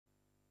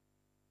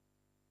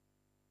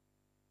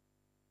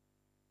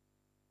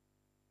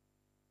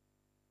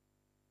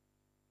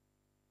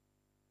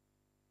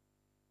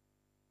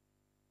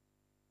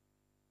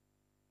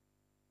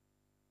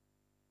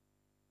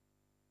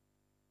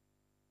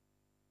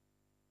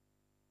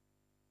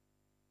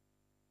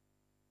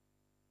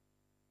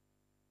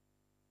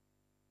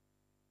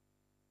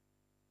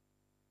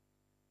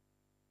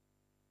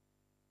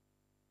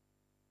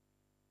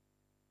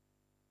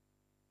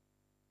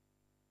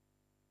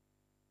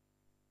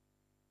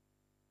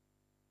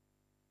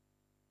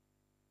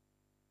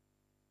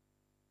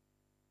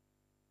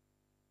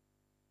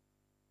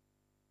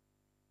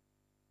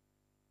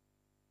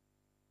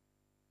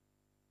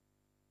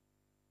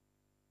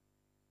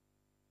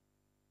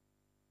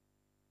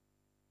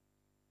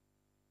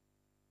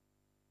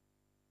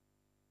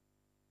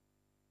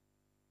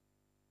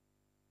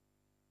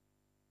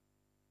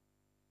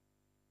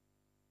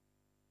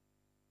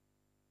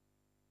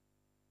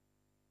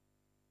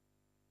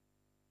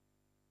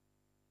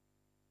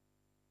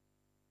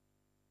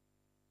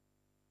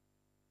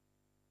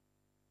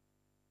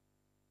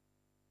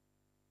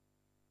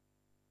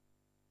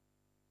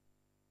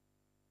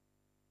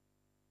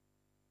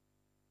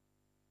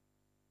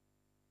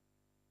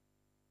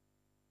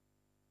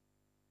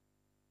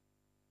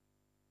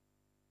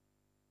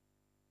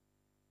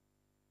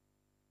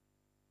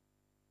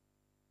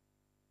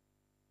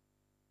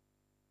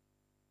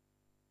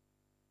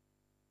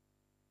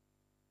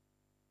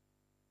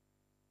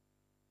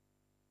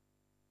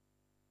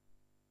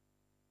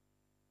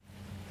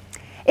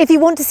If you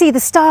want to see the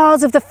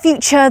stars of the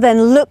future,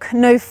 then look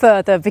no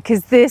further,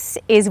 because this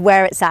is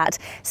where it's at.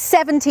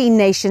 17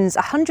 nations,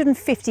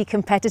 150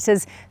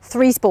 competitors,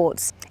 3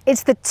 sports.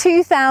 It's the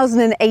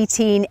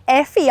 2018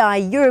 FEI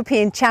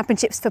European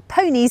Championships for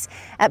ponies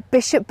at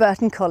Bishop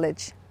Burton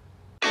College.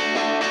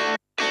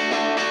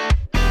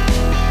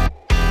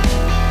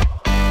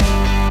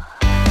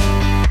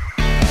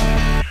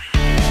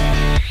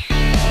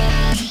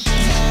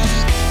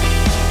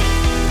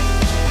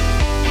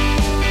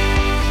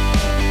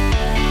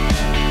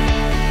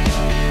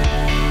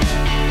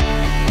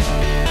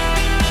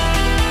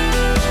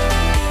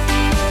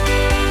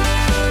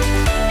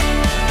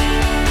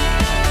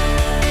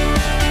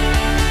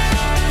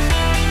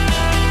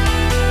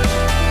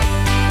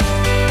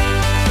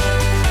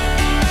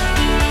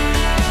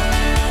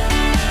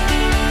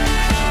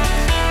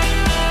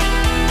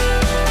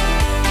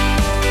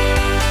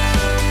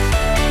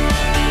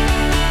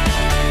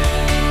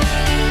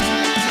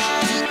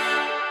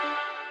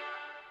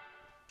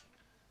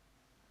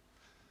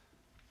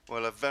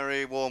 Well, a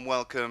very warm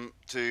welcome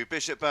to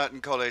Bishop Burton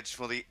College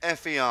for the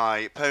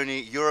FEI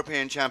Pony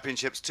European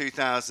Championships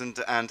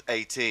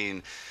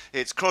 2018.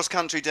 It's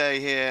cross-country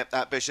day here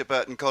at Bishop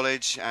Burton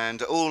College,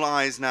 and all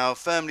eyes now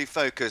firmly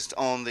focused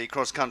on the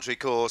cross-country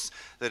course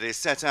that is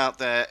set out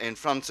there in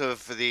front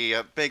of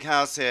the big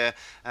house here,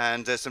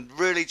 and some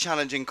really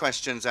challenging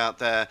questions out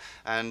there.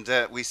 And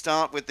we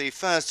start with the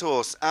first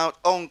horse out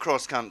on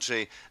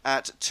cross-country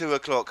at 2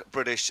 o'clock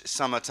British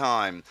summer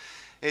time.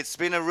 It's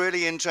been a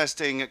really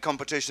interesting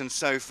competition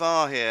so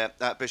far here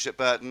at Bishop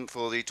Burton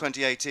for the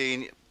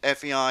 2018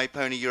 FEI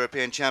Pony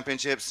European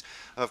Championships.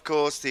 Of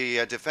course,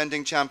 the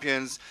defending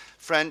champions,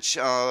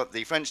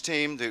 the French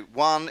team that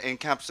won in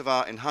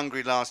Capsavar in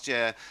Hungary last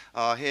year,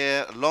 are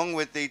here, along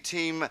with the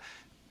team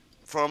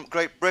from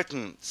Great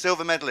Britain,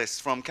 silver medalists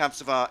from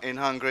Capsavar in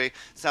Hungary.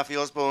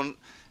 Safi Osborne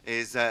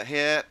is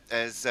here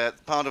as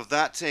part of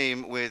that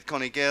team with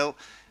Connie Gill.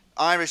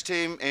 Irish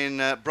team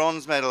in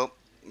bronze medal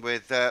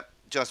with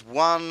just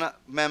one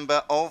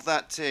member of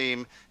that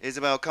team,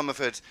 Isabel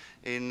Comerford,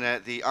 in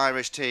the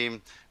Irish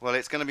team. Well,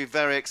 it's going to be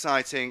very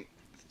exciting.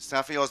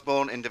 Safi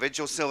Osborne,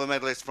 individual silver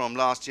medalist from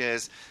last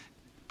year's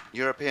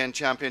European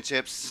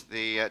Championships.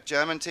 The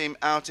German team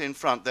out in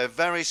front. They're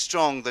very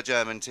strong, the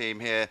German team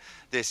here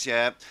this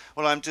year.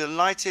 Well, I'm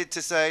delighted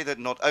to say that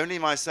not only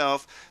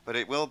myself, but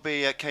it will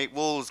be Kate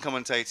Walls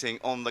commentating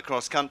on the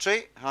cross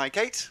country. Hi,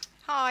 Kate.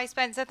 Hi,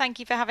 Spencer. Thank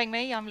you for having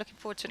me. I'm looking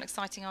forward to an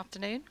exciting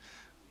afternoon.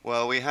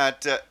 Well, we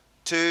had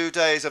 2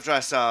 days of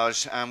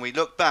dressage, and we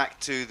look back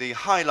to the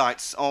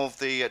highlights of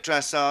the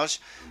dressage,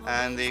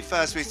 and the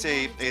first we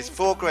see is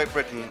for Great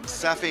Britain,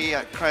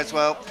 Saffron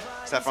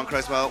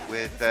Creswell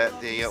with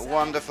the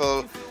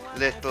wonderful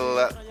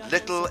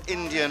little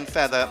Indian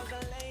feather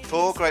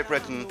for Great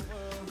Britain.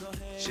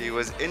 She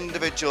was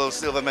individual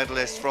silver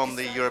medalist from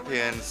the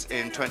Europeans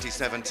in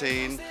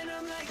 2017,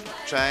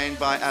 trained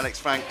by Alex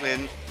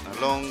Franklin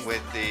along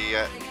with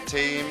the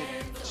team.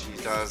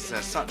 She does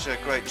such a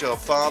great job.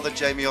 Father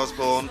Jamie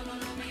Osborne,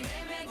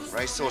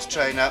 racehorse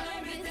trainer.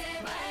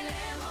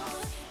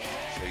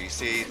 So you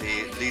see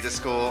the leader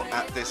score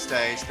at this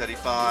stage,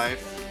 35.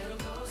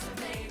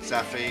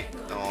 Safi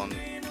on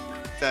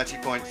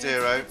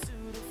 30.0.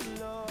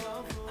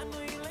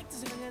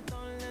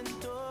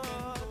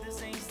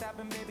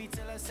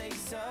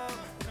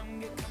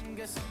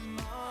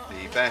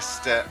 The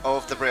best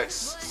of the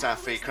Brits,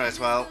 Safi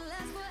Creswell,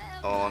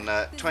 on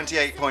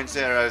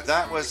 28.0.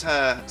 That was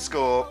her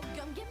score,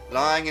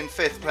 lying in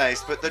 5th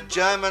place. But the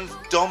German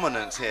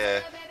dominance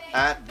here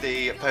at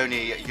the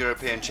Pony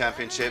European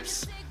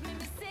Championships.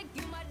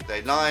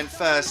 They lie in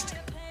 1st,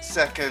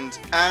 2nd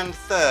and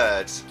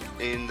 3rd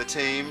in the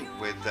team,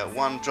 with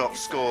one drop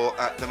score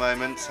at the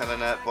moment.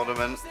 Helena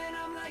Bodeman,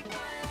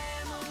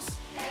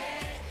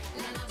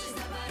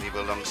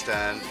 Nibel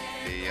Longstand,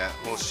 the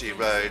horse she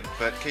rode,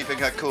 but keeping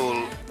her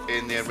cool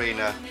in the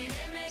arena.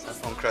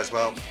 Saffron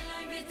Creswell,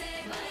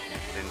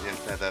 Indian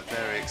feather,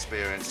 very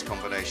experienced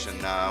combination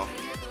now.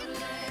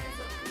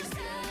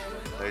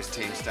 Those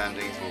team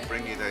standings, we'll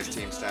bring you those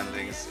team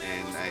standings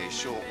in a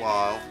short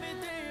while.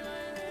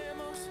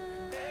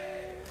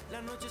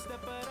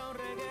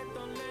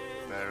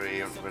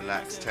 Very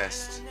relaxed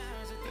test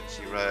that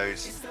she rode.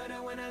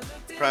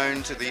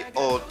 Prone to the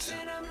odd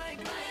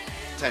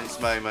tense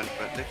moment,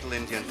 but little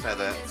Indian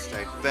feather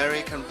stayed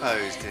very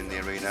composed in the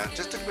arena.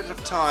 Just a bit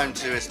of time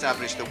to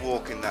establish the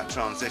walk in that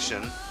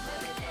transition.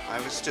 I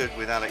was stood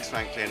with Alex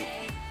Franklin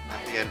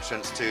at the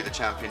entrance to the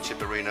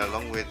championship arena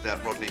along with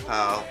Rodney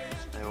Powell.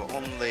 They were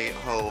on the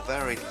whole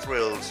very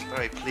thrilled,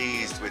 very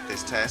pleased with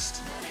this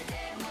test.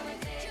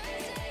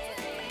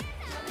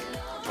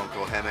 John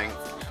Paul Hemming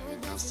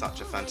does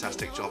such a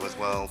fantastic job as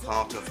well,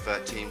 part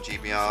of Team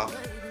GBR.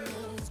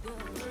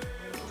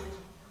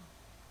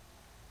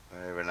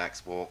 Very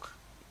relaxed walk,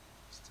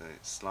 just a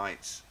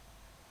slight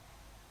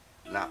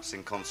lapse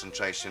in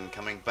concentration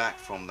coming back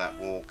from that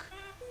walk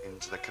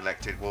into the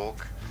collected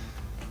walk.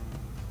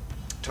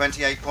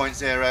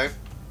 28.0.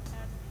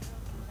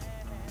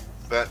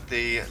 But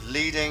the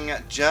leading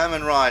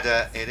German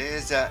rider, it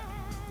is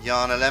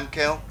Jana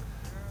Lemkil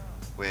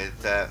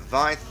with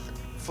Veith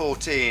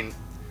 14.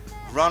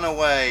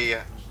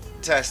 Runaway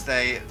test,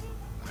 they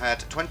had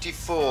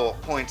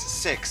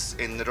 24.6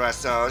 in the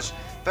dressage.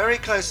 Very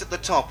close at the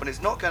top, and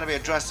it's not going to be a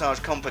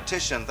dressage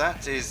competition,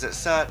 that is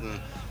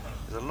certain.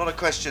 There's a lot of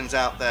questions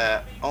out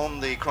there on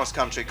the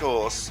cross-country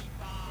course.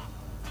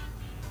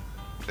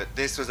 But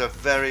this was a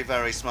very,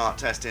 very smart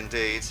test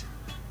indeed.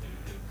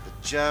 The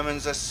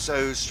Germans are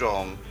so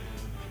strong.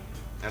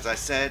 As I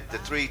said, the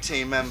three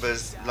team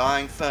members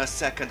lying first,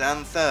 second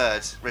and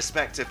third,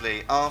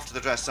 respectively, after the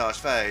dressage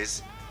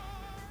phase.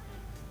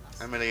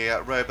 Emily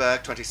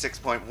Roberg,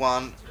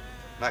 26.1.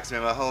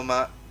 Maxima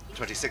Holmer,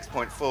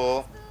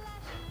 26.4.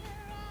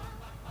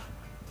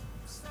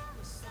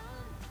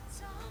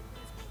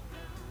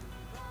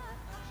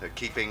 So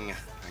keeping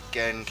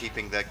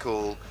their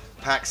cool.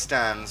 Packed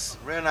stands,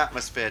 real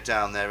atmosphere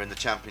down there in the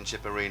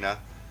championship arena.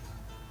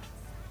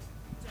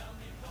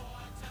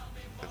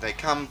 But they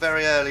come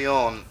very early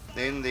on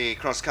in the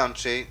cross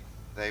country.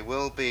 They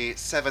will be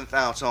 7th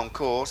out on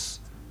course.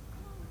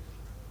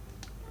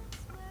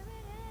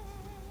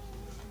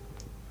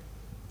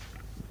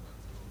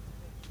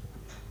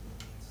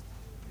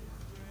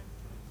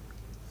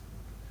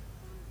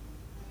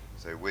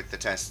 So with the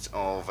test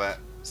of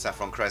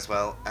Saffron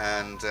Creswell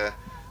and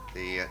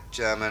the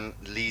German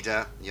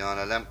leader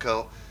Jana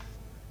Lemkil,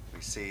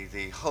 we see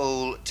the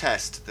whole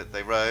test that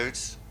they rode.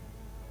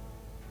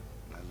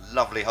 A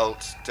lovely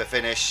halt to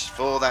finish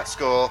for that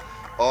score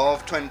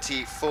of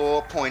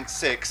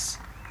 24.6.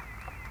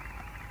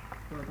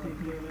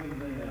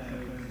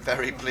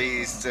 Very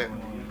pleased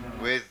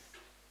with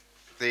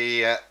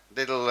the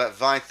little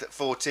Veith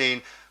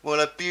 14. Well,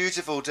 a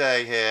beautiful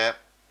day here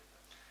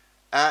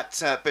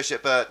at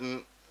Bishop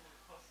Burton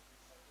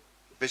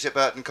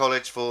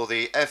College for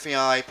the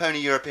FEI Pony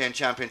European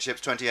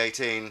Championships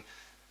 2018.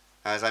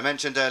 As I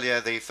mentioned earlier,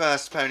 the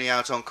first pony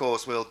out on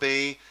course will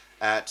be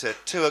at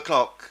 2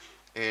 o'clock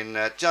in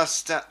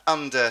just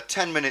under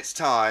 10 minutes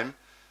time.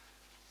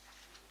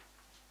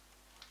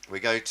 We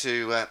go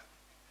to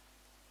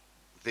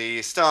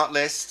the start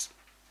list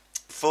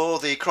for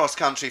the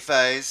cross-country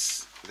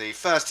phase. The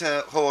first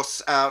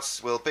horse out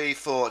will be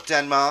for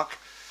Denmark,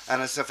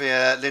 Anna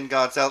Sofia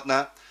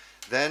Lindgaard-Zeltner.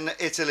 Then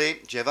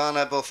Italy,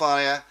 Giovanna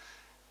Bolfaria.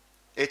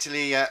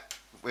 Italy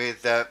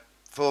with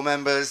 4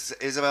 members.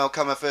 Isabel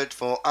Comerford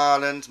for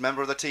Ireland,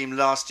 member of the team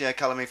last year,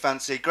 Colour Me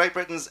Fancy. Great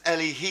Britain's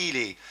Ellie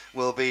Healy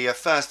will be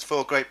first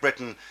for Great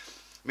Britain.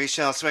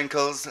 Michelle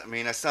Swinkles,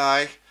 Mina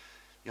Sai.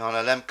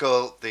 Jana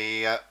Lemkil,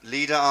 the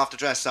leader after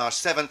dressage,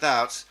 7th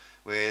out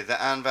with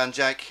Anne Van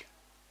Dijk.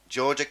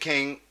 Georgia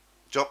King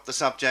dropped the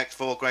subject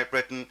for Great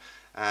Britain.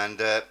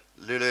 And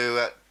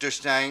Lulu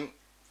Dustang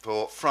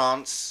for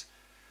France.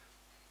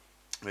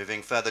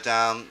 Moving further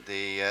down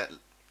the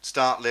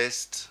start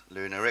list,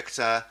 Luna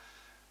Richter,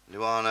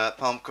 Luana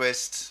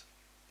Palmquist,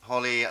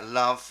 Holly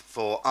Love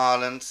for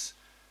Ireland,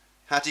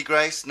 Hattie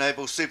Grace,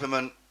 Noble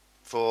Superman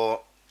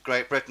for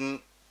Great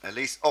Britain,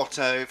 Elise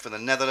Otto for the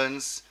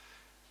Netherlands,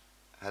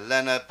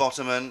 Helena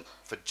Bottoman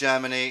for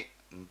Germany,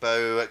 and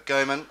Bo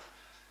Goman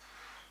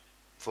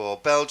for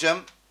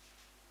Belgium,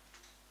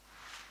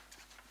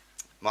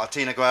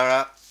 Martina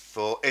Guerra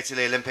for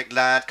Italy, Olympic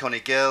lad, Connie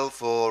Gill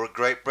for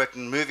Great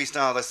Britain, Movie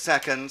Star the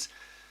second,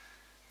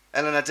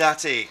 Eleanor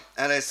Datti,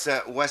 Ellis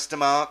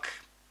Westermark,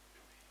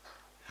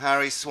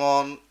 Harry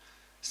Swan,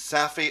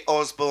 Safi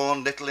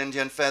Osborne, Little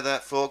Indian Feather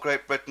for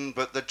Great Britain,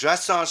 but the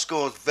dressage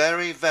scores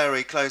very,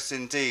 very close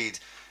indeed.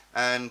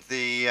 And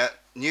the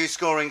new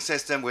scoring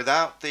system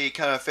without the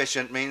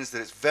coefficient means that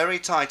it's very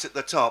tight at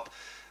the top.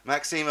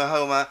 Maxima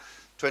Homer,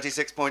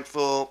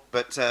 26.4,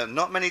 but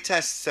not many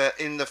tests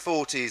in the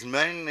 40s,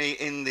 mainly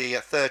in the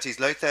 30s,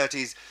 low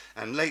 30s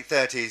and late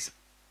 30s.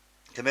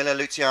 Camilla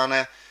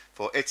Luciana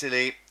for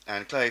Italy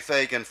and Chloe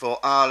Fagan for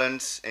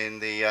Ireland in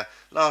the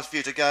last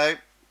few to go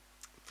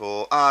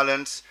for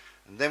Ireland.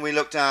 And then we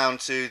look down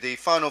to the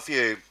final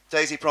few.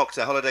 Daisy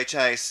Proctor, Holiday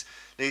Chase,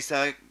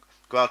 Lisa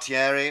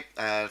Gualtieri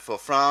for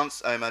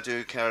France,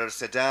 Omadou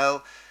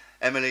Sedel,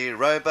 Emily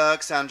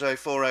Roberg, Sandro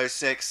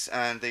 406,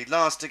 and the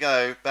last to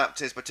go,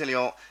 Baptiste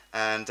Bertillon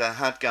and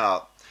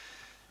Hadgar.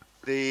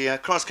 The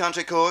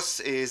cross-country course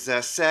is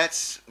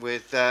set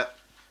with a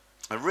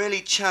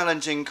really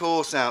challenging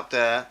course out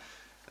there.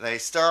 They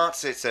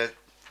start, it's a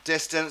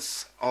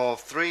distance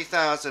of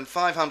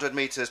 3,500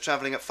 metres,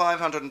 travelling at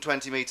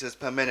 520 metres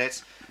per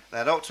minute.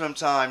 That optimum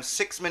time,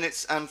 6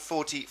 minutes and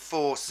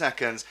 44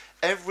 seconds.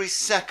 Every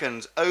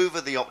second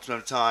over the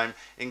optimum time,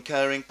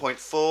 incurring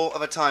 0.4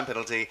 of a time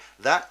penalty.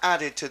 That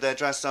added to their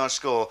dressage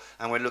score,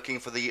 and we're looking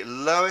for the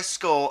lowest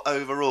score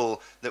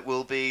overall that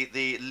will be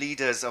the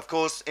leaders. Of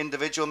course,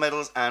 individual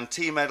medals and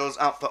team medals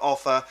up for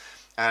offer.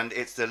 And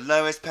it's the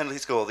lowest penalty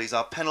score. These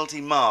are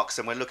penalty marks,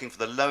 and we're looking for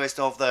the lowest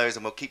of those,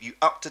 and we'll keep you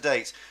up to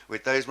date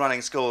with those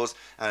running scores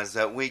as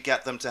we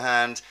get them to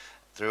hand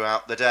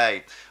throughout the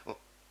day.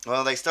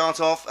 Well, they start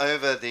off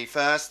over the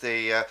first,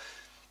 the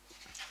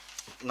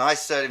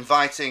nice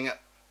inviting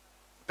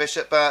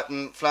Bishop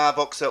Burton flower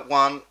box at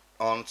 1,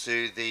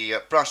 onto the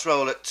brush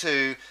roll at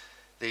 2,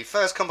 The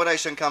first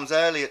combination comes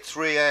early at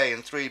 3A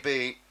and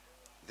 3B.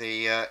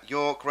 The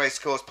York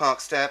Racecourse Park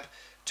step,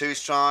 2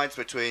 strides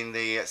between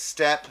the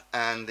step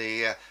and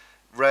the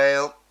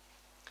rail.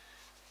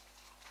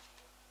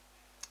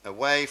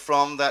 Away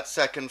from that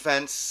second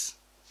fence,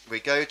 we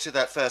go to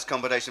that first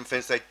combination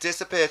fence. They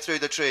disappear through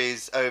the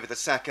trees over the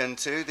second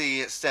to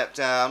the step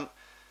down.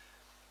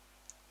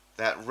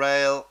 That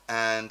rail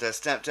and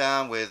step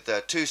down with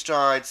 2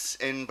 strides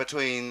in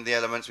between the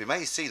elements. We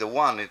may see the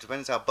one, it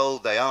depends how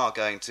bold they are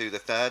going to the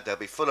third. They'll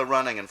be full of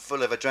running and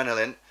full of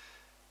adrenaline.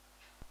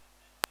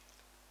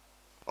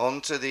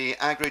 Onto the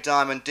Agri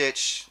Diamond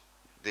Ditch.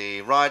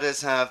 The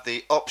riders have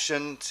the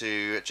option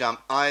to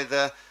jump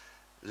either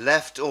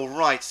left or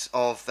right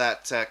of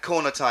that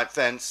corner type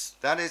fence.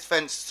 That is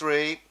fence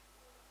 3.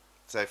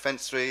 So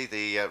fence 3,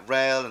 the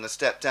rail and the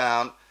step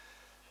down.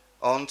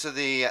 Onto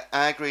the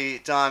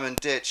Agri Diamond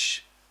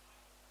Ditch.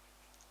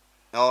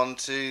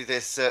 Onto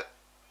this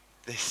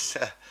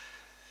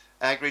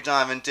Agri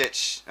Diamond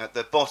Ditch at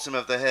the bottom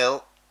of the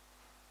hill.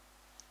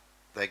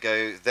 They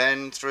go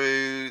then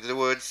through the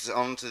woods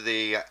onto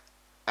the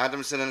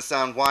Adamson and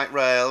Son white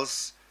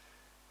rails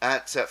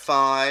at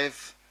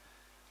 5.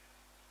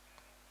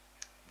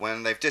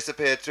 When they've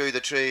disappeared through the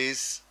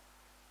trees,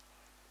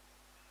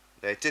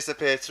 they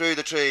disappear through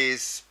the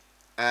trees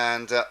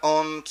and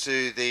on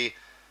to the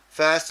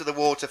first of the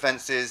water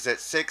fences at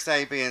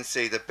 6A, B and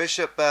C, the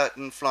Bishop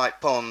Burton Flight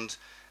Pond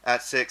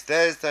at 6.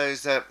 There's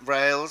those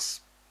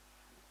rails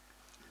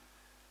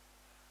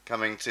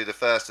coming to the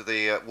first of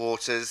the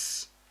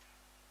waters.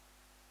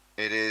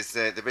 It is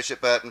the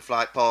Bishop Burton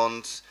Flight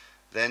Pond,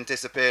 then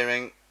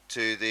disappearing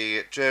to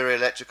the Drury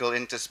Electrical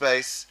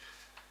Interspace.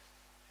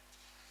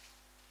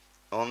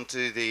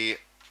 Onto the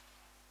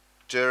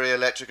Drury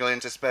Electrical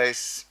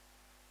Interspace.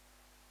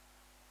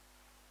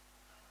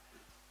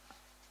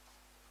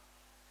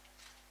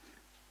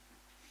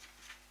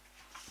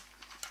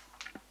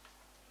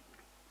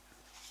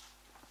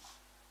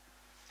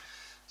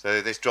 So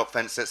this drop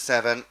fence at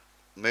 7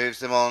 moves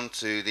them on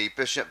to the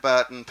Bishop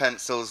Burton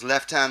pencils,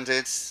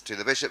 left-handed to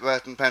the Bishop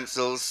Burton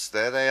pencils.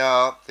 There they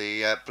are,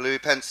 the blue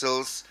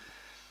pencils.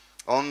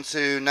 On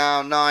to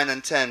now 9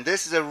 and 10.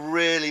 This is a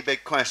really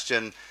big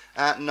question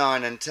at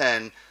 9 and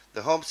 10.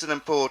 The Hobson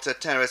and Porter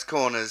Terrace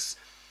corners.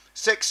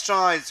 6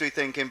 strides we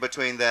think in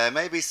between there,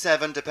 maybe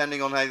 7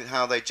 depending on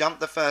how they jump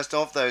the first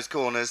of those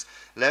corners.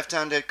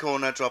 Left-handed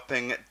corner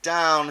dropping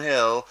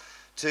downhill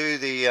to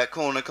the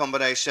corner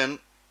combination.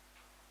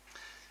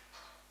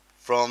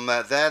 From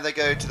there they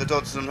go to the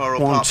Dodson and Horrell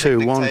Park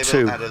picnic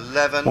table at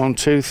 11. 1,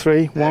 2,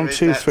 3, 1,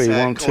 2, 3,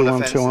 1, 2,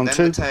 1, 2, 1, 2.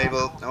 Then the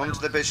table onto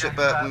the Bishop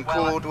Burton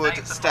cordwood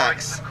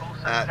stacks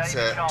at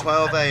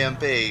 12A and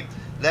B.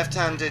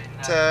 Left-handed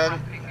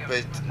turn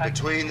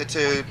between the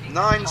two.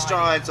 9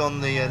 strides on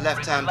the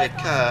left-handed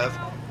curve.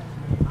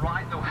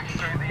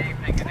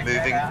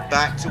 Moving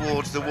back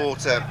towards the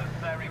water.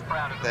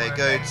 They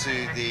go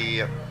to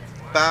the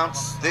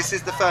bounce. This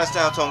is the first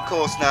out on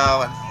course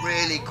now, and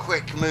really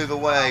quick move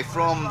away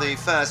from the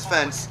first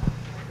fence.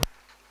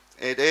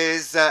 It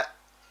is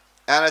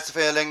Anna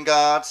Sophia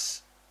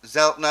Lingard's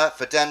Zeltner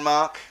for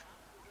Denmark.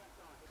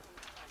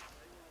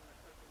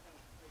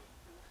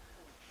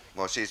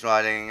 Well, she's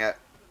riding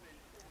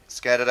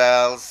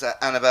Skerderdal's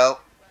Annabelle.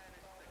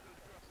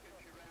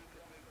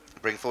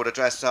 Bring forward a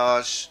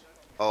dressage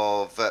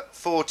of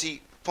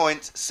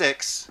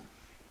 40.6.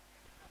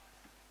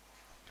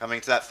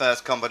 Coming to that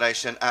first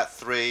combination at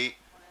 3.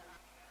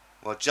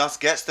 Well, just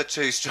gets the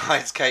 2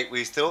 strides, Kate.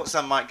 We thought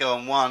some might go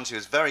on 1. She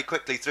was very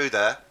quickly through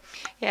there.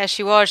 Yeah,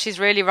 she was. She's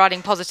really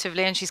riding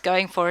positively and she's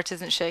going for it,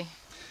 isn't she?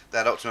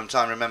 That optimum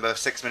time, remember,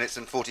 6 minutes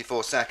and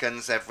 44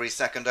 seconds. Every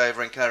second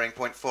over incurring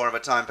 0.4 of a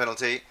time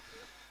penalty.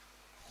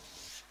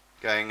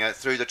 Going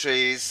through the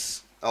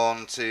trees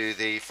onto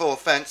the 4th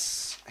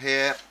fence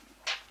here.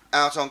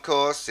 Out on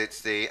course,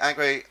 it's the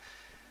Agri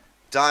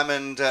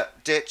Diamond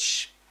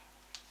Ditch.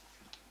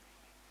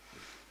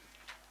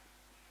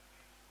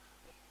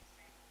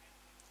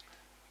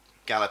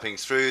 Galloping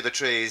through the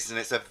trees, and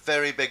it's a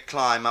very big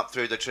climb up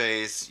through the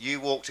trees.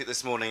 You walked it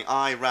this morning,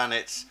 I ran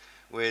it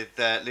with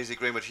Lizzie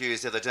Greenwood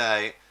Hughes the other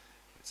day.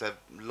 It's a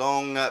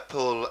long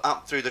pull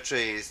up through the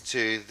trees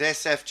to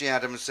this FG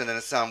Adamson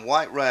and Son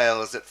white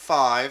rails at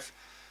 5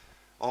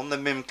 on the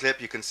mim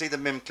clip. You can see the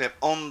mim clip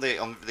on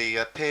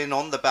the pin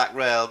on the back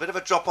rail. Bit of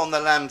a drop on the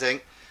landing.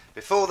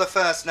 Before the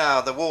first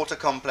now, the water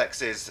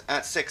complexes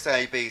at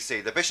 6A, B, C.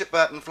 The Bishop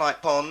Burton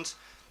Flight Pond.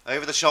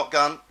 Over the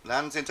shotgun,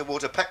 lands into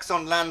water, pecks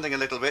on landing a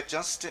little bit,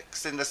 just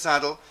sticks in the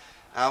saddle,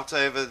 out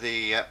over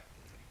the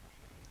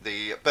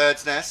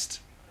bird's nest,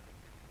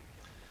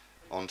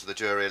 onto the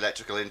Drury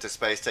Electrical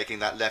Interspace, taking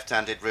that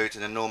left-handed route,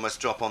 an enormous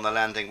drop on the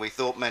landing. We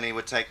thought many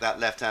would take that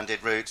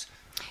left-handed route.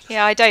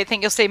 Yeah, I don't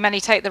think you'll see many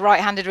take the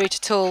right-handed route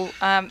at all.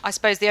 I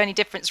suppose the only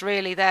difference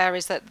really there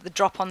is that the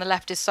drop on the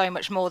left is so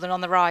much more than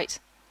on the right.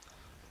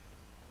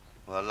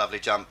 Well, a lovely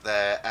jump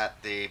there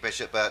at the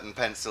Bishop Burton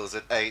pencils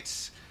at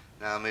 8.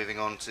 Now moving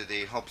on to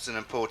the Hobson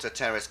and Porter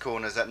Terrace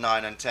corners at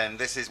 9 and 10.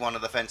 This is one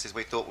of the fences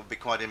we thought would be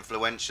quite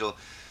influential.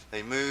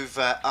 They move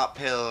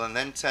uphill and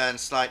then turn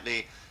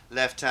slightly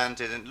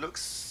left-handed, and it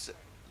looks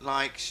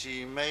like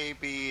she may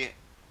be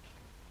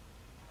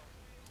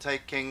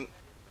taking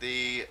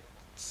the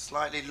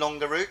slightly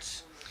longer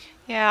route.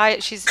 Yeah,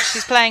 she's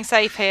playing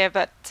safe here,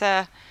 but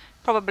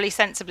probably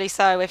sensibly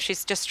so if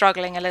she's just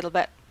struggling a little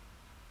bit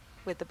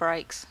with the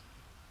brakes.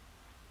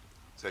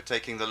 So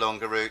taking the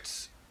longer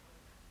route.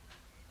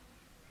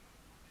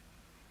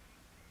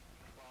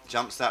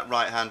 Jumps that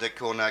right-handed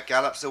corner,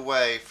 gallops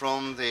away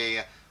from the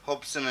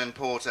Hobson and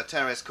Porter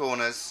terrace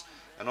corners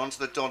and onto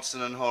the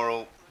Dodson and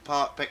Horrell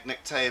Park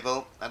picnic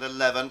table at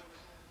 11.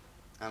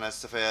 Anna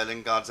Sophia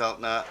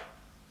Lingard-Zeltner,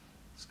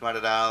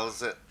 Squared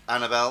Owls at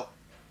Annabelle.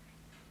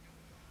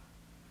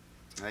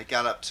 They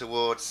gallop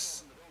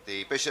towards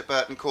the Bishop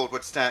Burton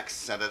Cordwood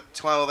stacks at a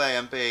 12 A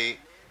and B. They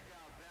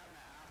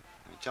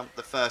jump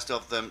the first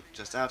of them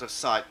just out of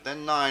sight,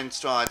 then 9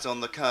 strides on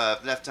the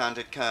curve,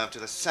 left-handed curve to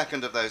the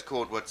second of those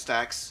Cordwood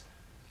stacks.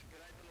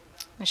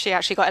 And she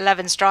actually got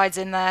 11 strides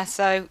in there,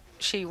 so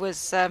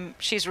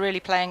she's really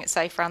playing it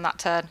safe around that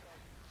turn.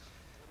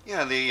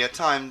 Yeah, the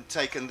time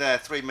taken there,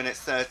 3 minutes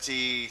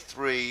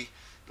 33.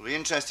 It'll be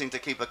interesting to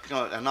keep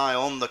an eye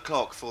on the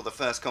clock for the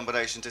first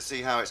combination to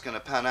see how it's going to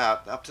pan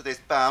out. Up to this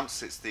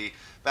bounce, it's the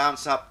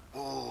bounce up.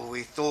 Oh,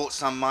 we thought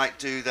some might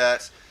do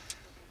that.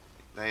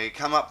 They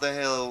come up the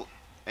hill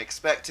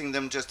expecting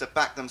them just to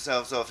back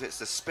themselves off. It's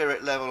the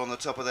spirit level on the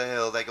top of the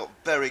hill. They got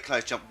very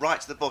close, jumped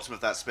right to the bottom of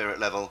that spirit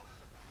level.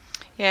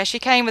 Yeah, she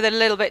came with a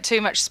little bit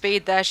too much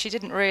speed there. She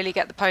didn't really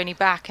get the pony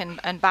back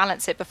and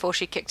balance it before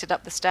she kicked it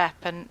up the step,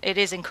 and it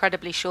is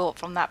incredibly short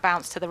from that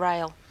bounce to the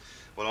rail.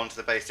 Well, onto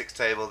the basics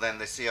table then,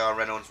 the CR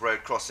Reynolds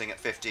Road crossing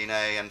at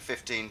 15A and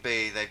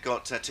 15B. They've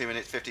got 2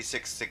 minutes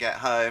 56 to get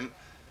home.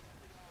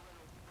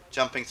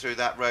 Jumping through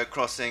that road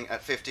crossing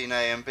at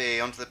 15A and B,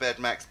 onto the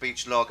Bedmax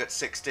Beach Log at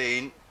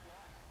 16.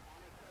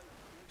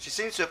 She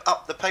seems to have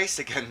upped the pace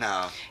again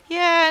now.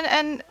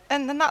 Yeah,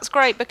 and that's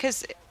great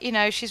because, you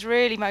know, she's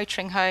really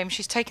motoring home.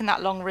 She's taken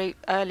that long route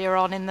earlier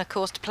on in the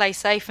course to play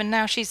safe, and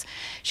now she's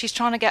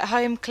trying to get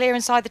home clear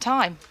inside the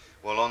time.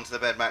 Well, onto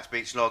the Bedmax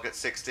Beach Log at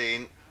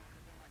 16.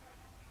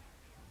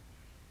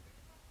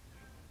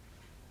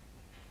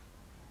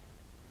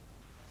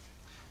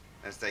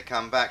 As they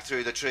come back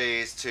through the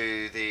trees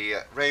to the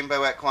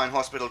Rainbow Equine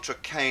Hospital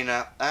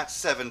Trakehner at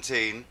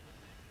 17.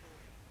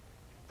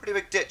 Pretty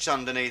big ditch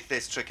underneath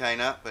this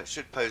Trakehner, but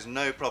should pose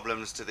no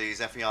problems to these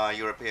FEI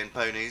European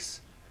ponies.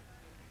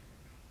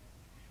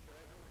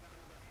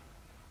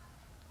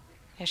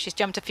 Yeah, she's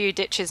jumped a few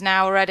ditches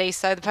now already,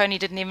 so the pony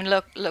didn't even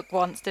look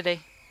once, did he?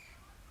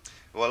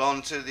 Well,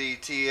 on to the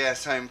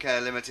TES Home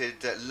Care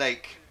Limited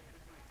Lake.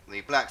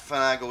 The black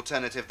flag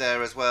alternative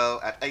there as well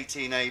at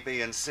 18A,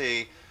 B and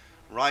C.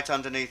 Right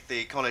underneath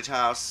the College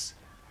House.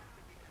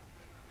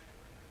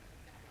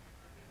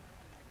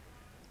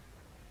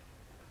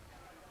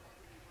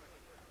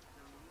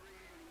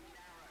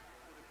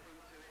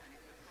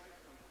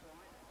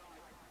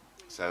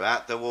 So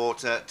at the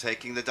water,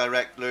 taking the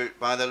direct route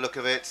by the look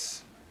of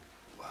it.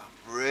 Well,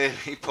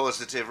 really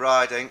positive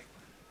riding.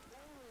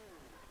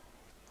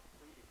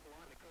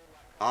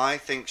 I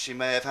think she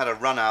may have had a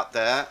run out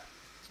there.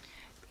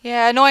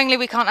 Yeah, annoyingly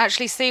we can't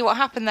actually see what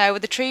happened there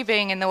with the tree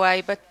being in the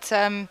way, but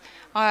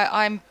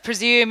I'm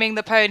presuming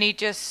the pony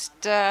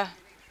just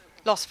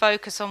lost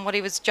focus on what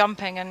he was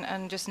jumping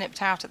and just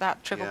nipped out at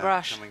that triple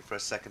brush. Coming for a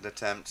second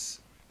attempt.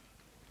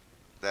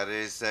 That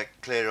is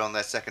clear on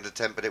their second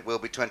attempt, but it will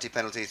be 20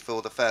 penalties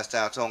for the first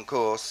out on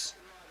course.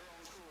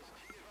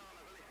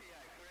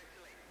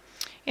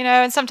 You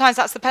know, and sometimes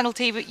that's the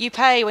penalty you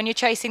pay when you're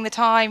chasing the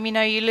time. You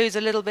know, you lose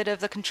a little bit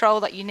of the control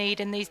that you need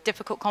in these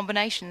difficult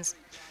combinations.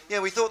 Yeah,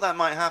 we thought that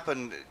might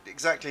happen,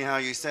 exactly how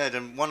you said,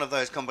 and one of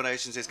those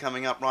combinations is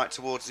coming up right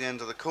towards the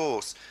end of the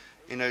course.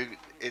 You know,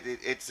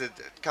 it's a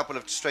couple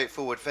of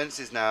straightforward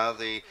fences now.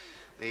 The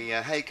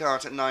hay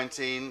cart at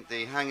 19,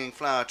 the hanging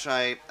flower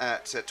tray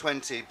at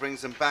 20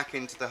 brings them back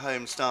into the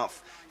home start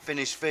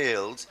finish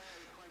field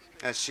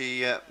as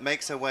she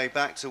makes her way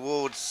back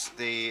towards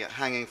the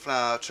hanging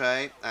flower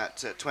tray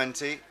at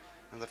 20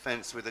 and the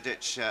fence with the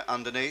ditch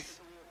underneath.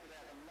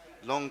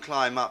 Long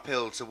climb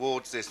uphill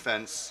towards this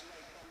fence.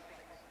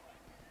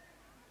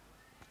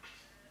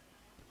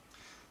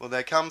 Well,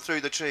 they come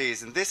through the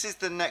trees, and this is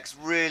the next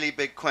really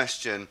big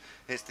question.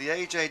 It's the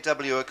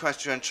AJW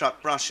equestrian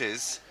truck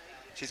brushes.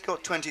 She's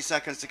got 20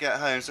 seconds to get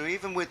home, so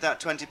even with that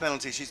 20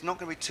 penalty, she's not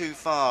going to be too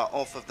far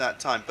off of that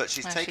time, but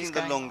she's taking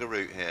the longer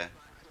route here.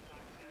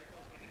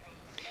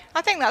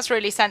 I think that's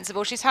really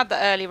sensible. She's had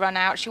the early run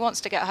out. She wants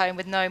to get home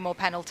with no more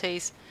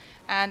penalties.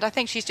 And I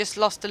think she's just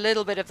lost a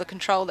little bit of the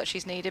control that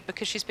she's needed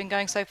because she's been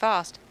going so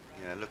fast.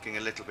 Yeah, looking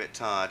a little bit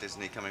tired, isn't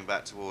he, coming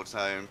back towards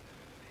home.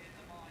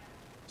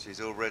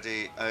 She's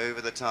already over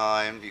the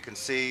time. You can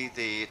see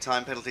the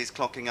time penalties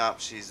clocking up.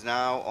 She's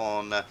now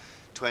on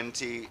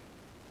 20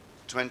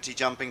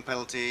 jumping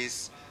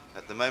penalties.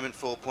 At the moment,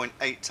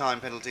 4.8 time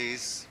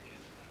penalties.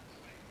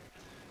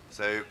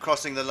 So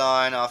crossing the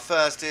line, our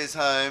first is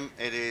home.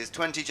 It is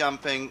 20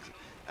 jumping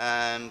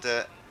and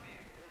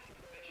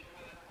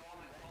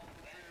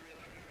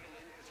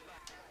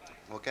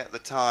we'll get the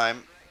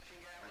time.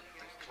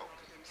 The clock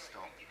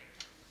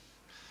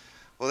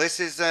Well,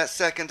 this is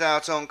second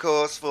out on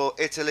course for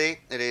Italy.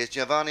 It is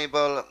Giovanni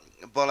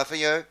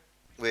Bolafio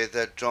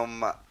with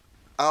Drom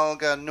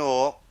Alga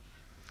Nor,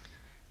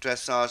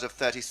 dressage of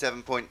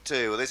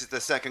 37.2. Well, this is the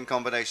second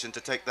combination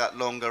to take that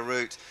longer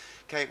route.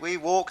 Kate, we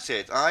walked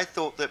it. I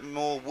thought that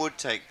more would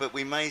take, but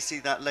we may see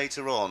that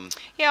later on.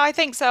 Yeah, I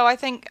think so. I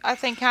think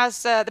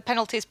as the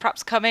penalties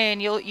perhaps come in,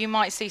 you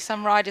might see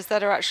some riders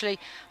that are actually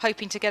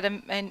hoping to get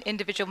an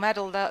individual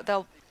medal.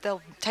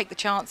 They'll take the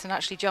chance and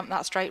actually jump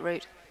that straight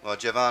route. Well,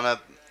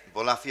 Giovanna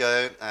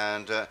Bolafio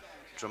and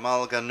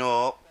Dramalga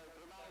Nor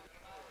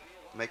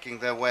making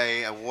their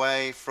way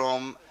away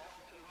from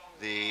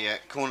the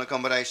corner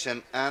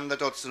combination and the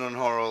Dodson and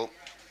Horrell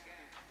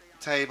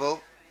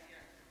table.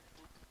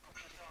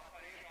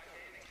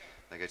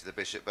 They go to the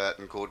Bishop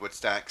Burton Cordwood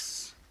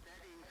stacks.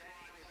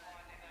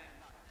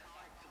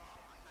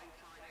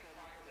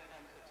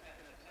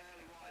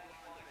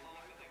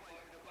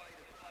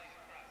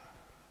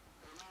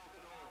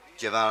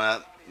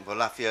 Giovanna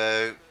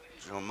Bolafio,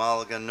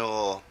 Dramalga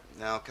Nor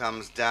now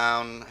comes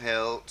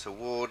downhill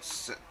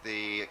towards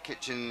the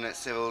Kitchen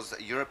Civils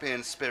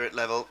European Spirit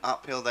level.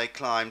 Uphill they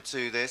climb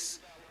to this.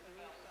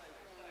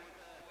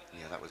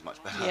 Yeah, that was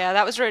much better. Yeah,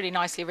 that was really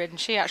nicely ridden.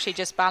 She actually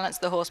just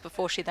balanced the horse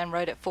before she then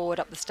rode it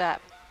forward up the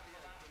step.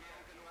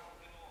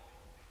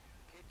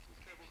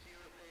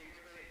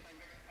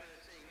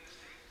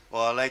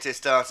 Well, our latest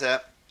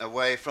starter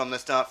away from the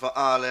start for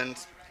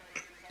Ireland,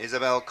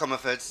 Isabel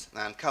Comerford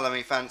and Colour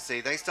Me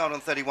Fancy. They start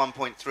on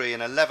 31.3 in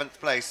 11th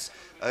place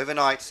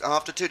overnight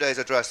after 2 days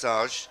of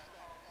dressage.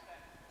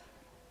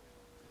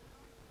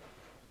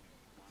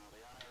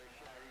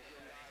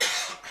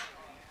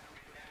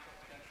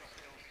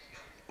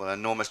 Well, an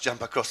enormous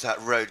jump across that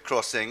road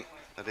crossing.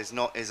 That is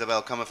not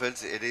Isabel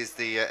Comerford. It is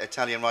the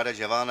Italian rider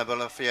Giovanna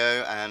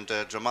Bolafio and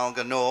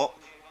Dramalga Nor.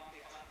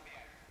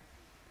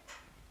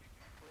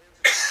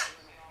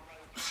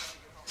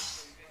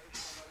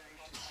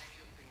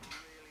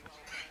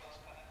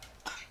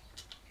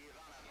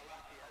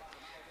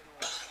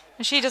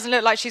 And she doesn't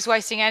look like she's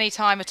wasting any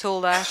time at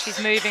all there.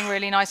 She's moving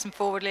really nice and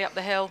forwardly up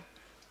the hill.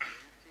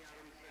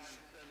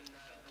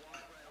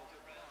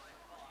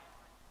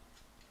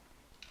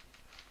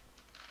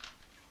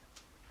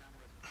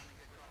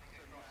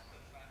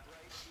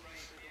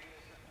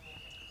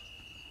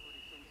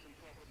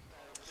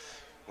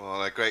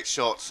 Well, a great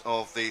shot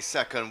of the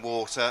second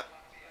water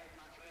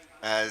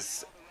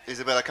as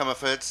Isabella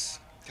Comerford,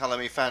 Colour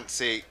Me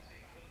Fancy,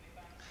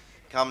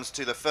 comes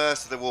to the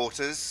first of the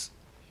waters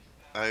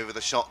over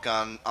the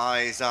shotgun,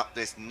 eyes up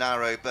this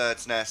narrow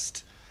bird's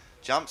nest,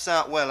 jumps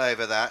out well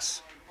over that.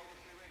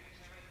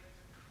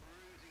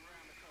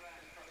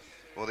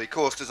 Well, the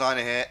course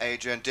designer here,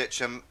 Adrian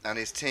Ditcham, and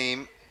his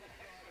team,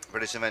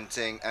 British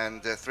Eventing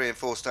and 3 and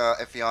 4 star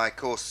FEI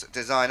course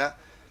designer,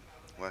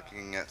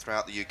 working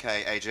throughout the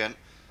UK, Adrian.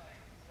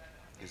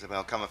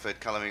 Isabel Comerford,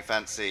 Colour Me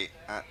Fancy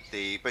at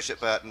the Bishop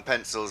Burton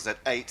pencils at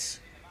 8.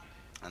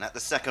 And at the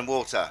second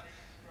water,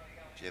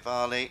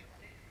 Giovanni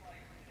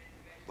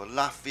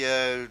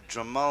Bolafio,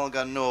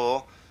 Dramalga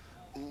Nor.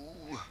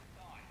 Ooh.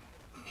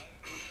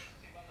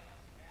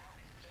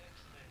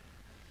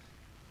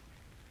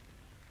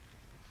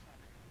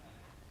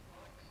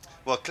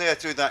 Well, clear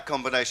through that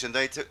combination.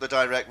 They took the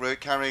direct route,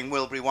 carrying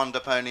Wilbury Wonder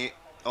Pony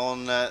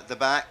on the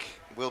back.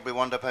 Wilbury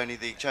Wonder Pony,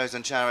 the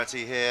chosen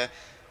charity here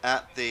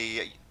at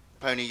the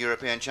Pony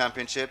European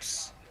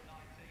Championships.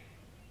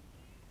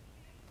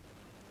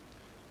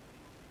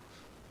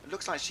 It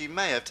looks like she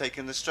may have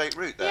taken the straight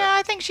route there. Yeah,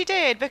 I think she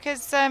did,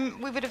 because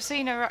we would have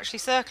seen her actually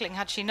circling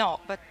had she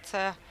not, but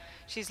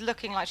she's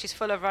looking like she's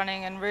full of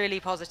running and really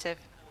positive.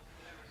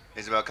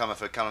 Isabel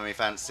Comerford, Colour Me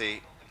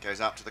Fancy,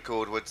 goes up to the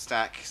Cordwood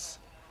stacks.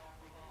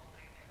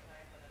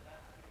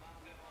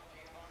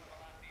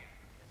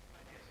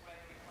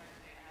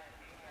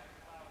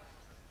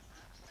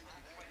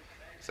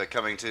 So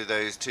coming to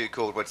those 2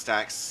 Cordwood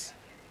stacks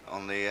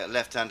on the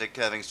left-handed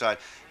curving stride.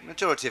 The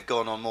majority have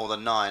gone on more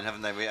than 9,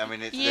 haven't they? I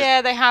mean,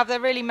 yeah, they have. They're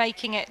really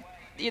making it.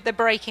 They're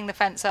breaking the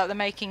fence up. They're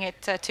making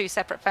it 2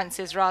 separate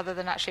fences rather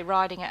than actually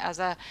riding it as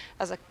a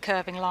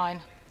curving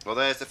line. Well,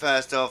 there's the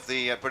first of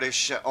the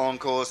British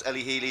on-course.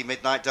 Ellie Healy,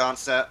 Midnight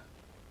Dancer,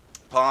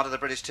 part of the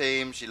British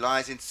team. She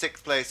lies in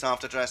 6th place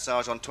after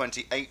dressage on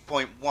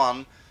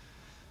 28.1.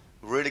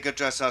 Really good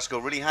dressage score,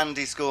 really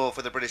handy score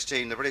for the British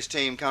team. The British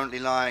team currently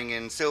lying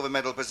in silver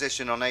medal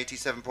position on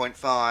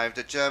 87.5.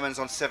 The Germans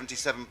on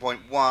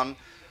 77.1.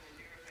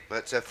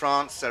 But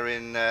France are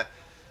in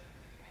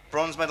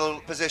bronze medal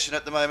position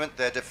at the moment.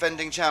 They're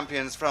defending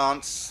champions,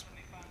 France,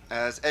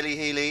 as Ellie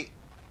Healy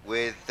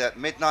with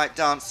Midnight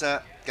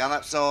Dancer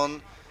gallops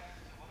on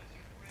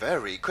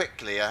very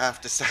quickly, I have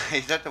to say.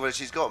 I don't know whether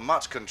she's got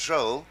much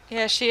control.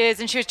 Yeah, she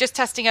is, and she was just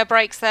testing her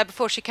brakes there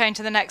before she came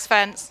to the next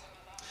fence.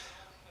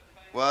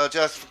 Well,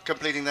 just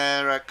completing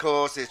their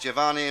course is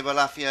Giovanni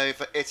Bolafio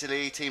for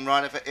Italy, team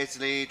rider for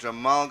Italy,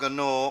 Dramalga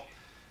Nor,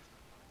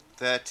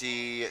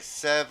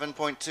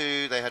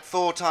 37.2. They had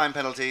 4 time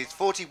penalties.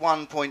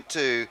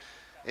 41.2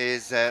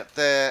 is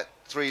their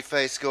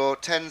 3-phase score.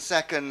 10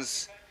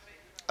 seconds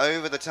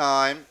over the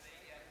time.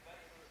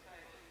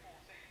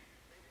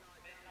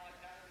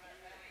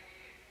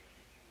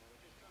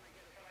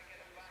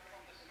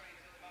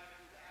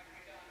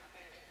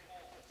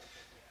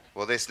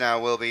 Well, this now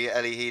will be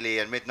Ellie Healy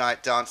and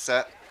Midnight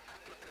Dancer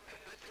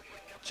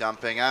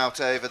jumping out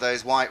over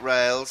those white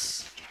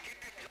rails.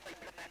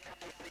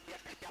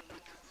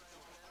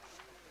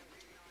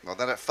 Well,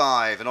 then at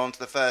 5 and on to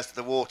the first of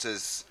the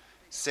waters,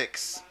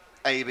 6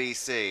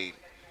 ABC.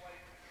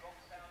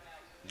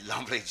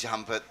 Lovely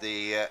jump at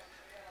the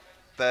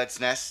bird's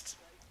nest.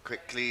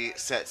 Quickly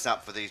sets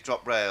up for these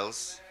drop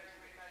rails.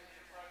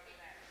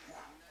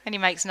 And he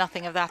makes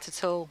nothing of that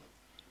at all.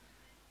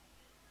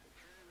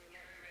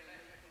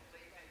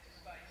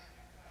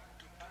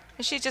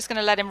 And she's just going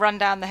to let him run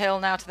down the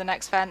hill now to the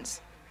next fence.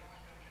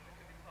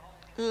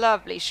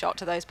 Lovely shot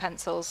to those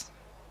pencils.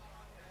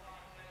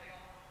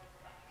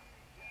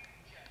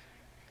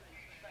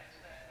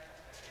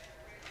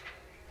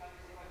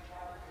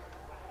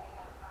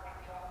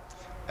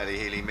 Ellie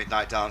Healy,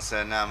 Midnight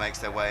Dancer, now makes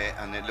their way,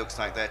 and it looks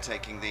like they're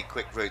taking the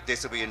quick route.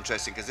 This will be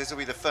interesting because this will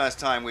be the first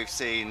time we've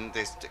seen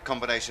this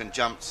combination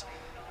jumped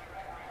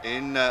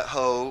in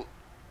hole.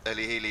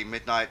 Ellie Healy,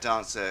 Midnight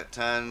Dancer,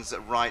 turns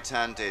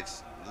right-handed.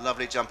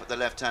 Lovely jump at the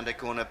left-handed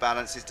corner,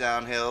 balances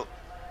downhill.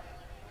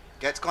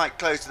 Gets quite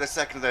close to the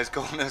second of those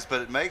corners, but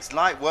it makes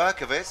light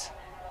work of it.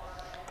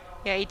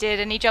 Yeah, he did,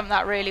 and he jumped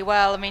that really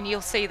well. I mean,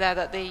 you'll see there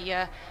that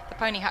the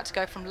pony had to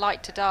go from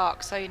light to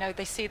dark, so you know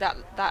they see that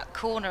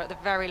corner at the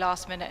very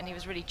last minute, and he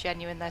was really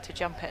genuine there to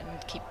jump it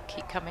and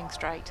keep coming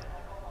straight.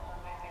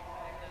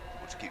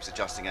 She keeps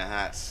adjusting her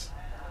hats.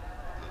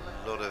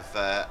 A lot of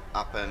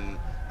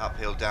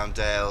uphill, down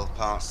dale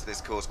parts to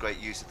this course. Great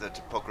use of the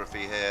topography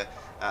here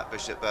at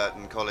Bishop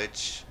Burton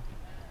College.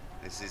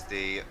 This is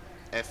the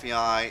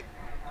FEI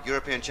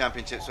European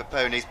Championships for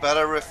ponies, but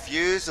a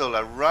refusal,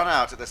 a run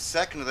out at the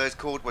second of those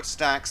cordwood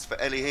stacks for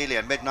Ellie Healy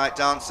and Midnight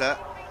Dancer.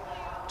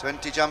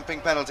 20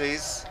 jumping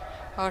penalties.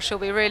 Oh, she'll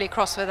be really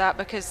cross with that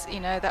because, you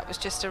know, that was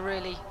just a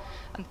really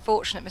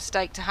unfortunate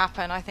mistake to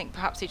happen. I think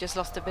perhaps he just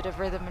lost a bit of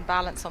rhythm and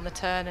balance on the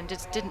turn and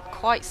just didn't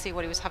quite see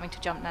what he was having to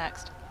jump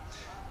next.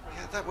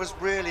 Yeah, that was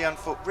really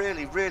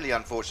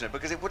unfortunate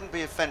because it wouldn't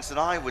be a fence that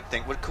I would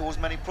think would cause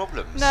many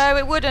problems. No,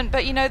 it wouldn't,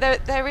 but, you know,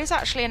 there is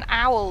actually an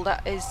owl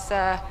that is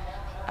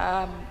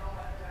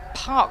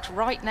parked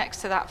right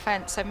next to that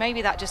fence, so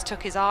maybe that just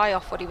took his eye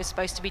off what he was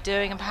supposed to be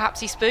doing, and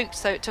perhaps he spooked,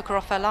 so it took her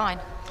off her line.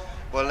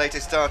 Well,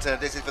 latest starter,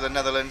 this is for the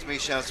Netherlands,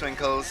 Michelle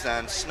Swinkels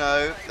and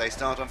Snow. They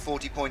start on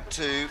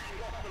 40.2.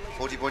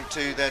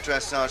 40.2 their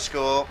dressage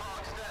score.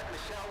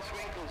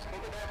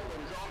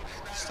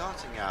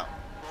 Starting out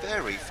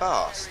very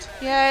fast.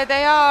 Yeah,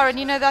 they are, and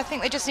you know, I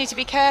think they just need to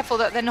be careful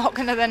that they're not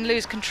going to then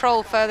lose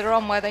control further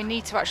on, where they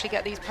need to actually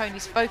get these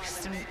ponies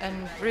focused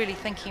and really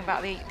thinking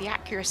about the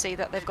accuracy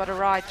that they've got to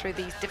ride through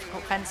these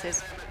difficult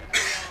fences.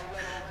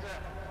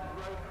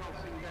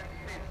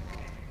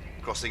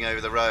 Crossing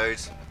over the road.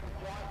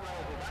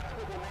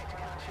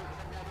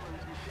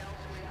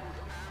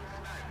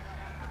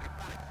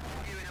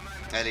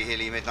 Ellie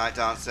Healy, Midnight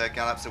Dancer,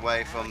 gallops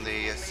away from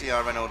the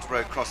C.R. Reynolds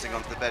road crossing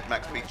onto the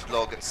Bedmax Beach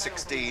log at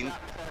 16.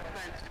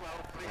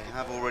 They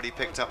have already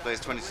picked up those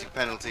 22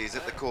 penalties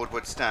at the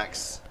cordwood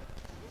stacks.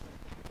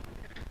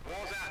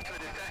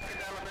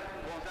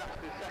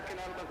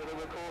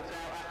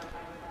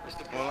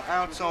 Well,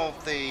 out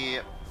of the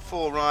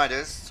 4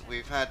 riders,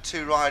 we've had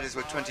 2 riders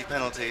with 20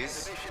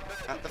 penalties.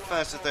 At the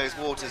first of those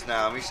waters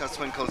now, Michelle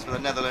Swinkels for the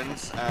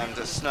Netherlands and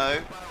Snow.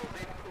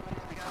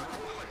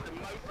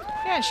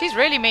 Yeah, and she's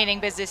really meaning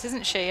business,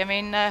 isn't she? I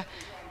mean,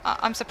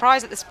 I'm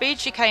surprised at the speed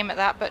she came at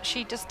that, but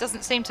she just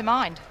doesn't seem to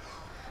mind.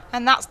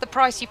 And that's the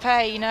price you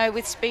pay, you know,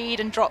 with speed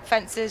and drop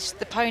fences.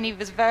 The pony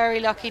was very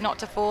lucky not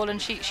to fall,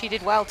 and she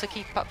did well to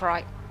keep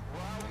upright.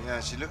 Yeah,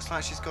 she looks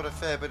like she's got a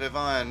fair bit of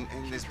iron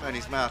in this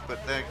pony's mouth,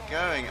 but they're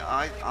going,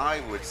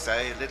 I would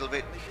say, a little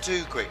bit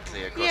too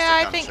quickly across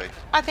the country.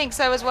 I think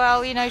so as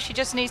well. You know, she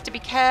just needs to be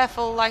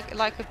careful,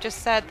 like we've just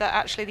said, that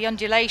actually the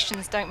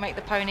undulations don't make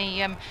the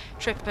pony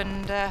trip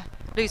and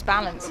lose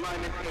balance.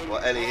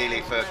 Well, Ellie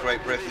Healy for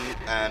Great Britain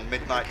and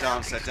Midnight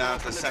Dancer down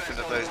to the second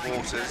of those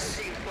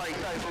waters.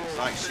 Looks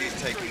like she's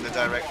taking the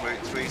direct route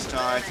 3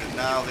 strides, and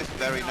now this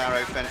very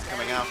narrow fence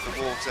coming out of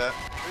the water.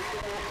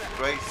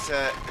 Great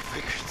if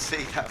we could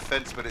see that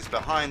fence, but it's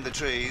behind the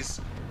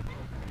trees.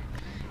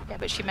 Yeah,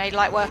 but she made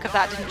light work of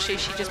that, didn't she?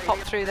 She just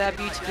popped through there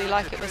beautifully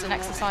like it was an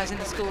exercise in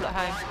the school at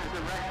home.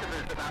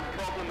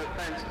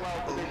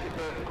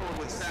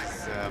 This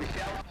is,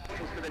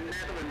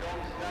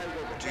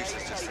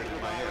 producer's just said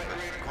in my ear, but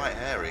it's quite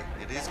hairy.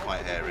 It is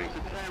quite hairy.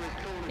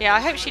 Yeah, I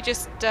hope she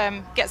just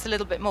gets a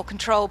little bit more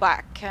control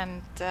back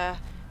and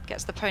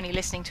gets the pony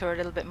listening to her a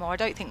little bit more. I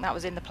don't think that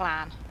was in the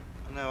plan.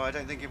 No, I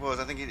don't think it was.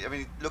 I think, I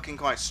mean, looking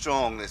quite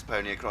strong, this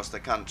pony, across the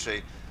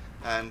country,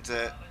 and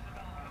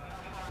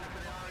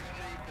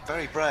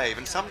very brave,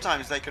 and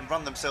sometimes they can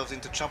run themselves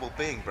into trouble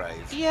being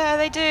brave. Yeah,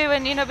 they do,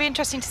 and you know, it'll be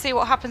interesting to see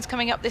what happens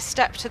coming up this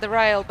step to the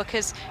rail,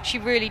 because she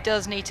really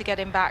does need to get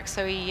him back,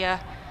 so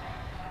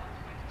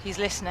he's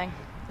listening.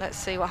 Let's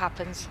see what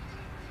happens.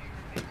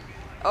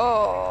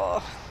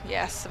 Oh,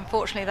 yes,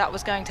 unfortunately that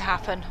was going to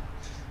happen.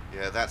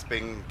 Yeah, that's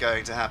been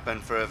going to happen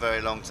for a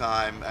very long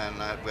time,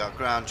 and our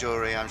ground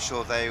jury, I'm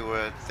sure they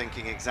were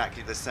thinking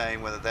exactly the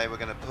same, whether they were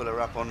going to pull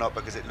her up or not,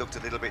 because it looked a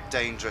little bit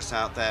dangerous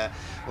out there.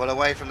 Well,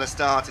 away from the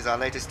start is our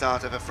latest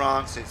starter for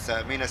France. It's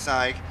Mina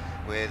Saig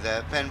with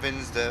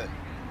Penvins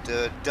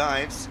de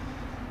Dives.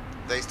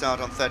 They start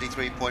on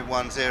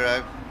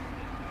 33.10.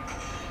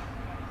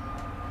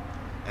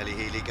 Ellie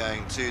Healy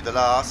going to the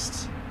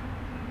last.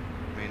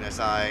 Mina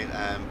Saig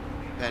and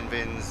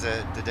Penvins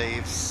de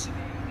Dives.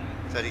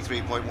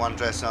 33.1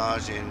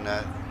 dressage in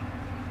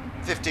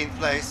 15th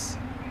place.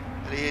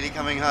 Ellie Healy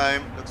coming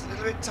home. Looks a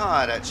little bit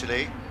tired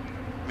actually.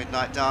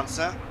 Midnight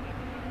Dancer.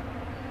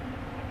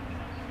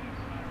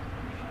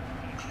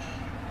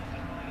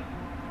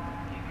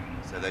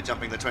 So they're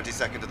jumping the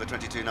 22nd of the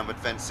 22 numbered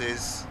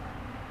fences.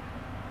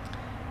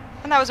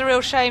 And that was a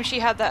real shame she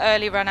had that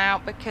early run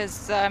out,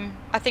 because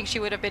I think she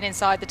would have been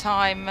inside the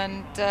time,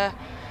 and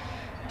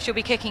she'll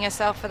be kicking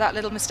herself for that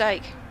little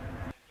mistake.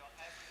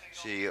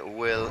 She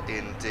will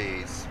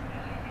indeed.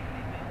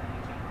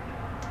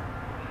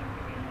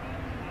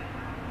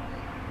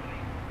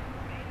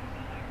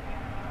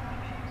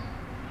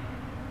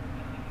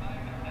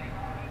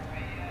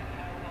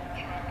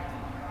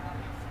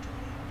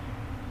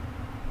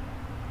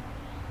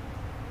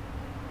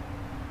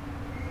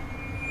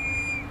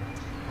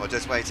 We're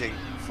just waiting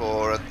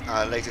for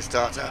our latest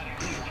starter,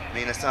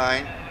 Mina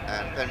Saig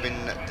and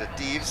Penvin de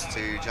Dives,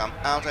 to jump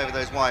out over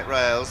those white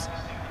rails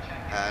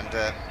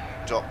and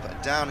drop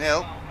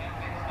downhill.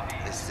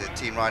 This is a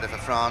team rider for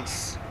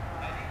France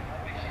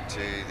to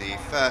the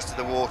first of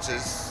the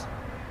waters,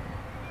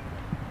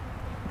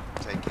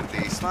 taking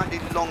the slightly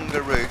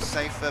longer route,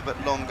 safer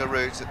but longer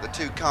route at the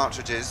 2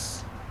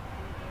 cartridges.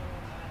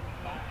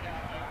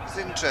 It's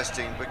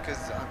interesting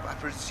because I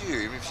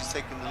presume if she's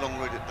taking the long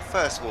route at the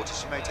first water,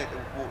 she may take the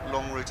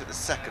long route at the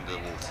second of the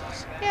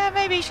waters. Yeah,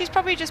 maybe she's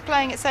probably just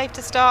playing it safe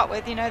to start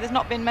with. You know, there's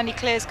not been many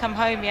clears come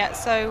home yet,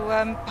 so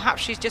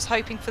perhaps she's just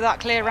hoping for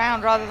that clear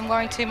round rather than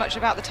worrying too much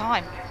about the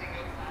time.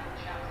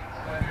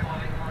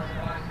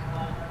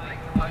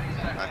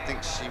 I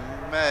think she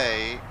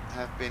may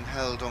have been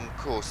held on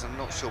course. I'm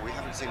not sure. We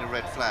haven't seen a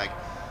red flag.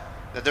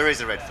 There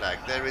is a red flag.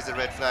 There is a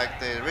red flag.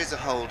 There is a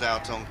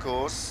holdout on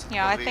course.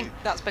 Yeah, probably. I think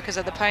that's because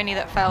of the pony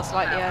that fell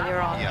slightly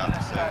earlier on. Yeah.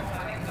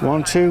 So.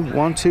 1, 2,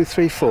 1, 2,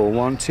 3, 4.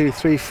 1, 2,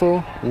 3,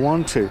 4.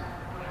 1, 2.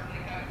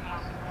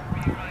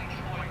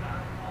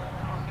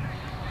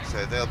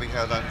 So they'll be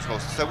held on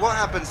course. So what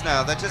happens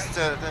now? They're just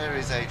there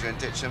is Adrian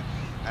Ditcham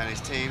and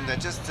his team. They're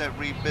just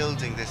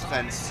rebuilding this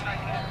fence.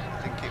 I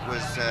think it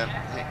was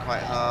hit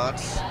quite hard.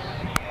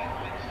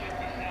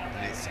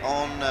 And it's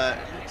on. It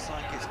looks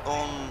like it's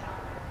on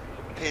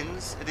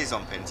pins. It is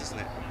on pins, isn't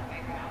it?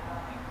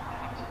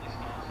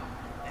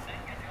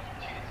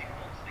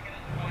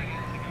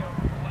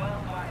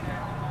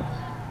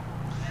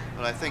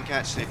 Well, I think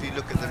actually if you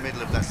look at the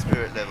middle of that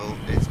spirit level,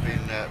 it's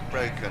been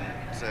broken.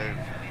 So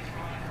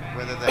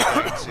whether they're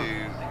going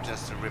to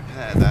just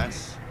repair that.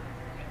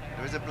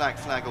 There is a black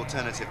flag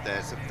alternative there.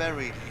 It's a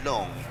very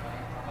long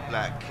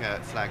black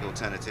flag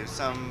alternative,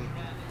 some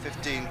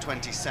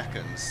 15-20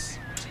 seconds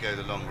to go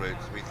the long route.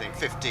 We think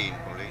 15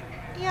 probably.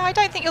 Yeah, I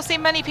don't think you'll see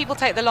many people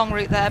take the long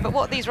route there, but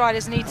what these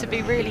riders need to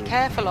be really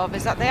careful of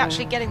is that they're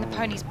actually getting the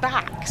ponies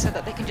back so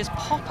that they can just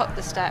pop up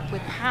the step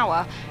with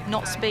power,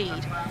 not speed.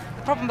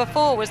 The problem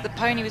before was the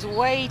pony was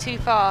way too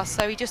fast,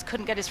 so he just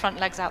couldn't get his front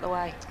legs out the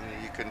way.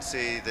 You can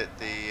see that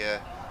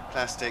the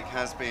plastic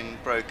has been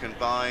broken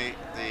by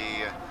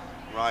the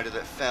rider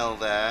that fell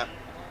there.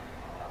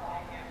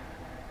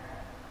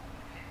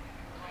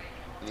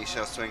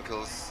 Nichelle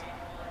Swinkles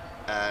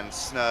and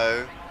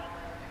Snow.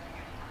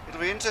 It'll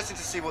be interesting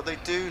to see what they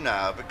do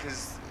now,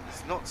 because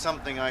it's not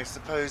something I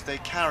suppose they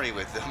carry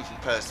with them,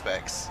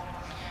 Perspex.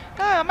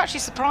 No, I'm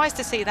actually surprised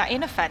to see that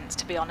inner fence,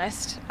 to be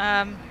honest.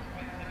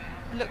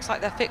 Looks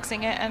like they're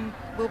fixing it and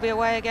we'll be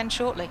away again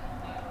shortly.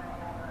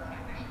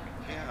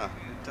 Yeah,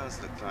 it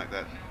does look like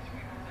that.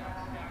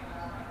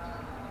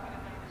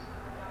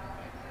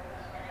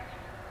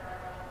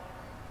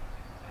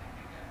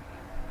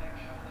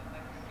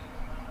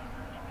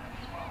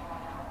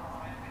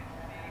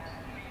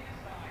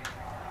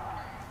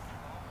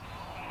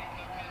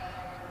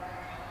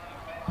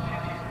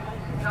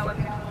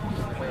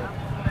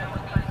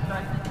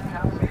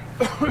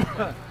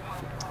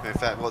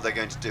 In fact, what they're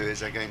going to do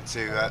is they're going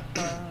to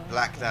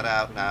black that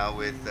out now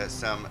with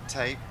some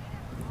tape,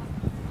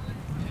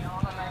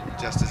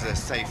 just as a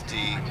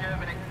safety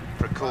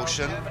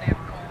precaution.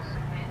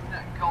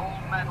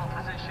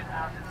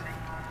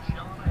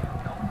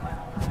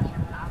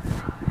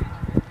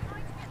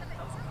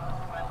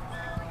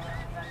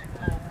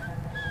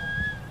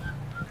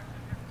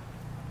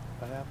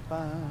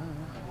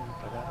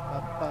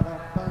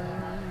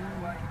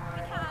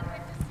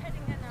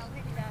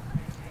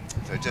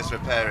 So just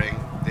repairing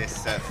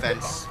this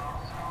fence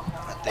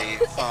at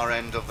the far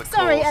end of the course.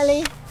 Sorry,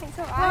 Ellie. It's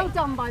all right. Well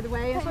done, by the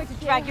way. I'm sorry to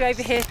drag you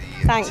over here.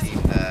 Thanks.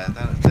 That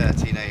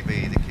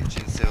 13AB, the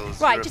kitchen sills.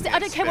 Right, just I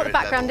don't care what the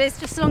background is,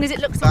 just as long as it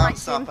looks like.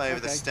 Bounce up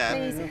over the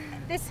stem. Please.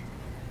 This.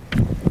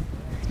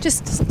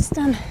 Just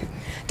stand.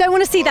 Don't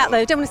want to see that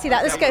though. Don't want to see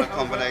that. Let's go.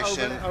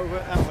 Combination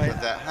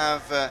that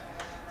have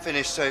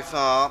finished so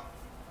far,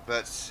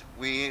 but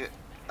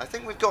I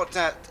think we've got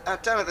down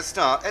at the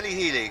start Ellie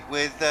Healy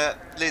with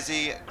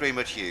Lizzie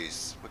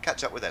Greenwood-Hughes. We'll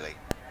catch up with Ellie.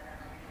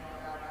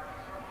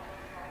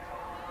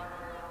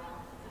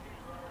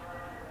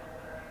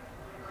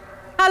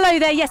 Hello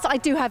there, yes I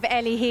do have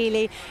Ellie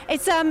Healy.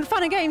 It's fun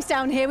and games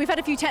down here. We've had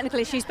a few technical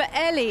issues, but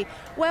Ellie,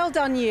 well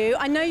done you.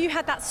 I know you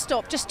had that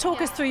stop. Just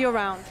talk us through your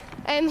round.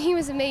 He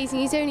was amazing.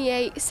 He's only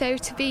 8, so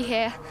to be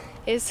here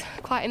is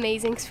quite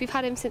amazing because we've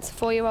had him since a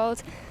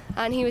 4-year-old,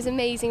 and he was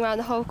amazing around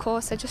the whole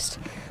course. I just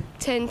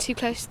turned too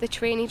close to the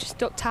tree and he just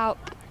ducked out.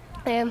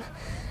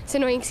 It's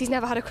annoying because he's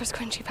never had a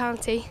cross-country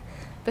penalty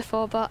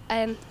before, but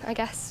I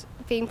guess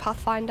being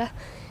Pathfinder,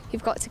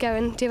 you've got to go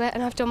and do it,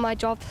 and I've done my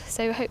job,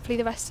 so hopefully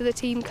the rest of the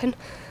team can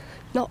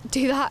not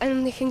do that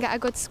and they can get a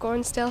good score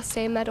and still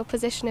stay in medal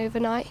position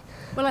overnight.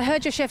 Well, I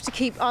heard your chef to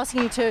keep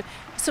asking you to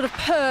sort of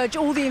purge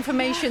all the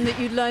information that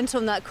you'd learnt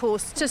on that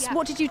course. Just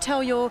what did you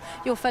tell your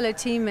fellow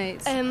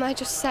teammates? I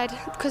just said,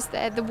 because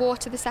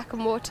the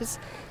second waters,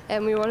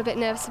 we were all a bit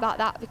nervous about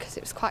that because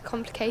it was quite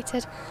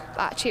complicated,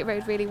 but actually it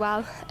rode really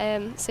well.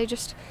 So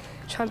just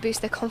try and boost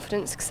their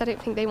confidence, because I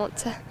don't think they want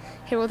to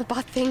hear all the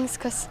bad things,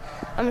 because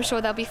I'm sure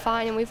they'll be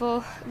fine, and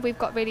we've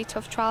got really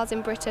tough trials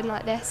in Britain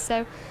like this,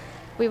 so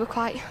we were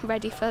quite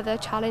ready for the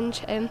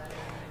challenge.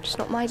 Just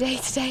not my day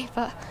today,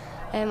 but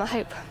I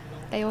hope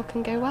they all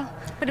can go well.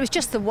 But it was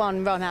just the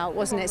one run out,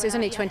 wasn't it? So it was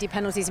only 20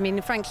 penalties. I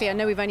mean, frankly, I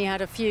know we've only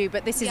had a few,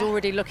 but this is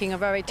already looking a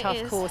very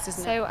tough course,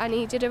 isn't it? And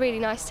he did a really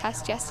nice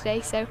test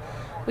yesterday, so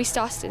we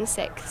started in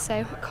 6th,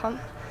 so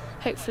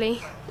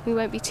hopefully we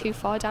won't be too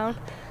far down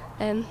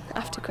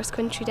after cross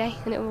country day,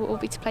 and it will all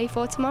be to play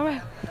for tomorrow.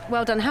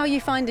 Well done. How are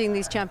you finding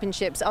these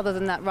championships, other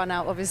than that run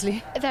out,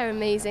 obviously? They're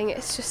amazing.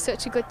 It's just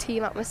such a good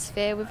team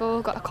atmosphere. We've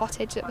all got a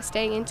cottage that we're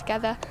staying in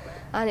together,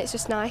 and it's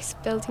just nice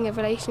building a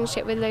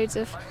relationship with loads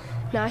of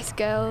nice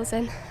girls,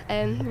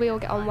 and we all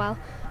get on well.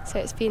 So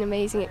it's been an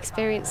amazing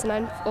experience, and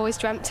I've always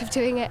dreamt of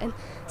doing it, and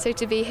so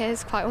to be here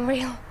is quite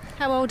unreal.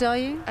 How old are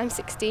you? I'm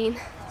 16.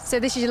 So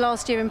this is your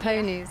last year in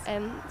ponies?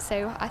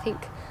 So I think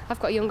I've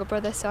got a younger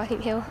brother, so I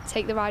think he'll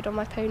take the ride on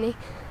my pony.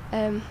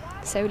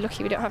 So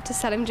lucky we don't have to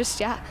sell him just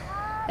yet,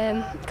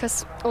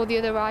 because all the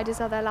other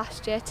riders are there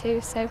last year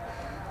too, so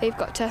they've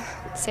got to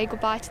say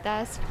goodbye to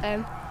theirs.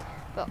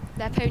 But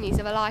their ponies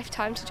have a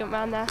lifetime to jump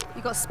around there.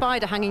 You've got a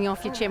spider hanging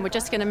off your chin. We're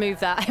just going to move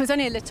that. It was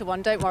only a little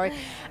one, don't worry.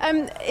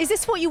 Is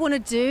this what you want to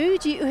do?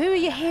 Who are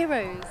your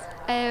heroes?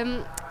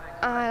 I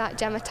like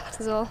Gemma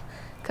Tattersall,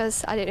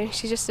 because I don't know,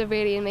 she's just a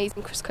really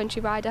amazing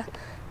cross-country rider,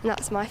 and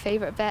that's my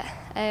favourite bit.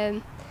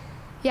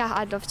 Yeah,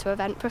 I'd love to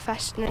event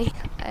professionally.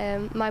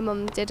 My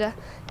mum did up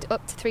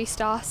to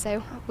 3-star,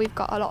 so we've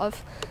got a lot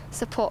of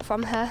support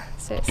from her,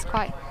 so it's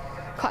quite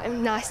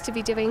nice to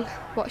be doing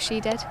what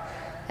she did.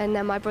 And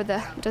then my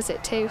brother does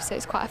it too, so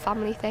it's quite a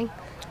family thing.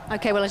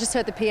 Okay, well, I just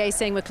heard the PA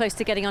saying we're close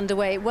to getting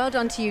underway. Well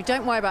done to you.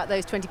 Don't worry about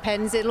those 20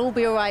 pens. It'll all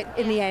be all right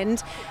in the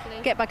end.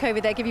 Hopefully. Get back over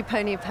there, give your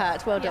pony a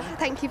pat. Well done.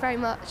 Thank you very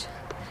much.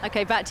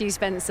 Okay, back to you,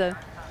 Spencer.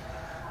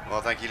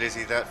 Well, thank you,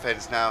 Lizzie. That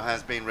fence now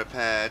has been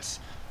repaired.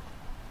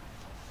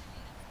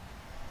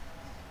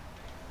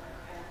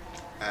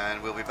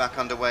 And we'll be back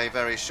underway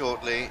very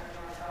shortly.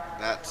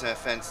 That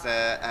fence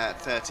there at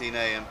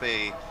 13A and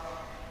B.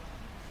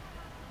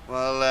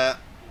 Well,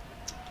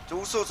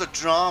 all sorts of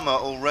drama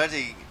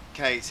already,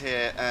 Kate,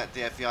 here at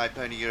the FEI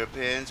Pony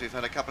Europeans. We've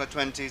had a couple of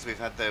 20s, we've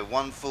had the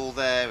one full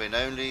there in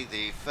only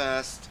the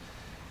first.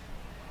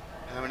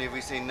 How many have we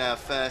seen now?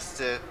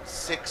 First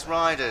 6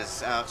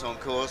 riders out on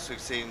course.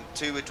 We've seen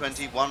 2 with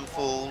 20, 1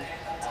 full.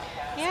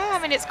 Yeah,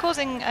 I mean, it's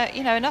causing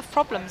enough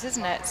problems,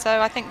 isn't it?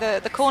 So I think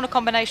the corner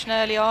combination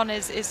early on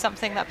is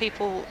something that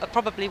people are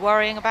probably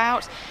worrying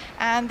about,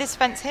 and this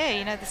fence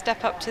here, the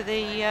step up to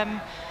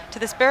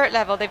the spirit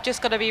level, they've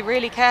just got to be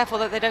really careful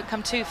that they don't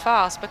come too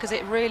fast, because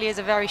it really is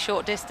a very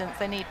short distance.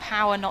 They need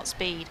power, not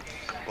speed.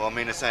 Well,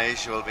 Mina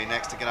says she will be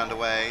next to get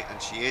underway,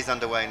 and she is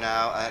underway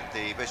now at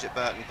the Bishop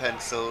Burton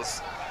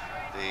pencils.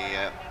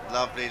 The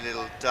lovely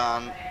little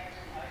Dun,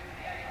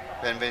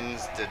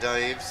 Benvins de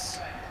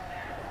Daves.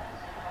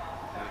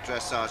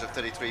 Dressage of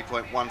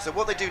 33.1. So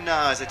what they do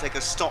now is they take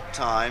a stop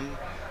time,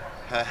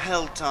 her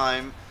held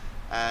time,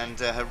 and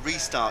her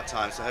restart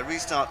time. So her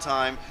restart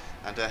time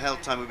and her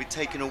held time will be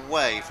taken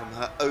away from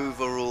her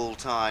overall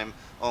time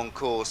on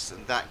course,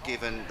 and that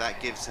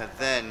gives her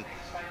then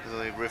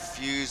the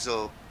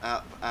refusal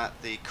at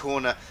the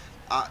corner.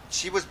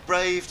 She was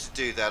brave to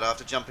do that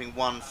after jumping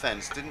 1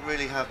 fence. Didn't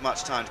really have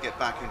much time to get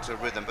back into a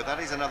rhythm, but that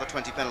is another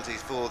 20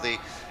 penalties for the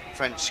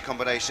French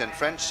combination.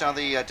 French are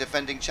the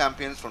defending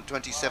champions from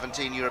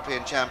 2017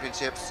 European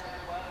Championships.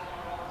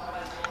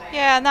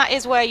 Yeah, and that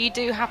is where you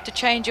do have to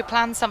change your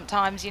plan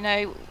sometimes.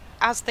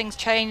 As things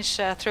change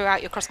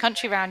throughout your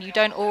cross-country round, you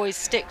don't always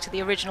stick to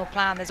the original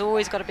plan. There's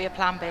always got to be a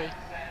plan B.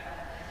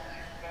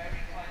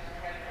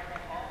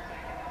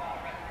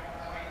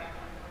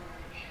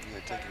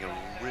 You're taking a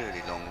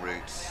really long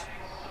route.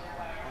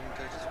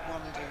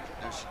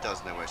 No, she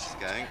does know where she's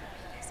going.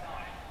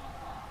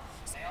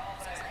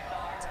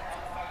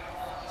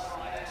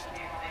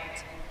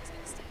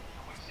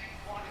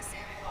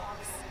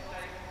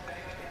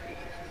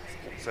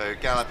 So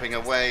galloping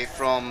away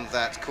from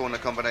that corner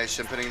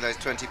combination, putting those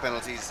 20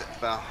 penalties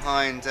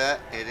behind her.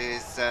 It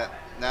is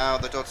now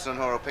the Dodson and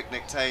Horrell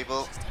picnic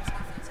table,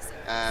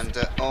 and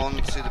on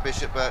to the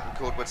Bishop Burton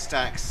Cordwood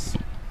Stacks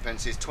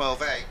fences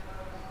 12A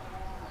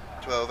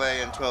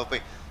and 12B.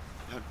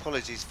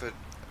 Apologies for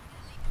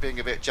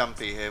being a bit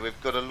jumpy here.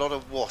 We've got a lot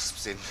of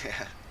wasps in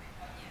here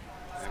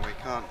and we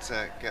can't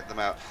get them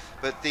out.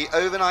 But the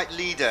overnight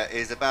leader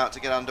is about to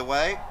get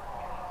underway.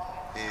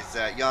 Is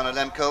Jana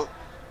Lemkel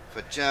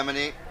for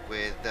Germany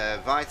with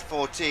Weith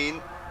 14.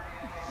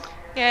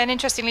 Yeah, and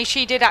interestingly,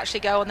 she did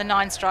actually go on the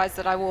 9 strides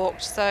that I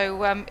walked,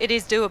 so it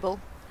is doable.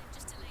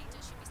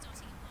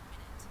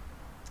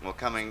 Well,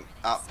 coming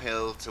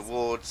uphill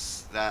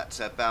towards that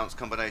bounce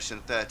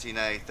combination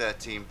 13A,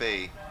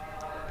 13B,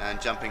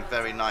 and jumping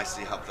very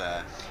nicely up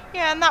there.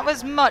 Yeah, and that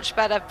was much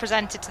better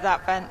presented to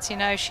that fence. You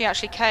know, she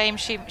actually came,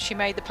 she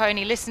made the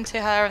pony listen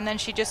to her, and then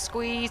she just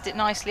squeezed it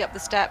nicely up the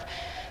step,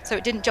 so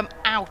it didn't jump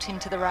out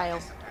into the rail.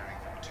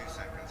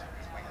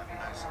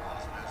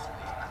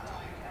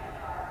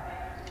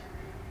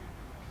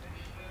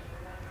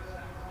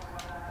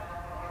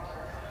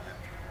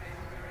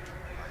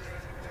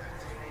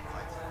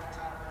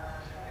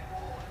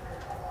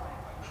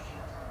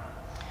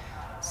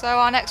 So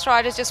our next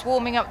rider's just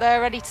warming up there,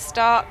 ready to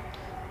start.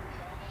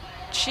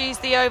 She's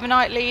the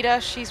overnight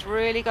leader. She's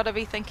really got to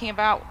be thinking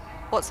about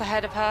what's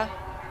ahead of her.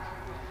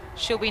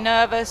 She'll be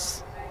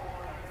nervous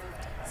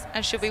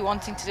and she'll be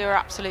wanting to do her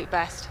absolute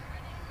best.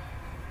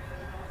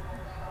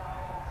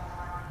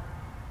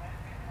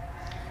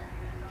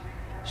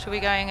 She'll be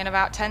going in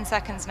about 10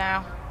 seconds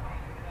now.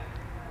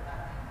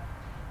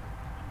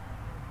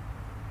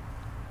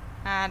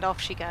 And off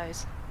she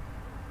goes.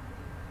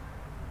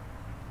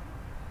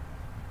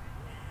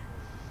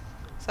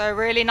 So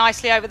really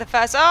nicely over the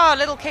first, a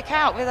little kick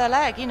out with her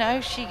leg, you know,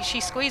 she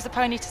squeezed the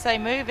pony to say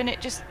move and it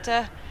just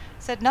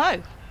said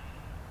no.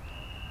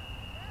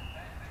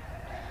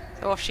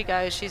 So off she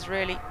goes, she's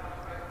really,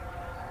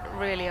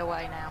 really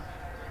away now.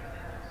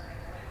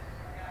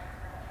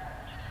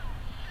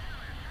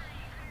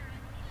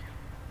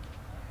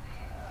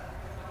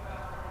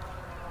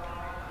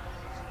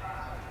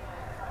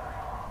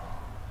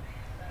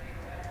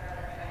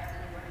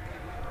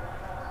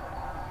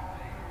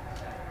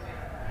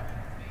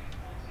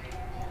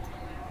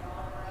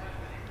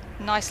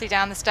 Nicely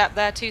down the step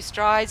there, 2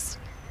 strides.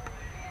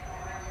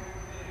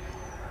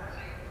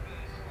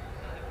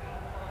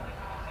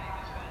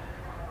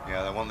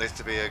 Yeah, they want this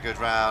to be a good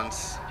round.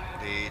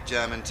 The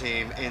German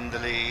team in the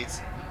lead.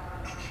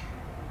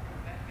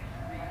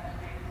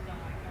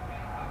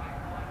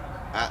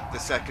 At the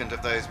second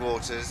of those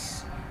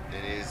waters,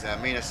 it is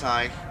Mina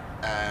Saich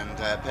and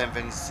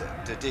Penvins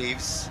de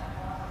Dives.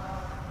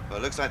 Well,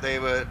 it looks like they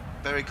were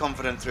very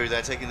confident through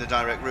there, taking the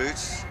direct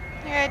route.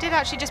 Yeah, it did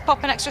actually just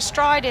pop an extra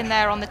stride in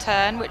there on the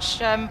turn, which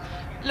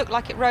looked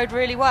like it rode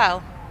really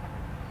well.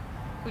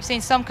 We've seen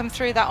some come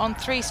through that on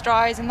 3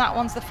 strides, and that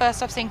one's the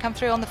first I've seen come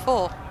through on the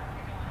 4.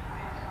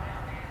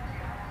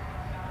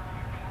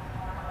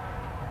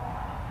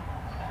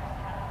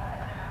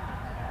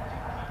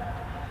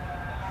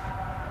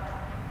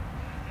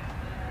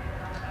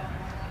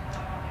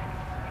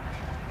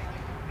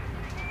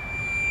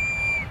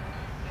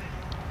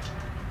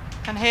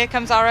 And here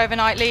comes our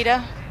overnight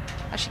leader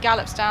as she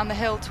gallops down the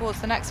hill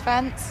towards the next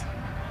fence.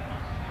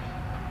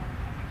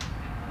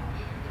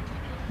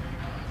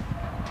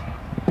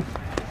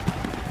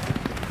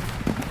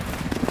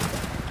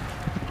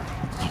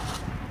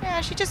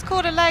 Yeah, she just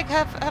caught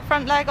her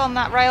front leg on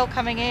that rail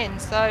coming in,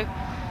 so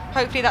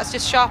hopefully that's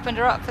just sharpened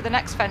her up for the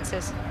next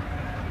fences.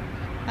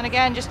 And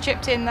again, just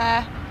chipped in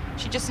there.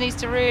 She just needs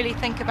to really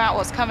think about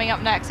what's coming up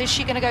next. Is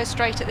she going to go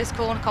straight at this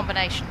corner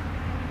combination?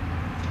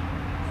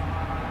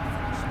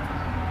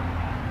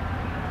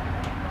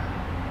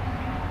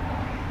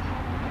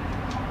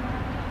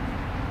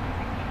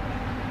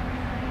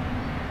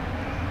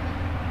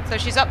 So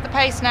she's up the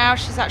pace now,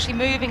 she's actually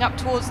moving up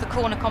towards the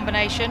corner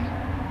combination.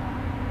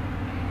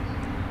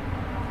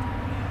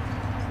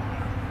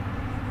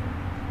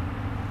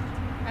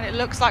 And it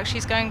looks like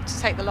she's going to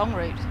take the long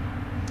route.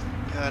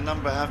 Yeah, a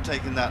number have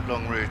taken that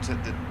long route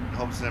at the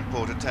Hobson and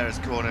Porter Terrace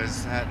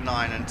corners at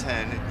 9 and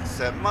 10.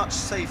 It's much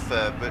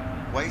safer, but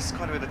wastes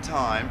quite a bit of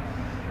time.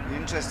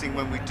 Interesting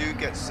when we do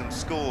get some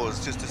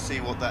scores, just to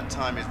see what that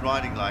time is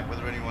riding like,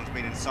 whether anyone's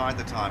been inside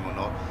the time or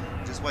not.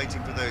 Just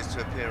waiting for those to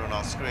appear on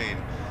our screen.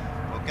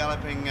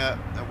 Galloping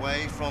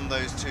away from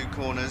those 2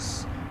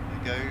 corners,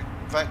 they go,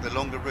 in fact, the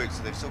longer route,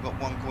 so they've still got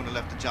 1 corner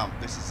left to jump.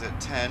 This is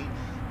at 10,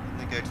 and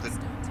they go to the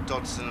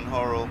Dodson and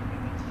Horrell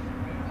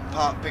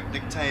Park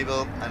picnic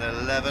table, and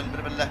 11, bit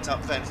of a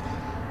let-up fence.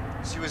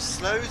 She was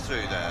slow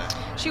through there.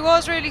 She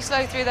was really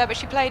slow through there, but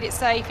she played it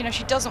safe. You know,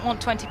 she doesn't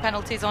want 20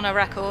 penalties on her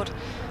record.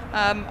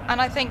 And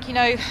I think, you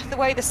know, the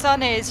way the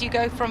sun is, you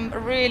go from a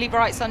really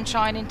bright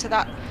sunshine into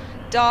that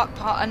dark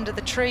part under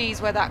the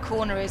trees where that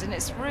corner is, and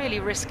it's really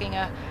risking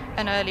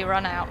an early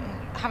run out,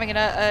 and having an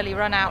early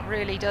run out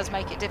really does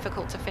make it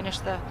difficult to finish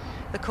the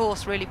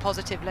course really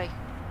positively.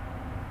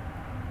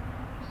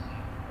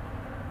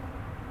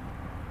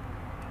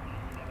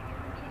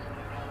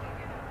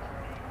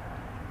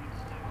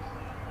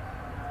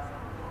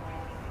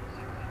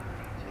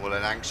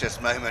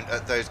 anxious moment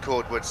at those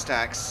cordwood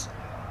stacks.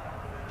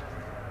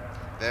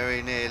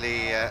 Very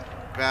nearly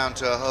ground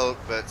to a halt,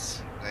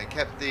 but they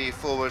kept the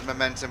forward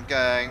momentum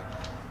going.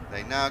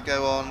 They now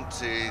go on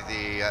to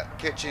the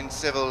Kitchen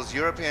Civils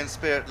European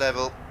Spirit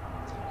level.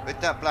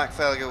 With that black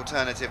flag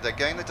alternative, they're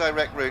going the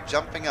direct route,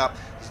 jumping up.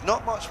 There's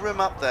not much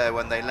room up there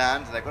when they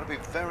land, and they've got to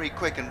be very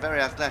quick and very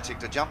athletic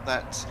to jump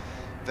that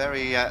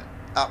very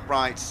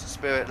upright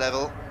Spirit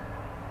level.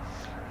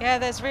 Yeah,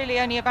 there's really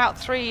only about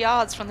 3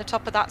 yards from the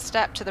top of that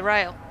step to the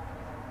rail.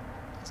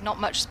 There's not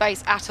much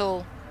space at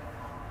all.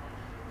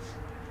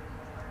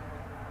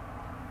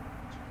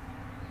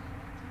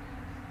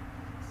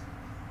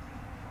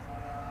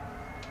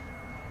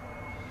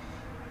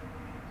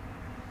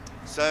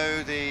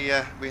 So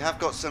we have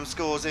got some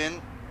scores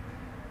in.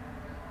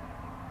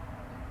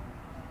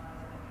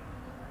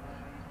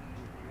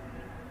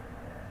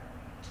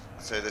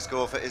 So the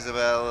score for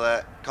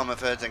Isabel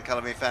Comerford and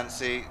Colour Me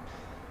Fancy,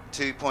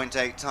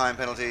 2.8 time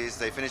penalties.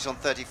 They finish on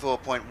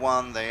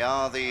 34.1. They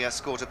are the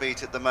score to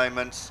beat at the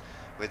moment,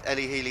 with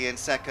Ellie Healy in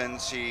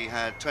second. She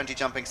had 20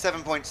 jumping,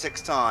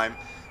 7.6 time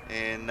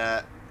in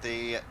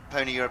the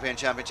Pony European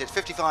Championships,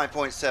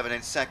 55.7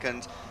 in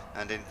second,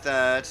 and in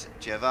third,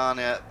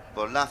 Giovanna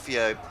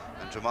Bolafio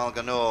and Jamal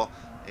Ganor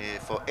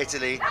for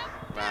Italy,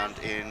 round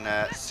in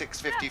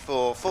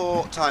 6.54.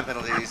 4 time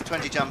penalties,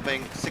 20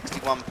 jumping,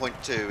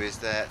 61.2 is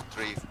their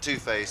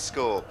two-phase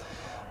score.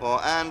 Well,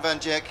 Anne van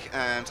Dijk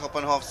and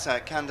Hoppenhoff's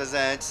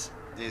Candazet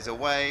is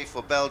away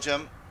for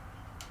Belgium.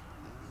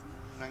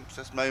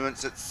 Anxious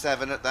moments at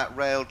 7 at that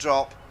rail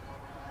drop.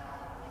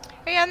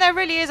 Yeah, and there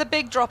really is a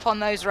big drop on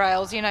those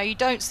rails. You know, you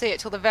don't see it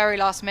till the very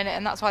last minute,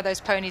 and that's why those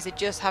ponies are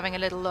just having a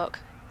little look.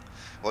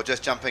 Well,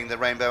 just jumping the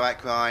Rainbow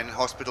Equine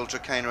Hospital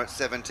Trakehner at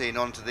 17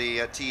 onto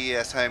the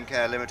TES Home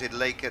Care Limited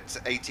Lake at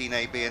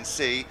 18A, B and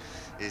C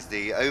is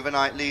the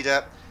overnight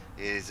leader,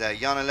 is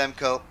Jana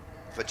Lemkel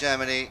for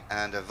Germany,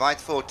 and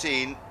Veit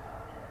 14.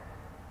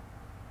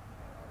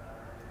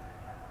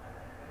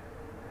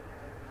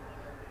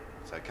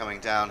 So coming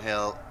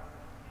downhill,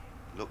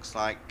 looks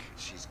like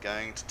she's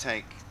going to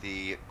take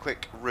the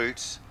quick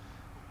route.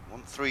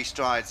 Want 3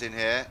 strides in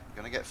here,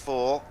 going to get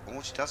 4.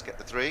 Oh, she does get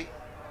the 3.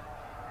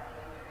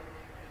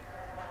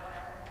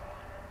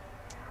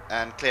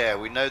 And clear.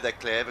 We know they're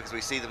clear because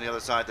we see them the other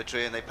side of the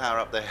tree and they power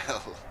up the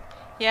hill.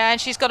 Yeah, and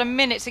she's got a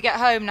minute to get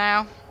home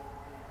now.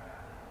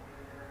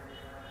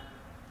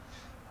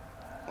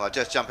 Well,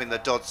 just jumping the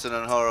Dodson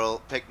and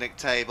Horrell picnic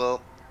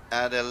table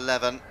at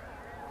 11.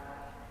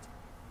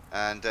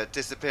 And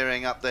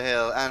disappearing up the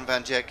hill, Anne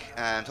van Dijk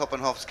and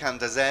Hoppenhoff's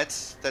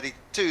Candazet,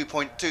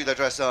 32.2 the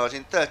dressage,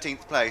 in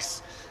 13th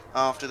place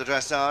after the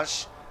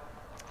dressage.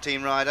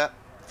 Team rider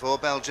for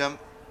Belgium,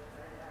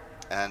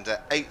 and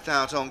 8th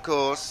out on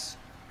course.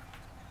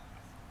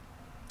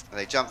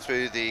 They jump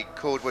through the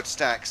cordwood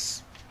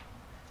stacks.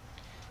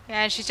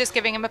 Yeah, and she's just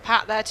giving him a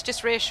pat there to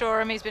just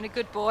reassure him he's been a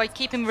good boy,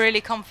 keep him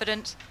really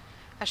confident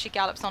as she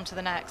gallops on to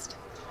the next.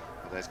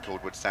 Well, there's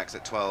cordwood stacks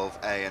at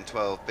 12A and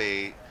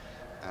 12B,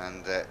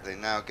 and they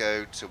now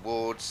go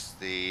towards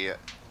the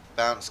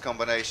bounce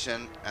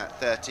combination at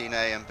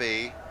 13A and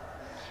B.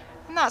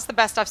 And that's the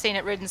best I've seen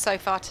it ridden so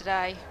far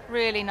today.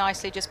 Really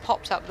nicely just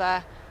popped up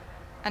there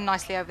and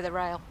nicely over the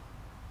rail.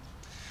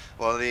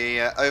 Well,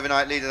 the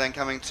overnight leader then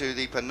coming to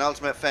the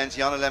penultimate fence,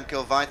 Jana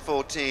Lemkel, Veit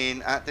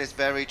 14, at this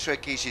very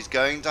tricky. She's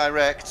going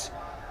direct,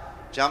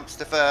 jumps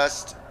to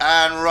first,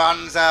 and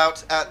runs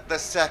out at the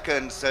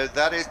second. So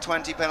that is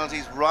 20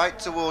 penalties right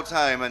towards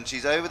home, and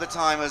she's over the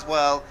time as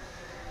well.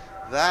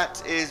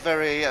 That is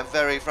very,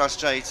 very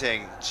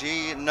frustrating.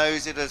 She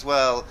knows it as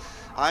well.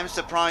 I'm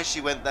surprised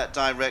she went that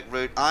direct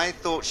route. I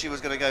thought she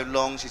was going to go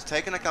long. She's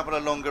taken a couple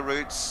of longer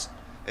routes,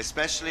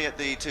 especially at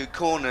the 2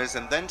 corners,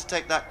 and then to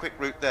take that quick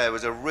route there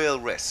was a real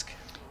risk.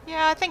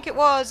 Yeah, I think it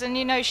was, and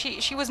you know,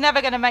 she was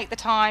never going to make the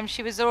time.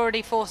 She was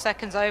already 4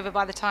 seconds over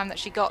by the time that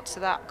she got to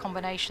that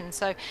combination,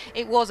 so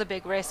it was a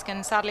big risk,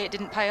 and sadly it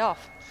didn't pay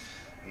off.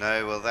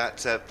 No, well,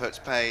 that puts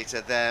pay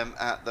to them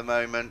at the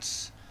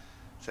moment.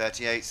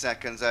 38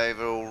 seconds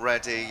over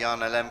already,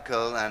 Jana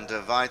Lemkel and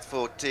Veit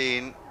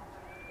 14.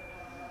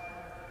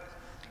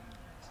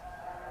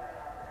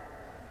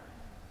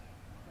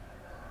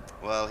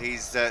 Well,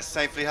 he's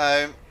safely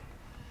home.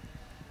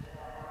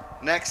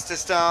 Next to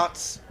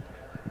start,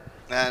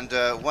 and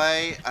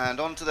away and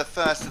onto the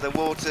first of the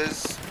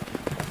waters.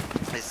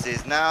 This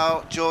is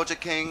now Georgia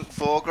King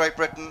for Great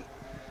Britain.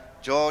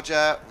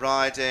 Georgia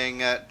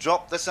riding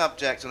Drop the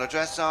Subject on a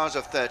dressage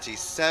of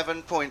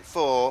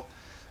 37.4.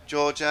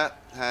 Georgia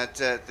had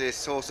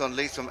this horse on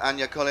lease from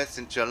Anya Collis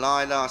in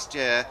July last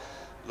year.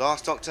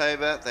 Last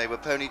October, they were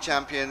pony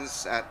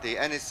champions at the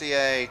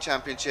NSCA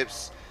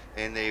Championships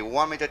in the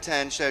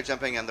 1m10 show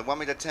jumping and the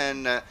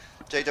 1m10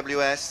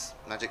 JWS,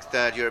 Magic's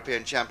 3rd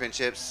European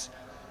Championships.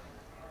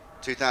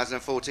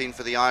 2014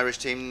 for the Irish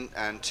team,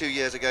 and 2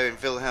 years ago in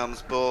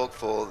Wilhelmsburg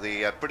for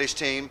the British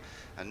team,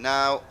 and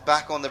now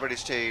back on the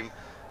British team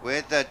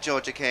with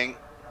Georgia King.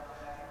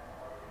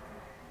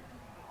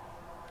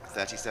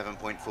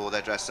 37.4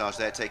 their dressage.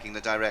 They're taking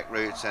the direct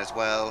route as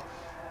well,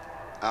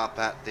 up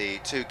at the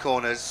 2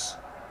 corners.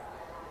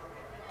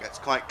 Gets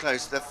quite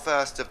close to the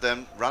first of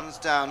them, runs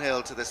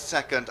downhill to the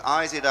second,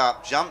 eyes it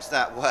up, jumps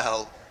that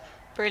well.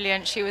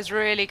 Brilliant. She was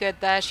really good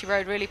there. She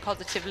rode really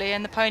positively,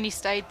 and the pony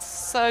stayed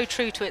so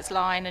true to its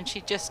line, and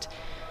she just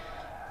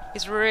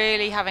is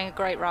really having a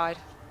great ride.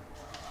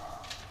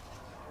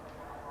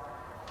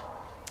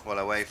 Well,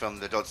 away from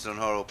the Dodson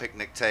Horrell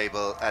picnic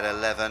table at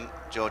 11,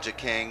 Georgia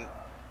King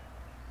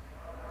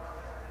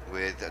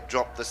with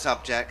Drop the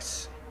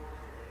Subject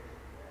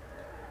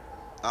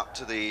up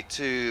to the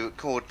 2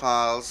 cord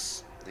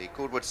piles, the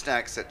cordwood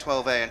stacks at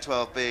 12A and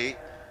 12B.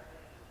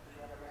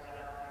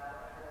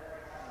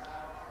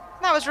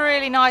 That was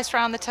really nice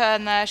round the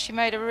turn there. She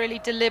made a really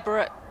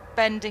deliberate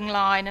bending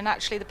line, and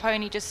actually the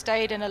pony just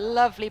stayed in a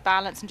lovely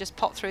balance and just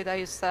popped through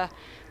those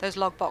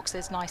log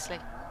boxes nicely.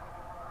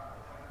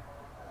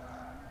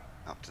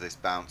 Up to this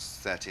bounce,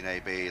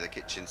 13AB, the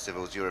Kitchen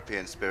Civils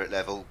European Spirit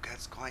level,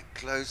 gets quite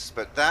close,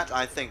 but that,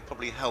 I think,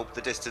 probably helped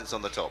the distance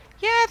on the top.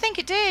 Yeah, I think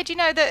it did. You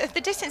know,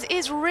 the distance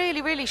is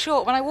really, really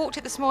short. When I walked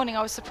it this morning,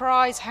 I was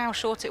surprised how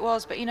short it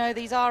was, but you know,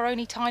 these are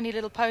only tiny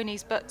little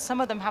ponies, but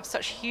some of them have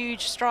such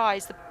huge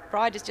strides. The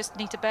riders just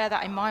need to bear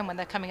that in mind when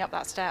they're coming up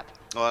that step.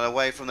 Well,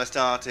 away from the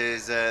start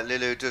is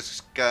Lilu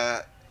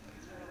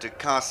de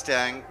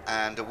Castang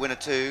and a winner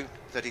 2,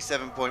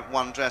 37.1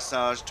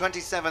 dressage,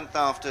 27th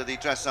after the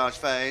dressage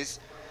phase.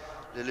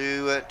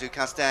 Lilu du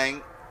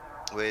Castang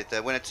with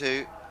winner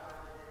 2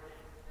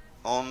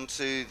 on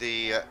to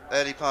the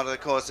early part of the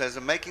course as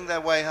they're making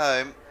their way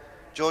home.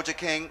 Georgia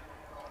King.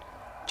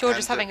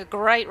 Georgia's having a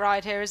great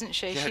ride here, isn't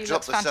she? Yeah, she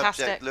looks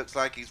fantastic. Subject. Looks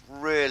like he's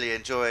really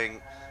enjoying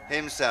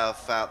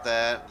himself out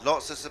there.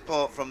 Lots of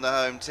support from the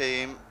home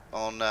team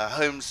on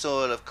home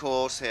soil, of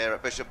course, here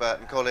at Bishop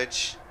Burton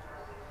College.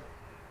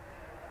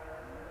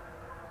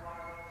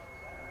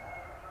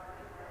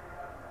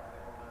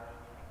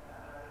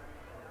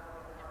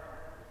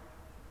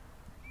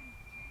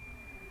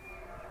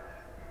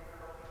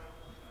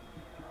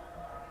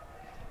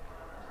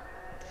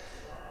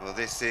 Well,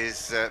 this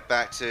is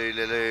back to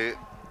Lilu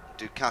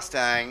du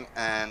Castang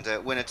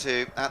and winner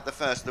 2 at the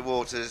first of the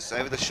waters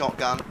over the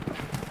shotgun.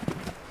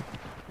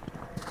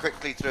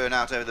 Quickly through and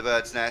out over the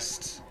bird's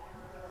nest.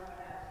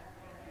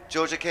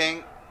 Georgia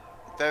King,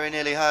 very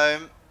nearly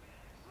home.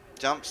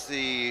 Jumps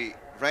the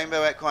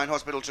Rainbow Equine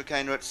Hospital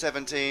Chicaner at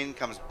 17,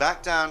 comes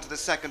back down to the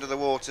second of the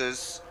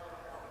waters.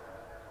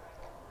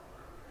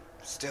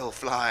 Still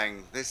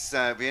flying. This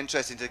will be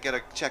interesting to get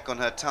a check on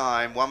her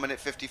time. 1 minute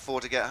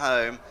 54 to get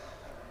home.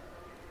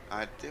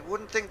 I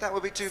wouldn't think that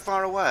would be too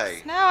far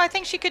away. No, I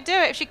think she could do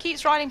it. If she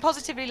keeps riding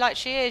positively like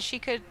she is, she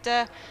could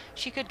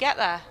get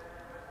there.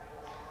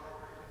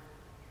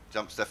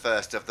 Jumps the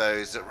first of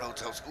those roll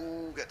tops.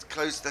 Ooh, gets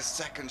close to the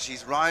second.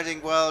 She's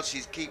riding well. She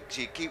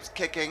keeps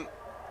kicking.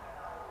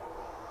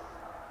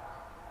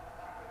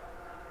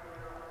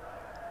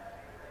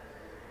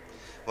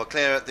 Well,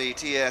 clear at the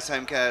TES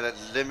Home Care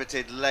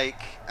Limited Lake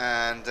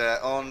and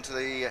on to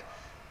the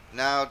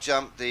now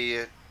jump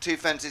the 2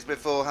 fences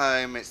before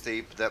home. It's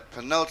the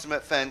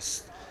penultimate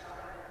fence.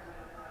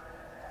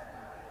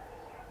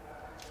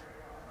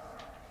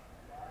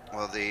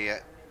 Well,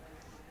 the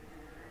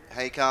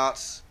hay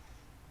carts,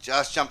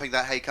 just jumping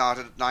that hay cart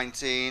at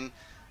 19,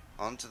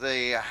 onto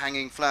the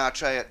hanging flower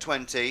tray at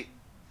 20.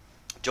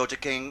 Georgia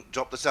King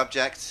dropped the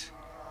subject.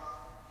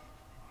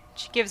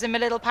 She gives him a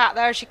little pat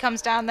there as she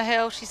comes down the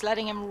hill. She's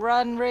letting him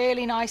run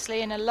really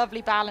nicely in a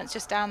lovely balance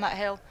just down that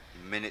hill.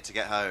 Minute to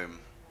get home.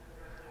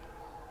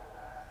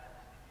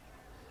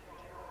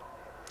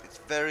 It's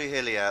very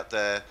hilly out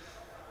there.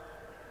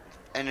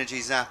 Energy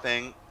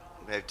zapping.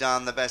 They've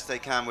done the best they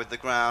can with the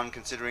ground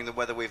considering the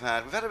weather we've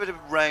had. We've had a bit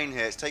of rain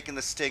here. It's taken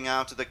the sting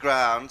out of the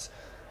ground.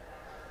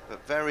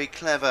 But very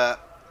clever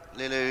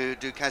Lilu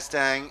du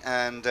Castang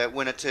and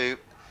winner 2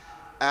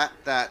 at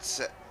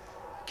that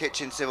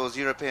Kitchen Civils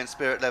European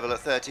Spirit level at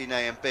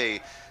 13A and B.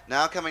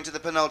 Now coming to the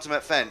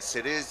penultimate fence.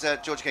 It is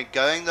Georgia King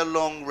going the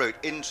long route.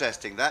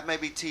 Interesting. That may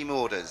be team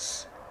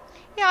orders.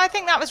 Yeah, I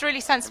think that was really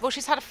sensible.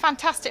 She's had a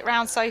fantastic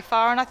round so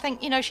far, and I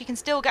think, you know, she can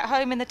still get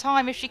home in the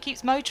time if she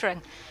keeps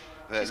motoring.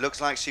 It looks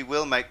like she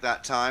will make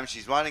that time.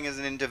 She's riding as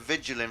an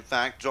individual, in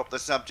fact. Drop the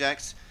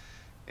subject.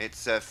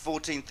 It's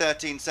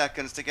 13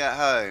 seconds to get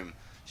home.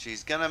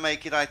 She's going to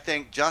make it, I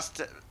think,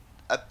 just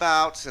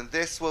about, and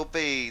this will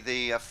be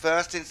the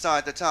first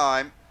inside the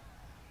time.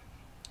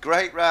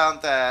 Great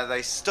round there.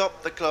 They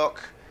stopped the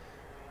clock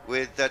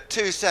with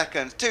 2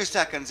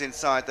 seconds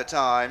inside the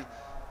time.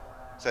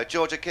 So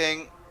Georgia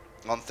King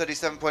on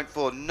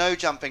 37.4, no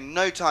jumping,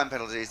 no time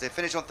penalties. They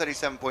finish on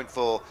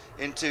 37.4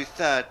 into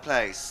 3rd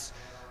place.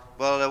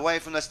 Well, away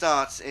from the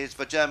start is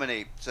for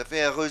Germany,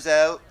 Sophia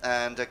Rusel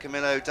and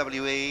Camillo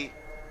WE.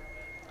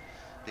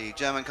 The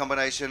German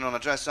combination on a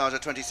dressage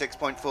at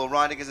 26.4,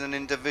 riding as an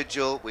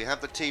individual. We have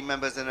the team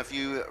members and a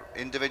few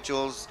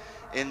individuals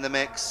in the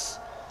mix.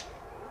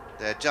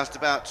 They're just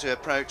about to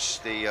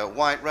approach the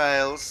white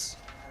rails.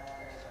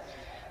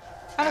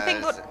 And I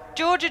think what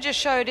Georgia just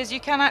showed is you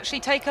can actually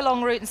take a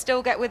long route and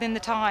still get within the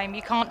time.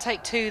 You can't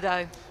take 2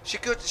 though. She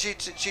could. She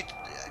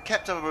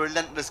kept up a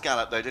relentless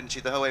gallop though, didn't she,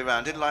 the whole way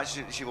around? Didn't like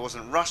she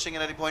wasn't rushing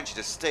at any point, she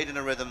just stayed in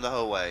a rhythm the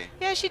whole way.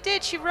 Yeah, she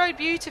did. She rode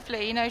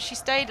beautifully. You know, she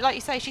stayed, like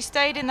you say, she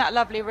stayed in that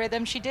lovely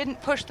rhythm. She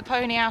didn't push the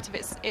pony out of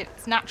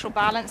its natural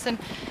balance, and,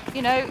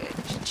 you know,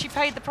 she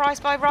paid the price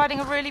by riding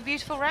a really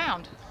beautiful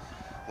round.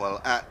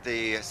 Well, at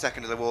the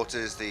second of the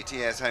waters, the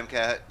TS Home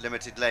Care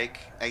Limited Lake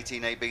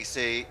 18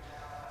 ABC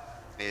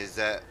is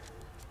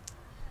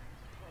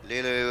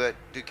Lilou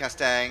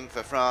Ducastin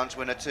for France,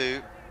 winner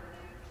 2.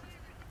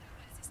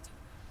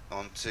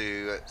 On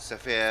to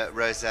Sophia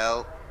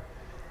Roselle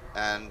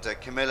and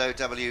Camillo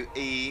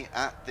W.E.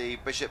 at the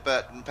Bishop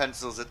Burton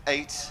Pencils at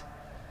 8. So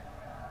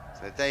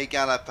they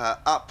gallop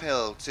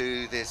uphill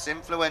to this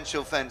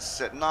influential fence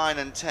at 9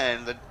 and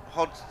 10, the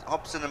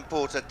Hobson and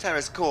Porter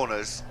Terrace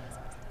Corners.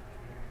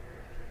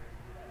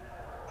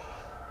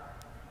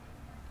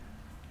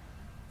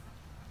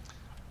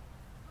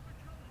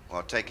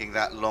 While taking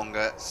that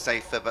longer,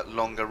 safer but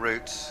longer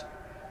route.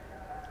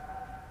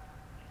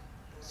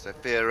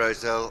 Sophia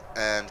Roselle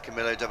and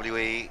Camillo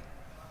W.E.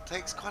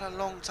 Takes quite a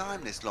long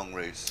time, this long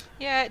route.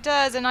 Yeah, it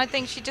does, and I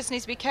think she just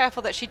needs to be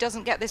careful that she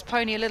doesn't get this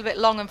pony a little bit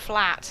long and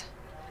flat.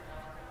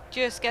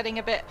 Just getting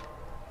a bit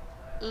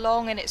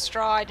long in its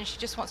stride, and she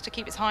just wants to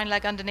keep its hind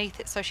leg underneath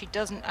it so she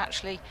doesn't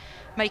actually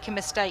make a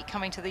mistake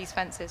coming to these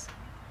fences.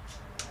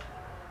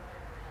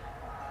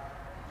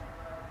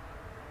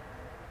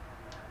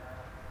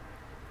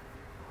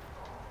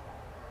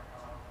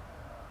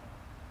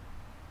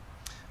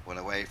 Well,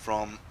 away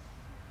from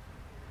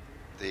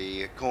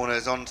the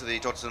corners onto the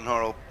Dodson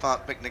Horrell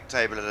Park picnic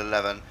table at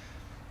 11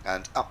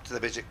 and up to the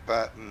Bishop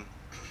Burton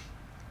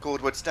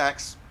cordwood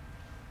stacks.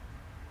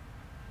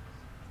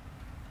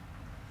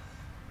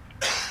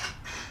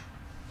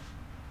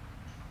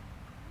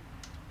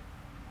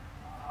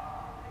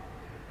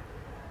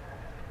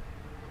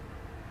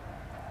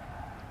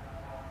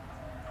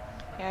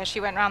 Yeah, she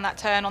went round that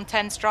turn on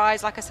 10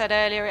 strides. Like I said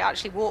earlier, it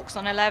actually walks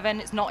on 11.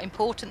 It's not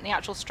important, the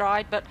actual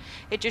stride, but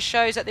it just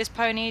shows that this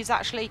pony is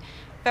actually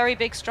very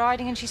big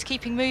striding, and she's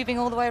keeping moving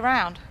all the way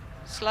around.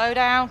 Slow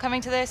down,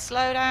 coming to this,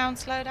 slow down,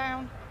 slow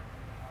down.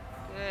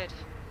 Good.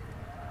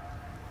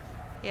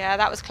 Yeah,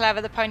 that was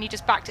clever. The pony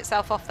just backed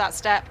itself off that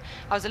step.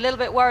 I was a little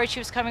bit worried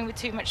she was coming with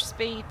too much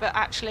speed, but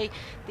actually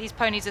these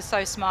ponies are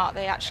so smart.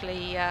 They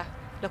actually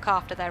look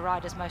after their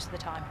riders most of the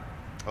time.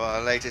 Well,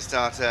 our latest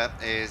starter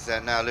is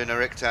now Luna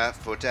Richter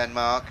for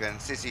Denmark and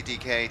Sissy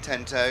DK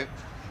Tento.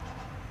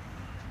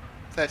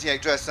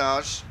 38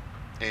 dressage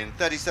in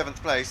 37th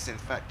place, in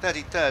fact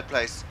 33rd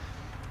place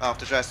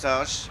after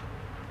dressage.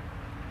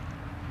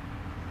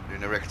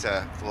 Luna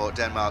Richter for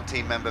Denmark,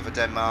 team member for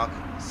Denmark,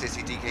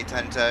 Sissy DK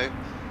Tento.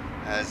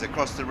 As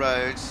across the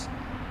roads,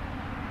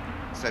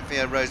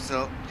 Sophia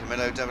Rosel,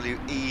 Camillo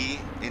W.E.,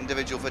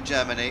 individual for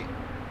Germany.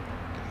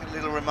 Giving a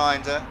little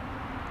reminder,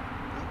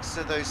 looks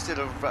as though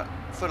still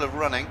full of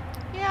running.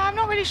 Yeah, I'm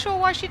not really sure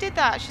why she did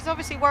that. She's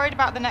obviously worried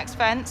about the next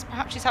fence.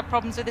 Perhaps she's had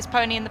problems with this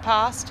pony in the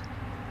past.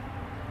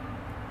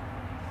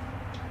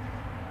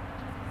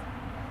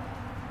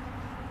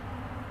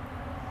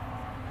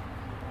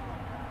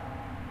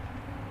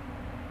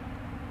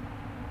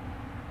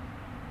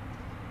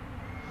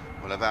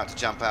 Well, about to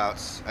jump out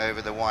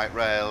over the white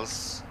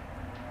rails.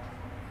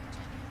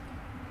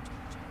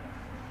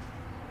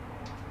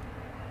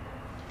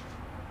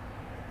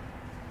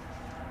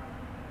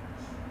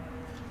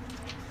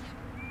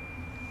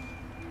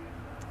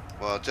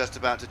 Well, just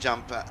about to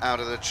jump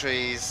out of the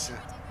trees,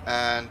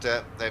 and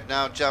they've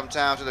now jumped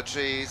out of the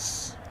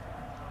trees.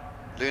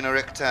 Luna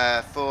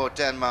Richter for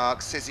Denmark,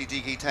 Sissy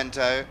DK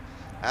Tento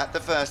at the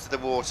first of the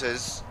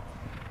waters.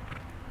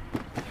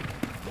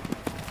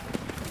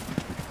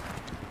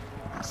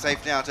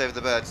 Safely out over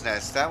the bird's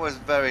nest. That was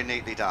very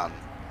neatly done.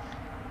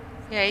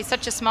 Yeah, he's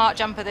such a smart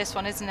jumper, this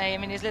one, isn't he? I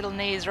mean, his little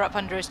knees are up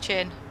under his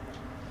chin.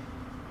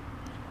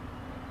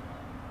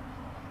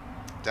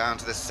 Down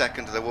to the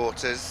second of the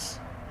waters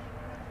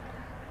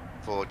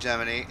for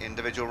Germany,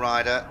 individual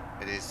rider.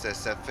 It is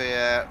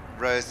Sophia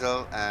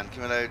Rosel and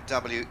Camillo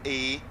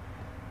W.E.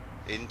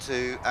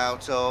 into,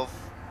 out of,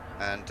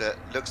 and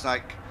looks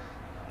like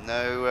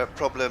no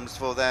problems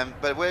for them.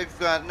 But we've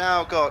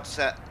now got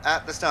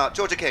at the start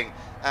Georgia King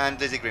and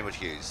Lizzie Greenwood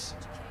Hughes.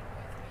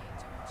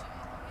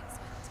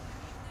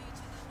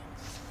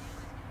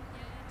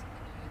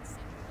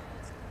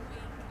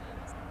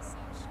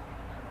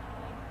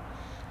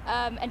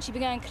 And she'd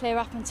been going clear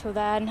up until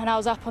then, and I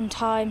was up on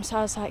time, so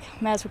I was like,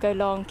 may as well go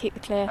long, keep the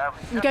clear.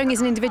 You're going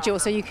as an individual,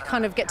 so you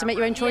kind of get to make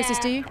your own choices,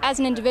 do you? As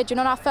an individual.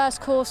 On our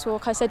first course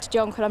walk, I said to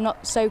Jonquil, I'm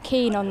not so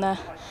keen on the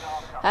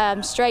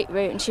straight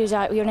route, and she was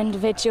like, well, you're an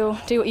individual,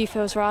 do what you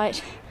feel's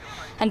right.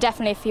 And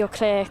definitely if you're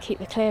clear, keep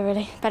the clear,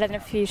 really. Better than a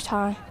huge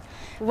time.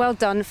 Well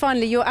done.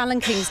 Finally, you're Alan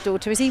King's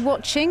daughter. Is he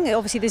watching?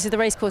 Obviously, this is the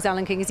racecourse,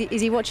 Alan King.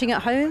 Is he watching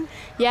at home?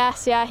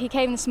 Yes, yeah, he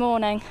came this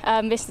morning.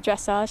 Missed the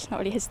dressage, not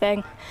really his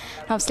thing.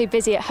 Obviously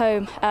busy at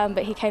home, but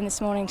he came this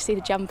morning to see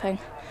the jumping.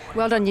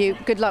 Well done, you.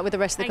 Good luck with the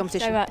rest of the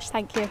competition. Thank you so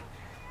much. Thank you.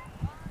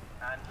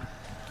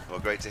 Well,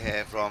 great to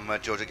hear from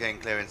Georgia King,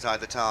 clear inside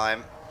the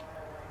time.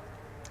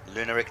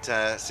 Luna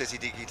Richter, Sissy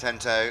DK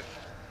Tento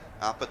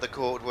up at the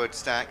cordwood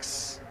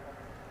stacks.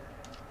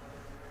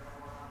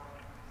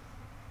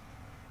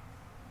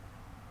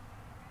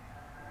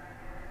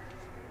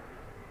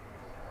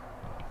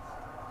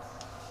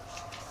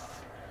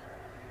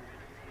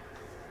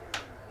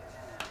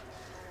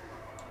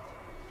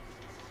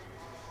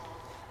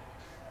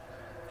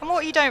 And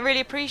what you don't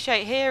really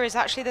appreciate here is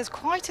actually there's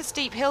quite a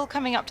steep hill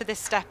coming up to this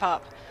step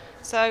up.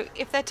 So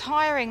if they're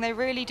tiring, they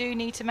really do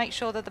need to make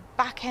sure that the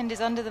back end is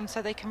under them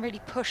so they can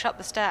really push up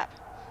the step.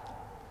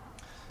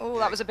 Oh,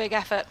 that was a big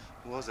effort.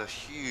 It was a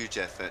huge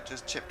effort,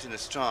 just chipped in a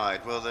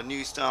stride. Well, the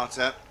new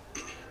starter,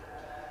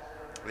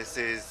 this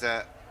is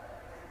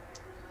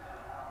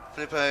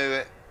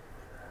Filippo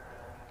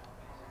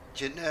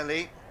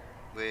Ginelli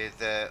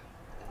with, oh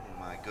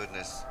my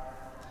goodness,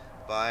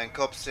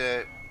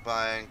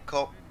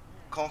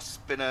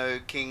 Cospino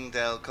King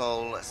del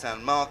Col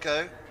San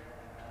Marco.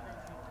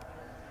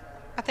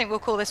 I think we'll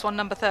call this one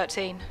number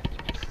 13.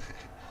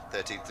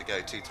 13th to go,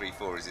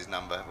 234 is his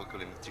number. We'll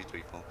call him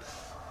 234.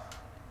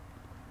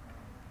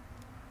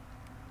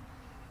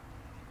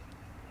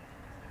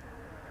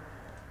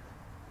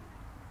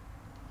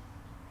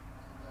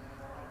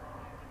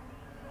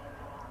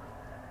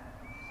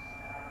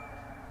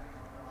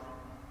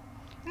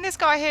 And this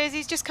guy here,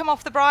 he's just come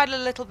off the bridle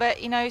a little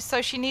bit, you know,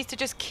 so she needs to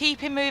just keep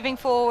him moving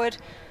forward.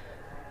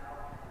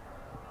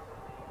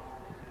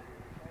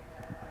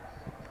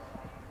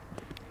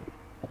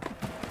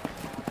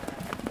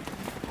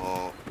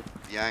 For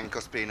Jan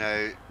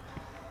Cospino,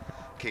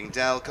 King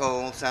del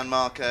Col San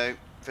Marco,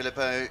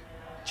 Filippo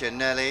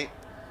Ginelli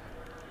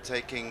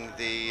taking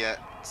the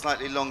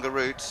slightly longer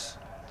route,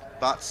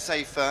 but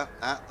safer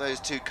at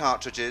those two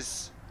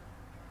cartridges.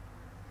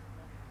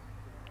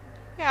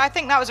 Yeah, I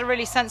think that was a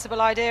really sensible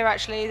idea,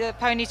 actually. The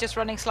pony's just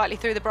running slightly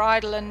through the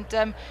bridle,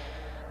 and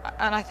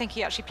I think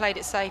he actually played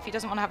it safe. He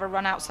doesn't want to have a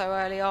run out so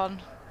early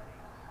on.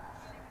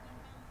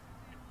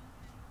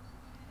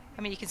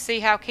 I mean, you can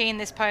see how keen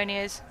this pony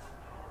is.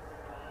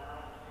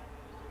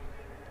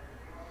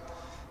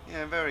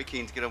 Yeah, very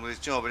keen to get on with his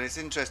job, and it's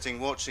interesting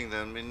watching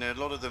them. I mean, a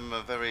lot of them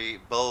are very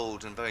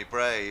bold and very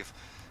brave,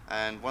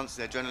 and once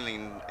the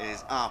adrenaline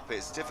is up,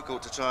 it's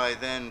difficult to try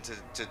then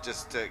to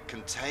just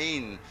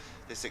contain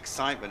this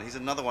excitement. He's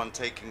another one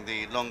taking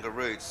the longer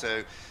route.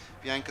 So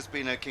Bianca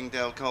Spino, King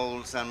del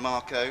Col San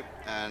Marco,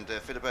 and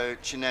Filippo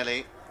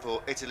Ginelli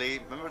for Italy.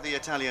 Remember the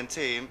Italian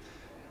team?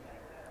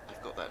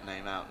 I've got that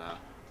name out now.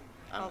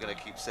 I'm going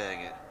to keep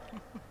saying it.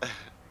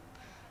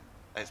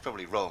 It's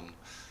probably wrong,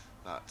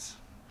 but...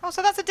 Oh,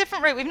 so that's a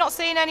different route. We've not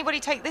seen anybody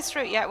take this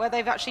route yet, where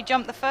they've actually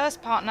jumped the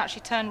first part and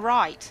actually turned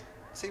right.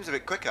 Seems a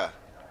bit quicker.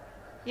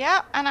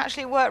 Yeah, and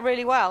actually it worked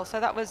really well. So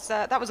that was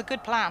a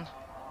good plan.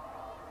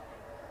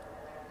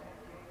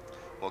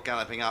 Well,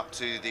 galloping up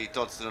to the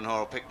Dodson and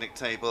Horrell picnic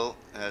table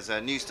as a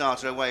new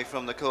starter away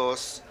from the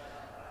course.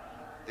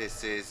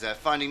 This is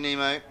Finding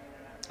Nemo,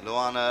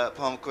 Luana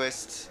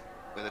Palmquist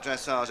with a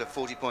dressage of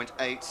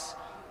 40.8,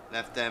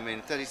 left them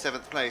in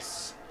 37th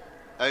place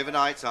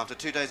overnight. After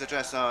 2 days of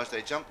dressage,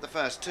 they jumped the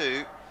first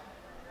two.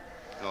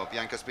 Oh,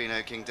 Bianca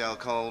Spino, King del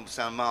Col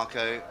San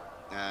Marco,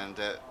 and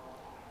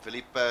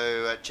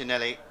Filippo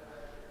Ginelli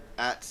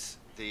at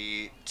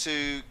the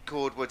two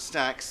cordwood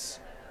stacks.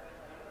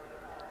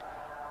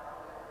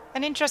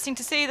 And interesting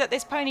to see that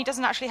this pony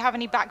doesn't actually have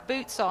any back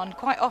boots on.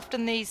 Quite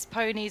often these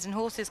ponies and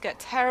horses get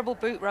terrible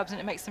boot rubs and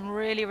it makes them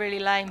really, really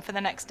lame for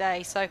the next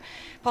day. So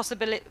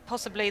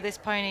possibly this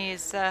pony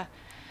is... are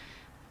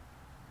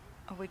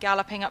we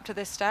galloping up to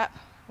this step?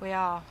 We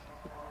are.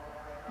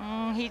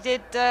 He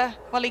did...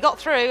 well, he got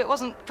through. It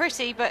wasn't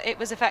pretty, but it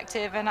was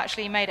effective and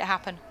actually made it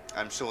happen.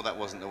 I'm sure that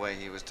wasn't the way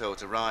he was told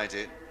to ride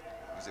it,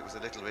 because it was a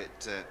little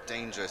bit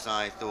dangerous,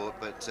 I thought.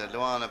 But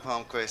Luana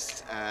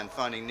Palmquist and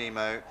Finding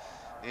Nemo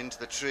into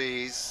the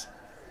trees.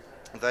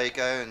 They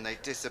go and they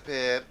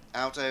disappear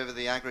out over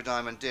the Agro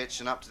Diamond ditch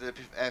and up to the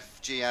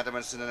FG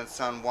Adamson and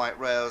Son white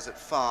rails at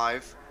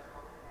 5.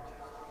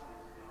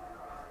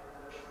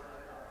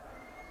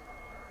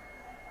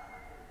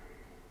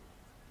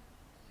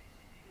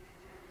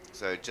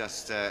 So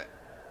just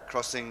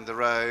crossing the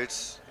road,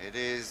 it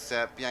is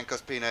Bianca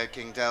Spino,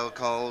 King del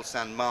Col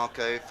San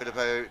Marco,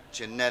 Filippo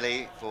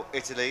Ginelli for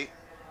Italy.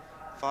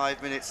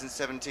 5 minutes and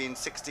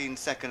 16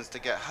 seconds to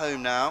get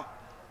home now.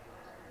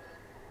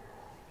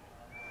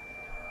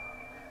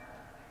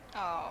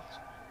 Oh,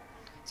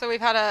 so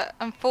we've had a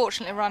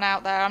unfortunately run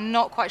out there. I'm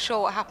not quite sure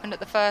what happened at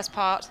the first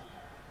part.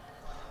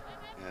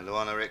 Yeah,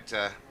 Luana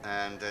Richter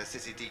and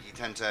Sissi Diki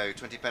Tento,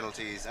 20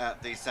 penalties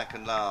at the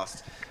second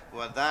last.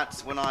 Well,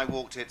 that's when I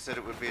walked it, said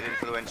it would be an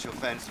influential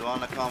fence.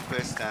 Luana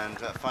Palmquist and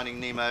Finding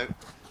Nemo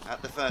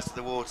at the first of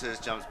the waters,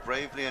 jumps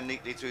bravely and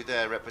neatly through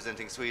there,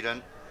 representing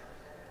Sweden.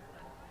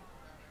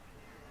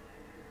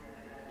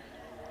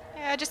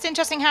 Yeah, just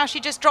interesting how she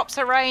just drops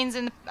her reins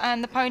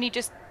and the pony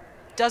just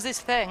does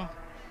his thing.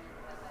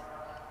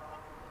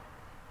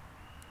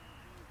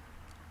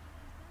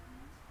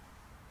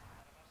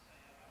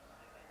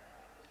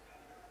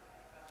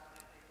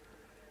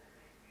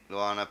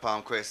 Luana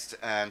Palmquist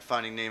and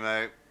Finding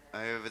Nemo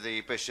over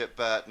the Bishop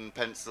Burton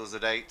pencils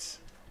at 8.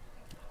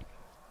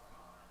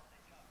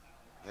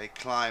 They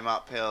climb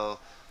uphill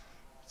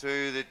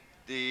through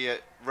the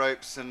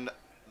ropes, and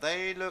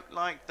they look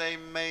like they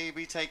may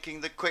be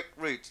taking the quick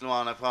route,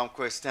 Luana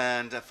Palmquist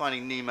and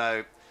Finding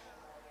Nemo,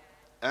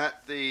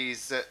 at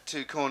these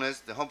two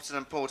corners, the Hobson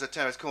and Porter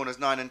Terrace corners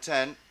 9 and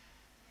 10.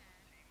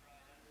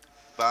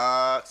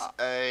 But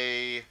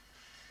I'm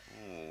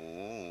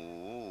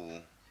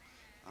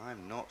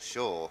not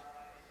sure.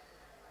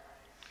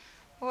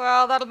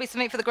 Well, that'll be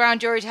something for the ground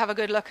jury to have a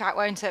good look at,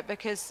 won't it?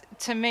 Because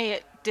to me,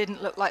 it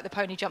didn't look like the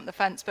pony jumped the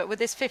fence. But with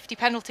this 50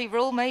 penalty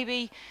rule,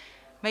 maybe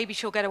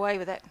she'll get away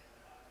with it.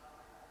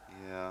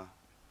 Yeah,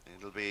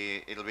 it'll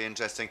be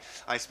interesting.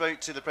 I spoke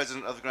to the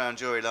president of the ground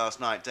jury last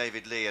night,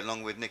 David Lee,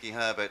 along with Nicky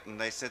Herbert,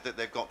 and they said that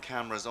they've got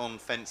cameras on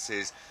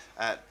fences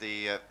at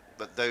the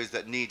but those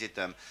that needed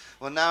them.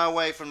 Well, now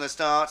away from the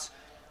start,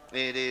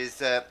 it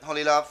is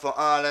Holly Love for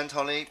Ireland.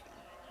 Holly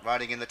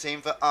riding in the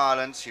team for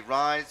Ireland. She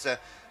rides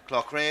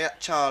Clockrear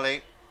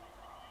Charlie.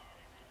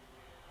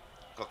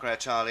 Clockrear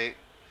Charlie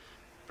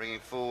bringing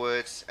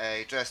forward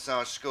a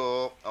dressage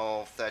score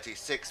of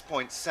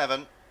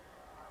 36.7.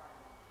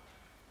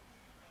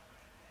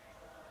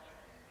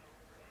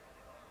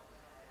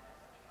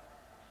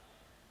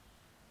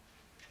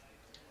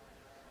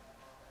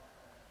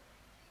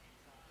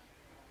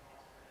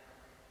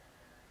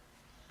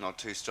 Not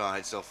 2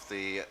 strides off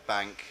the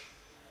bank.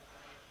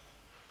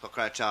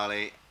 Clockrear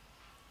Charlie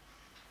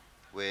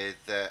with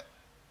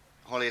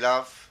Holly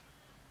Love.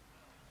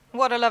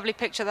 What a lovely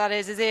picture that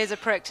is. His ears are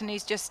pricked and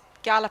he's just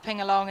galloping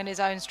along in his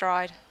own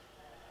stride.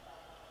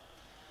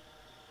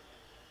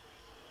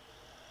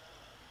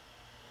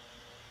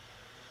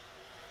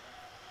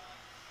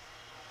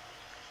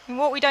 And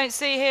what we don't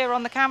see here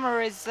on the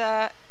camera is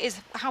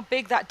how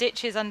big that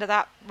ditch is under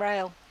that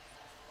rail.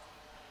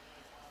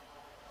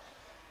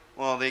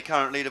 Well, the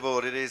current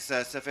leaderboard, it is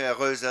Sophia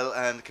Rosel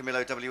and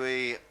Camillo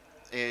W.E.,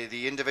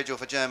 the individual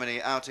for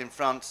Germany, out in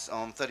front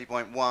on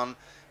 30.1.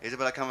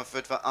 Isabella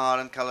Comerford for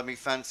Ireland, Colour Me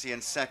Fancy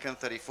in second,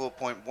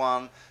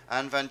 34.1.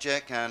 Anne Van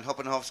Dijk and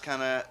Hoppenhoff's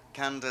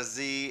Kanda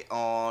Z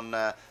on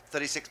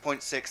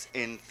 36.6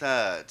 in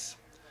third.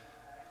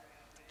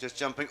 Just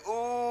jumping.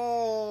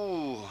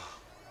 Ooh!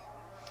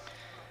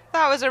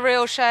 That was a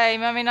real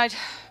shame. I mean, I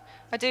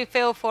do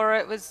feel for her.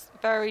 It was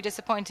very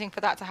disappointing for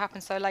that to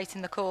happen so late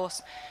in the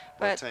course.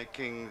 We're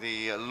taking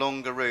the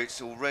longer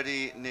routes,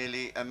 already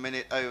nearly a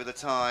minute over the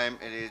time.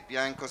 It is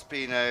Bianco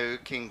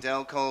Spino, King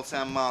Del Col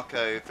San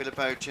Marco,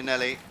 Filippo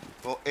Cinelli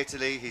for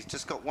Italy. He's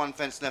just got 1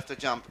 fence left to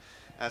jump.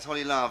 As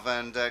Holly Love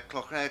and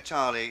Clockrear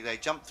Charlie, they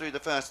jump through the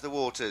first of the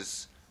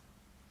waters.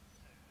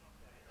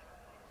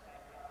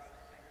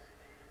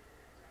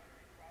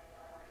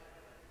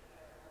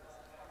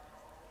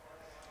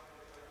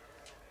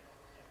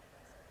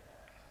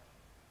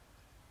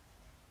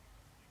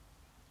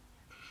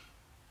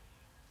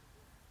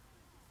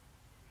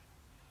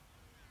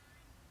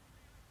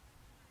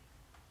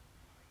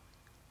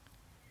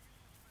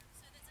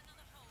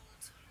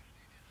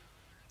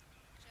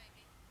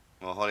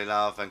 Well, Holly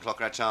Love and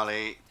Clockrear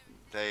Charlie,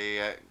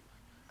 they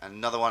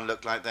another one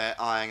looked like they're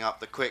eyeing up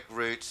the quick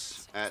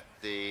routes at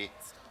the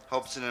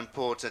Hobson and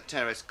Porter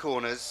Terrace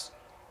corners.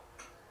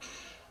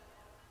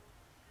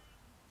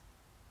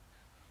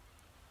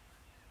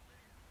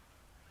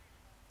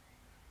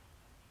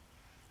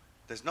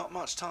 There's not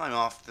much time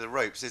after the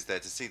ropes, is there,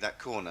 to see that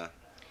corner?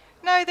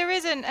 No, there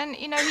isn't. And,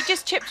 you know, he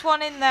just chipped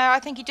one in there. I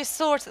think he just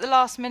saw it at the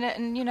last minute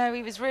and, you know,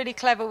 he was really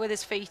clever with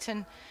his feet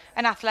and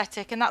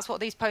athletic. And that's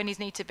what these ponies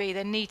need to be.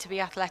 They need to be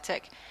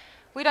athletic.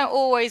 We don't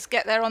always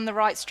get there on the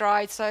right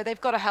stride, so they've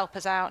got to help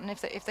us out. And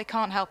if they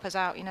can't help us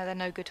out, you know, they're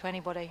no good to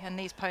anybody. And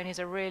these ponies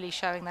are really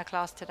showing their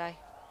class today.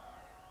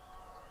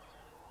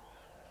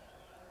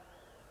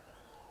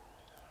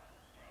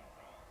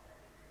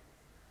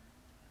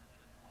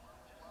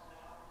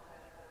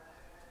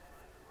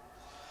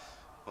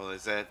 Well,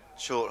 there's a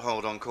short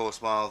hold on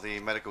course while the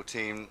medical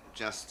team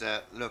just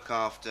look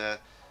after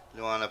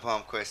Luana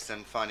Palmquist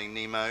and Finding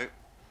Nemo.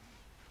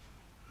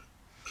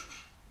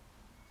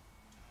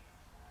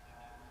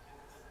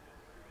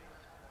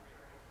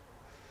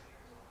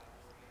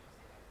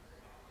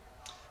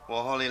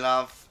 Well, Holly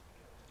Love,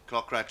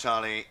 Clockrear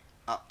Charlie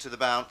up to the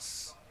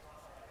bounce.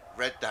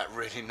 Read that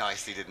really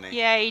nicely, didn't he?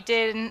 Yeah, he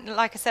did. And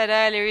like I said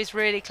earlier, he's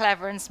really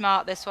clever and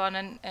smart, this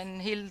one,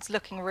 and he's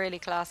looking really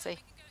classy.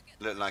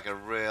 Looked like a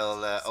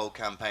real old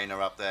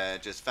campaigner up there.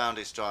 Just found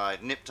his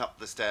stride, nipped up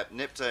the step,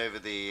 nipped over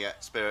the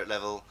spirit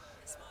level.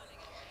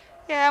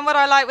 Yeah, and what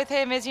I like with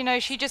him is, you know,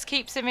 she just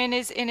keeps him in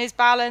his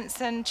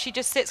balance, and she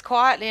just sits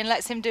quietly and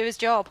lets him do his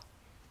job.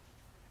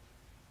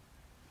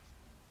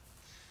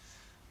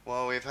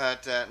 Well, we've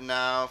had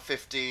now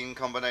 15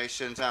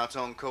 combinations out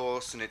on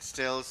course, and it's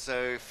still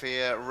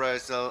Sophia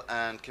Rosel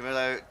and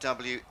Camillo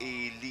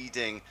W.E.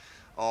 leading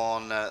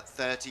on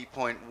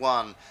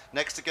 30.1.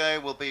 Next to go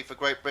will be for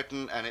Great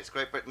Britain, and it's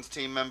Great Britain's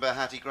team member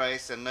Hattie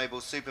Grace and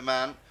Noble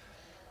Superman.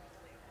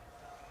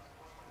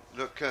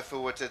 Look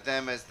forward to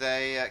them as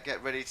they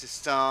get ready to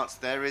start.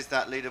 There is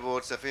that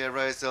leaderboard, Sophia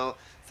Rosel,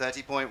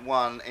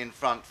 30.1 in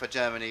front for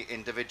Germany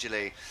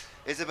individually.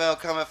 Isabel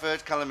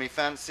Comerford, Colour Me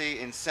Fancy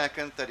in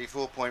second,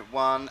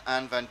 34.1.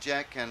 Anne Van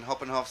Dijk and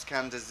Hoppenhoff's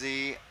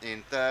Candazie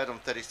in third on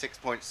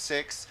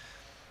 36.6.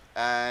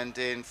 And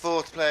in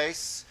fourth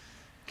place,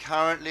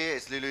 currently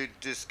it's Lulu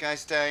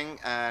Duskastang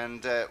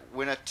and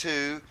winner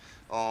 2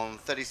 on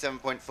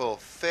 37.4.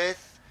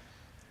 Fifth,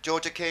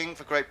 Georgia King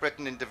for Great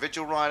Britain,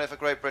 individual rider for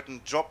Great Britain,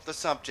 dropped the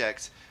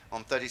subject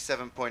on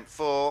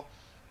 37.4.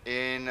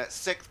 In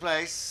sixth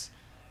place,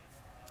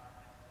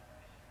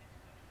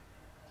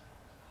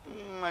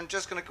 I'm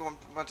just going to go on,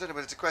 I don't know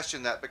whether to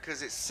question that,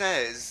 because it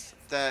says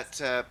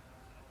that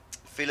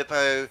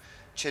Filippo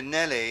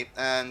Cinelli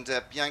and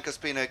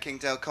Biancospino King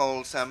del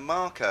Col San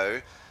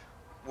Marco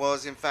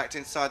was in fact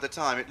inside the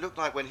time. It looked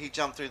like when he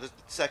jumped through the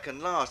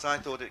second last, I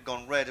thought it had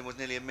gone red and was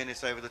nearly a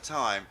minute over the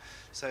time.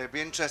 So it'd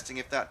be interesting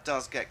if that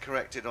does get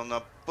corrected on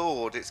the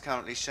board. It's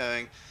currently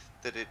showing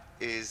that it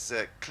is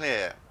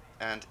clear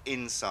and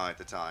inside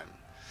the time.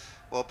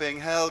 Well, being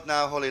held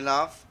now, Holly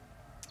Love.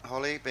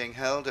 Holly being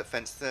held at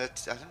fence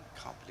 30. I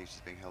can't believe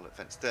she's being held at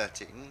fence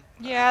 13.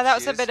 Yeah, that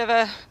was a bit of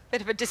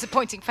a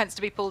disappointing fence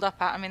to be pulled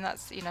up at. I mean,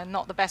 that's, you know,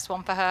 not the best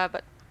one for her,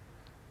 but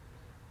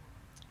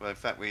well, in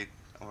fact,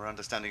 our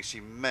understanding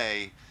she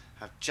may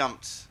have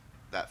jumped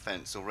that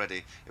fence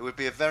already. It would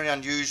be a very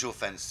unusual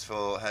fence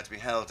for her to be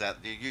held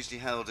at. You're usually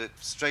held at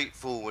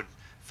straightforward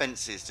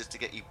fences just to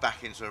get you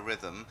back into a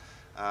rhythm.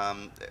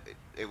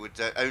 It would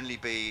only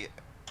be.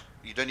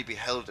 You'd only be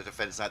held at a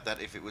fence like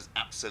that if it was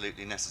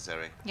absolutely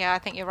necessary. yeah, I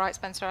think you're right,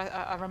 Spencer.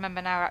 I remember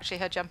now actually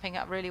her jumping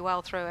up really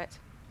well through it.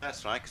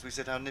 That's right, because we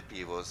said how nippy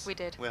he was. We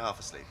did. We're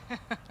half asleep.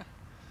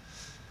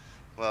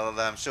 Well,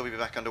 I'm sure we'll be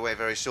back underway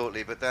very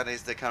shortly, but that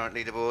is the current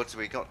leaderboards.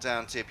 We got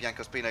down to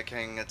Biancospino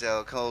King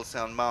del Col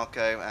San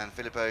Marco and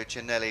Filippo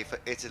Cinelli for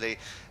Italy.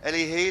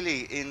 Ellie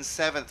Healy in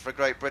 7th for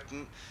Great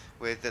Britain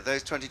with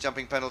those 20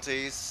 jumping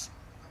penalties,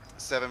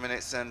 7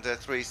 minutes and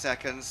 3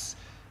 seconds.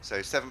 So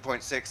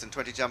 7.6 and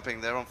 20 jumping,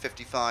 they're on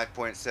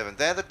 55.7.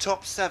 They're the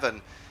top 7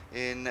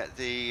 in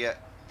the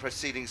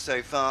proceedings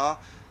so far.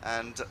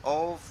 And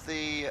of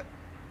the,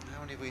 how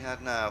many have we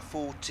had now?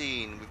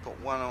 14. We've got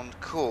one on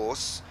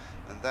course,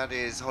 and that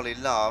is Holly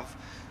Love.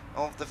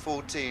 Of the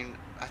 14,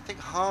 I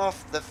think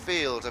half the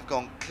field have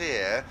gone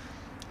clear.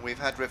 We've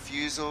had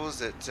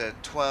refusals at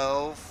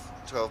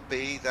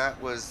 12B.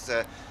 That was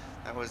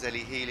Ellie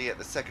Healy at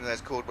the second of those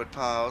cordwood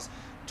piles.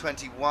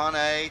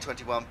 21A,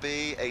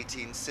 21B,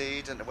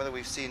 18C, don't know whether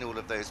we've seen all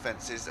of those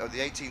fences. Oh, the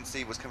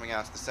 18C was coming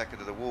out of the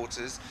second of the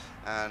waters,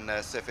 and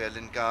Sophia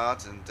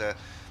Lingard and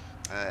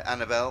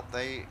Annabelle,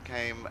 they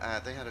came,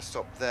 they had a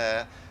stop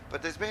there.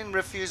 But there's been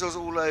refusals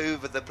all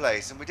over the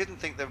place, and we didn't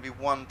think there would be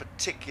one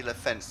particular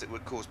fence that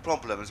would cause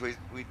problems. We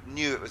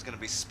knew it was going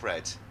to be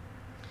spread.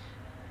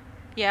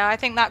 Yeah, I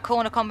think that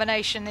corner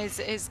combination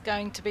is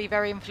going to be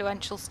very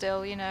influential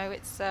still. You know,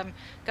 it's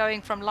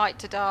going from light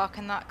to dark,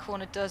 and that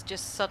corner does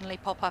just suddenly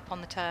pop up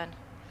on the turn.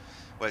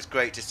 Well, it's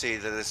great to see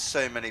that there's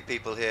so many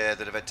people here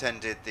that have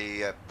attended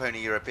the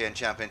Pony European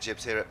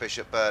Championships here at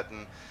Bishop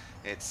Burton.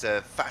 It's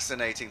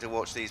fascinating to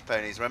watch these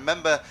ponies.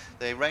 Remember,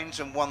 they range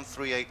from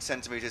 138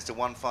 centimetres to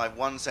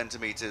 151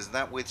 centimetres,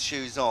 that with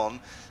shoes on.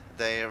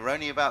 They are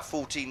only about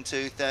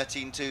 14.2,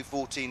 13.2,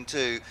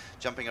 14.2,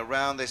 jumping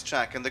around this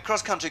track. And the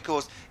cross-country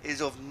course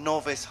is of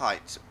novice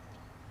height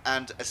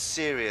and a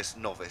serious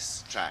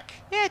novice track.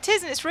 Yeah, it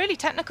is, and it's really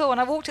technical. When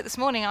I walked it this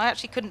morning, I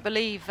actually couldn't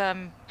believe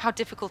how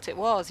difficult it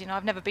was. You know,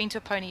 I've never been to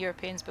a Pony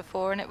Europeans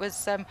before, and it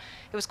was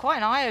quite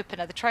an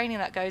eye-opener. The training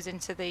that goes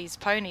into these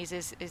ponies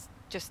is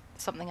just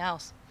something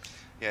else.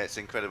 Yeah, it's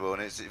incredible,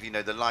 and it's, you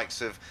know, the likes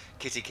of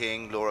Kitty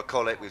King, Laura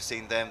Collett, we've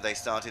seen them. They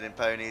started in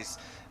ponies.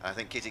 I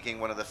think Kitty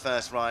King, one of the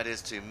first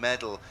riders to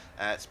medal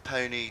at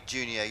pony,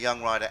 junior,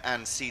 young rider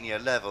and senior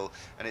level,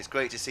 and it's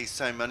great to see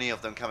so many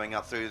of them coming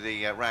up through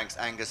the ranks.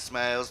 Angus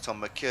Smales,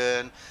 Tom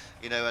McKeown,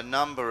 you know, a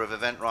number of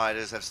event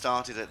riders have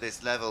started at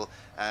this level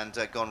and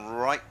gone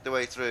right the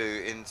way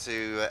through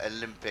into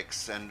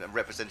Olympics and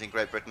representing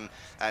Great Britain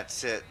at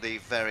the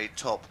very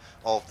top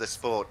of the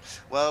sport.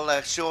 Well,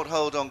 short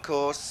hold on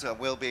course.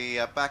 We'll be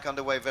back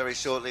underway very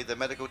shortly. The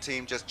medical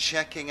team just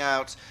checking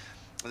out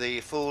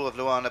the fall of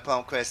Luana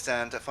Palmquist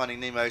and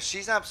Finding Nemo.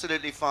 She's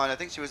absolutely fine. I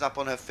think she was up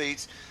on her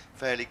feet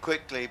fairly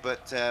quickly,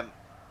 but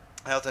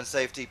health and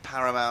safety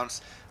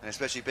paramount, and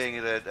especially being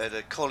at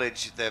a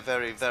college, they're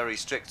very, very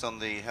strict on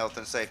the health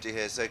and safety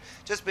here. So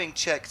just being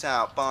checked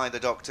out by the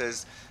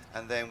doctors,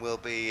 and then we'll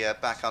be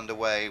back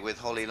underway with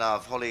Holly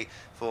Love. Holly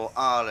for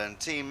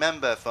Ireland, team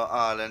member for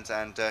Ireland,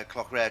 and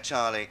Clockrare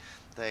Charlie.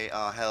 They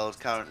are held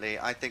currently,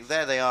 I think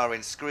there they are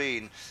in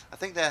screen. I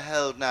think they're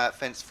held now at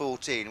fence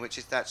 14, which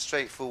is that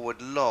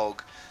straightforward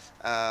log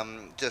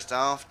just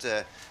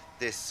after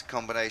this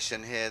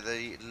combination here.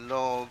 The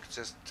log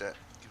just,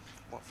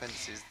 what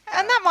fence is that?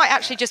 And that might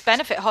actually just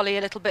benefit Holly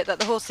a little bit, that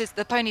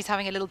the pony's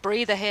having a little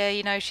breather here.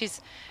 You know,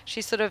 she's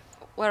sort of,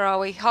 where are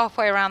we,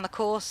 halfway around the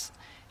course.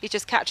 He's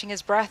just catching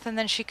his breath, and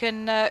then she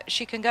can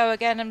go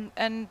again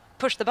and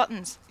push the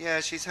buttons.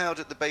 Yeah, she's held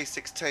at the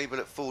basics table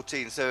at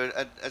 14, so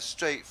a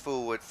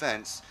straightforward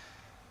fence.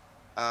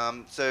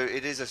 So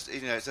it is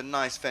it's a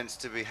nice fence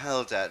to be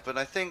held at. But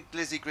I think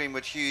Lizzie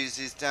Greenwood Hughes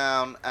is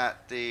down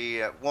at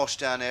the wash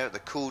down area, the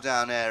cool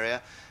down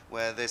area,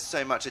 where there's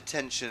so much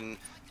attention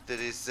that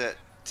is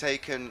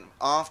taken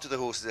after the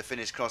horses have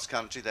finished cross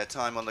country, their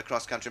time on the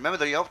cross country. Remember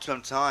the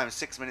optimum time,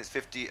 6 minutes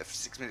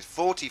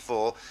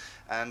 44.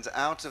 And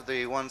out of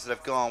the ones that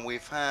have gone,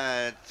 we've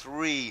had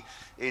 3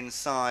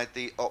 inside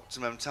the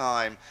optimum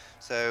time.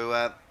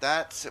 So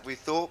that we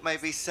thought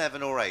maybe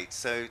 7 or 8.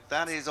 So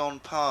that is on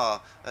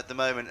par at the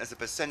moment as a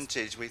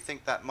percentage. We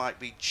think that might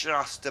be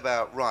just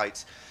about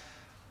right.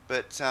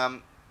 But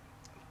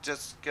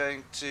just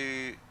going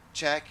to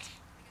check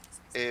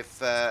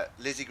if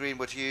Lizzie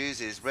Greenwood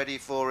Hughes is ready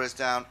for us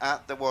down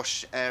at the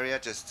wash area,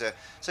 just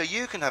so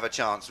you can have a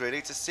chance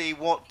really to see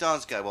what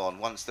does go on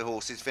once the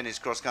horses finish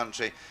cross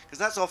country, because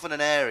that's often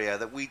an area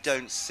that we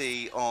don't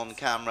see on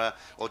camera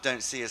or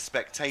don't see as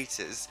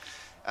spectators.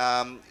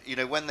 You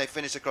know, when they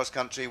finish across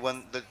country,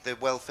 when the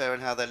welfare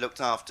and how they're looked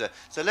after.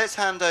 So let's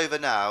hand over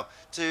now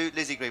to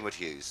Lizzie Greenwood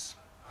Hughes.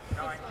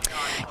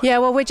 Yeah,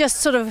 well, we're just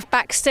sort of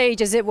backstage,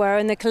 as it were,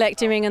 in the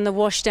collecting ring and the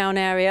washdown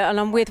area, and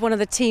I'm with one of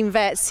the team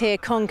vets here,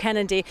 Con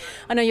Kennedy.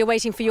 I know you're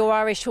waiting for your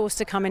Irish horse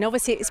to come in.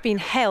 Obviously, it's been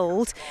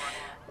held.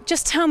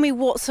 Just tell me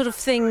what sort of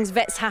things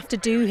vets have to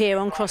do here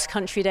on cross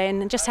country day,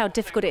 and just how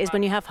difficult it is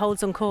when you have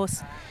holds on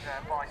course.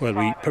 Well,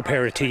 we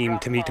prepare a team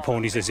to meet the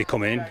ponies as they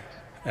come in,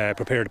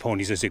 prepare the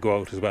ponies as they go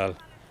out as well,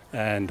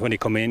 and when they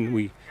come in,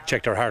 we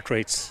check their heart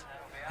rates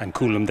and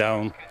cool them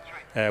down.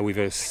 We've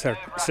a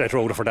set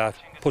rotor for that.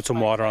 Put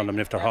some water on them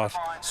if they're hot,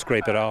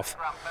 scrape it off,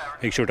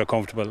 make sure they're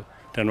comfortable.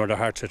 Then when their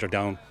hearts are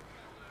down,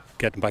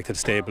 get them back to the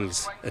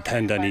stables,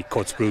 attend any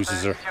cuts,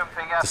 bruises or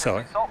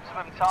so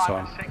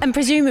on. And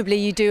presumably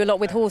you do a lot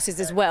with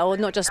horses as well,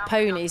 not just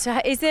ponies. So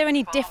is there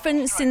any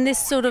difference in this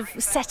sort of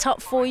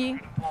setup for you?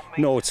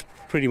 No, it's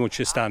pretty much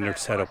a standard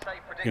setup.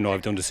 You know,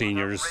 I've done the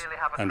seniors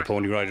and the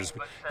pony riders.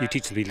 You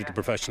teach them to be little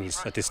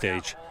professionals at this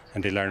stage,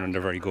 and they learn and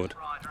they're very good.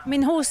 I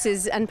mean,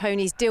 horses and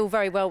ponies deal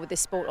very well with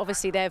this sport.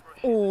 Obviously, they're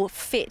all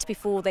fit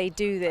before they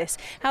do this.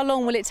 How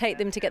long will it take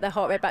them to get their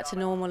heart rate back to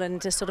normal and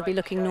to sort of be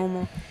looking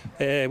normal?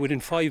 Within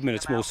 5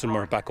 minutes, most of them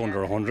are back under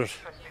 100,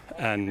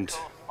 and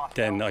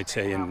then I'd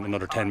say in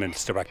another 10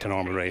 minutes they're back to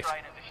normal rate.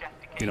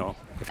 You know,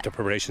 if the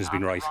preparation has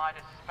been right.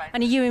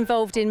 And are you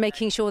involved in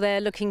making sure they're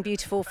looking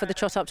beautiful for the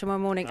trot up tomorrow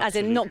morning? Absolutely.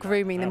 As in not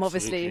grooming them,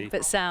 Absolutely. obviously,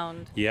 but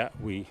sound? Yeah,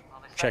 we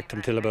check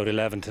them till about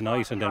 11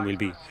 tonight, and then we'll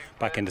be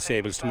back in the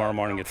stables tomorrow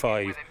morning at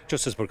 5,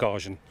 just as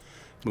precaution.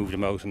 Move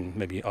them out and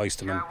maybe ice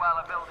them and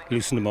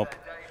loosen them up.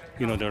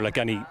 You know, they're like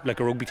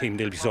a rugby team,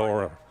 they'll be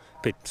sore, a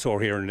bit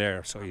sore here and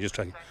there, so you just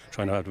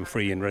try to have them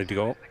free and ready to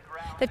go.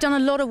 They've done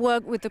a lot of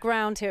work with the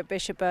ground here at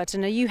Bishop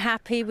Burton. Are you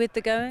happy with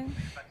the going?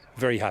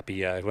 Very happy,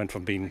 yeah. It went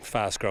from being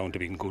fast ground to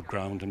being good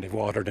ground, and they've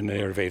watered and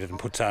aerated and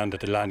put sand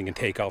at the landing and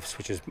takeoffs,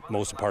 which is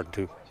most important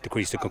to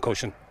decrease the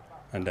concussion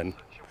and then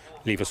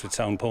leave us with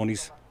sound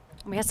ponies.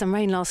 We had some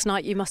rain last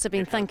night. You must have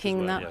been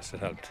thanking that. Yes, it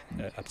helped.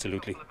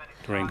 Absolutely.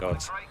 The rain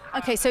gods.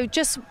 Okay, so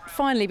just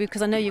finally,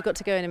 because I know you've got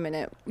to go in a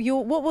minute,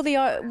 what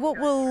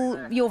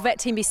will your vet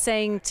team be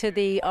saying to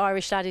the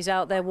Irish laddies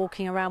out there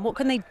walking around? What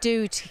can they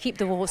do to keep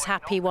the horse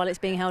happy while it's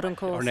being held on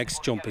course? Our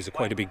next jump is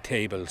quite a big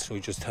table, so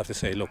we just have to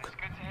say, look,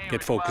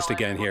 get focused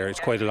again here. It's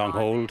quite a long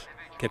hold.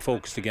 Get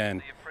focused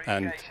again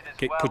and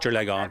put your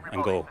leg on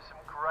and go.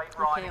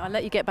 Okay, I'll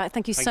let you get back.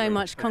 Thank you so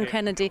much, Con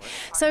Kennedy.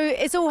 So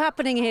it's all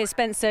happening here,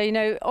 Spencer. You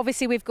know,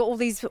 obviously we've got all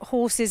these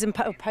horses and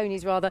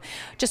ponies, rather,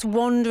 just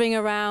wandering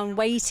around,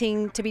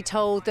 waiting to be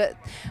told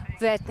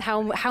that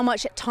how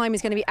much time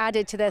is going to be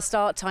added to their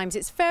start times.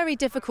 It's very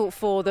difficult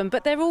for them,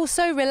 but they're all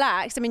so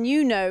relaxed. I mean,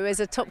 you know, as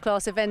a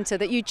top-class eventer,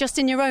 that you're just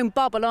in your own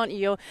bubble, aren't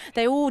you?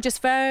 They're all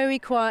just very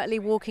quietly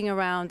walking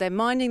around. They're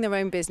minding their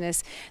own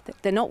business.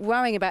 They're not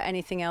worrying about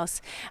anything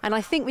else. And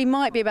I think we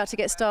might be about to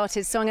get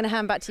started. So I'm going to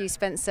hand back to you,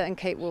 Spencer and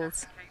Kate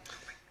Walls.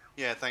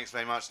 Yeah, thanks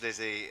very much,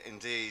 Lizzie.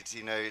 Indeed,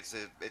 you know,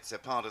 it's a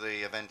part of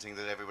the eventing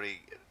that everybody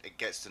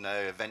gets to know.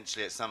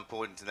 Eventually, at some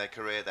point in their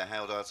career, they're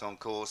held out on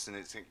course, and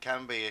it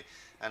can be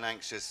an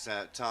anxious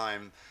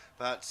time.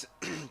 But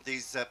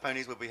these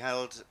ponies will be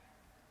held.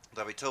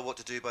 They'll be told what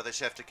to do by the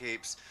chef de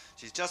keeps.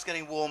 She's just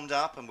getting warmed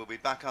up, and we'll be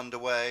back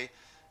underway.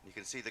 You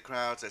can see the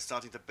crowds. They're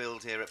starting to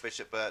build here at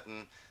Bishop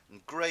Burton.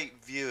 And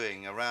great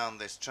viewing around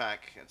this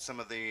track at some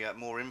of the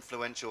more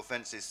influential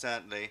fences,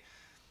 certainly,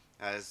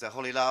 as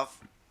Holly Love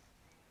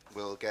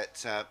will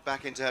get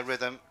back into her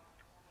rhythm,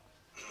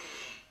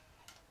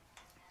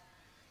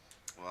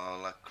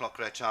 while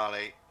Clockray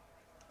Charlie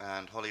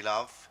and Holly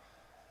Love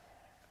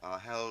are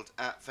held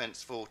at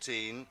fence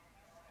 14.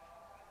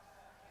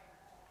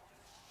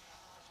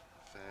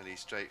 Fairly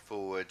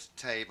straightforward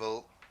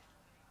table.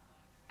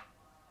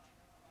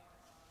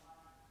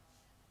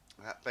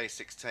 That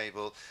basics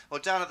table. Well,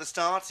 down at the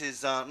start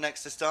is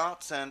next to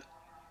start, and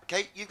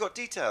Kate, you've got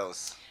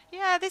details.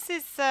 Yeah, this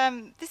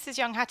is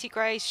young Hattie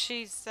Grace.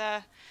 She's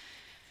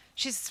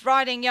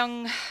riding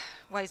young,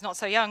 well, he's not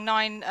so young,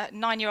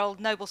 nine-year-old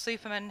Noble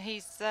Superman.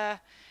 He's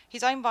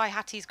owned by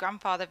Hattie's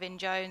grandfather Vin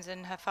Jones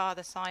and her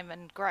father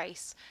Simon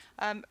Grace.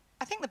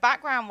 I think the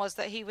background was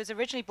that he was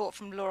originally bought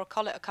from Laura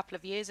Collett a couple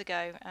of years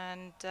ago,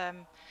 and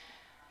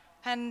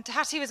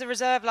Hattie was a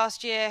reserve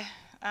last year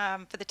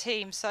for the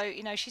team. So,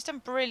 you know, she's done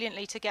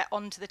brilliantly to get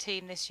onto the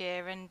team this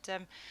year, and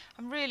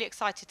I'm really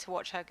excited to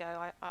watch her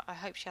go. I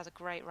hope she has a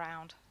great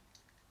round.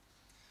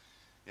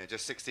 Yeah,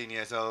 just 16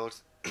 years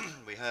old.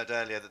 We heard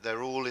earlier that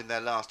they're all in their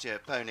last year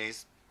at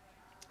ponies.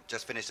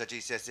 Just finished their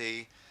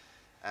GCSE,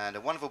 and a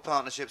wonderful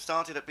partnership.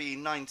 Started at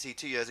B90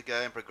 2 years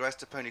ago and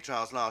progressed to pony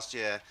trials last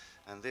year,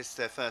 and this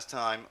their first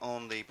time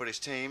on the British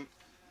team.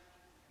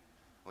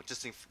 Well,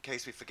 just in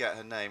case we forget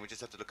her name, we just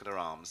have to look at her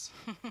arms.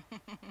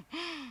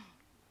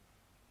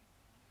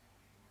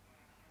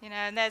 You know,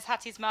 and there's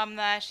Hattie's mum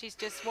there. She's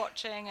just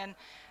watching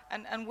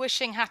and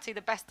wishing Hattie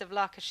the best of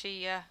luck as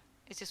she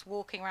is just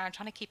walking around,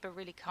 trying to keep her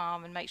really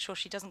calm and make sure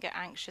she doesn't get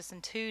anxious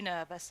and too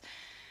nervous,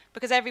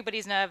 because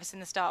everybody's nervous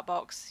in the start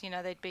box. You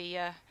know, they'd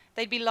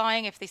be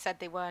lying if they said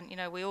they weren't. You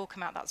know, we all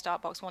come out that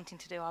start box wanting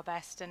to do our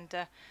best, and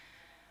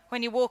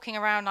when you're walking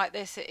around like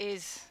this, it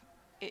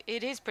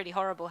is pretty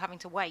horrible having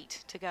to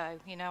wait to go.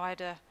 You know,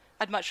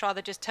 I'd much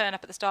rather just turn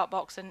up at the start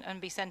box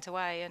and be sent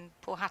away, and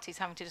poor Hattie's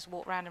having to just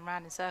walk round and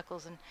round in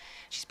circles, and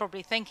she's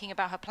probably thinking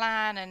about her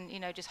plan and,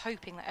 you know, just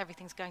hoping that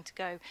everything's going to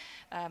go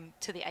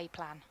to the A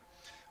plan.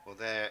 Well,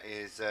 there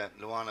is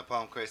Luana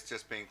Palmquist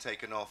just being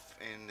taken off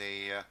in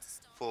the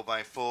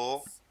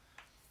 4x4. I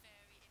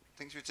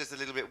think she was just a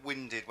little bit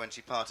winded when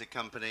she parted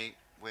company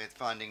with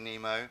Finding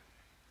Nemo.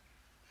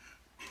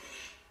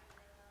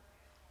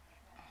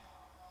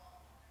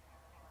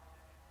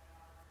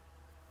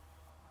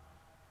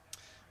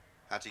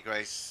 Hattie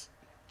Grace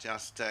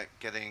just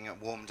getting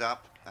warmed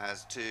up,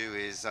 as too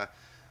is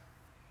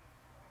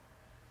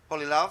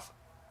Holly Love.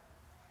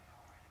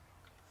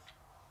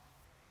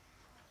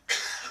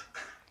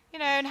 You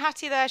know, and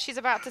Hattie there, she's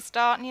about to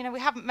start, and, you know, we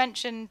haven't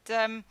mentioned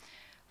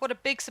what a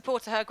big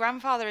supporter her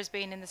grandfather has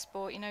been in the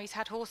sport. You know, he's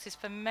had horses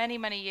for many,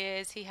 many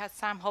years. He has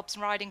Sam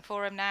Hobson riding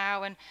for him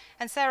now, and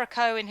Sarah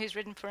Cohen, who's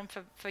ridden for him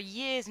for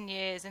years and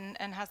years, and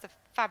has the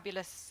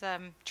fabulous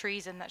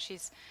Treason that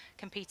she's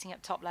competing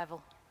at top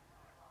level.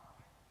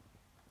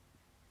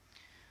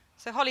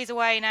 So Holly's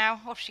away now.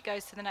 Off she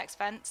goes to the next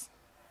fence.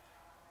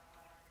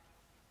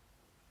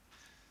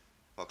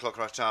 Well,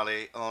 Clockrush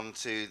Charlie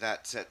onto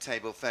that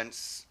table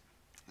fence.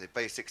 The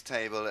basics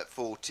table at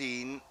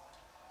 14.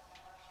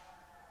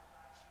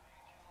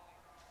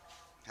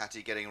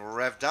 Hattie getting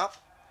revved up.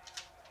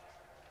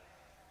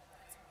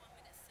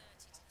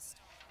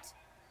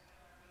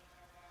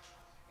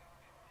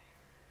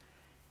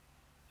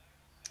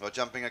 Well,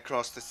 jumping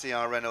across the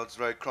C.R. Reynolds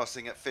Road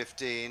crossing at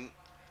 15.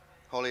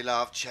 Holly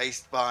Love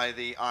chased by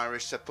the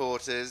Irish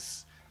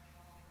supporters.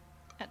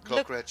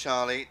 Clockrush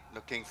Charlie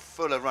looking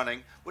full of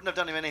running. Wouldn't have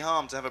done him any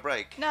harm to have a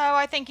break. No,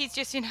 I think he's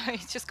just, you know,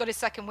 he's just got his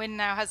second win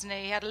now, hasn't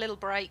he? He had a little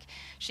break.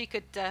 She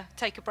could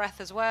take a breath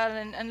as well,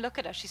 and look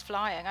at her, she's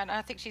flying. And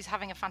I think she's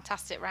having a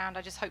fantastic round.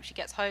 I just hope she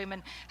gets home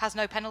and has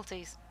no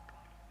penalties.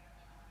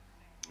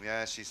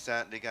 Yeah, she's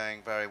certainly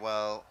going very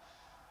well.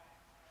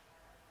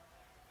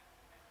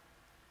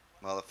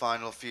 Well, the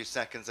final few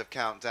seconds of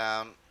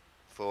countdown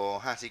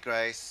for Hattie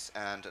Grace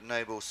and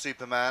Noble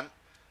Superman.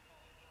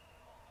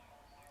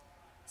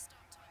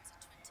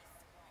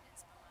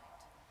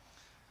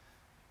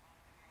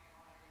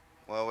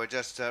 Well, we're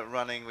just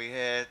running, we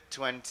hear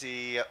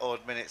 20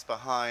 odd minutes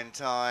behind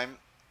time.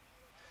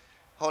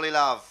 Holly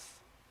Love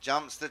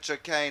jumps the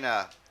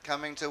Trakehner,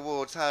 coming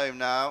towards home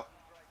now.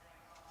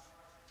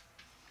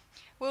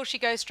 Will she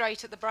go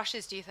straight at the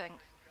brushes, do you think?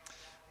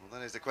 Well,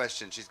 that is the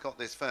question. She's got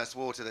this first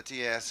water, the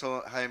TS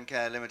Home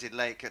Care Limited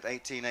Lake at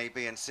 18 A,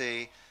 B and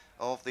C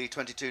of the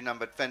 22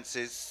 numbered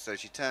fences. So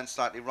she turns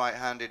slightly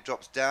right-handed,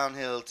 drops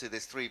downhill to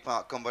this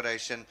three-part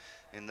combination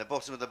in the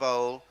bottom of the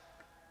bowl.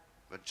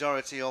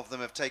 Majority of them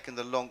have taken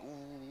the long...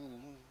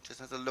 Ooh, just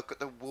has a look at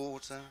the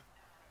water.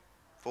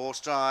 4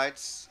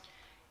 strides.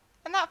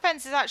 And that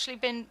fence has actually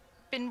been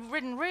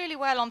ridden really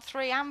well on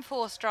 3 and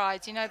 4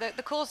 strides. You know,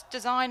 the course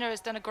designer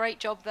has done a great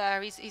job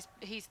there.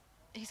 He's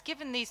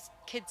given these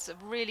kids a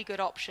really good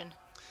option.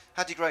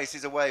 Hattie Grace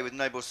is away with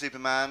Noble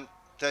Superman.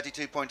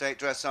 32.8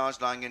 dressage,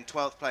 lying in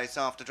 12th place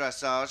after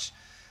dressage.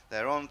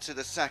 They're on to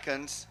the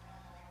second.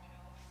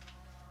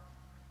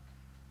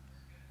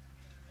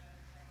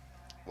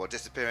 Well,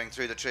 disappearing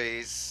through the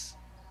trees.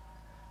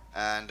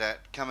 And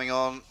coming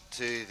on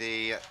to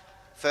the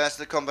first of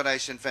the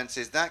combination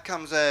fences. That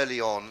comes early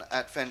on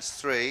at fence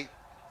 3.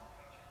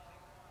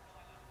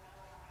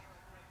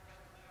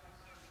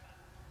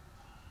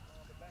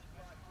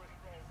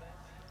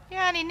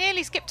 Yeah, and he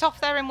nearly skipped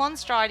off there in 1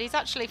 stride. He's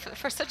actually,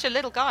 for such a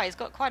little guy, he's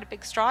got quite a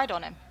big stride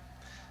on him.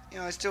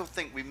 Yeah, I still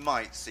think we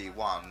might see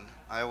 1.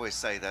 I always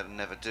say that and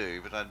never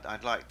do, but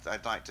I'd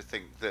like to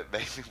think that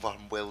maybe 1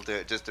 will do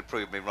it just to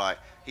prove me right.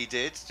 He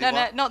did?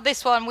 No, not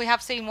this one. We have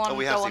seen 1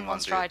 go on 1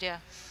 stride, yeah.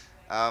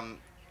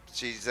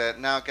 She's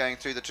now going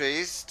through the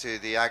trees to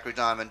the Agri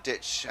Diamond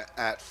ditch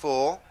at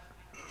 4.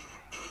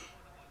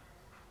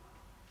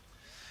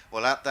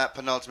 Well, at that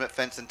penultimate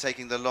fence and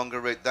taking the longer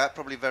route, that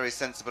probably very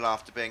sensible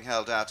after being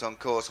held out on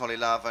course, Holly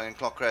Love and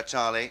Clockrush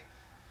Charlie.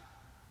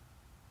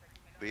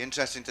 Be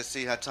interesting to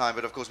see her time,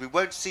 but of course we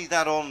won't see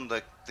that on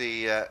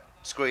the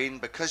screen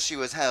because she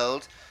was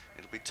held.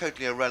 It'll be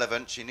totally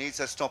irrelevant. She needs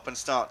her stop and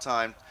start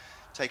time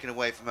taken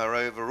away from her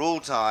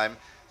overall time.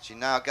 She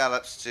now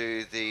gallops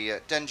to the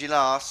Denji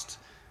last,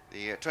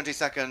 the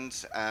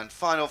 22nd and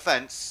final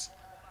fence.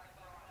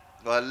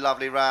 Well, a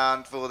lovely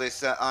round for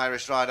this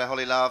Irish rider,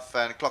 Holly Love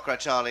and Clocker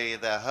Charlie.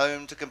 They're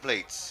home to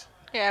complete.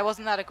 Yeah,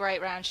 wasn't that a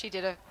great round? She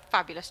did a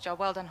fabulous job.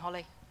 Well done,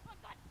 Holly.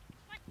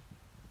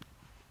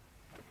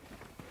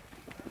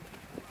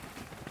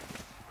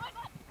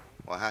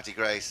 Well, Hattie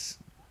Grace,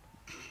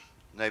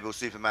 Noble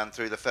Superman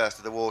through the first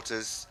of the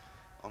waters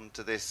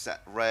onto this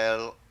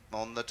rail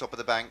on the top of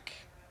the bank.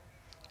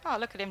 Oh,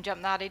 look at him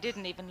jump that. He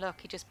didn't even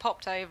look. He just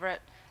popped over it,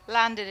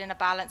 landed in a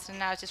balance, and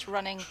now is just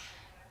running,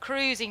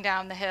 cruising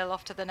down the hill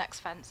off to the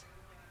next fence.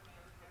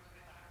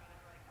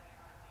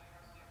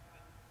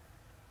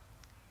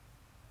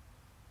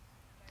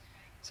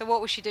 So what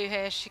will she do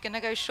here? Is she going to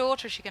go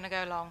short or is she going to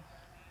go long?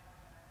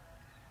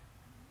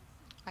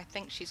 I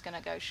think she's going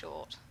to go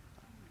short.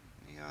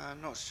 Yeah,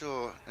 I'm not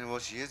sure. Well,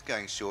 she is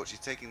going short. She's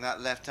taking that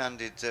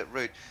left-handed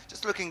route.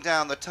 Just looking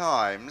down the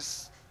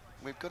times,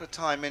 we've got a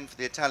time in for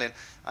the Italian.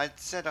 I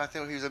said I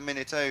thought he was a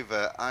minute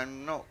over.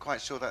 I'm not quite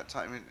sure that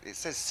time. It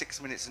says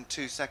 6 minutes and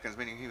 2 seconds,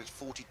 meaning he was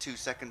 42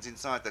 seconds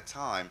inside the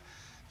time.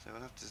 So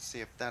we'll have to see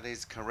if that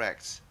is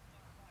correct.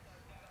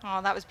 Oh,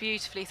 that was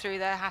beautifully through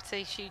there,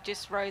 Hattie. She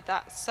just rode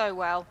that so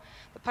well.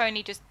 The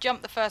pony just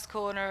jumped the first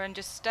corner and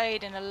just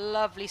stayed in a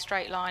lovely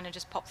straight line and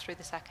just popped through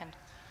the second.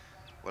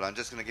 Well, I'm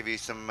just going to give you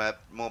some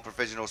more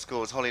provisional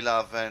scores. Holly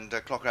Love and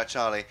Clocker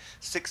Charlie,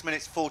 6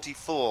 minutes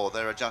 44,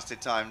 their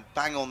adjusted time,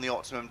 bang on the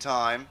optimum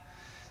time.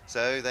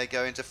 So they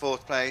go into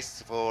fourth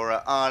place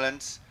for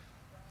Ireland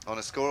on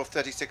a score of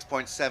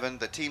 36.7.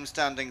 The team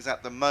standings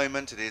at the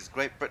moment, it is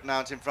Great Britain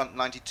out in front,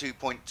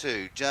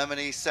 92.2.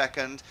 Germany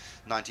second,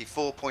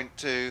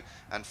 94.2.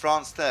 And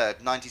France third,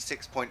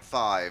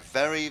 96.5.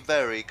 Very,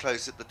 very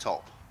close at the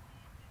top.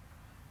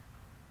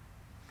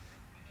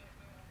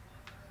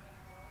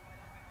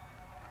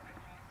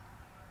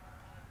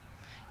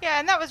 Yeah,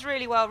 and that was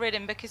really well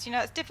ridden because, you know,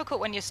 it's difficult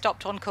when you're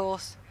stopped on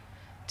course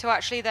to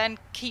actually then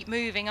keep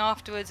moving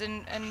afterwards,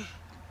 and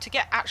to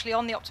get actually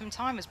on the optimum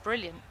time was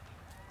brilliant.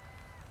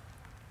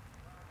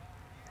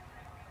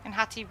 And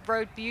Hattie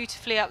rode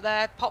beautifully up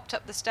there, popped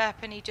up the step,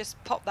 and he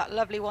just popped that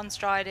lovely one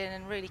stride in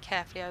and really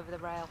carefully over the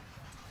rail.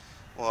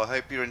 Well, I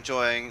hope you're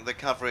enjoying the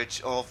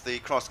coverage of the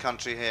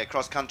cross-country here.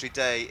 Cross-country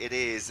day it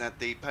is at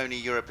the Pony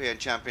European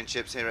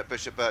Championships here at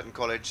Bishop Burton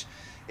College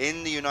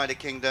in the United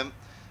Kingdom.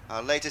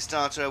 Our latest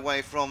starter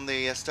away from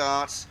the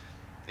start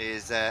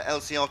is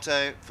Elsie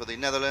Otto for the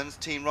Netherlands,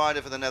 team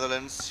rider for the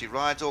Netherlands. She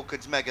rides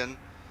Orchid's Megan,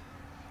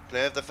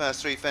 clear of the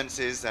first three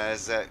fences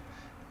as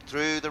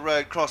through the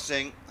road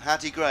crossing,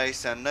 Hattie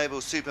Grace and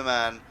Noble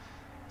Superman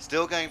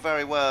still going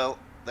very well.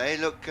 They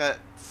look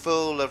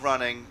full of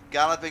running,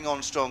 galloping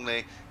on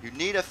strongly. You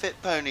need a fit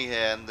pony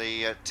here, and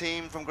the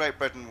team from Great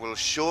Britain will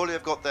surely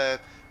have got their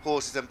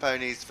horses and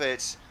ponies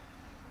fit.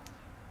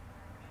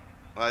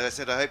 Well, as I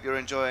said, I hope you're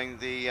enjoying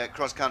the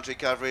cross-country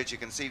coverage. You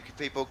can see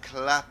people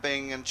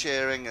clapping and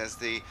cheering as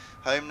the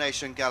home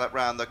nation gallop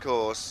round the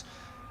course.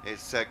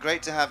 It's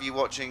great to have you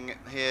watching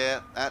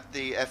here at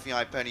the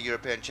FEI Pony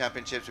European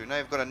Championships. We know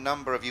we've got a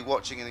number of you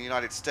watching in the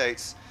United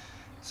States,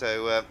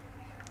 so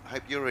I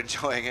hope you're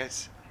enjoying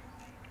it.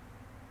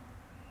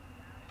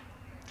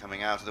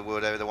 Coming out of the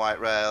wood over the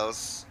white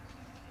rails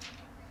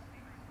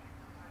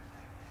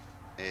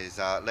is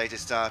our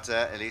latest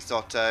starter, Elise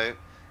Otto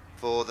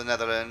for the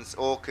Netherlands.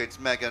 Orchid's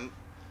Megan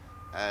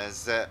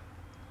as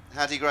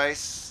Hattie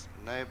Grace,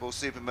 Noble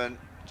Superman,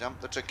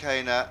 jumped the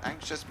Tricana.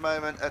 Anxious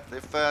moment at the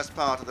first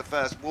part of the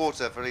first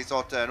water for Elise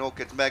Otto and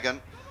Orchid's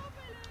Megan.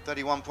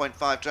 31.5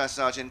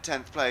 dressage in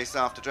 10th place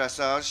after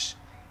dressage.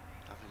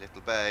 Lovely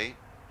little bay.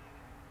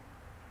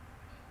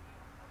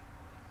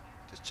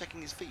 Just checking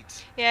his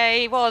feet. Yeah,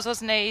 he was,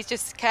 wasn't he? He's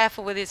just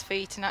careful with his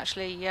feet, and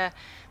actually,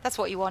 that's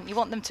what you want. You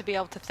want them to be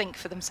able to think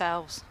for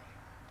themselves.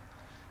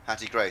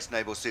 Hattie Grace,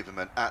 Noble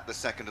Superman at the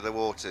second of the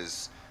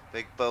waters.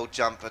 Big bold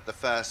jump at the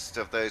first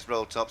of those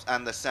roll tops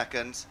and the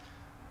second.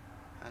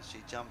 Has she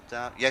jumped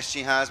out? Yes,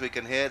 she has. We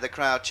can hear the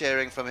crowd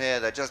cheering from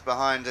here. They're just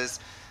behind us.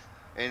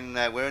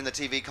 We're in the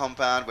TV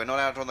compound. We're not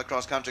out on the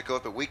cross-country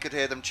course, but we could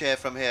hear them cheer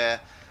from here.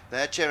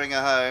 They're cheering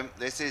her home.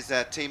 This is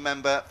a team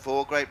member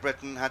for Great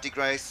Britain, Hattie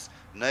Grace,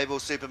 Noble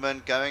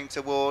Superman, going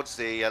towards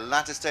the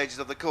latter stages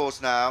of the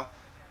course now.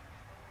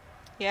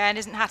 Yeah, and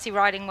isn't Hattie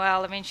riding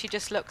well? I mean, she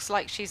just looks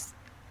like she's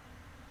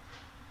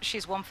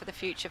one for the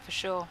future for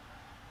sure.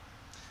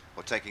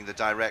 We're taking the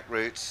direct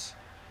route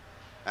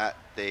at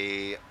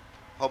the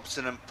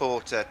Hobson and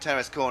Porter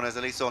Terrace Corners.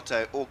 Elise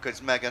Otto,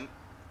 Orchid's Megan.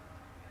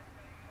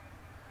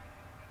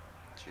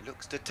 She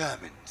looks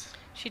determined.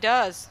 She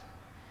does.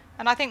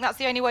 And I think that's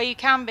the only way you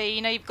can be.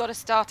 You know, you've got to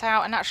start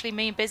out and actually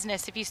mean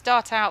business. If you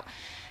start out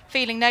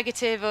feeling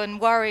negative and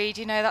worried,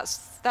 you know,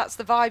 that's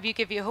the vibe you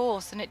give your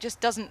horse, and it just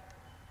doesn't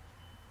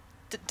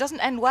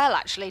end well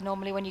actually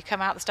normally when you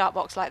come out the start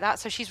box like that.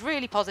 So she's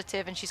really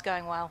positive and she's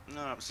going well.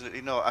 No,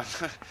 absolutely not.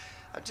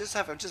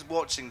 I'm just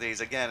watching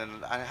these again,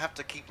 and I have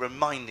to keep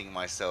reminding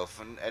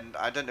myself, and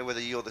I don't know whether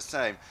you're the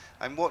same.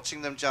 I'm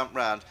watching them jump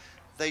round.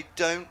 They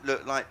don't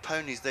look like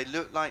ponies. They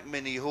look like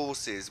mini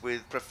horses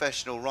with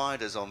professional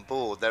riders on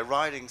board. They're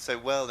riding so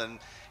well, and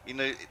you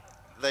know,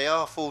 they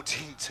are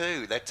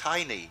 14.2. They're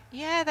tiny.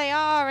 Yeah, they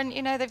are, and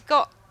you know they've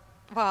got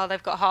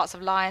hearts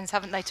of lions,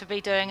 haven't they, to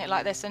be doing it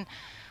like this? And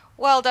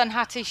well done,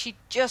 Hattie. She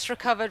just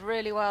recovered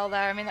really well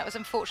there. I mean, that was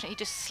unfortunate. He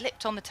just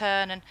slipped on the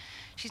turn, and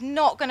she's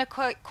not going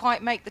to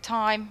quite make the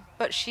time,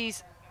 but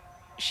she's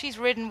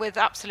ridden with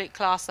absolute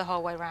class the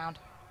whole way round.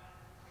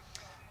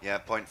 Yeah,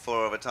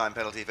 0.4 of a time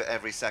penalty for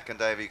every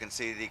second over. You can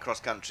see the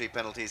cross-country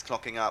penalties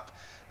clocking up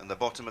on the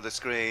bottom of the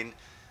screen.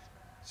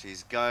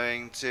 She's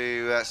going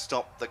to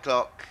stop the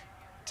clock.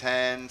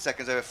 10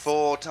 seconds over,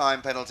 4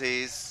 time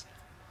penalties.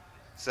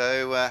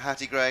 So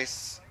Hattie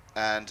Grace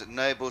and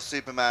Noble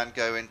Superman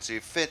go into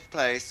 5th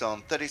place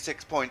on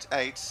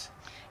 36.8.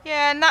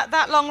 Yeah, and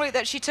that long route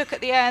that she took at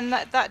the end,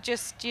 that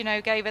just, you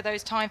know, gave her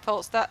those time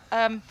faults that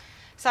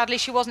sadly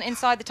she wasn't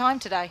inside the time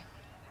today.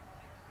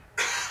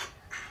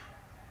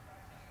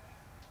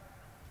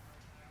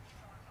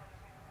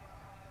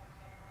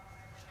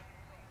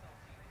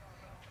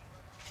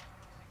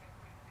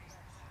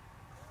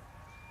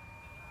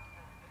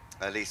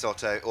 Elise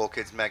Otto,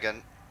 Orchids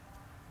Megan.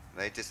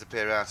 They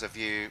disappear out of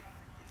view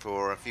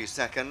for a few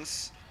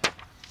seconds.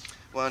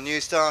 Well, new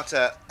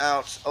starter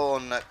out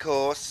on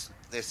course.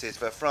 This is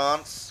for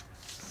France.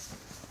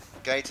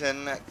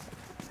 Gaëtan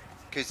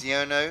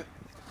Cousineau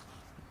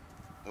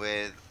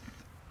with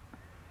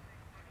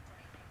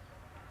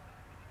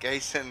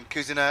Gaëtan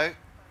Cousineau.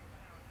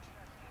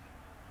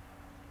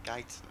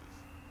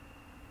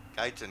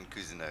 Gaëtan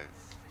Cousineau.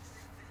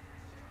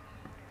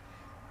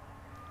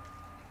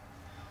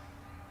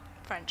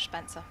 French,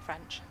 Spencer,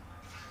 French.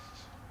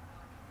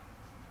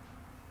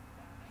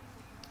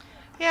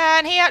 Yeah,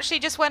 and he actually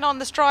just went on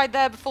the stride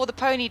there before the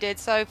pony did,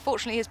 so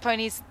fortunately his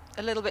pony's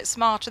a little bit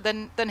smarter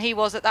than he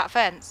was at that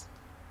fence.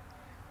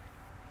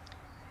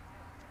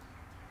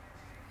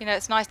 You know,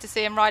 it's nice to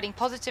see him riding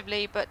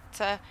positively, but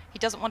he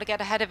doesn't want to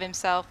get ahead of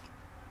himself.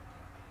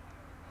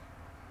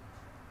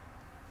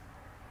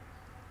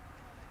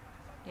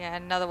 Yeah,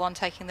 another one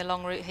taking the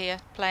long route here,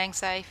 playing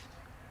safe.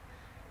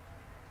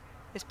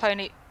 This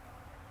pony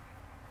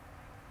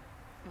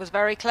was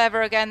very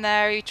clever again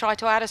there. He tried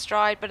to add a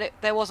stride, but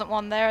there wasn't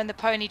one there, and the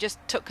pony just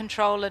took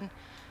control and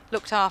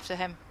looked after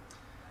him.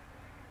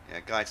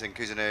 Yeah, Gaëtan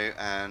Cousineau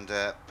and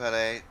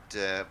Pelé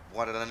de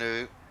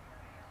Guadalanu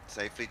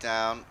safely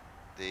down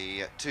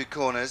the 2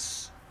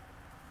 corners.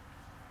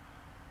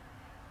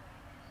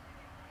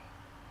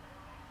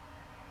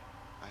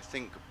 I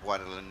think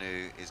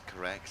Guadalanu is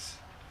correct.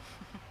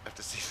 I have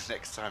to see the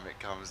next time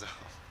it comes up.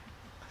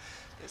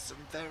 There's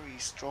some very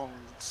strong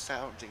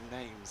sounding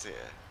names here.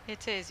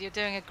 It is. You're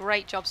doing a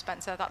great job,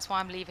 Spencer. That's why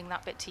I'm leaving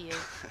that bit to you.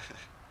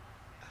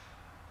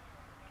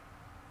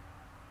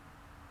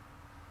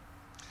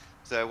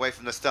 So away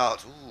from the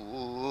start,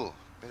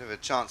 bit of a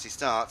chance he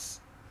starts,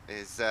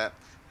 is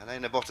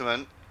Helena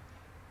Bottoman.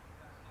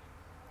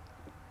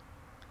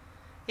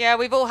 Yeah,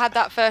 we've all had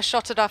that first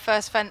shot at our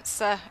first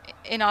fence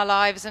in our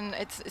lives, and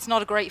it's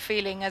not a great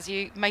feeling as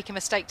you make a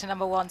mistake to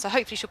number 1. So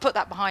hopefully she'll put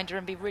that behind her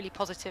and be really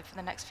positive for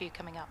the next few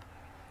coming up.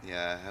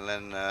 Yeah,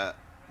 Helena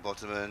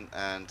Bottoman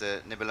and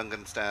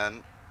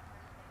Nibelungenstam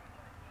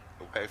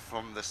away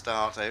from the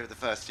start over the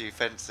first few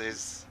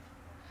fences.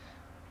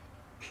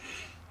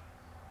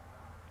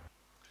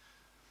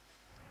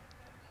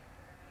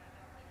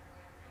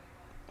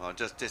 Well,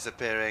 just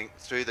disappearing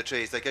through the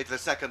trees. They go to the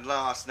second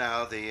last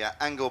now, the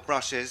angle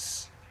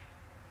brushes.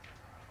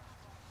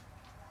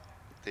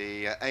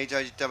 The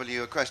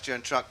AJW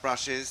equestrian truck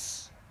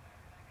brushes.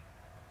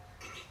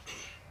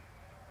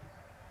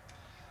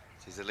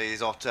 These are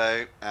Elise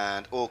Otto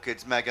and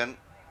Orchids Megan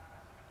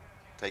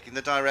taking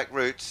the direct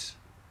route.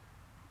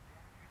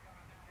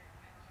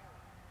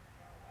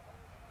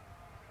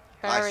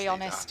 Very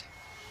honest.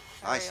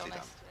 Nicely done.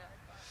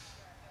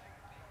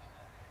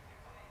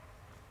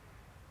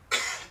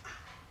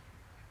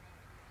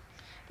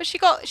 But she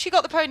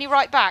got the pony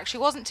right back. She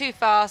wasn't too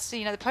fast.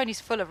 You know, the pony's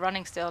full of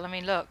running still. I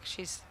mean, look,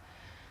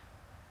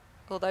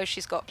 although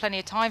she's got plenty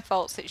of time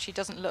faults, that she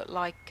doesn't look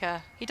like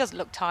he doesn't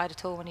look tired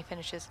at all when he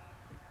finishes.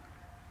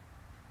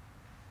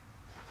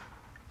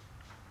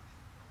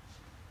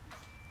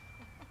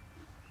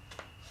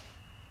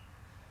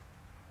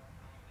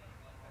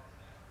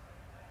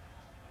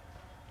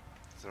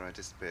 Sorry, I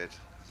disappeared.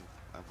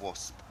 A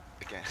wasp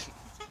again.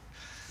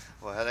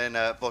 Well,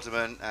 Helena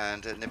Bottoman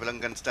and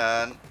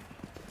Nibelungenstam.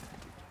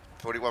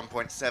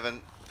 41.7,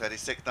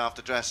 36th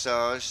after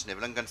dressage.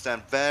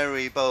 Nibelungenstam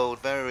very bold,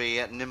 very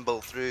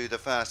nimble through the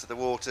first of the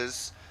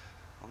waters.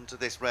 Onto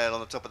this rail on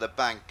the top of the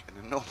bank,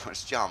 an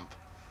enormous jump.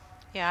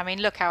 Yeah, I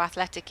mean, look how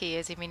athletic he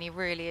is. I mean, he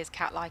really is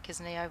cat-like,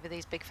 isn't he, over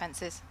these big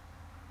fences?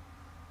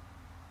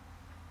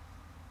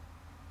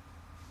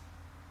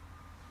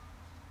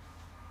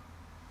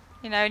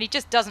 You know, and he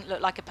just doesn't look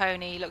like a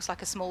pony. He looks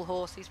like a small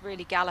horse. He's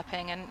really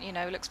galloping and, you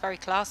know, looks very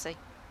classy.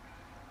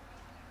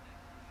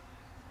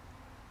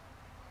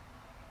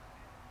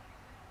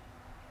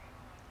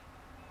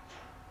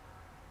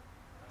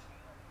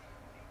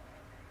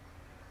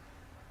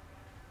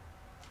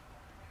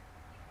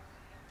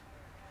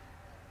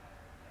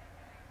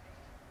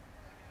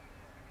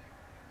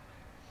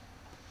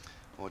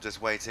 Or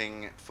just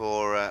waiting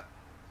for,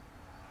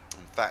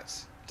 in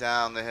fact,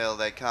 down the hill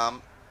they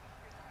come.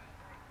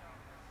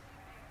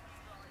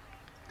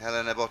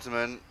 Helena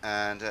Botterman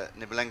and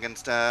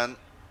Nibelungenstern.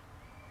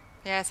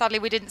 Yeah, sadly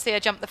we didn't see her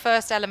jump the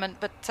first element,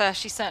 but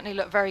she certainly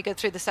looked very good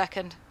through the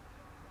second.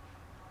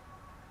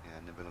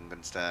 Yeah,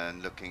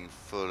 Nibelungenstern looking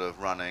full of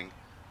running.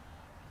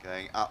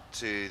 Going up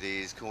to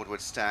these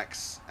cordwood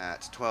stacks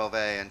at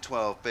 12A and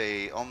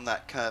 12B on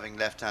that curving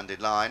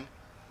left-handed line.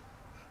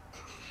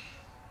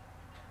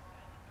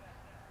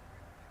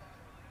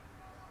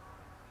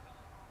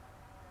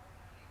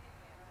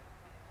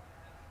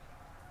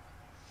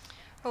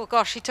 Oh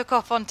gosh, she took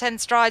off on 10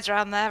 strides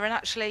around there, and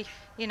actually,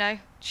 you know,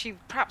 she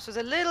perhaps was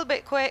a little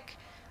bit quick,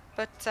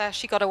 but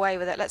she got away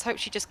with it. Let's hope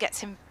she just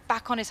gets him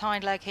back on his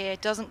hind leg here,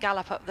 doesn't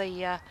gallop up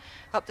the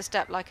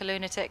step like a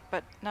lunatic,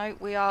 but no,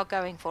 we are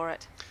going for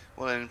it.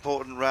 Well, an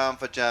important round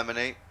for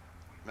Germany.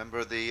 Member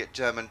of the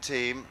German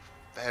team,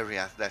 very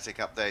athletic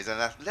up there. He's an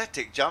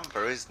athletic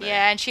jumper, isn't he?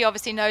 Yeah, and she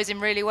obviously knows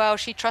him really well.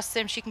 She trusts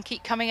him. She can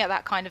keep coming at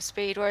that kind of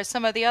speed, whereas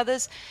some of the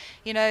others,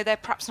 you know, they're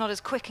perhaps not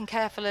as quick and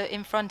careful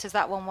in front as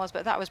that one was,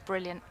 but that was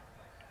brilliant.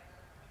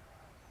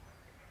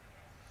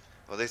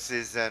 Well, this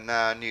is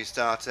now a new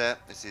starter.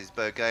 This is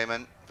Bo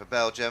Gaiman for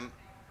Belgium.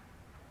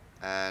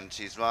 And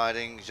she's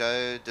riding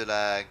Jo de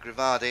la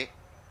Grivadi.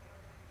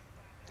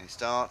 He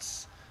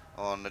starts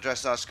on a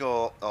dressage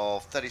score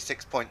of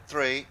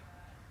 36.3.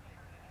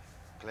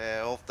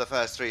 Clear off the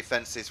first three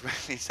fences,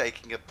 really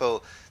taking a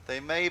pull. They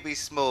may be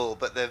small,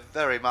 but they're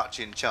very much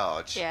in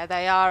charge. Yeah,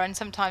 they are, and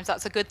sometimes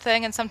that's a good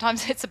thing, and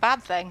sometimes it's a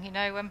bad thing. You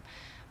know,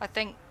 I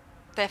think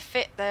they're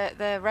fit,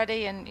 they're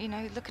ready, and you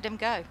know, look at him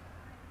go.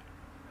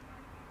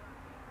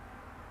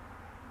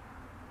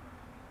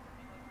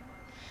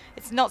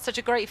 It's not such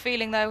a great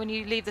feeling though when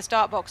you leave the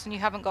start box and you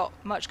haven't got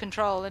much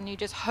control, and you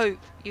just hope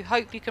you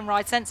can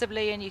ride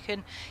sensibly and you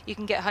can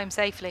get home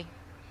safely.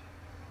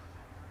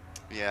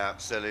 Yeah,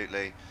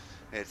 absolutely.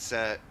 It's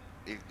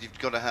you've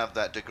got to have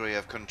that degree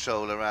of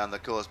control around the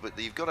course, but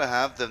you've got to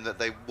have them that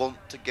they want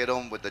to get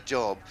on with the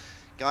job.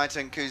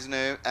 Gaëtan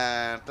Cousineau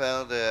and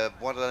Perle de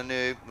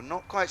Bois-de-la-Neu, we're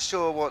not quite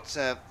sure what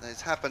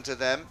has happened to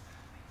them.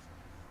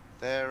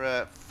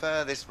 They're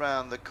furthest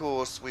round the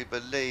course, we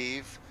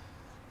believe.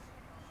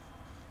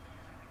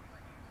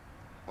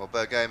 Well,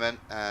 Bo Gaiman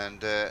and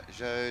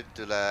Jo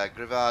de la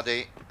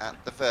Grivadi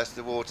at the first of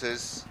the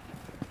waters.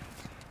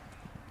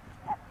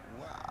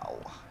 Wow.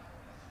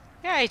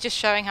 Yeah, he's just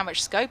showing how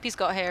much scope he's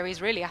got here.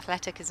 He's really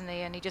athletic, isn't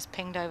he? And he just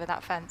pinged over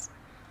that fence.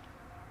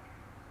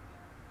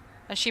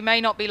 And she may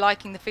not be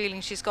liking the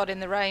feeling she's got in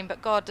the rain,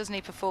 but God, doesn't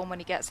he perform when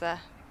he gets there?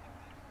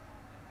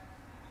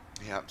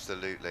 Yeah,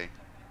 absolutely.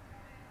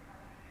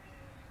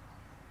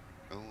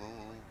 Ooh.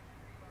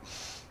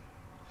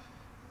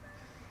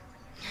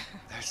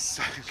 They're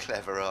so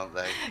clever, aren't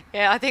they?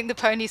 Yeah, I think the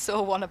pony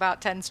saw one about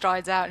 10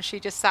 strides out and she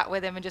just sat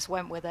with him and just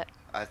went with it.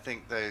 I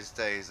think those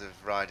days of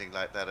riding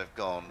like that have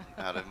gone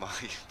out of my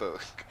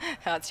book.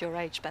 That's your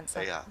age,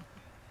 Spencer. Yeah.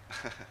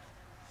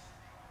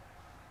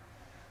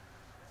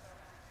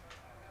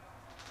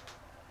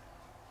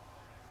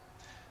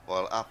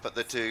 Well, up at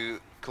the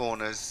two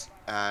corners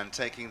and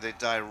taking the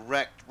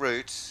direct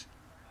route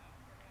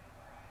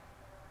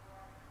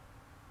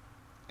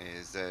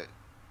is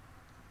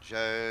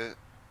Jo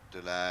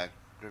de la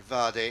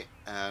Grivadi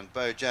and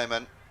Bo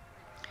Gaiman.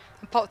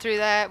 And popped through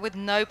there with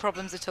no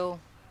problems at all.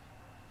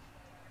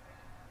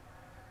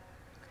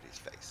 Look at his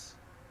face.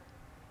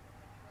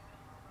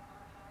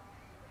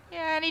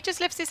 Yeah, and he just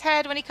lifts his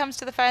head when he comes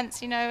to the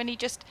fence, you know, and he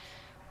just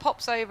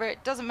pops over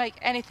it, doesn't make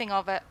anything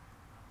of it.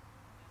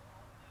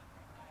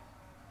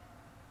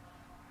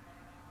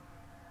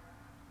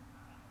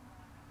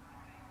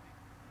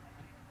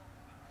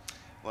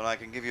 Well, I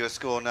can give you a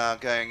score now.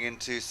 Going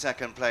into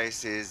second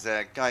place is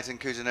Gaëtan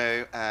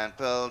Cousineau and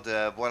Perle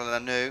de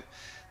Bois-de-la-Neu.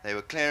 They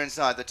were clear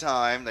inside the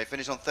time. They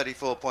finished on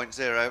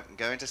 34.0 and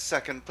go into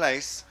second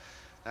place.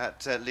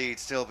 That lead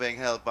still being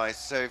held by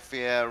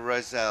Sophia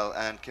Rosell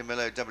and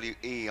Camillo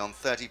W.E. on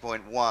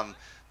 30.1.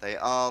 They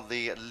are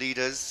the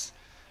leaders.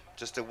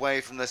 Just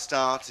away from the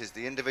start is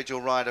the individual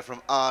rider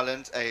from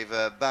Ireland,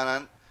 Ava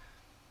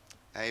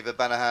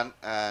Banahan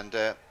and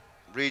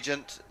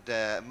Regent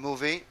de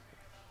Mouvy.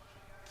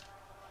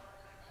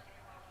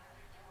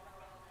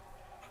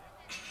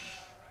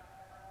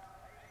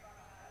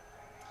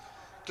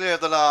 Clear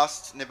of the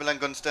last,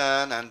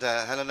 Nibelungenstern and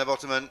Helena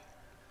Botterman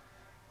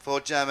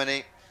for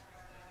Germany.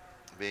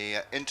 Be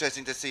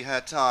interesting to see her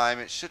time.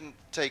 It shouldn't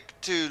take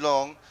too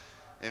long.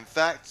 In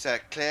fact,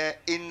 clear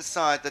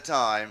inside the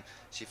time.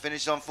 She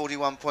finished on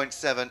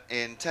 41.7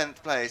 in 10th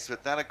place,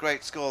 but that a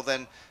great score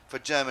then for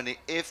Germany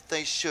if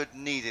they should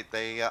need it.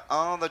 They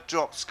are the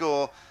drop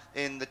score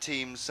in the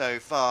team so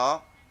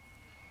far.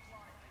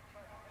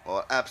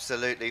 Well,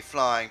 absolutely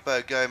flying.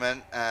 Bo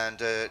Gaiman and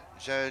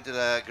Jo de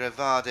la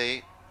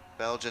Grivadi,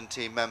 Belgian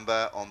team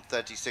member, on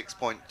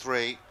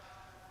 36.3.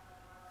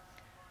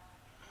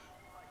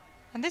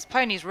 And this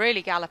pony's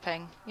really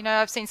galloping. You know,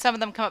 I've seen some of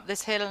them come up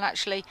this hill and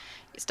actually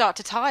start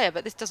to tire,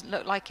 but this doesn't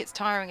look like it's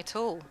tiring at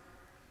all.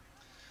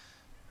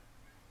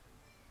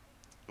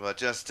 Well,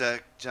 just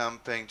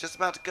jumping, just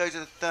about to go to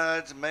the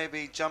third,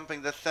 maybe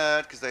jumping the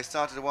third because they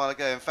started a while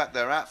ago. In fact,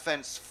 they're at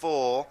fence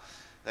 4.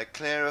 They're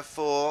clear of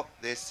 4.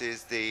 This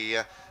is the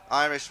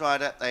Irish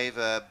rider,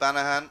 Ava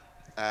Banahan,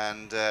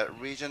 and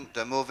Regent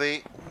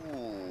Damovi.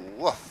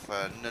 Ooh, woof,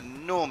 an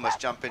enormous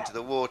jump into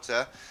the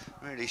water,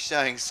 really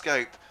showing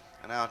scope,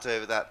 and out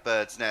over that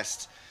bird's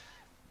nest.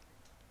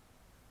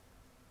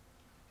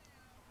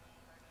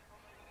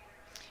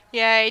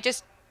 Yeah, he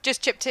just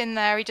chipped in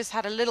there. He just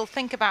had a little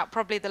think about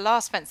probably the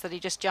last fence that he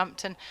just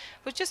jumped and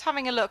was just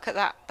having a look at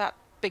that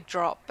big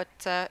drop.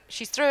 But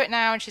she's through it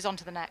now and she's on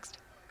to the next.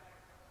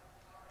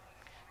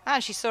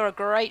 And she saw a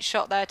great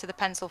shot there to the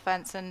pencil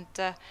fence. And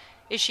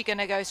is she going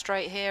to go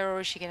straight here or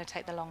is she going to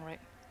take the long route?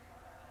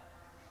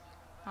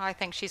 I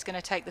think she's going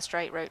to take the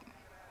straight route.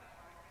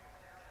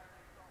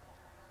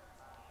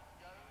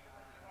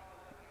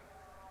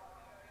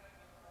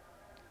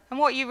 And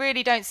what you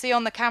really don't see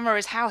on the camera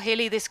is how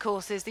hilly this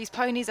course is. These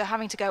ponies are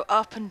having to go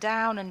up and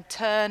down and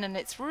turn, and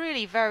it's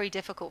really very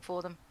difficult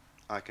for them.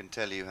 I can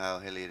tell you how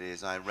hilly it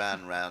is. I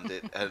ran round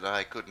it and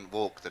I couldn't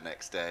walk the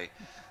next day.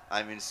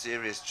 I'm in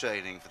serious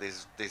training for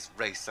this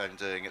race I'm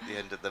doing at the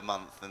end of the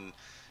month, and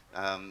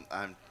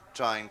I'm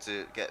trying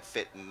to get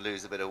fit and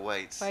lose a bit of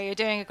weight. Well, you're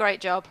doing a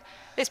great job.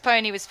 This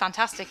pony was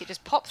fantastic. It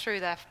just popped through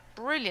there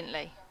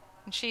brilliantly.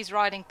 And she's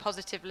riding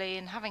positively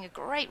and having a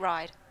great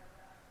ride.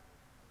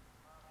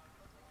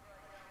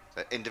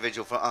 So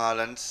individual for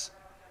Ireland,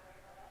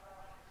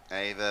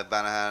 Ava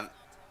Banahan,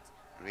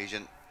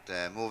 Regent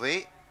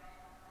Damovi.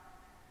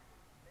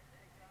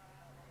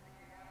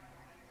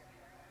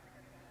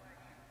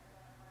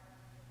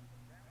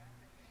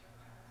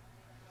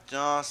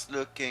 Just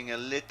looking a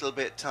little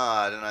bit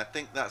tired, and I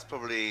think that's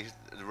probably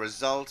the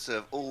result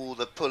of all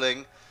the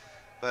pulling.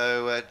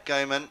 Bo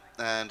Gaiman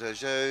and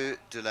Jo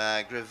de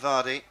la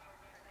Grivadi.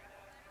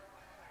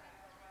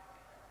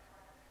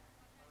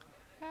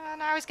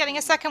 Now he's getting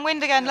a second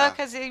wind again, Yeah. look,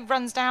 as he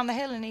runs down the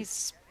hill and he's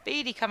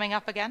speedy coming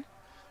up again.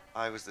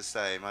 I was the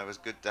same. I was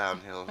good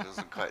downhill. It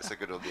wasn't quite so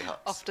good on the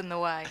ups. Often the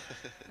way.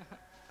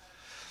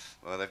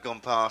 Well, they've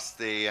gone past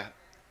the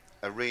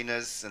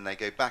arenas and they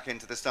go back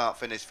into the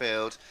start-finish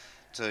field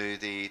to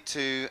the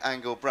 2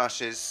 angle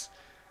brushes.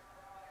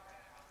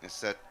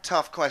 It's a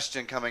tough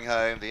question coming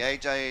home. The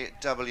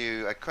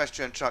AJW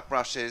equestrian truck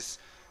brushes,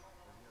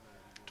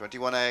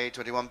 21A,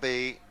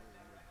 21B.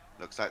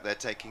 Looks like they're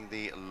taking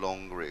the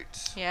long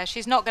route. Yeah,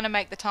 she's not going to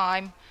make the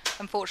time,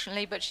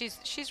 unfortunately, but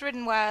she's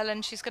ridden well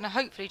and she's going to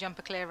hopefully jump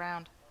a clear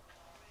round.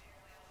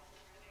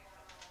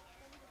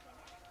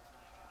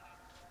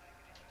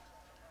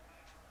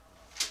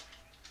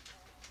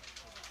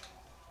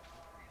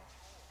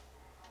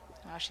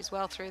 Oh, she's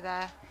well through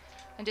there.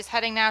 And just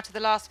heading now to the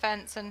last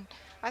fence, and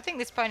I think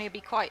this pony will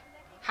be quite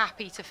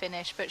happy to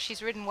finish, but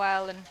she's ridden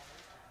well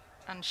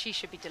and she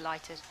should be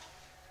delighted.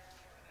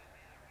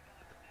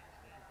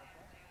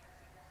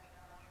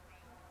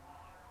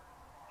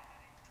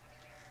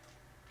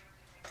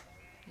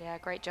 Yeah,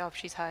 great job.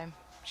 She's home.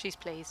 She's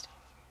pleased.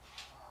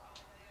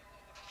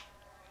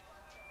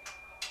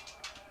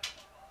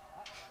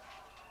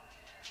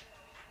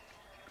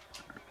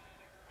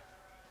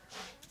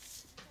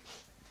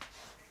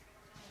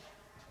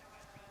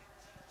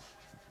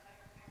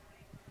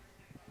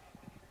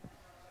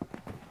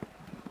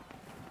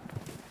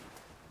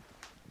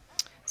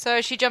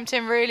 So she jumped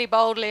in really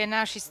boldly, and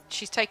now she's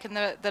taken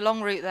the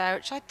long route there,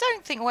 which I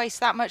don't think wastes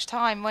that much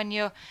time when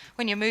you're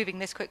moving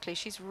this quickly.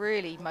 She's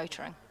really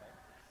motoring.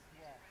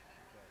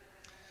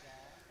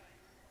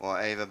 Well,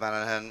 Ava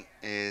Banahan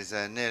is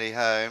nearly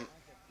home.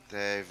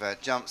 They've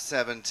jumped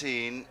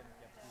 17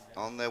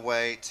 on their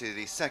way to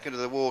the second of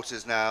the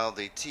waters now,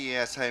 the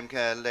TES Home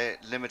Care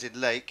Limited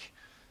Lake.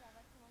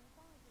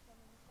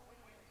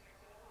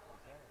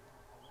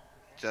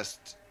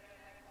 Just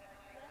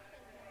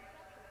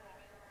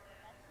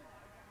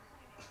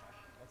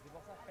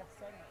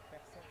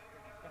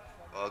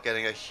well,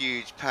 getting a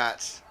huge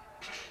pat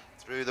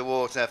through the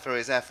water for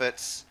his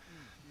efforts.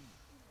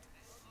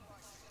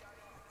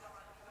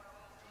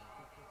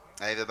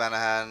 Ava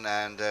Banahan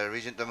and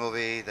Regent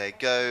Damovi, they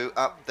go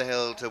up the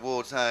hill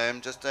towards home,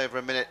 just over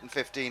 1 minute and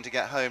 15 to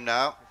get home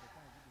now.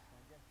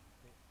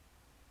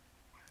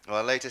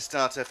 Our latest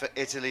starter for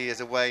Italy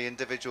is away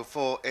individual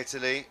for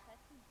Italy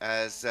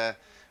as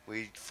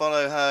we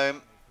follow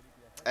home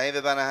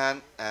Ava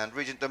Banahan and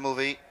Regent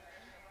Damovi.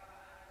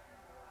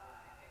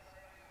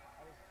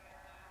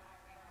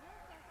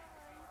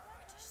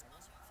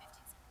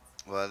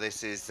 Well,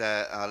 this is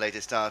our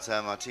latest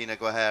starter, Martina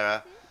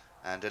Guajera,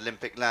 and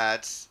Olympic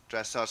lads,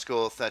 dressage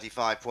score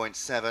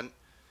 35.7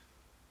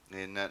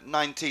 in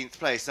 19th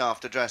place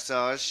after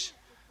dressage.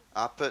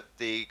 Up at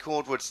the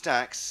cordwood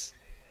stacks,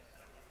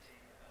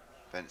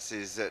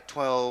 fences at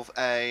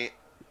 12A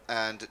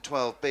and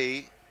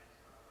 12B.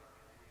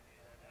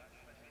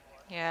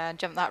 Yeah,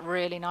 jumped that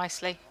really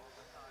nicely.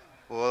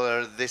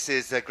 Well, this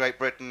is Great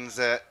Britain's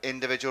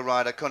individual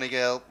rider, Connie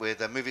Gill,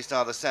 with Movie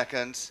Star the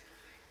second.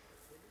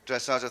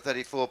 Dressage of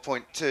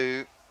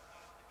 34.2.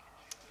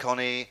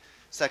 Connie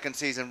second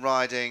season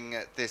riding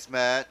this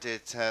mare,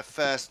 did her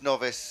first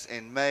novice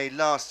in May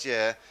last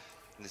year.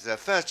 This is her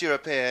first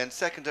European,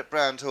 second at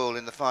Brand Hall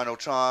in the final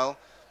trial.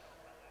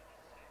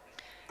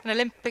 An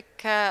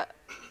Olympic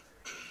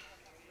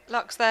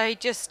Lux there, he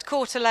just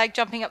caught a leg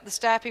jumping up the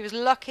step. He was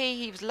lucky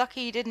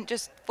he didn't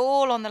just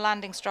fall on the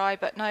landing stride,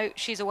 but no,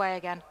 she's away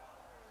again.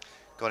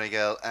 Connie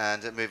Gill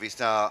and Movie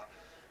Star,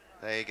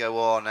 they go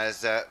on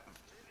as a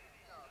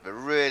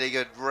really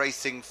good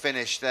racing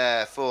finish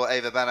there for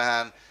Ava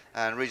Banahan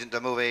and Regent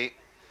Damovi.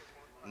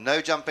 No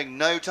jumping,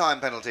 no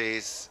time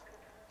penalties.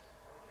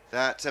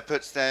 That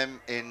puts them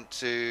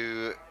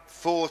into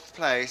 4th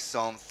place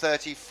on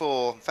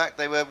 34. In fact,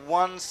 they were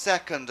 1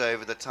 second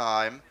over the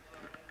time.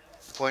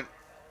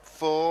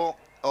 0.4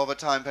 of a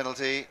time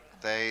penalty.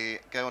 They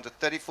go on to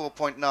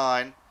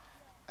 34.9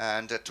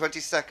 and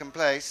 22nd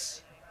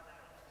place.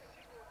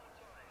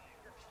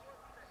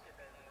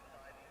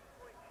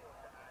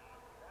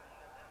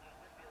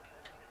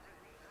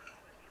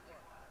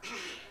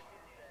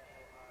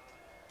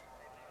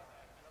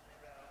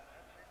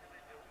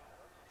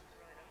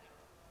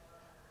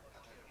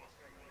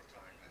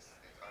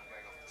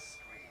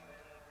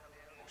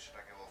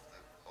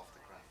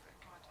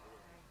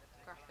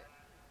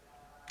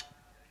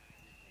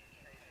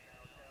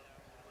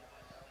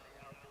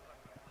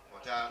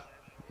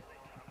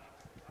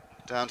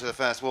 Down to the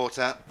first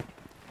water.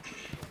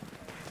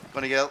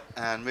 Connie Gill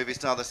and Movie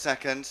Star the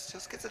second.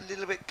 Just gets a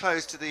little bit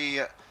close to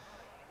the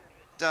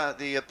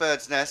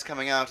bird's nest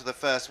coming out of the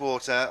first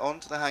water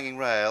onto the hanging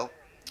rail.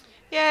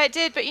 Yeah, it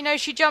did, but you know,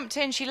 she jumped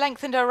in, she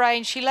lengthened her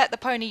rein, she let the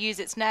pony use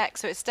its neck,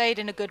 so it stayed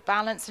in a good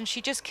balance, and she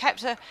just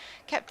kept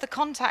the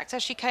contact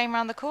as she came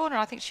around the corner.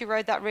 I think she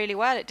rode that really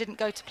well. It didn't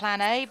go to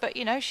plan A, but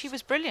you know, she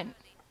was brilliant.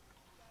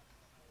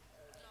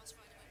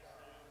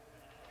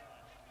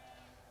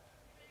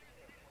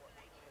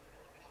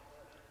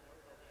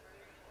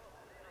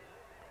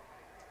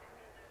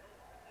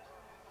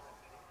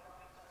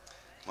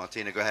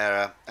 Martina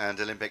Guerrera and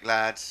Olympic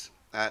Lads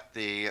at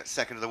the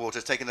second of the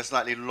waters, taking a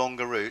slightly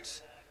longer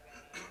route.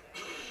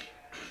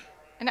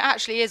 And it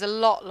actually is a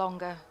lot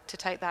longer to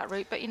take that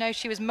route, but you know,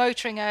 she was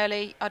motoring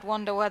early. I'd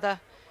wonder whether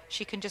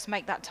she can just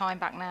make that time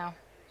back now.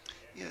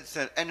 Yeah, it's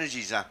an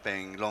energy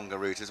zapping longer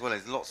route as well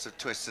as lots of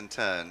twists and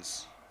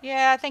turns.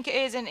 Yeah, I think it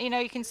is, and you know,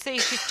 you can see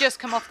she's just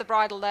come off the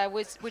bridle there,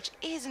 which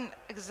isn't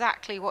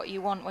exactly what you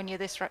want when you're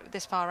this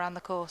far around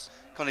the course.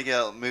 Connie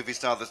Gill, Movie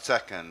Star the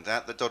second,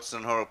 at the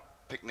Dodgson Horror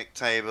picnic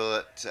table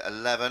at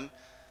 11,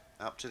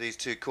 up to these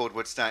two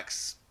cordwood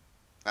stacks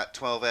at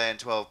 12A and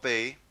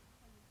 12B.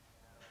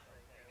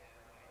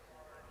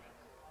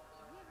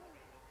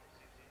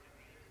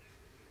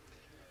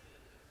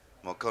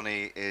 Well,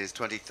 Connie is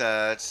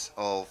 23rd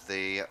of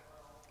the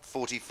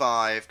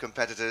 45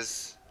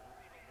 competitors,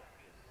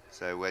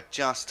 so we're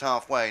just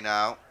halfway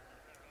now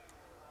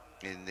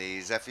in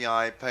these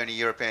FEI Pony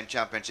European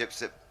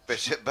Championships at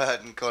Bishop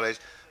Burton College.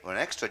 Well, an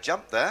extra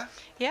jump there.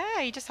 Yeah,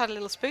 he just had a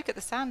little spook at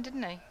the sand,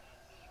 didn't he?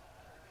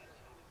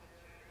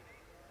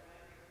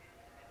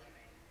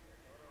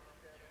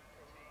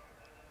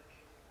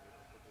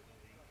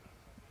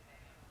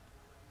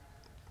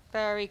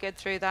 Very good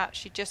through that.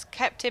 She just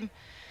kept him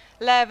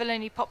level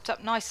and he popped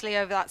up nicely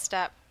over that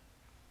step.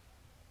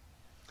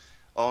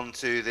 On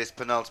to this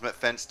penultimate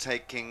fence,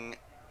 taking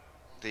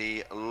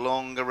the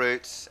longer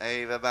route.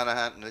 Ava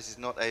Banahan, no, this is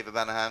not Ava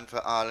Banahan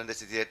for Ireland,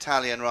 this is the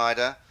Italian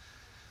rider.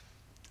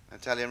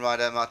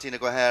 Martina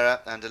Guerrera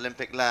and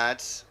Olympic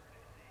Lads.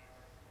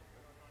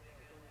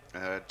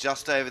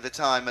 Just over the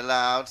time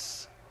allowed.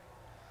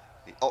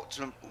 The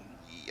optimum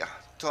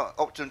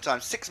time,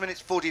 6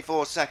 minutes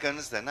 44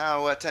 seconds. They're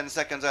now 10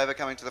 seconds over,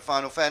 coming to the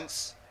final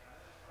fence.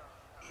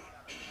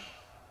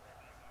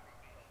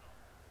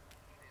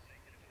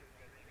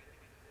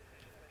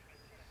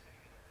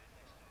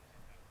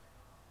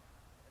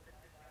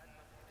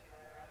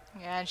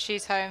 Yeah, and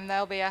she's home.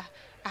 There'll be a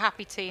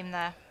happy team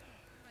there.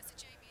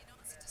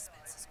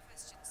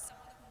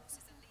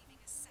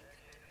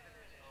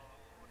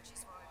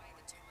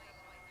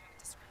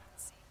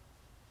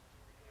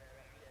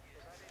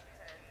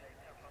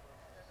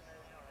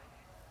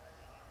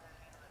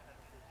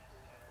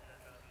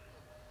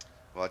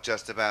 Well,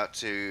 just about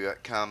to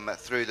come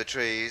through the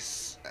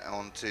trees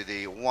onto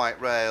the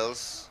white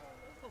rails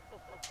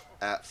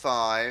at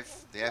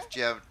 5. The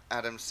FG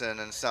Adamson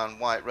and Son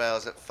white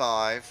rails at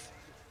 5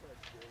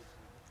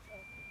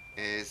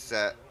 is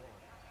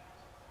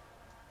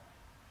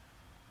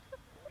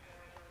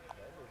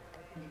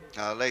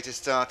our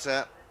latest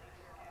starter.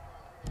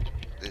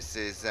 This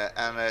is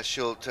Anna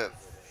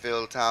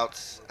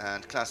Schulte-Filtout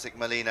and Classic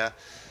Melina.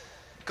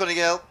 Connie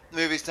Gill,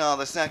 Movie Star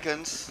the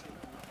second.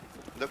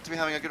 Looked to be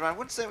having a good round. I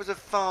wouldn't say it was the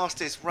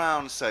fastest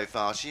round so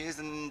far. She is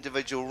an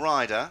individual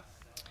rider.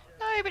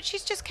 No, but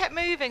she's just kept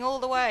moving all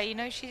the way. You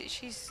know,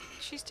 she's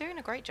doing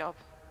a great job.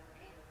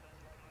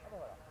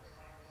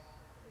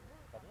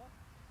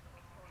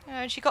 You know,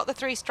 and she got the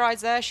 3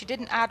 strides there. She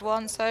didn't add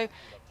one, so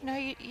you know,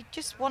 you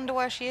just wonder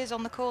where she is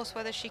on the course,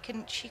 whether she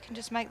can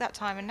just make that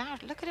time. And now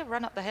look at her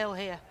run up the hill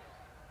here.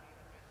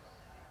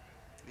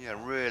 Yeah,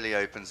 really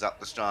opens up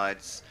the stride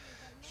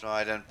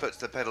and puts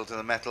the pedal to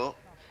the metal.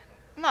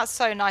 And that's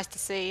so nice to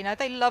see. You know,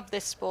 they love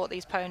this sport,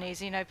 these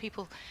ponies. You know,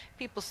 people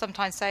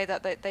sometimes say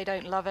that they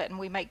don't love it and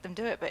we make them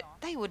do it, but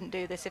they wouldn't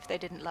do this if they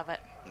didn't love it.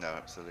 No,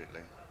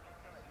 absolutely.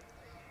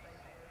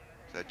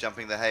 So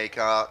jumping the hay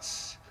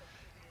carts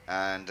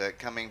and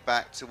coming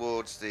back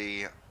towards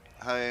the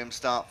home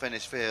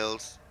start-finish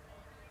fields.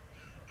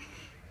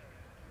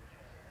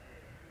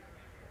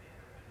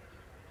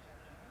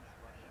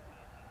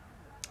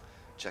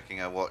 Checking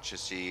her watch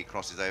as she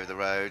crosses over the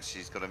road.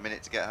 She's got a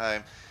minute to get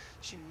home.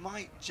 She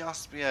might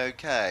just be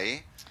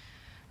okay.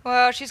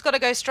 Well, she's got to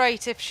go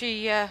straight if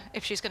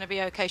she's going to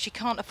be okay. She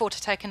can't afford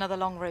to take another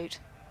long route.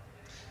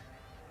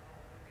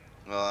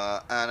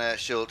 Well, Anna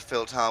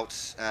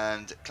Schult-Filthout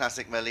and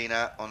Classic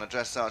Melina on a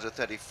dressage of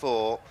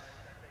 34.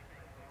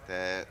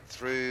 They're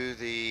through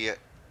the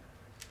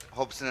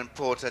Hobson and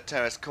Porter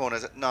terrace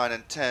corners at 9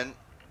 and 10,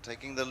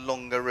 taking the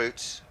longer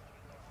route.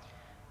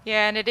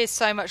 Yeah, and it is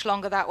so much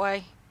longer that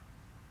way.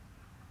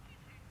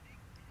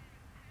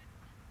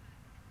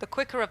 The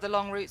quicker of the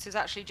long routes is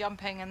actually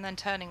jumping and then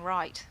turning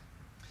right.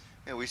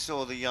 Yeah, we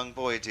saw the young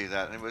boy do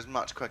that, and it was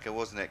much quicker,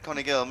 wasn't it?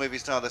 Connie Gill, movie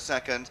star, the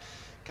second,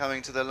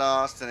 coming to the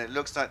last, and it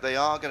looks like they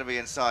are going to be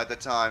inside the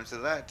time, so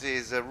that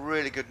is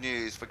really good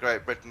news for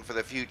Great Britain for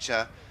the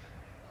future.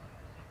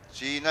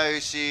 She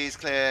knows she's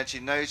cleared, she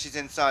knows she's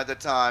inside the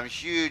time.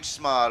 Huge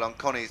smile on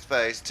Connie's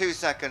face. 2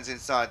 seconds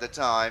inside the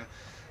time.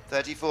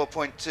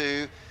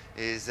 34.2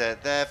 is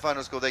their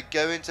final score. They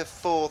go into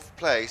 4th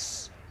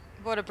place.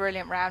 What a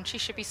brilliant round. She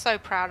should be so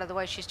proud of the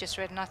way she's just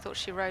ridden. I thought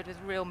she rode with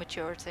real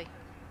maturity.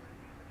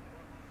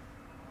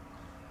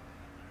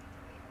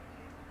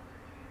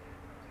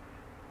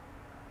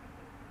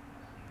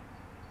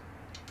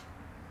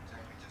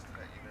 Just to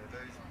let you know,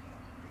 those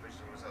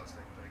provisional results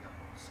they're putting up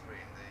on the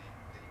screen,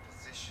 the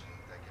position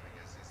they're giving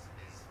us is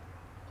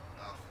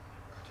I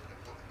don't know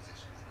what the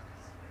position is,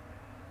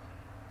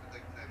 but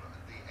they know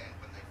at the end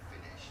when they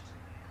finished,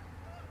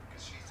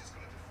 because she's just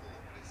gone into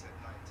 4th, but it said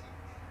 19th.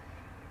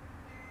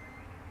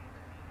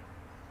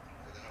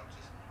 So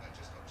they're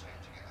just not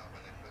changing it up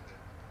when they put the.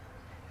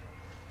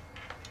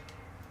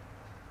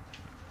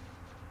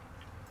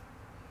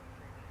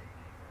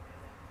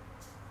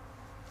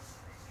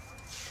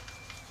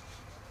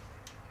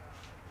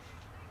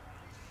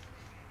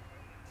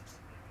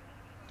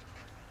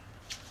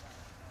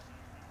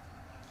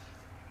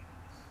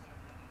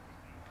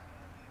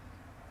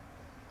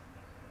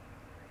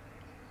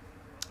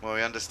 Well,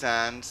 we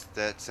understand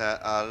that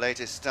our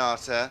latest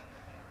starter,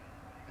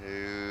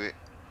 who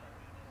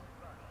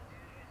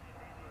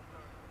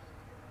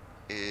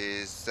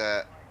is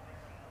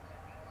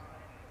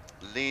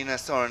Lena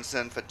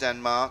Sorensen for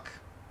Denmark,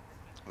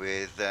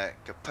 with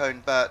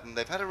Capone Burton.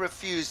 They've had a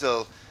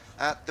refusal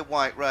at the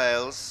white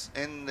rails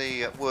in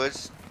the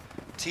woods.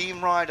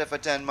 Team rider for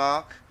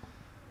Denmark.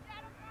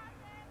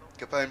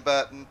 Capone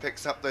Burton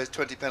picks up those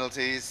 20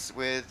 penalties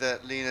with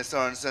Lena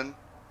Sorensen.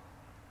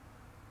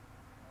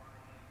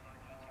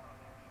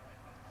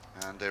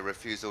 And a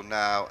refusal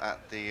now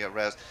at the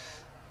rails.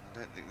 I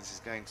don't think this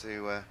is going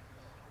to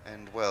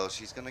end well.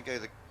 She's going to go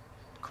the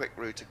quick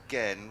route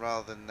again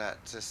rather than that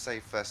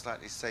safer,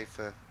 slightly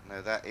safer.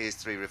 No, that is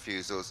 3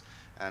 refusals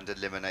and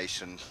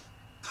elimination.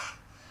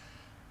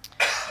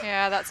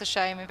 Yeah, that's a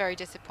shame and very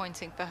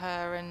disappointing for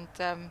her and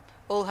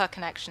all her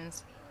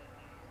connections.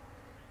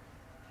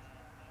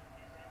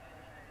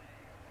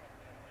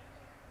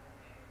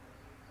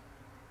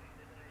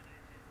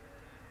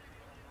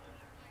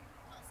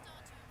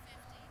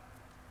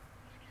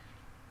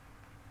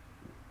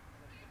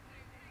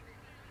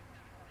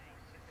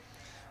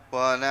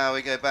 Well, now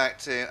we go back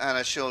to Anna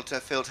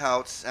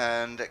Schult-Filthout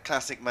and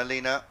Classic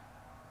Melina,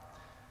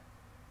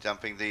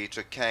 jumping the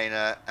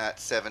Trakehner at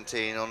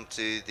 17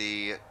 onto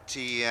the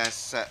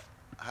TES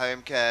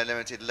Home Care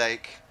Limited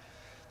Lake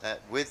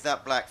with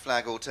that black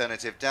flag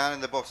alternative down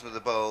in the bottom of the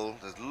bowl.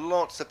 There's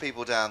lots of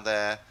people down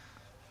there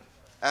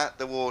at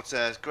the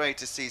water. It's great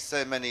to see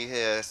so many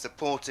here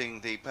supporting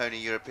the Pony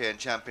European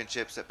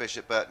Championships at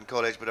Bishop Burton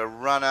College, but a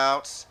run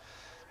out.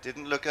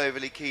 Didn't look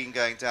overly keen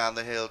going down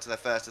the hill to the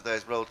first of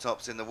those roll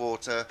tops in the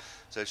water,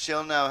 so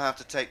she'll now have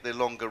to take the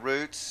longer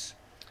routes.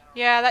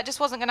 Yeah, that just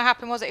wasn't going to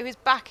happen, was it? He was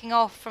backing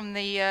off from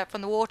the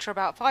water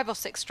about 5 or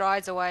 6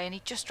 strides away, and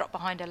he just dropped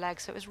behind her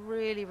legs, so it was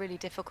really, really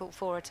difficult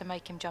for her to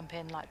make him jump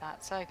in like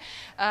that. So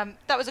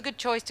that was a good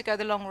choice to go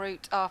the long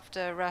route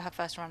after her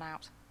first run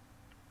out.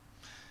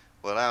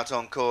 Well, out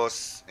on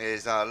course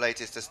is our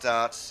latest to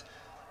start,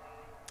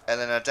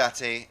 Eleanor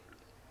Datti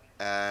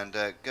and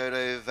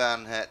Godo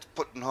van het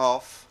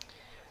Puttenhof.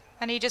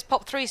 And he just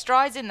popped 3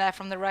 strides in there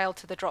from the rail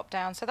to the drop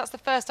down. So that's the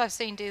first I've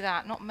seen do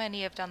that. Not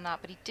many have done that,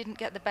 but he didn't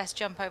get the best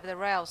jump over the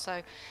rail.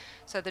 So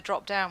the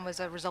drop down was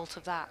a result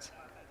of that.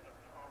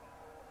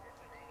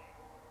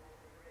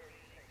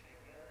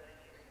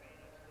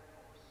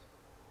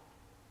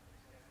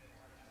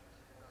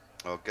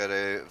 Well,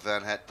 Godo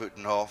van het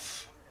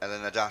Puttenhof,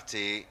 Eleanor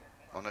Datti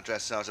on a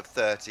dressage of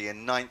 30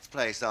 in 9th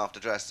place after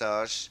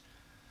dressage.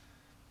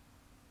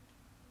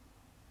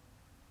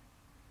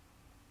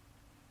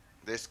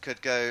 this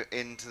could go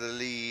into the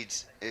lead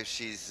if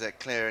she's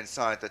clear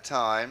inside the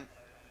time.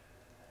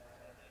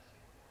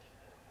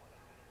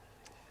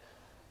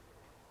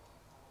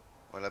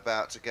 Well,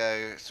 about to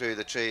go through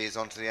the trees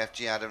onto the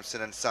FG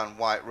Adamson and Son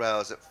white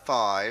rails at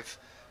 5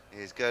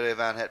 is Gerda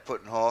van Het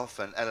Puttenhoff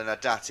and Elena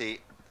Datti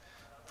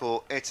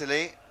for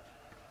Italy.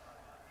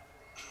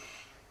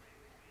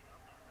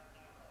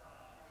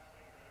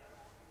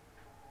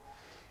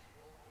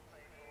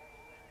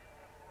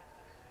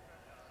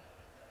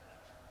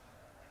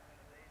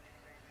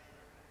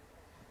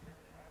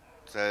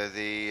 So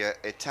the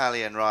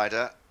Italian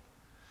rider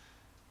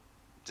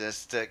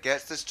just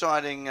gets the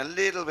striding a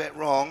little bit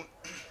wrong.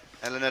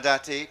 Elena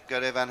Datti,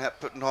 Gerda van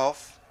Het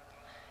Puttenhoff.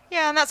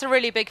 Yeah, and that's a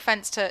really big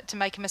fence to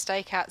make a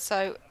mistake at.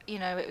 So, you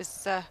know, it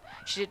was,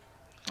 she did,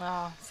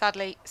 oh,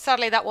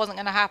 sadly that wasn't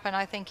going to happen.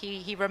 I think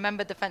he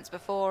remembered the fence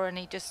before and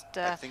he just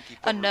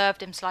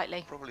unnerved him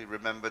slightly. Probably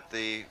remembered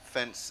the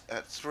fence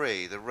at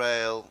 3, the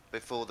rail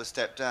before the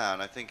step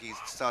down. I think he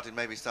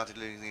maybe started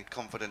losing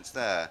confidence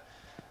there.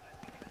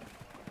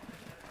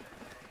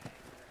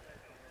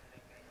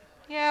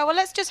 Yeah, well,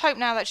 let's just hope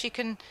now that she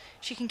can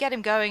get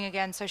him going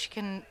again, so she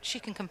can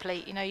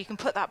complete. You know, you can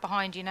put that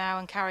behind you now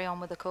and carry on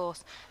with the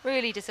course.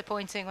 Really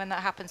disappointing when that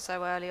happens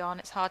so early on.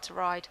 It's hard to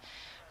ride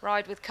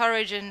with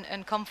courage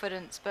and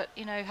confidence, but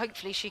you know,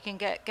 hopefully she can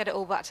get it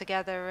all back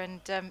together and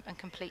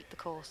complete the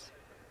course.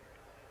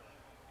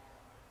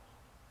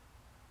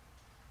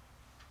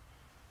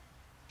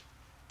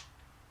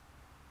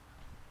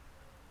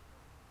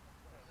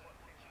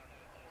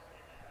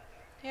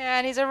 Yeah,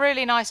 and he's a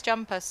really nice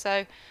jumper,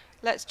 so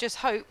let's just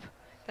hope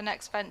the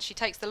next fence, she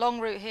takes the long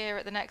route here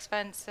at the next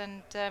fence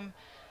and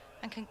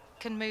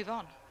can move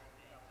on.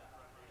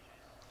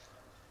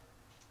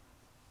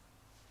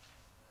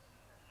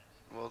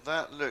 Well,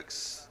 that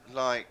looks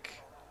like,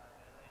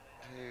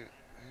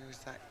 who is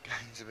that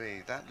going to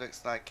be? That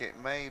looks like it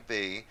may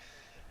be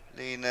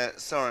Lena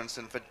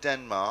Sorensen for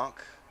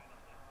Denmark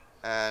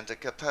and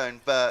Capone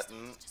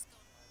Burton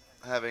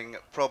having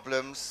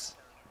problems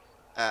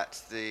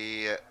at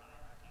the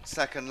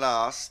second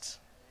last.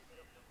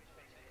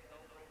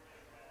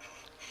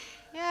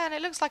 Yeah, and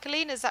it looks like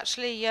Alina's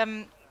actually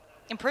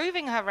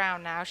improving her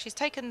round now. She's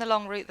taken the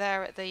long route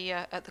there at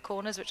the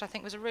corners, which I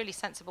think was a really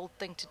sensible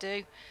thing to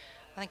do.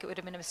 I think it would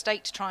have been a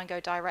mistake to try and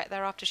go direct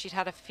there after she'd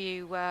had a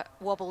few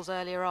wobbles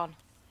earlier on.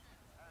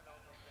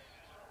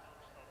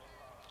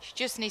 She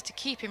just needs to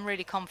keep him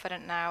really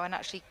confident now and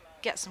actually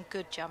get some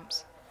good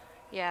jumps.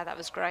 Yeah, that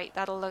was great.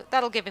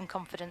 That'll give him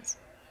confidence.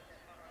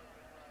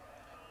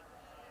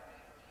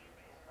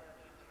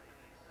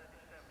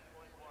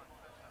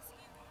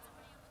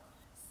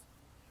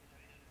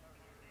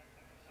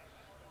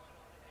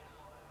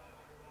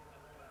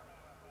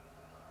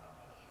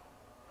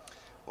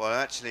 Well,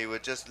 actually, we're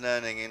just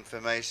learning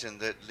information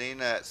that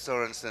Lena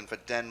Sorensen for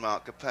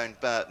Denmark, Capone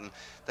Burton,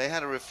 they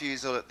had a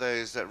refusal at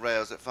those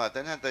rails at 5.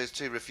 Then had those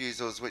 2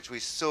 refusals which we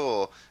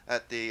saw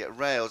at the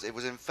rails. It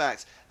was in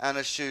fact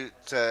Anna Schut,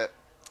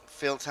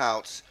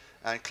 Filthout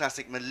and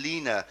Classic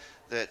Melina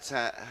that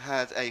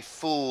had a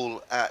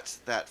fall at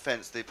that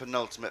fence, the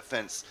penultimate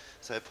fence.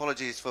 So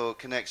apologies for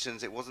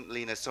connections. It wasn't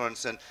Lena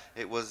Sorensen,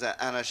 it was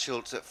Anna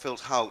Schultz at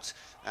Filthout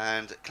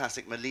and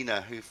Classic Melina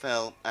who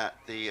fell at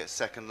the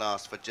second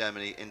last for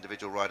Germany,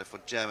 individual rider for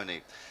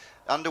Germany.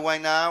 Underway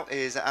now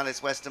is Alice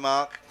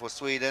Westermark for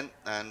Sweden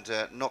and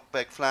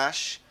Knockbeg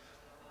Flash.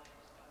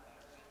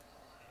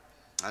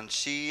 And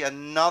she,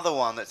 another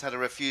one that's had a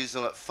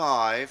refusal at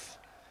 5.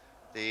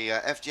 The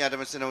FG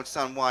Adamson and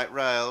Son white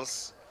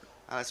rails.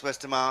 Alice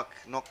Westermark,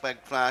 Knockbeg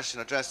Flash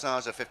and a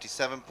dressage of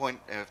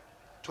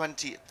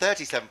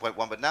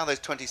 37.1, but now those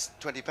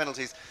 20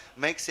 penalties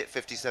makes it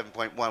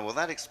 57.1. Well,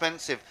 that's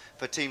expensive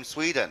for Team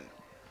Sweden.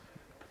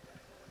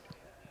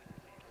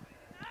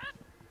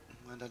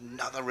 And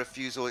another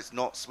refusal. It's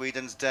not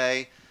Sweden's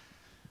day.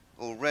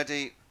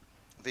 Already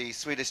the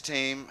Swedish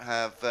team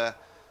have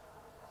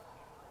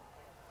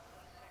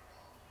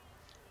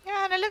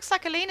yeah, and it looks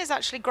like Alina's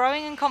actually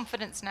growing in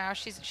confidence now.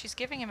 She's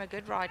giving him a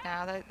good ride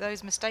now.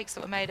 Those mistakes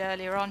that were made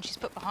earlier on, she's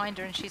put behind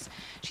her and she's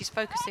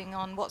focusing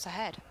on what's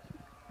ahead.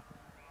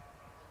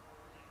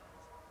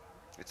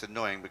 It's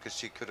annoying because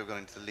she could have gone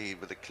into the lead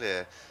with a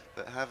clear,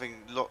 but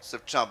having lots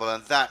of trouble,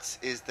 and that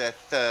is their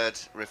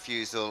 3rd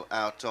refusal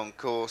out on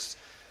course.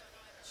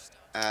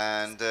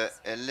 And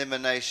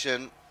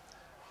elimination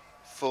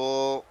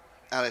for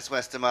Alice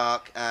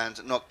Westermark and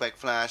Knockbeg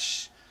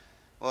Flash.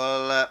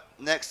 Well,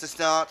 next to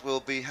start will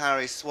be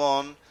Harry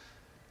Swan,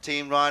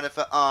 team rider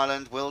for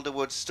Ireland,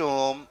 Wilderwood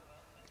Storm,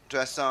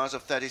 dressage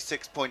of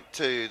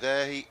 36.2.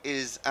 There he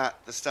is at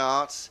the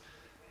start.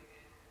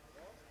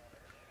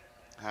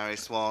 Harry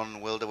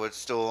Swan, Wilderwood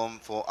Storm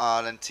for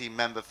Ireland, team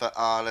member for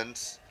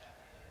Ireland.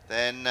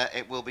 Then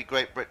it will be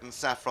Great Britain,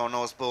 Saffron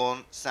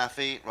Osborne,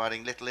 Safi,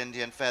 riding Little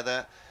Indian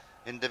Feather,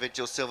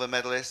 individual silver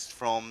medalist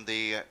from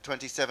the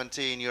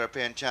 2017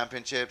 European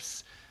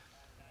Championships.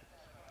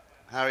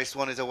 Harry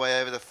Swan is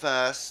away over the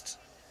first.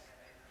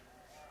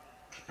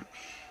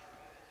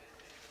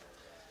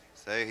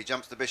 So he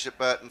jumps the Bishop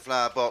Burton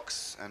flower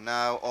box and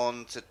now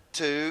on to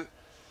 2.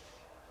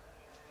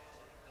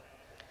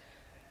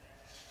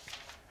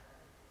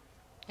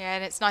 Yeah,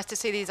 and it's nice to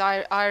see these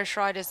Irish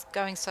riders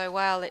going so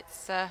well.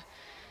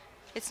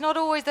 It's not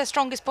always their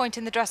strongest point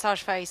in the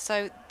dressage phase,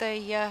 so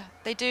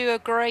they do a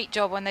great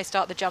job when they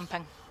start the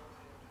jumping.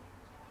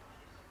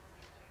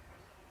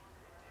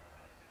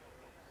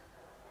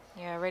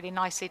 Yeah, really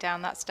nicely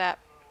down that step.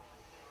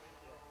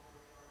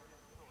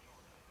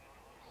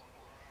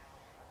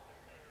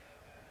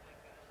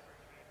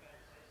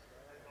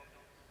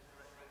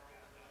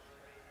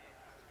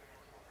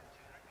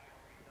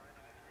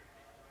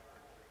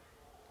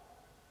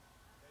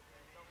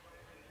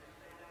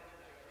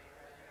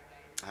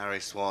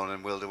 Harry Swan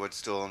and Wilderwood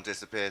Storm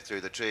disappear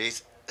through the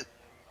trees.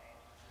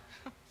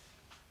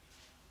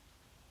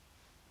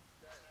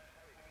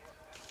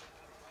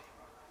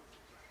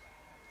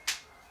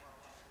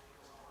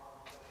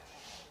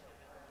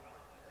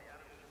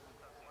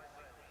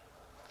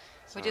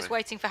 We're just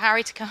waiting for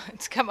Harry to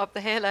come up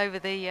the hill over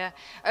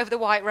the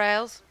white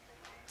rails.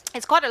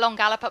 It's quite a long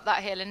gallop up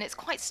that hill, and it's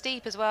quite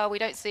steep as well. We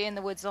don't see in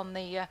the woods on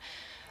the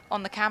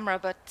camera,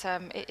 but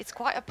it's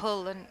quite a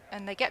pull,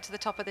 and they get to the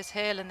top of this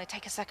hill and they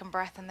take a second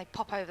breath and they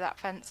pop over that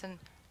fence, and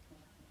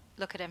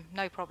look at him,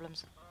 no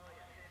problems.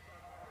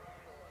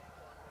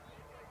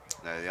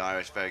 No, the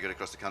Irish very good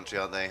across the country,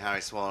 aren't they?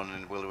 Harry Swan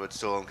and Wilderwood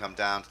Storm come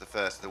down to the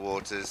first of the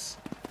waters.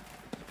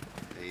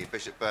 The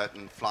Bishop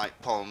Burton Flight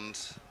Pond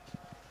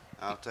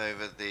out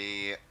over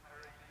the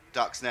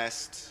Duck's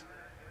Nest.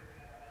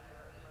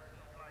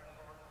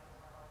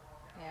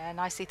 Yeah,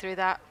 nicely through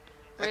that.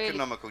 Really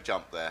Economical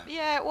jump there.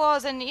 Yeah, it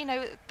was, and you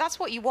know, that's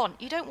what you want.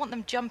 You don't want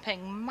them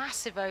jumping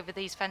massive over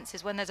these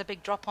fences when there's a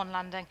big drop on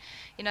landing.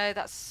 You know,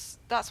 that's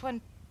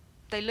when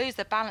they lose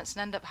their balance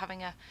and end up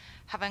having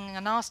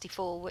a nasty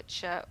fall,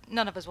 which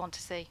none of us want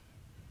to see.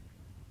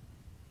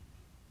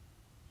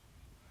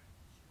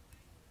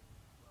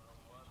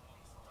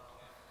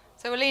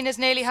 So Alina's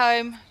nearly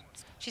home.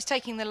 She's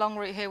taking the long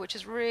route here, which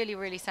is really,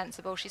 really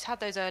sensible. She's had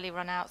those early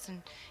run-outs,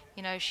 and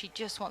you know, she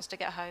just wants to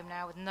get home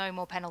now with no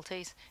more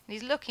penalties. And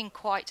he's looking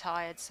quite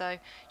tired, so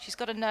she's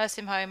got to nurse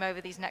him home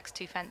over these next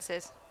two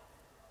fences.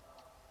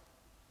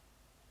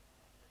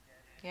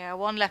 Yeah,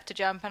 one left to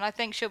jump, and I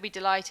think she'll be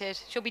delighted.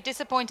 She'll be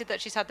disappointed that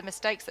she's had the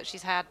mistakes that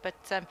she's had, but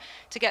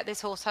to get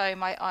this horse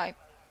home, I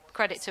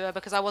credit to her,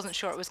 because I wasn't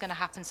sure it was going to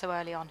happen so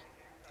early on.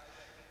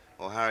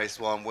 Well, Harry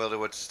Swan,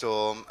 Wilderwood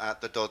Storm at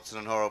the Dodson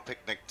and Horrell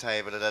picnic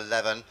table at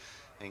 11.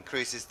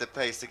 Increases the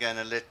pace again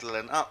a little,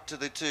 and up to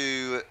the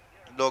two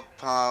log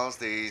piles,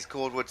 these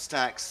cordwood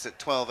stacks at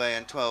 12A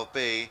and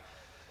 12B.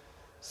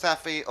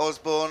 Safi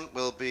Osborne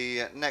will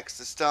be next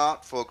to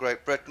start for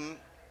Great Britain.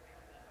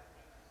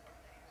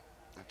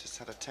 I just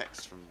had a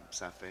text from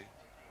Safi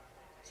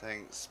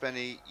saying,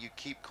 Spenny, you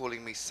keep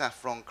calling me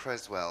Saffron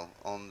Creswell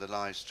on the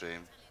live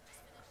stream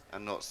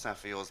and not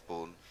Safi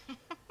Osborne.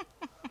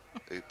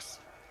 Oops.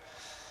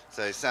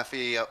 So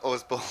Safi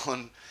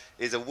Osborne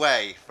is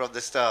away from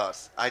the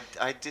start.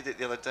 I did it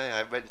the other day.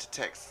 I went to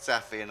text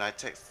Safi and I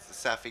texted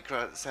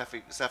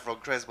Saffron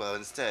Creswell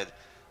instead.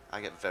 I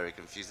get very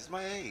confused. It's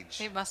my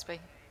age. It must be.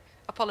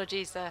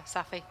 Apologies,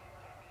 Safi.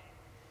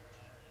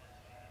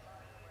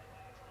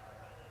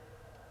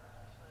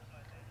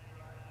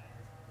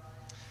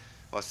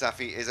 Well,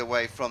 Safi is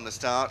away from the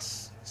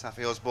starts.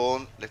 Safi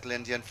Osborne, Little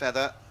Indian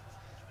Feather.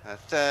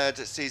 Third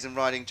season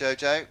riding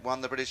Jojo,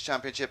 won the British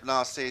Championship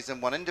last season,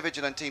 won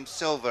individual and team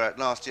silver at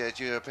last year's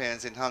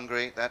Europeans in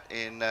Hungary,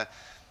 in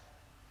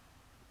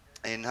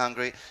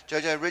Hungary.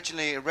 Jojo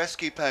originally a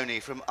rescue pony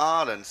from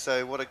Ireland,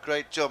 so what a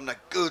great job and a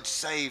good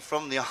save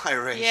from the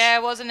Irish. Yeah,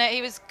 wasn't it?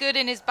 He was good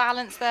in his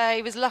balance there.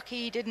 He was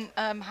lucky he didn't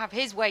have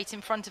his weight in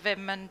front of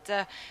him and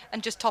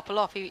just topple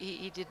off.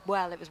 He did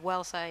well. It was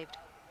well saved.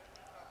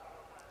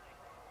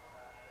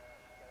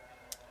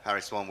 Harry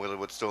Swan,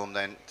 Wilderwood Storm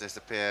then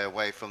disappear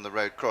away from the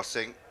road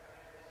crossing.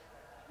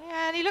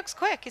 Yeah, and he looks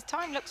quick. His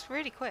time looks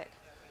really quick.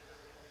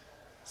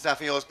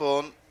 Safi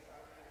Osborne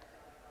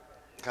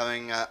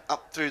coming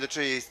up through the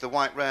trees, the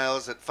white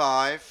rails at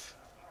 5.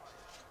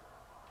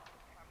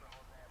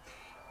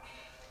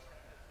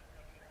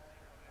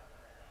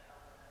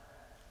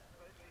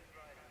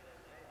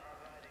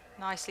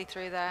 Nicely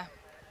through there.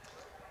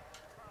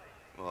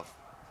 Well,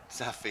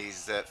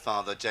 Safi's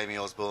father, Jamie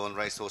Osborne,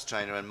 racehorse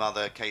trainer, and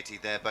mother, Katie,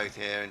 they're both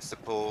here in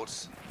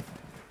support.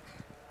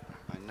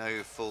 I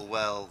know full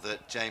well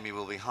that Jamie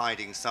will be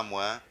hiding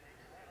somewhere.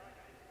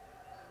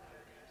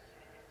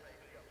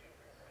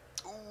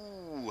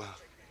 Ooh,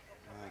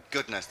 my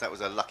goodness, that was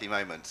a lucky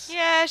moment.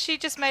 Yeah, she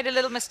just made a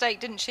little mistake,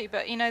 didn't she?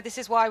 But, you know, this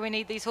is why we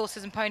need these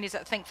horses and ponies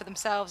that think for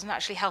themselves and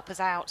actually help us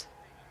out.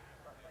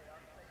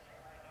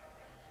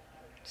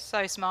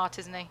 So smart,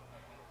 isn't he?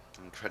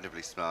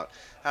 Incredibly smart.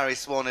 Harry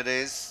Swan it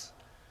is,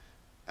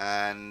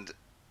 and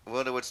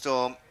Wilderwood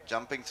Storm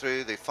jumping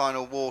through the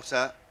final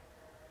water.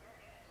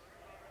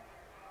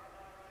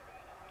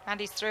 And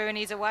he's through and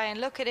he's away,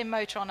 and look at him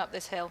motor on up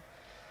this hill.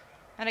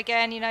 And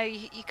again, you know,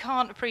 you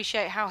can't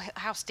appreciate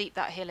how steep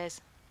that hill is.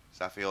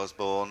 Safi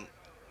Osborne,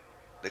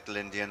 Little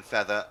Indian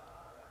Feather.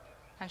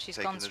 And she's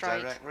gone straight.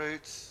 The direct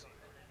routes.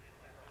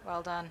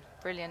 Well done,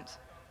 brilliant.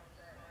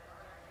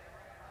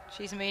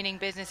 She's meaning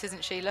business,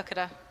 isn't she? Look at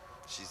her.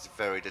 She's a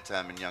very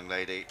determined young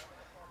lady.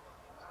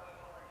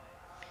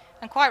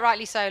 And quite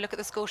rightly so. Look at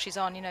the score she's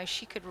on. You know,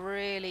 she could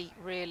really,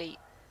 really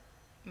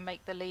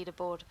make the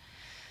leaderboard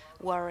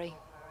worry.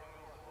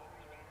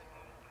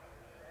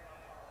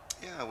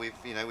 Yeah,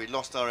 we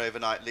lost our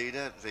overnight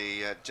leader.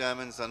 The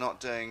Germans are not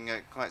doing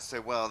quite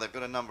so well. They've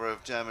got a number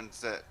of German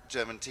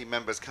team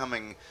members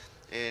coming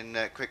in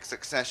quick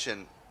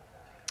succession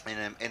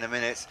in a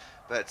minute,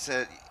 but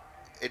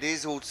it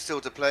is all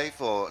still to play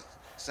for.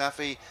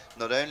 Safi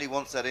not only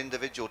wants that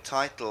individual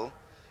title,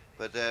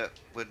 but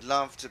would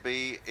love to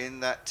be in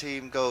that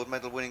team gold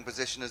medal winning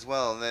position as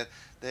well. And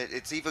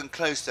it's even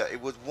closer.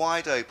 It was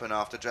wide open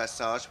after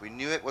dressage. We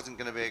knew it wasn't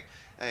going to be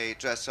a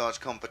dressage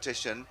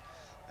competition,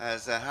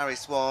 as Harry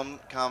Swan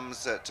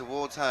comes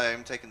towards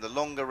home, taking the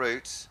longer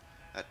route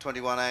at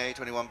 21A,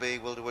 21B,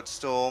 Wilderwood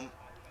Storm.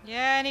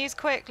 Yeah, and he's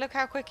quick. Look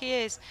how quick he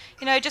is.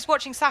 You know, just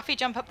watching Safi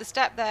jump up the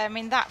step there, I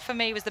mean, that for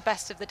me was the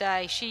best of the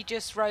day. She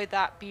just rode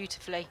that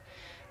beautifully.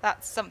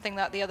 That's something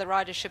that the other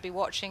riders should be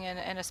watching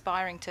and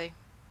aspiring to.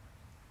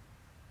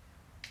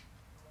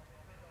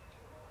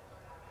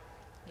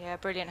 Yeah,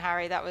 brilliant,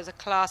 Harry. That was a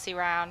classy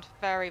round.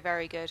 Very,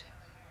 very good.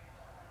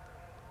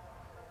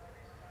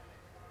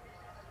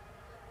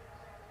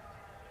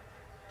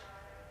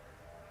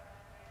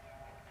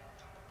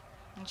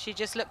 And she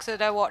just looks at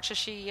her watch as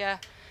she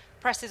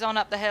presses on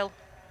up the hill.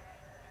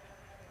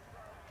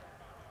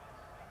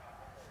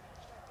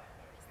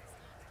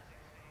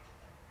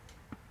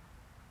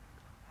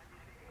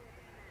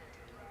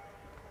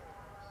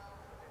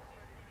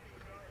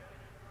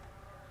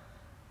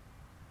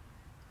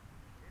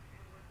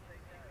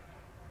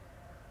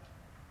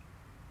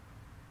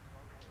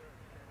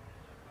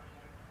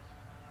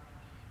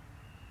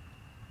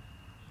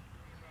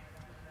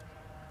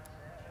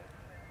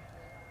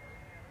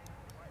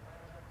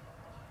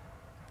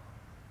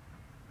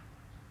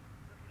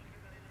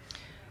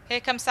 Here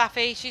comes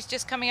Safi. She's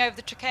just coming over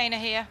the Trakehner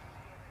here.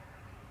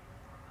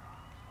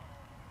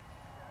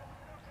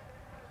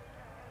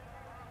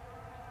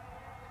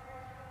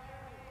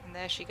 And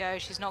there she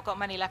goes. She's not got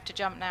many left to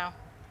jump now.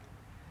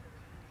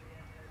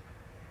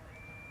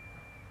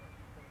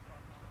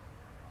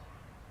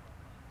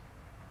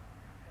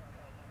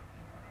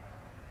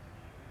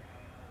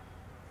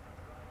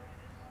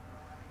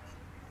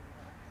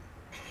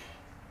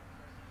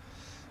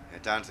 Yeah,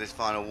 down to this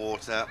final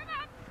water.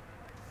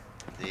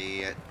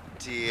 The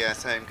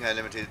TES Home Care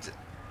Limited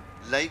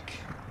Lake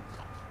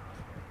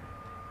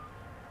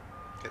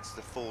gets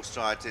the 4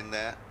 strides in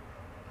there.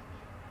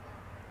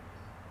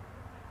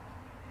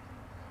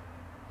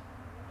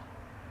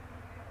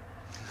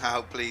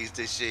 How pleased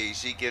is she?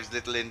 She gives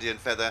Little Indian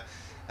Feather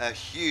a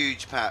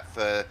huge pat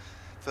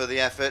for the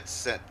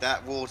efforts at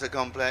that water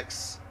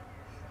complex.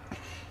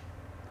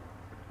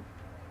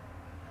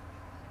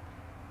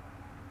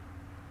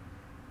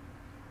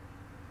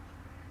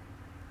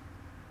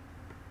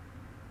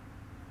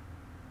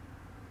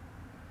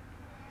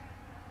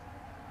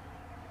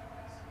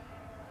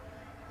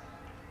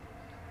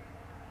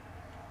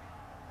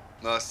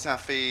 Well,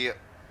 Safi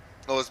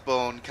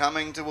Osborne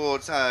coming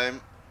towards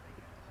home.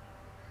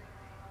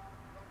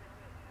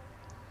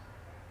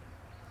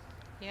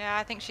 Yeah,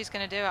 I think she's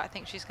going to do it. I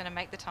think she's going to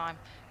make the time.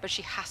 But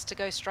she has to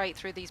go straight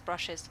through these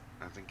brushes.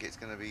 I think it's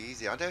going to be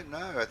easy. I don't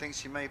know. I think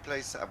she may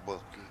play...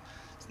 Well,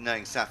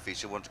 knowing Safi,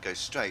 she'll want to go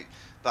straight.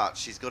 But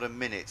she's got a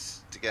minute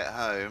to get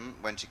home.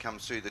 When she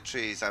comes through the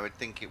trees, I would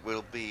think it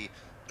will be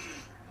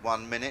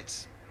 1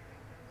 minute.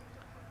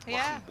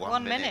 Yeah,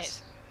 1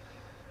 minute.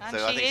 And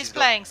So I she think is she's got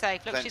playing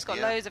safe. Look, she's got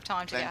yeah, loads of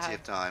time to get home. Plenty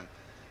of time.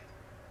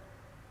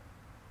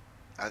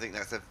 I think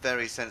that's a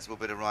very sensible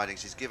bit of riding.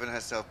 She's given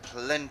herself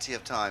plenty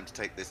of time to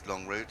take this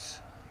long route.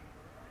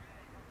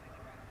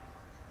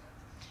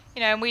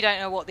 You know, and we don't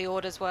know what the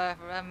orders were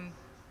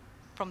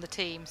from the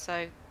team,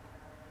 so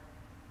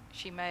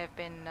she may have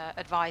been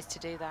advised to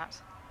do that.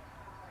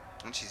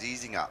 And she's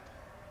easing up.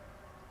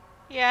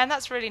 Yeah, and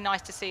that's really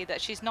nice to see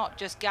that she's not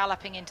just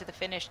galloping into the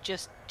finish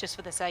just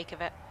for the sake of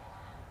it.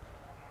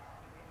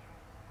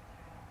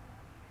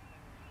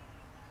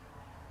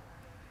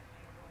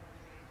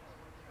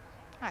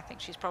 I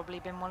think she's probably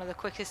been one of the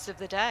quickest of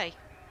the day.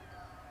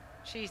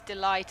 She's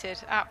delighted,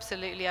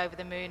 absolutely over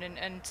the moon,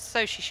 and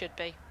so she should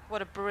be.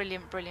 What a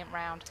brilliant, brilliant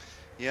round.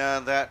 Yeah,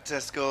 that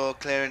score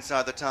clear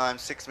inside the time,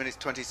 6 minutes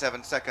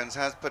 27 seconds,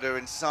 has put her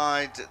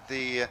inside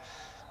the,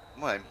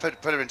 well,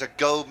 put her into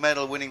gold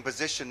medal winning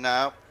position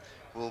now.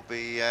 Will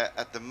be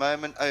at the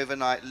moment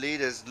overnight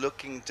leaders.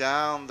 Looking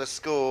down the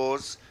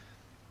scores,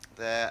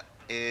 there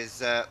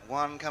is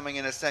one coming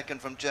in a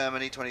second from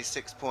Germany,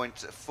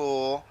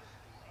 26.4.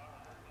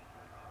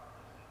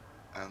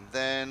 And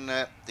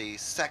then the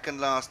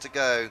second last to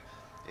go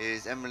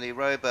is Emily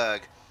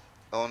Roberg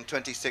on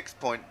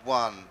 26.1.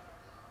 Well,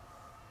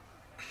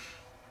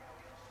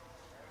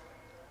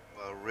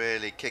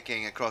 really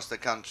kicking across the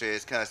country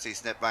is Kirsty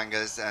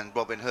Snipbangers and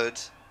Robin Hood.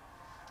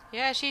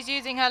 Yeah, she's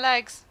using her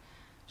legs.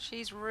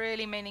 She's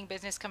really meaning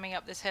business coming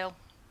up this hill.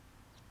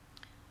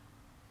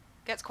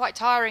 Gets quite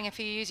tiring if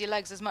you use your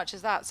legs as much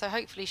as that, so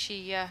hopefully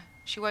she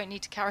she won't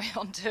need to carry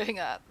on doing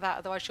that,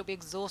 otherwise she'll be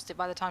exhausted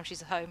by the time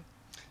she's home.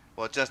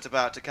 Well, just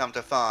about to come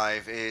to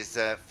 5 is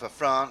for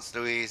France,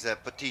 Louise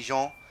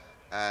Petitjean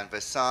and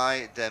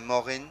Versailles de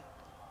Morin.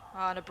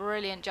 Oh, and a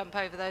brilliant jump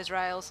over those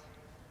rails.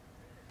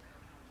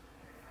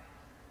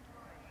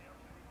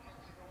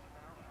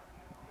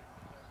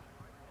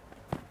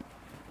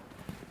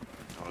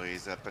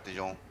 Louise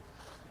Petitjean.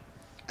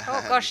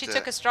 Oh gosh, she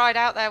took a stride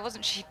out there,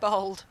 wasn't she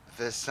bold?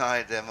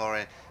 Versailles de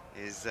Morin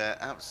is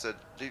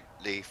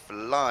absolutely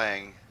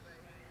flying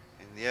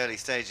in the early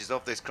stages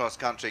of this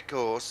cross-country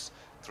course.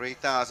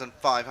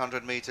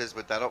 3,500 metres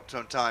with that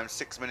optimum time,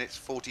 6 minutes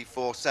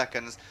 44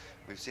 seconds.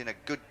 We've seen a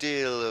good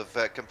deal of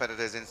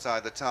competitors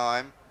inside the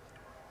time.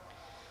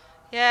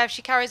 Yeah, if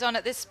she carries on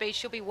at this speed,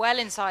 she'll be well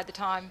inside the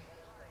time.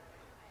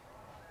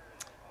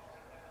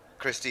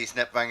 Christy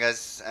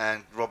Snepvangers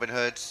and Robin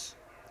Hood.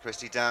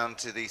 Christy down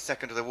to the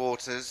second of the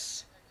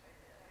waters.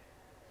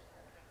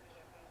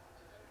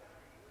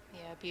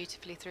 Yeah,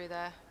 beautifully through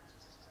there.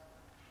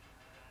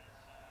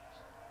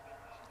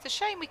 It's a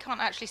shame we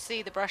can't actually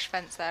see the brush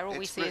fence there. All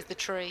we see is the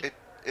tree.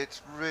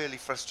 It's really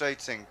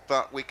frustrating,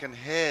 but we can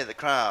hear the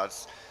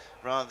crowds.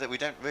 Rather, we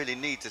don't really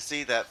need to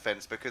see that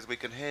fence because we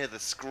can hear the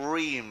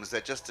screams.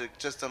 They're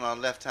just on our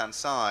left-hand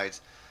side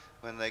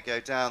when they go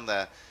down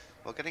there.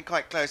 Well, getting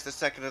quite close. The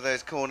second of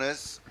those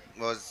corners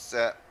was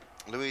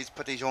Louise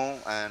Petitjean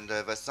and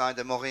Versailles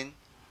de Morin.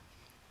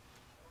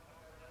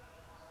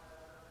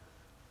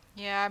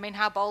 Yeah, I mean,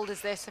 how bold is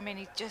this? I mean,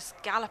 he's just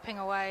galloping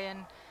away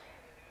and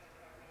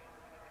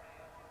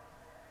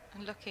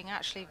looking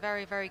actually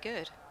very, very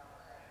good.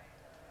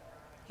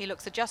 He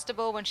looks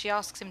adjustable. When she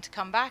asks him to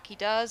come back, he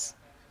does.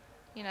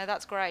 You know,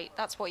 that's great.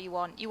 That's what you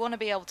want. You want to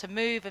be able to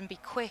move and be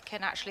quick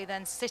and actually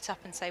then sit up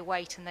and say,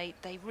 wait, and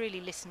they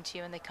really listen to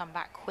you and they come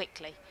back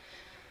quickly.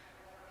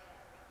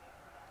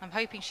 I'm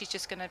hoping she's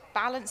just going to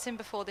balance him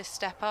before this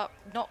step up,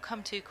 not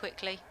come too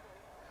quickly.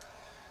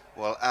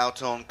 Well,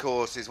 out on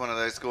course is one of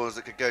those scores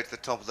that could go to the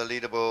top of the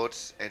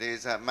leaderboard. It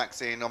is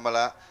Maxine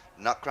Omola,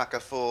 Nutcracker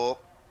 4.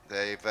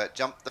 They've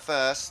jumped the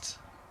first.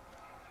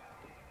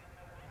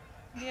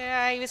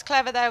 Yeah, he was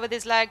clever there with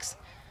his legs.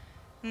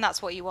 And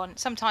that's what you want.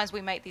 Sometimes we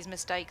make these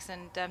mistakes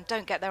and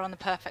don't get there on the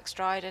perfect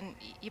stride, and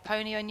your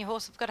pony and your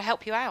horse have got to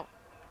help you out.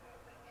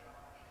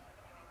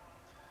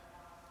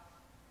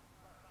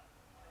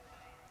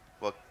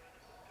 Well,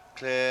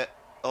 clear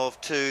of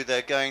 2.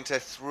 They're going to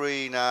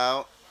 3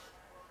 now.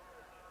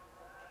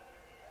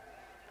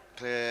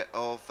 Clear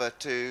of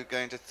 2,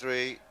 going to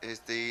 3 is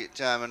the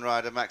German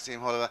rider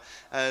Maxime Holliver.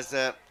 Has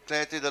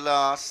cleared through the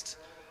last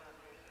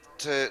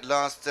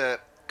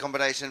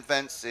combination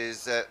fence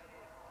is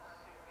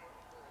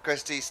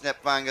Christy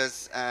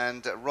Snepvangers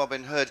and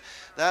Robin Hood.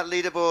 That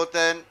leaderboard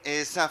then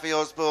is Safi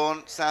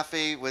Osborne.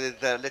 Safi with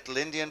the Little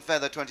Indian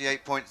Feather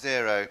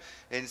 28.0.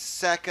 In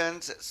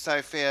second,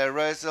 Sophia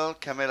Rosel,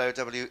 Camillo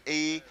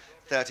WE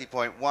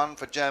 30.1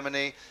 for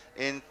Germany.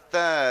 In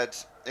third,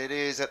 it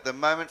is at the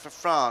moment for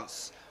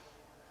France,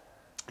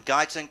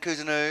 Gaëtan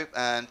Cousineau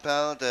and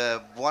Pearl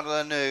de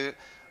Guadalanou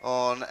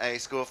on a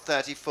score of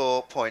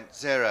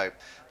 34.0.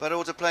 But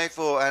all to play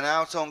for, and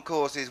out on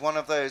course is one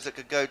of those that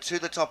could go to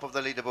the top of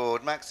the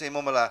leaderboard, Maxime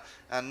Omola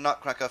and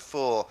Nutcracker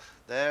 4.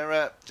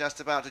 They're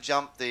just about to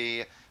jump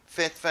the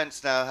 5th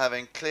fence now,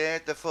 having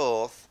cleared the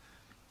 4th.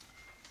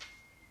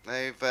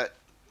 They've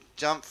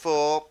jumped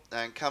 4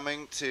 and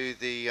coming to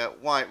the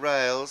white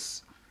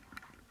rails.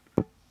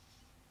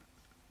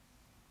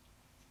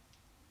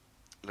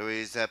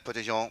 Louise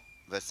Petitjean,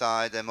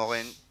 Versailles de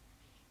Morin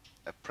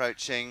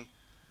approaching.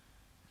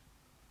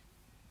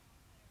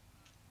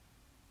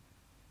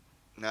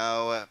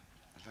 Now, in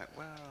fact,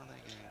 where are they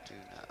going to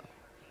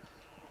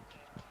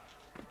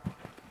now?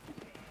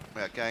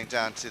 We are going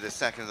down to the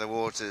second of the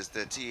waters,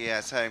 the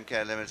TES Home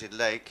Care Limited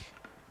Lake.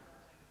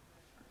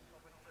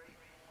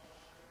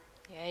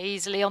 Yeah,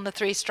 easily on the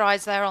 3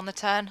 strides there on the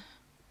turn.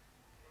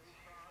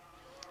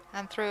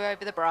 And through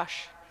over the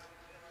brush.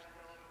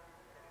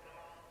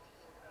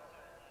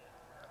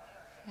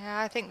 Yeah,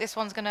 I think this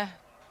one's gonna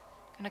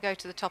go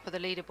to the top of the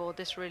leaderboard.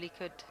 This really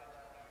could.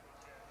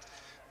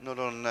 Not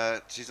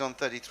on. She's on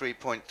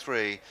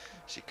 33.3.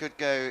 She could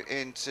go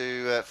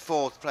into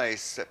 4th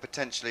place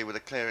potentially with a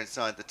clear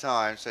inside the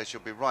time, so she'll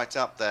be right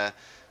up there.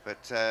 But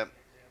it'd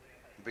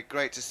be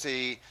great to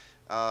see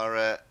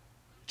our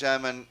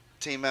German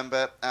team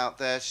member out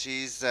there.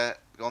 She's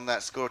on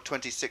that score of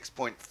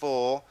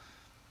 26.4.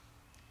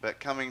 But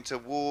coming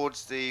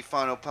towards the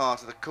final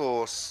part of the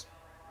course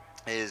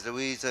is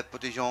Louise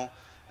Petitjean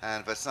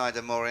and Versailles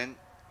de Morin.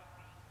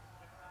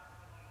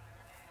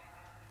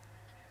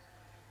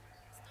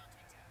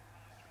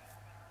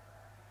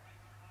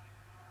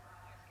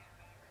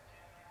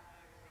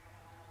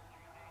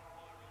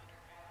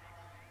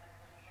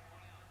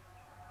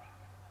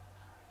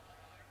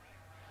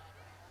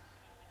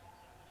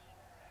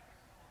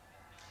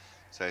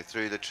 So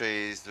through the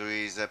trees,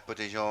 Louise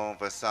Petitjean,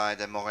 Versailles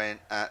de Morin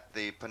at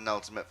the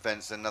penultimate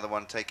fence. Another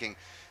one taking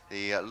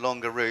the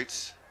longer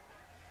route.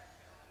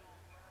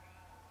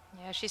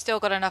 Yeah, she's still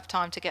got enough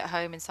time to get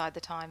home inside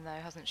the time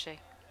though, hasn't she?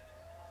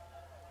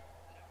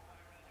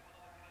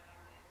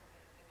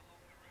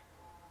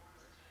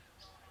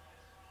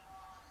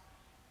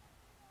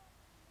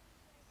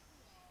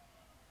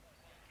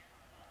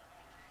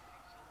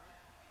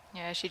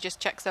 Yeah, she just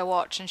checks her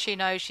watch and she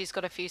knows she's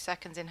got a few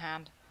seconds in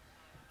hand.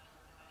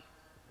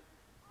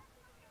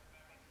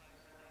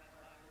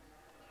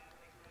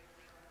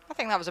 I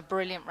think that was a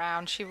brilliant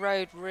round. She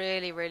rode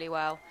really, really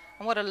well.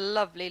 And what a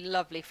lovely,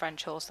 lovely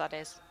French horse that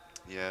is.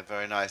 Yeah,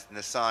 very nice. And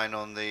the sign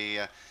on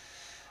the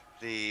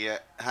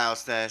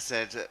house there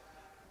said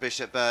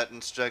Bishop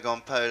Burton,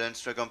 Stragon Poland.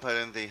 Stragon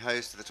Poland, the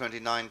host of the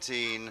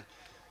 2019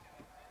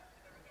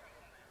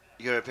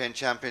 European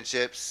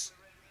Championships.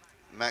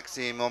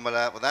 Maxime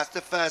Omola, well, that's the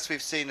first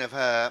we've seen of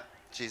her.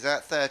 She's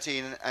at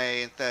 13A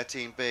and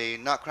 13B.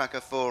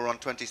 Nutcracker 4 on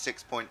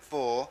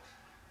 26.4.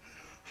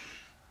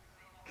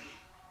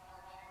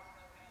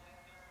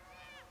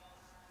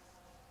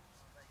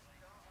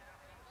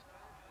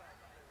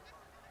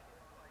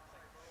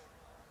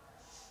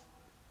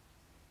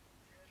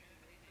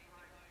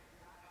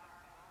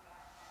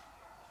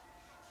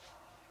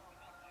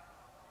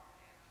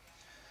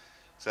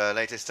 So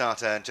latest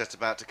starter and just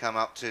about to come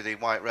up to the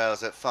white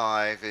rails at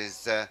 5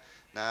 is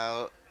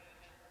now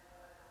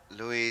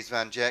Louise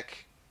van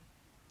Dijk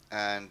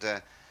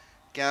and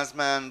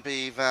Gazman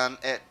B van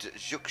et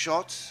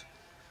Jukshot.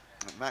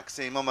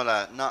 Maxime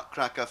Omola,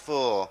 Nutcracker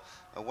 4,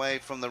 away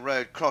from the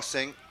road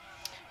crossing.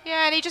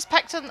 Yeah, and he just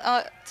pecked on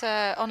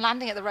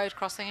landing at the road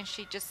crossing, and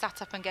she just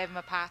sat up and gave him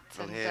a pat.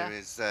 Well, and here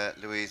is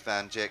Louise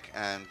van Dijk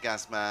and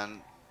Gazman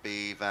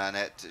B van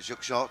et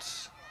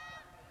Jukshot.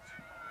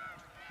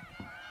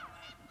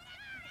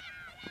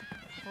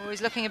 Oh,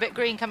 he's looking a bit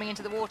green coming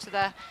into the water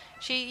there.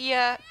 She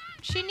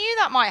knew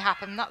that might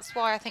happen. That's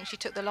why I think she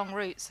took the long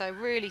route. So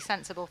really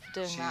sensible for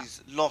doing that.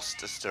 She's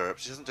lost a stirrup.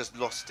 She hasn't just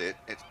lost it,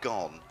 it's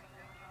gone.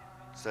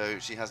 So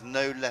she has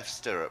no left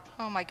stirrup.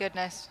 Oh my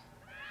goodness.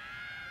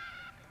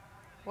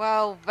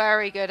 Well,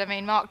 very good. I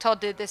mean, Mark Todd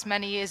did this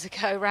many years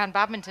ago around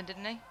badminton,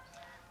 didn't he?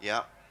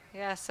 Yeah.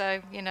 Yeah,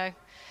 so, you know,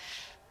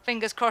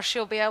 fingers crossed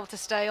she'll be able to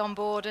stay on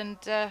board and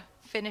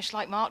finish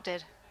like Mark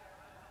did.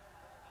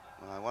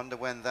 Well, I wonder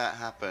when that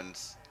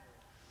happens,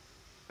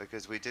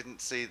 because we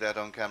didn't see that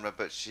on camera,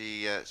 but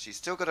she's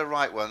still got a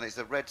right one. It's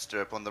a red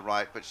stirrup on the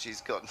right, but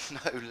she's got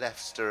no left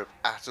stirrup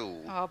at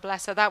all. Oh,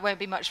 bless her. That won't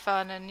be much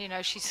fun. And, you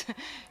know,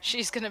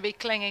 she's going to be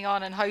clinging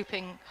on and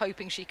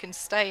hoping she can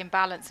stay in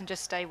balance and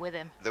just stay with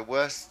him. The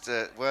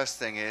worst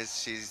thing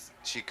is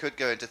she could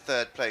go into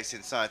third place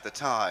inside the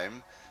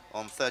time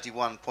on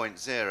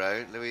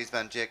 31.0. Louise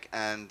van Dijk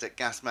and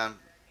Gazman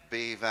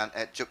B van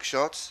et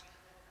Jukshot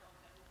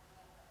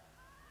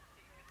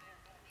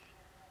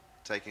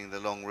taking the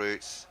long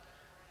routes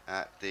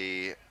at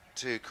the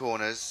two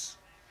corners.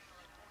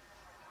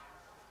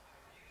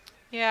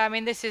 Yeah, I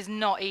mean, this is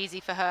not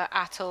easy for her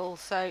at all.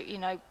 So, you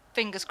know,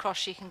 fingers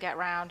crossed she can get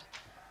round.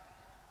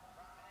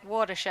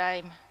 What a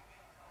shame.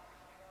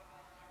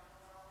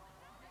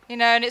 You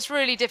know, and it's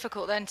really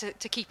difficult then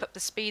to keep up the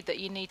speed that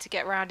you need to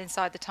get round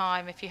inside the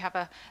time if you have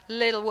a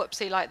little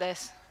whoopsie like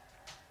this.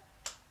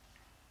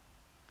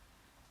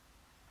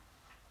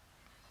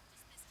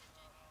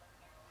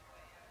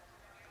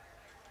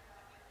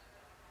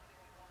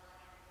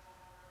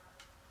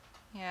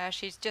 Yeah,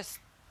 she's just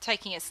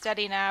taking it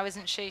steady now,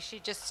 isn't she?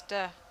 She's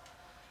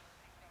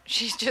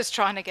just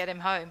trying to get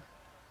him home.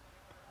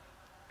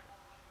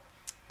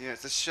 Yeah,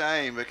 it's a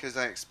shame, because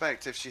I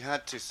expect if she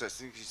had to, so I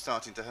think she's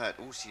starting to hurt.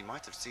 Oh, she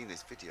might have seen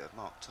this video of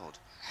Mark Todd.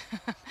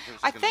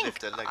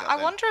 I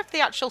wonder if the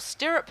actual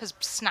stirrup has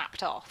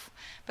snapped off,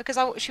 because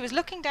she was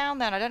looking down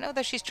there, and I don't know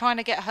whether she's trying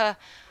to get her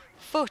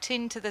foot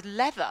into the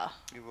leather.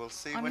 You will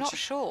see. I'm not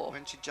sure.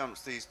 When she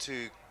jumps these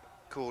two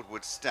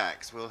cordwood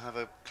stacks, we'll have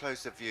a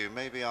closer view.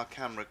 Maybe our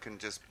camera can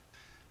just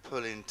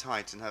pull in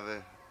tight and have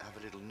a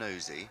little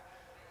nosy.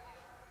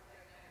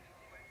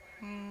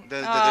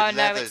 The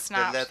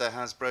leather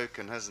has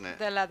broken, hasn't it?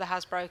 The leather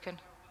has broken,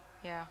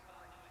 yeah.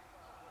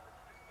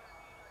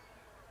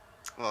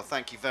 Well,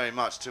 thank you very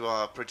much to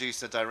our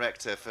producer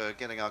director for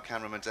getting our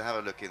cameraman to have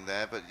a look in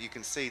there, but you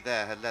can see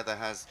there her leather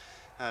has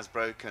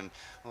broken.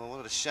 Well,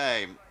 what a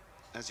shame,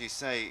 as you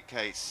say,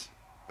 Kate,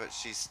 but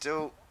she's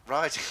still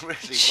riding really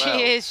well.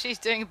 She is. She's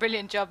doing a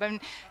brilliant job, and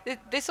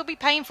this will be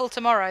painful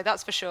tomorrow,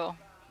 that's for sure.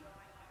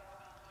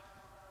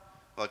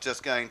 Well,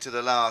 just going to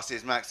the last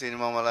is Maxime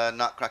Omola,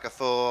 Nutcracker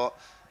 4.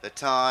 The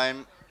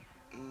time,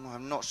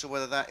 I'm not sure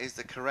whether that is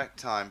the correct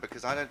time,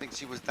 because I don't think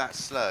she was that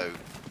slow.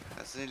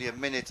 That's nearly a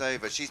minute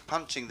over. She's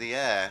punching the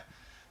air.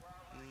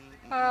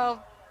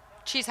 Well,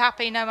 she's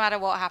happy no matter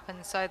what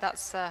happens, so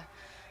that's a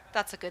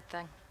good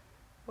thing.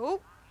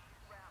 Ooh.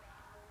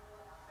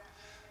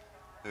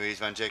 Louise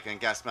van Dijk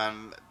and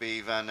Gazman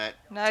B van et.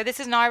 No, this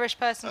is an Irish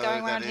person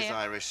going around here.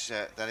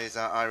 That is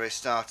our Irish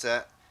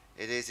starter.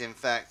 It is in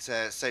fact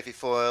Sophie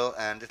Foyle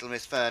and Little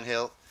Miss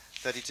Fernhill,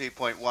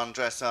 32.1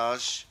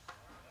 dressage.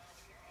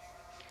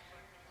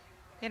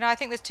 You know, I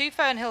think there's two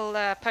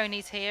Fernhill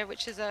ponies here,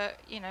 which is a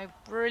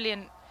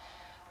brilliant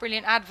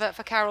advert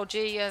for Carol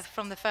G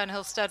from the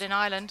Fernhill stud in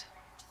Ireland.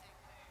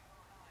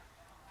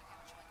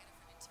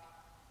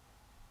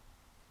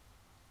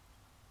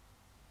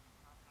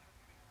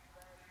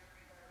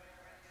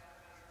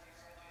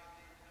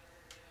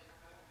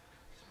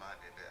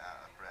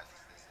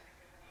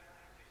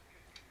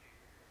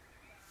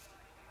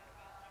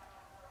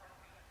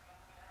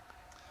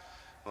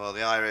 Well,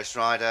 the Irish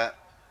rider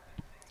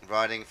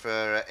riding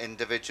for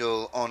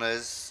individual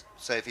honours,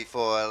 Sophie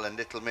Foyle and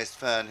Little Miss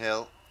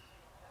Fernhill.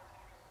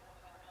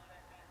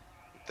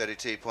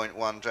 32.1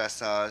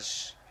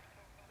 dressage.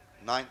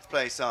 9th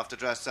place after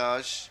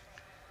dressage.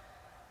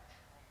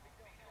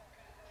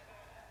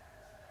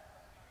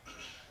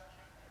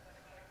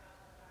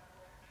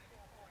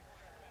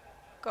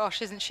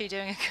 Gosh, isn't she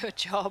doing a good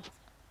job?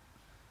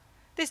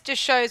 This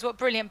just shows what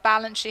brilliant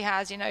balance she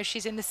has. You know,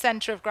 she's in the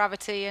centre of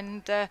gravity,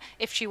 and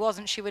if she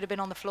wasn't, she would have been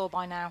on the floor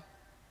by now.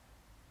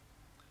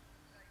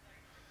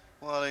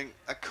 Well,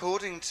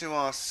 according to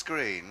our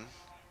screen,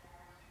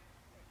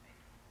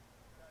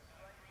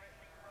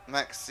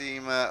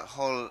 Maxime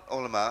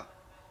Olema,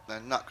 the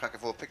Nutcracker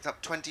 4, picked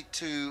up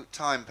 22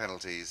 time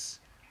penalties.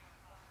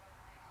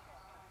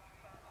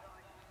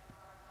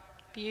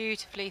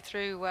 Beautifully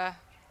through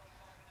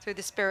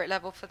the spirit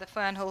level for the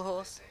Fernhill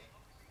horse.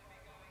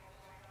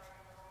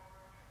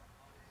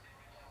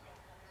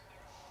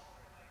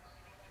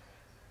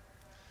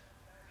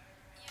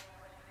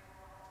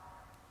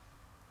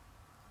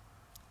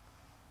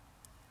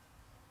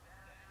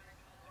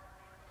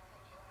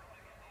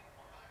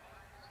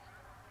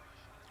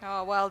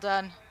 Oh, well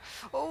done.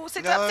 Oh,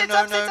 sit up, sit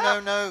up, sit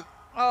up. No.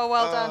 Oh,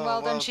 well done, well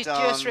done. well She's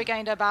done. just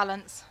regained her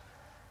balance.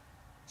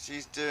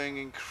 She's doing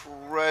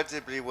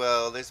incredibly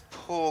well. This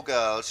poor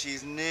girl,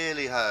 she's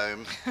nearly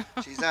home.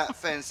 She's at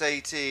fence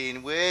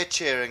 18. We're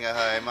cheering her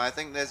home. I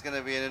think there's going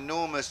to be an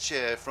enormous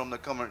cheer from the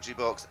commentary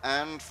box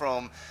and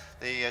from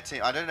the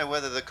team. I don't know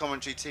whether the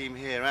commentary team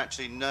here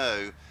actually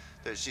know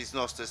that she's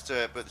lost her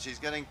stirrup, but she's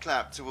getting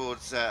clapped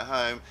towards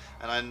home,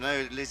 and I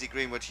know Lizzie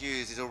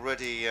Greenwood-Hughes has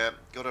already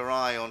got her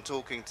eye on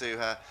talking to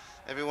her.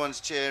 Everyone's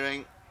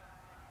cheering.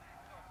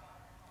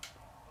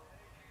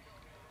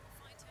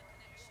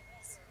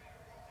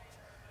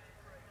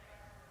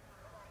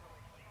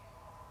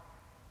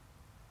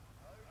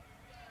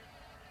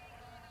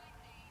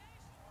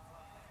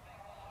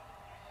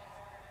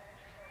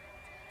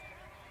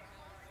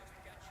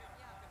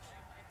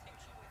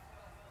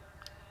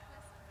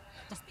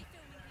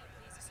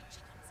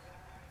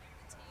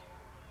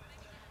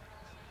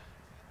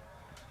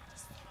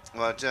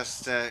 Well,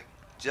 just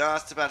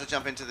about to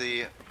jump into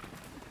the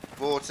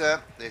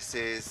water. This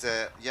is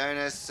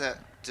Jonas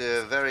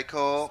de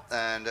Vericourt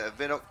and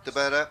Vidocq de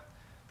Berda,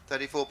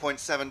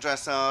 34.7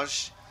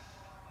 dressage.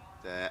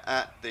 They're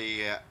at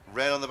the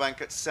rail on the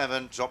bank at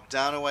 7, drop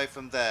down away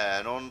from there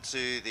and on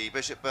to the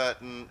Bishop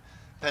Burton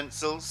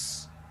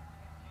pencils.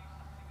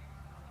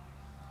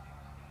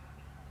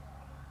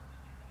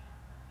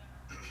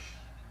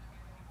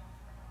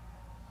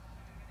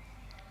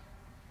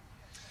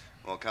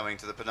 Well, coming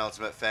to the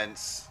penultimate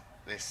fence,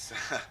 this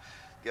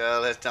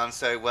girl has done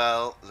so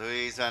well.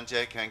 Louise van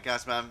Dijk and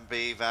Gasman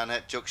B. van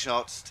het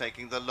Jukshot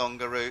taking the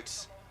longer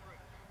route.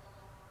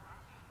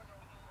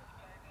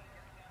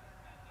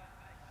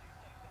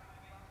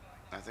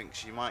 I think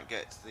she might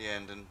get to the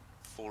end and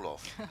fall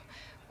off.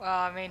 Well,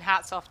 I mean,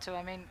 hats off to her.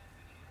 I mean,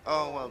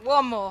 oh, well.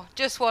 One more,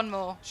 just one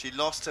more. She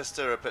lost her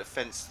stirrup at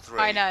fence 3.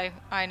 I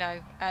know.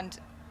 And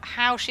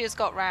how she has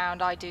got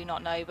round, I do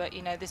not know, but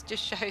you know, this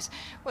just shows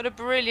what a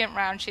brilliant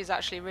round she's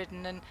actually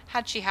ridden, and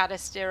had she had a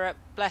stirrup,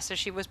 bless her,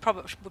 she would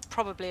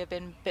probably have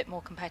been a bit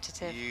more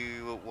competitive.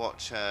 You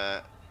watch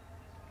her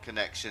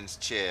connections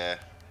cheer.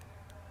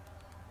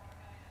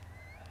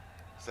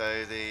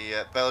 So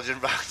the Belgian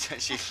rider,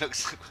 she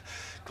looks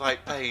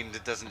quite pained,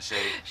 doesn't she?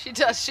 She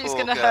does. She's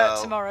going to girl.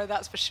 hurt tomorrow,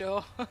 that's for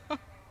sure.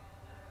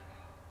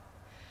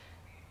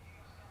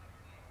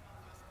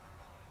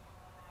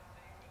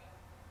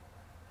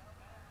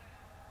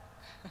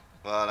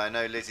 Well, I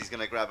know Lizzie's going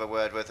to grab a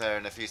word with her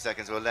in a few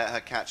seconds. We'll let her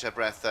catch her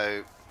breath,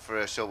 though, for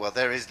a short while.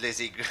 There is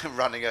Lizzie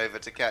running over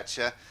to catch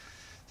her.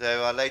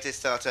 So our latest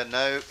starter,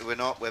 no, we're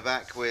not. We're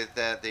back with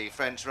the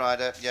French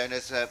rider,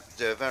 Jonas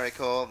de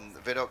Vericourt and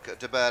Vidocq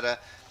de Berda.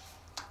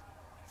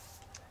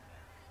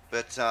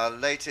 But our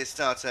latest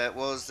starter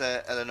was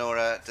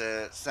Eleonora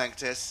de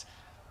Sanctis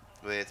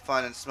with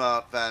Fine and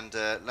Smart van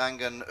der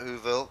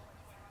Langenheuvel.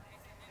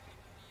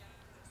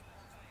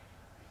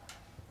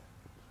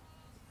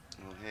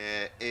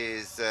 Here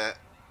is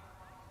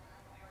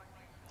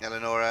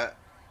Eleonora,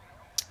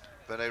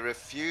 but a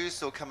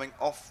refusal coming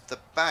off the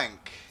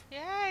bank.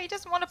 Yeah, he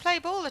doesn't want to play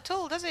ball at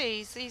all, does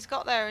he? He's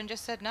got there and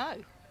just said no.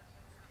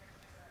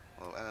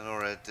 Well,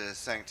 Eleonora de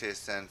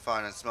Sanctis and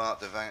Fine and Smart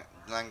de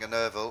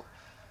Langenheuvel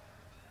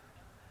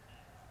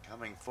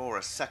coming for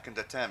a second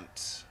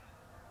attempt.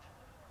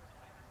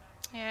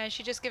 Yeah,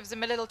 she just gives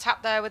him a little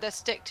tap there with her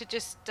stick to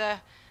just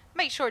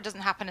make sure it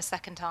doesn't happen a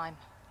second time.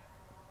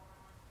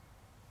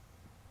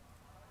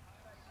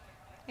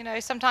 You know,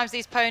 sometimes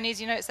these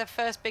ponies, you know, it's their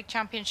first big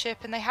championship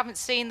and they haven't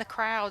seen the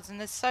crowds, and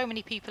there's so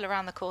many people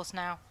around the course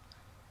now.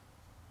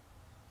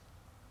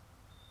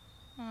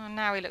 Oh,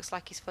 now he looks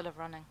like he's full of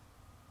running.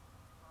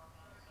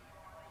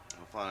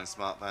 Well, Fine and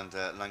Smart van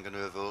der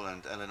Langenheuvel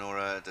and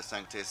Eleonora de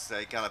Sanctis,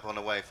 they gallop on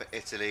away for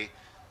Italy.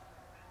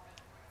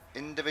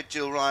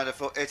 Individual rider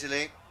for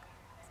Italy.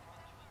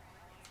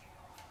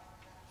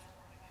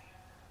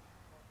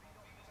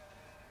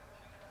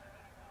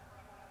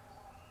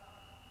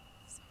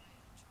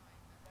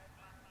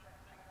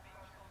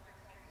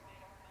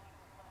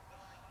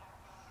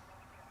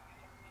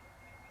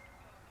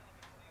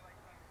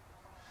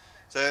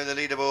 So the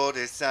leaderboard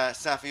is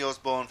Safi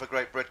Osborne for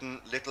Great Britain,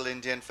 Little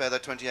Indian Feather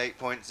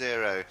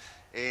 28.0.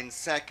 In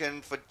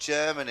second for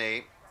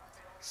Germany,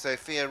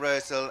 Sophia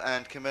Rosel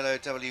and Camillo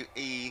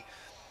W.E.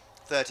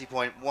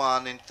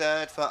 30.1. In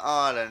third for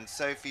Ireland,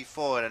 Sophie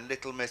Foyle and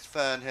Little Miss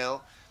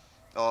Fernhill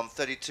on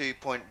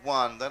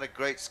 32.1. That's a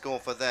great score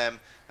for them.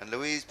 And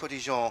Louise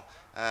Petitjean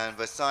and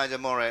Versailles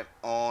Moret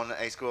on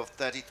a score of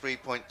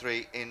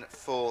 33.3 in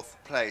fourth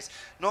place.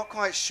 Not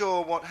quite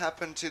sure what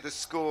happened to the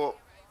score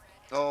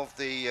of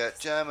the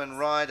German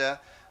rider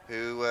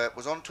who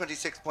was on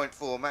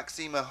 26.4,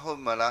 Maxima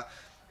Hummler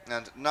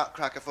and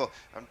Nutcracker 4.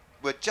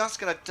 We're just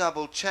going to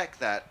double check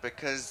that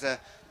because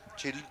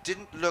she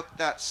didn't look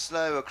that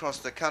slow across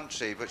the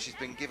country, but she's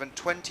been given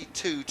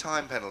 22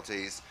 time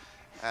penalties,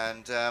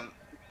 and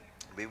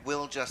we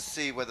will just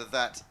see whether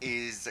that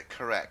is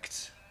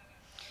correct.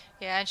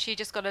 Yeah, and she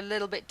just got a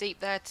little bit deep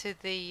there to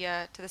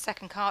the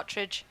second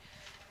cartridge.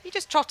 He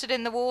just trotted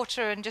in the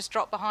water and just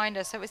dropped behind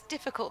her, so it was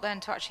difficult then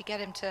to actually get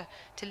him to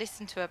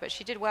listen to her, but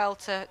she did well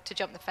to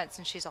jump the fence,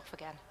 and she's off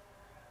again.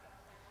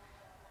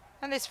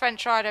 And this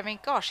French rider, I mean,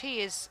 gosh,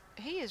 he is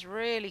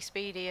really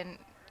speedy, and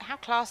how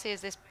classy has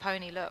this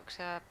pony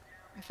looked?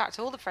 In fact,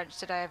 all the French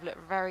today have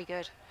looked very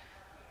good.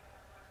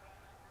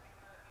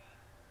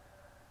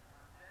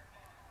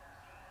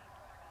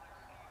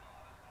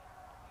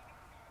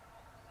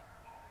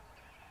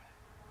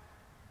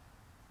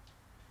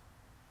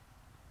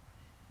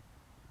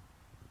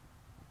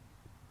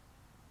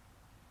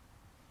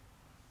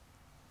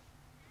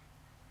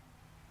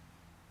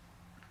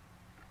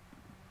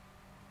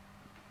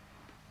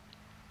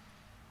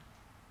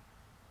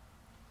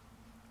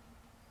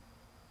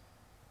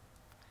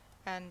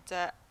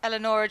 And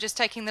Eleonora just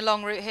taking the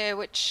long route here,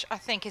 which I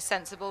think is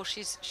sensible.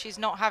 She's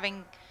not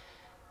having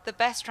the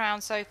best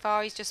round so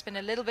far. He's just been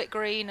a little bit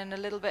green and a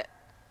little bit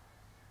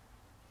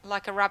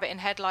like a rabbit in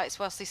headlights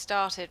whilst he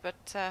started, but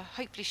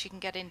hopefully she can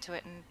get into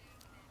it and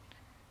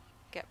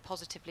get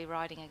positively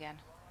riding again.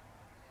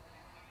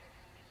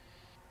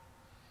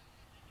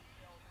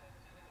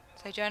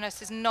 So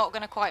Jonas is not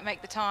going to quite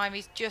make the time.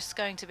 He's just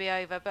going to be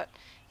over, but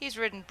he's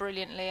ridden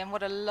brilliantly, and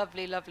what a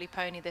lovely, lovely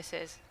pony this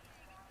is.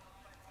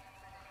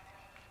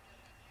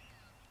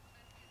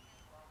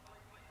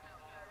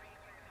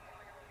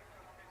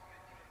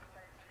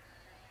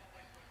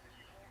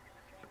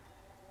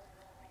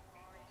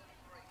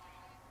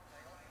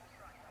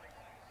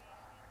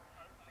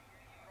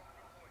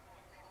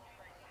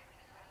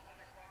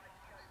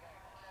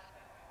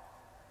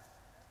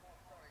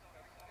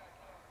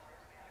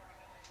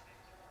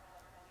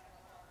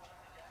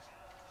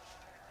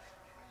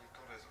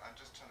 I'm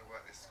just trying to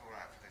work this score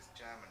out for this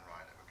German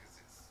rider because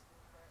it's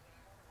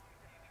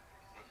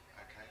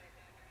okay.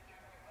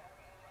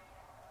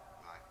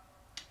 Right.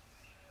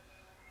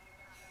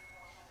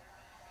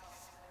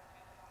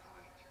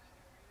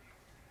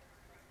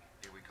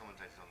 Yeah, we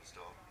commentated on the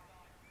stop.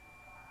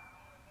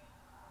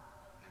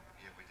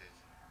 Yeah, we did.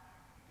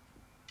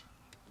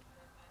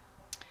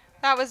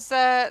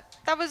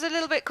 That was a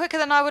little bit quicker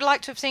than I would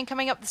like to have seen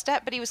coming up the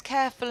step, but he was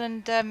careful,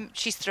 and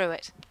she's through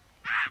it.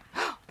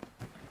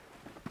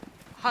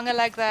 Hung a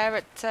leg there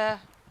at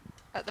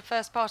the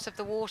first part of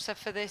the water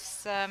for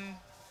this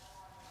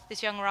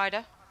this young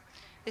rider,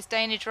 this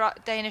Danish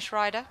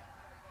rider.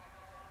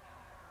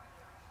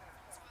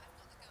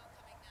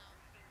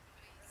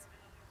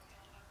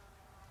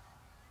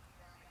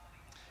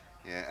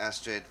 Yeah,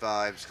 Astrid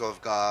Vibes,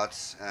 Govgard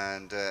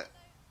and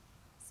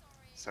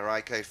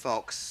Saraike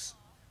Fox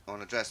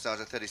on a dress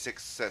start at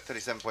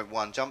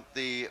 37.1. Jumped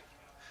the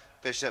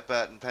Bishop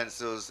Burton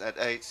pencils at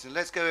 8. So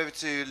let's go over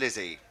to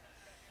Lizzie.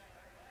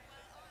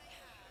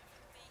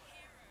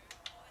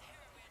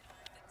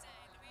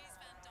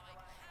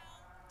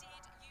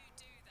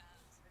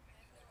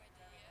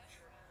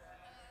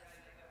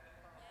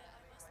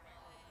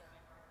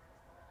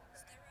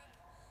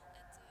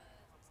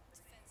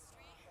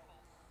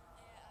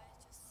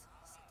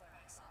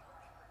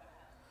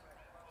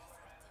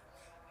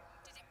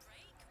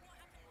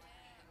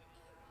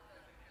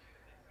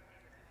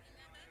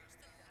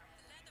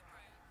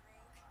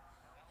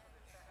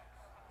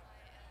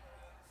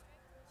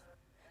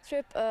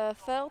 Trip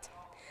failed.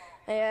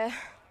 Yeah,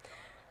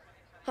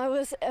 I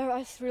was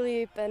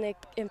really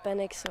in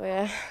panic. So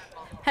yeah.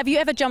 Have you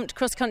ever jumped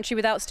cross country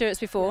without stirrups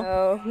before?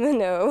 No,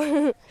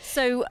 no.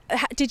 So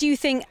did you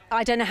think,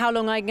 I don't know how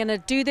long I'm going to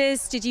do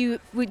this? Did you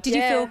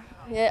feel?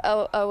 Yeah,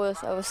 I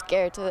was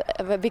scared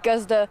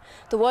because the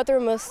water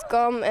must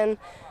come, and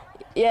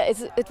yeah,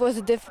 it was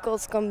a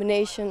difficult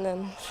combination.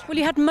 And well,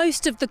 you had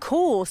most of the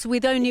course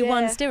with only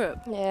one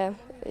stirrup. Yeah.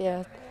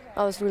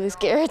 I was really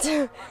scared.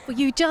 Well,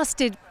 you just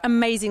did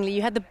amazingly.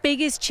 You had the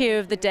biggest cheer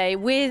of the day.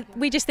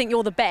 We just think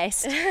you're the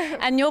best.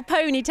 And your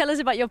pony, tell us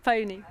about your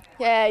pony.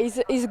 Yeah, he's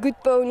a good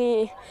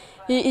pony.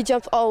 He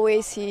jumps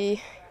always.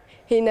 He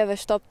never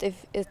stopped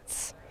if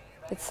it's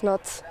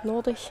not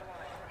nodig.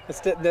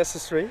 It's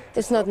necessary.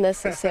 It's not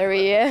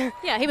necessary. Yeah.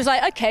 Yeah, he was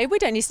like, okay, we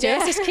don't need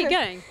stirrups. Just keep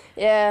going.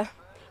 Yeah,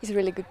 He's a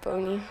really good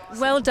pony.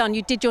 Well done.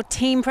 You did your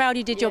team proud,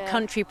 you did your Yeah.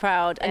 country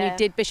proud, and you Yeah.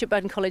 did Bishop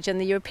Burton College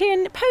and the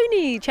European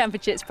Pony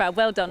Championships proud.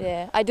 Well done.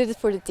 Yeah, I did it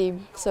for the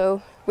team.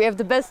 So we have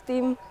the best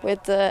team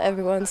with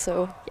everyone.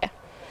 So yeah,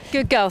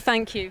 Good girl,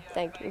 thank you.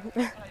 thank you.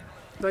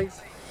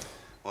 Thanks.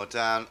 Well,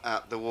 down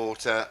at the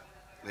water,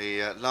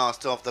 the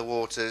last of the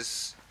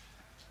waters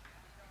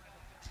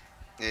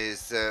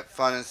is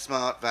Fine and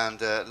Smart van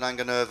der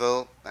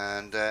Langenheuvel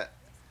and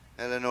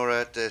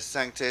Eleonora de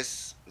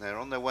Sanctis. They're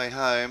on their way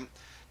home.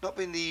 Not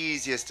been the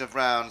easiest of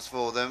rounds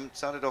for them.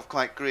 Started off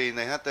quite green.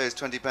 They had those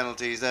 20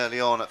 penalties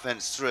early on at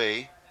fence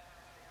 3.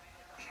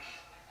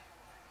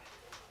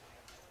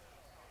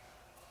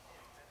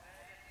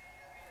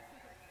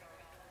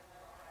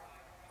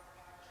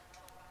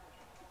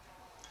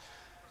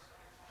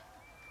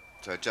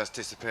 So just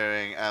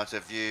disappearing out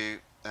of view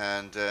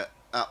and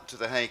up to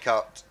the hay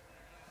cart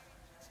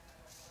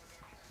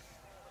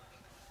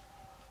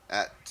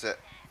at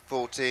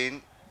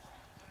 14.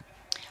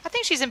 I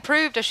think she's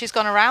improved as she's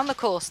gone around the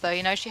course, though.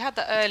 You know, she had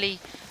the early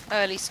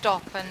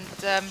stop,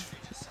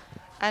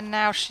 and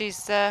now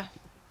she's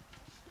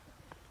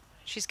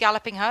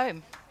galloping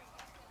home.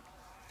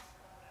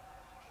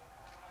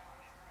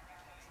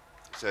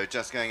 So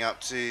just going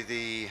up to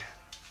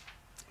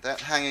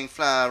that hanging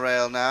flower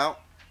rail now.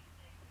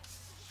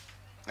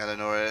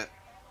 Eleonora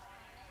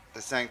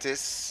de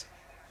Sanctis,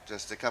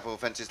 just a couple of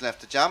fences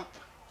left to jump.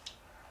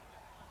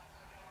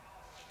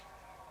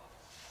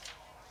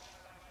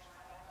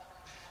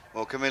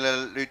 Well,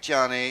 Camilla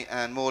Luciani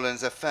and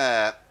Moreland's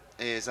Affair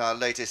is our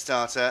latest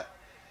starter.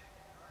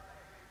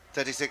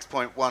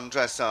 36.1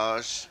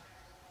 dressage,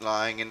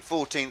 lying in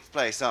 14th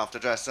place after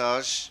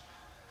dressage.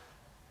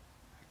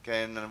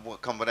 Again, a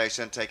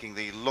combination taking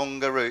the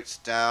longer routes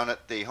down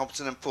at the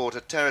Hobson and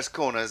Porter Terrace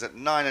Corners at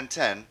 9 and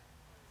 10.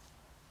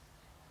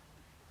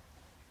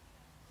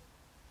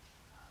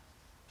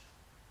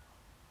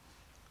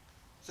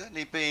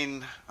 Certainly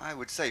been, I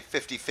would say,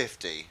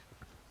 50-50.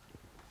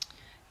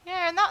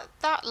 Yeah, and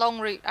that long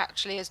route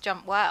actually has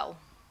jumped well.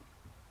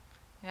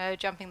 You know,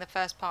 jumping the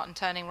first part and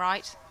turning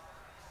right.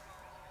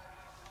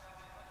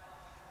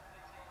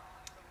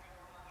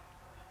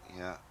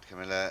 Yeah,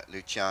 Camilla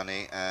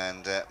Luciani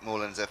and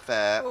Moreland's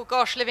Affair. Oh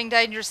gosh, living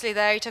dangerously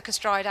there. He took a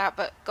stride out,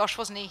 but gosh,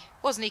 wasn't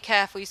he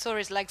careful? You saw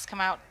his legs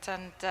come out,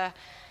 and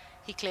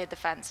he cleared the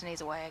fence, and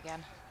he's away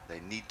again.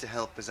 They need to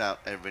help us out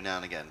every now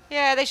and again.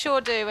 Yeah, they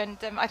sure do, and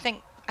I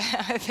think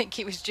I think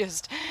he was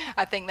just.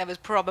 I think there was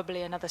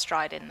probably another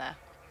stride in there.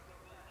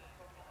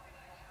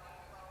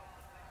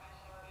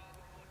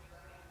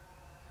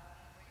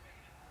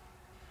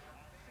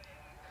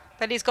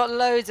 But he's got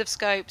loads of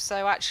scope,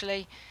 so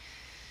actually,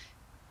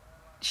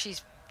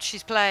 she's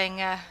playing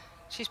a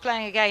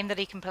game that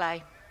he can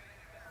play.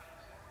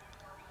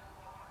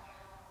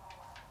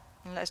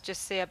 And let's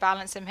just see her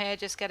balance him here,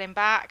 just get him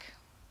back.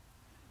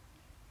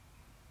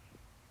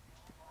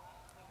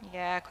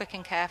 Yeah, quick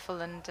and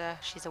careful, and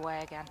she's away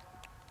again.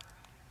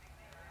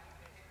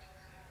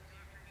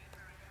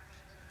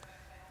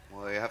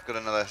 Well, we have got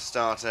another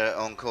starter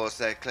on course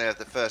there, clear of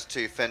the first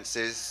two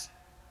fences.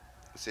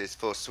 This is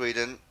for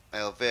Sweden,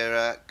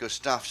 Elvira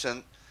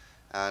Gustafsson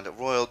and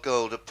Royal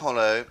Gold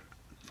Apollo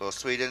for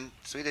Sweden.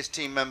 Swedish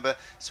team member.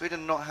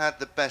 Sweden not had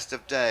the best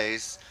of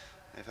days.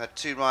 They've had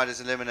two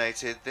riders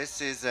eliminated. This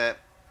is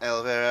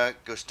Elvira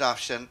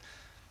Gustafsson,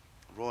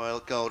 Royal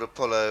Gold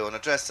Apollo on a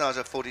dressage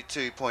of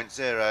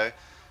 42.0,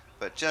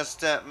 but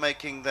just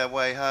making their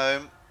way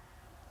home.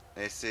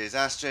 This is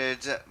Astrid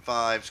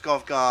Vibes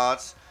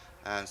Govgard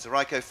and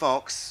Sariko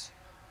Fox.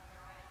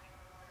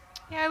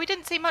 Yeah, we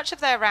didn't see much of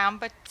their round,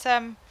 but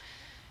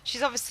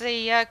she's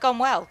obviously gone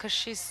well because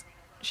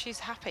she's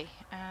happy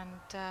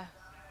and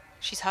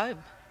she's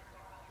home.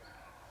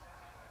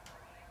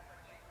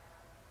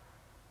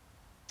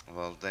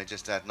 Well, they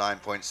just had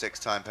 9.6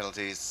 time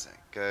penalties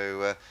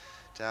go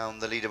down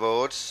the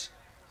leaderboards.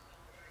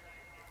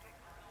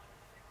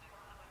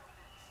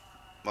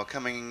 Well,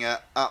 coming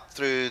up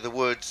through the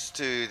woods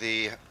to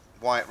the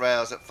white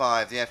rails at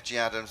 5, the FG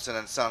Adamson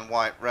and Son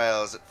white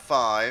rails at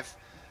 5,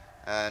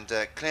 and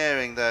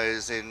clearing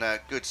those in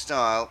good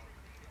style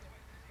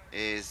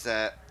is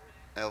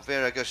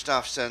Elvira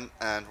Gustafsson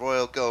and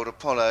Royal Gold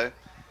Apollo.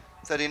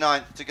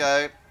 39th to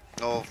go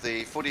of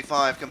the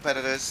 45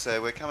 competitors,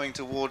 so we're coming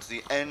towards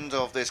the end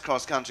of this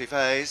cross-country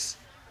phase.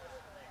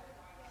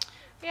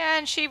 Yeah,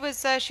 and she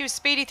was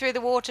speedy through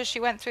the water. She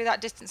went through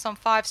that distance on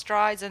 5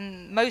 strides,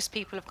 and most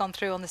people have gone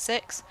through on the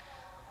 6.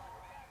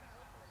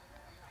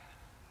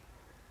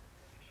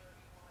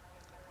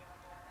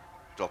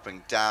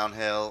 Dropping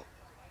downhill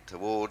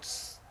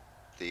towards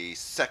the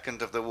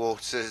second of the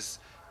waters.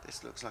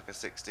 This looks like a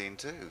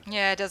 16-2.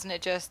 Yeah, doesn't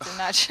it just? And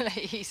actually,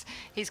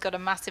 he's got a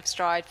massive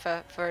stride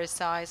for his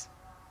size.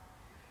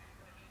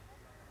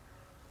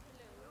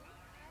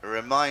 A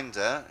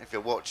reminder, if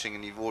you're watching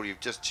and you've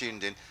just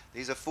tuned in,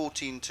 these are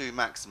 14.2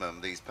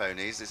 maximum, these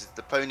ponies. This is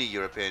the Pony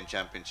European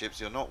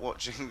Championships. You're not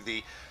watching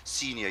the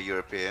senior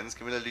Europeans.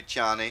 Camilla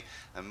Luciani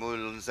and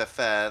Moulins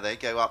Affair, they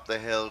go up the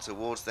hill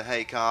towards the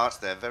hay cart.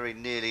 They're very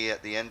nearly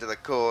at the end of the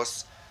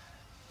course.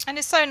 And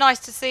it's so nice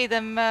to see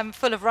them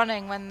full of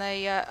running when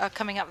they are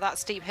coming up that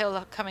steep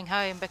hill coming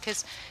home,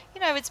 because,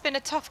 you know, it's been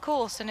a tough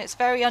course and it's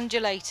very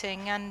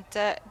undulating, and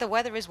the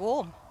weather is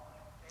warm.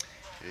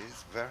 It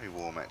is very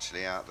warm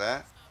actually out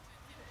there.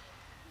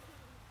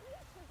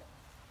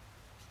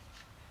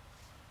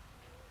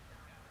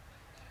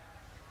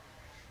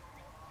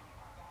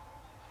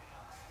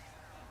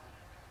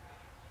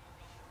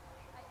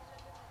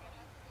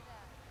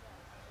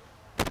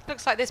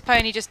 Looks like this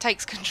pony just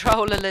takes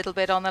control a little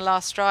bit on the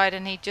last stride,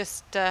 and he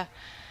just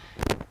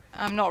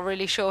I'm not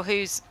really sure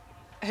who's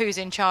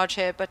in charge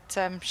here, but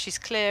she's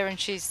clear and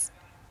she's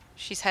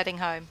heading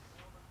home.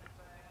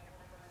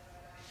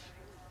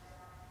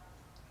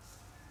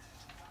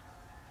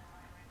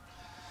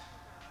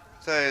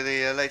 So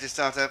the latest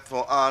startup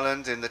for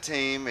Ireland in the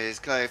team is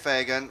Chloe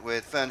Fagan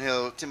with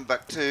Fernhill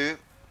Timbuktu.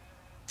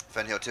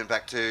 Fernhill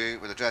Timbuktu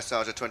with a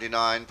dressage of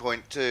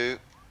 29.2.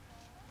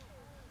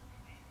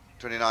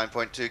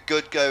 29.2.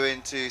 Good go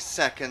into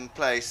second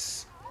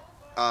place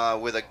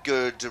with a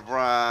good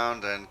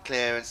round and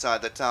clear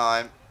inside the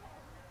time.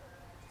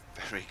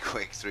 Very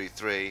quick through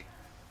 3.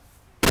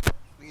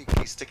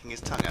 He's sticking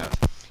his tongue out.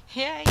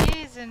 Yeah,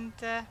 he is, and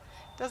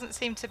doesn't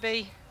seem to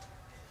be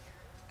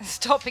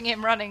stopping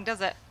him running,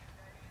 does it?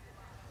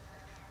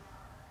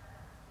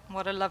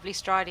 What a lovely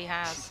stride he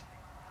has.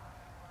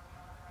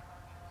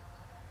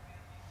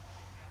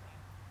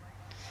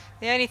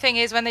 The only thing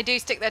is, when they do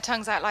stick their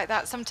tongues out like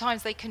that,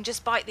 sometimes they can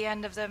just bite the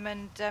end of them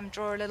and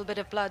draw a little bit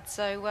of blood.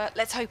 So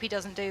let's hope he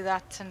doesn't do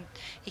that and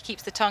he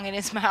keeps the tongue in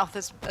his mouth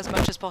as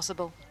much as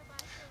possible.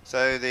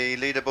 So the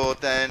leaderboard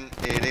then,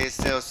 it is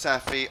still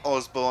Safi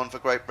Osborne for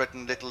Great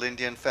Britain, Little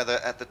Indian Feather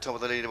at the top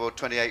of the leaderboard,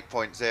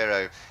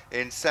 28.0.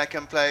 In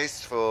second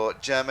place for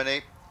Germany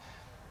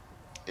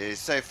is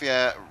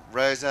Sophia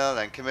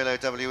Rosell and Camillo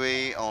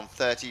WE on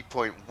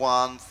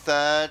 30.1.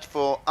 Third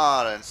for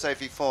Ireland,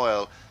 Sophie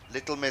Foyle,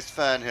 Little Miss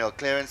Fernhill,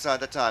 clear inside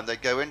the time. They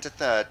go into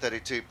third,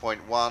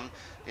 32.1.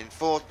 In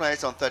fourth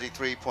place on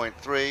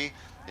 33.3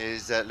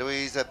 is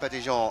Louise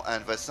Petitjean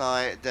and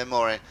Versailles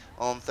Demore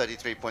on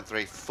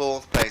 33.3.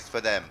 Fourth place for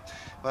them.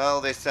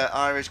 Well, this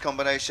Irish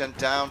combination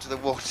down to the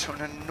water,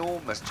 an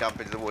enormous jump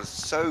into the water.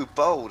 So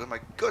bold. Oh my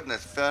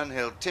goodness,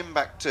 Fernhill,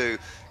 Timbuktu,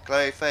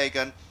 Chloe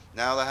Fagan.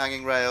 Now the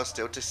hanging rail,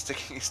 still just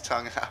sticking his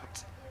tongue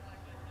out.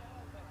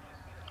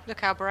 Look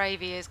how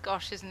brave he is.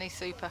 Gosh, isn't he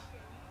super?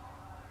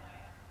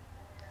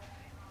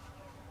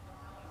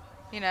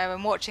 You know,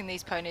 and watching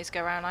these ponies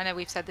go around, I know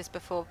we've said this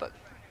before, but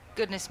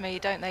goodness me,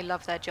 don't they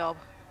love their job?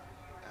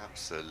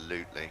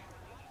 Absolutely.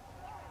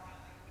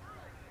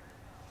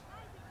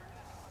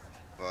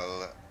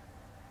 Well,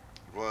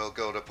 Royal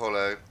Gold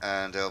Apollo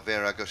and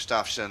Elvira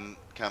Gustafsson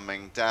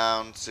coming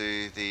down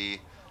to the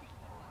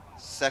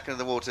second of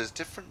the waters.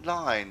 Different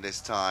line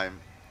this time.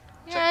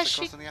 Yeah,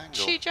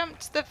 she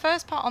jumped the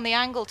first part on the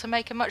angle to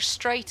make a much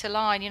straighter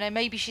line. You know,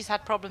 maybe she's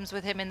had problems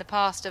with him in the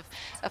past of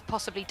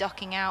possibly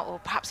ducking out, or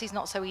perhaps he's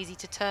not so easy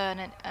to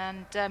turn.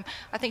 And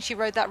I think she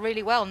rode that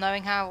really well,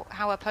 knowing how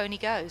her pony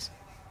goes.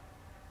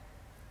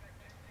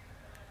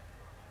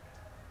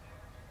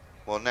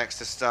 Well, next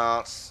to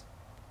start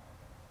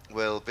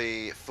will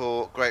be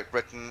for Great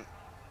Britain.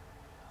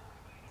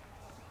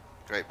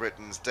 Great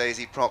Britain's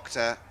Daisy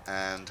Proctor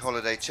and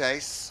Holiday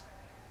Chase.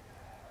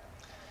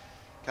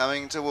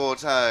 Coming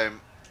towards home,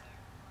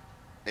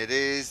 it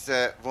is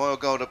Royal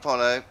Gold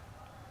Apollo,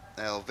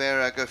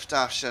 Elvira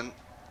Gustafsson.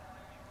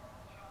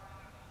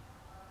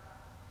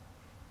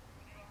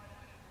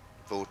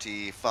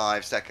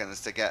 45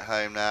 seconds to get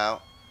home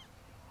now.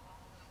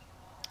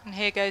 And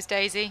here goes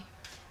Daisy.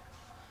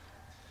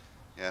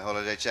 Yeah,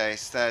 Holiday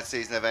Chase, third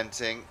season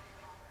eventing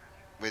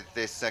with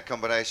this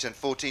combination.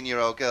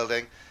 14-year-old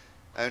gelding,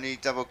 only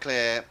double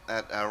clear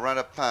at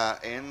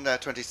Radappa in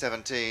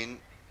 2017.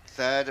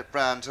 Third at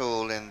Brand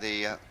Hall in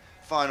the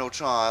final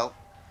trial.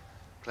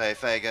 Chloe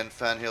Fagan,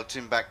 Fernhill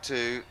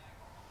Timbuktu.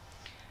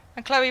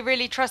 And Chloe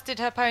really trusted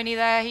her pony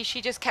there.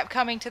 She just kept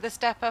coming to the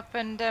step up,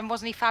 and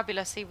wasn't he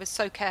fabulous? He was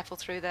so careful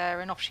through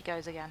there, and off she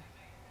goes again.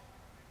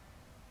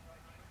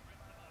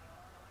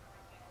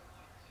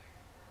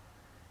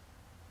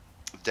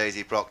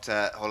 Daisy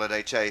Proctor,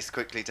 Holiday Chase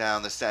quickly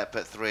down the step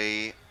at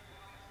 3.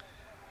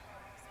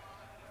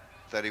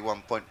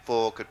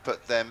 31.4 could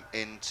put them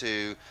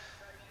into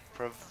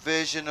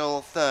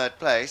provisional third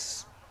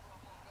place.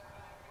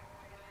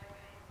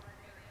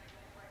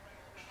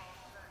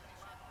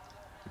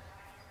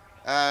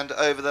 And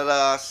over the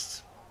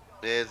last,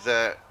 with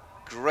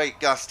great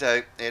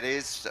gusto, it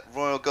is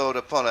Royal Gold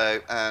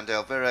Apollo and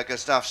Elvira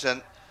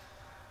Gustafsson.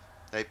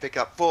 They pick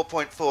up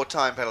 4.4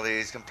 time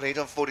penalties, complete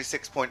on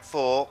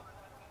 46.4.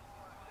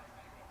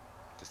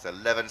 Just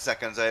 11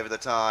 seconds over the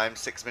time,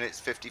 6 minutes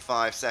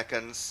 55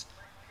 seconds.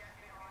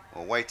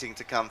 We're waiting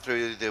to come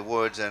through the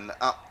woods and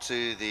up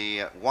to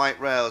the white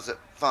rails at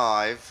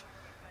 5.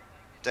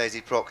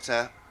 Daisy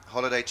Proctor,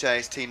 Holiday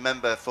Chase, team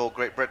member for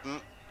Great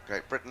Britain.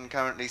 Great Britain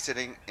currently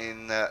sitting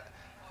in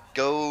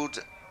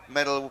gold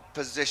medal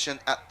position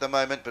at the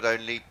moment, but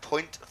only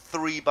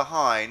 0.3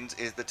 behind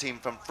is the team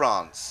from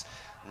France.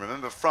 And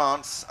remember,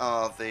 France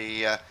are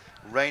the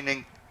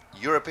reigning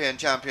European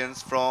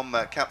champions from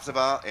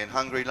Kapsavar in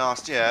Hungary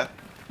last year.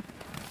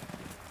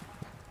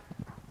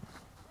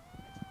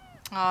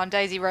 Oh, and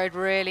Daisy rode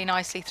really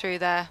nicely through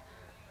there.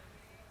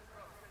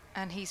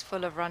 And he's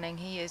full of running.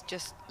 He is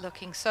just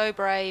looking so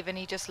brave, and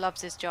he just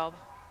loves his job.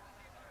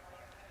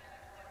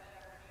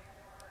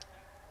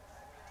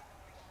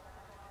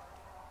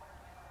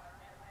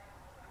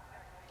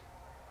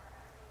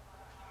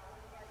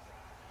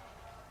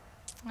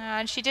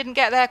 And she didn't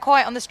get there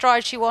quite on the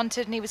stride she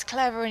wanted, and he was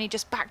clever, and he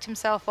just backed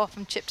himself off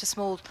and chipped a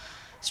small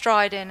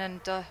stride in,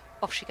 and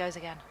off she goes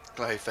again.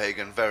 Chloe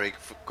Fagan very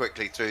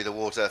quickly through the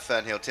water.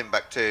 Fernhill,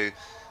 Timbuktu,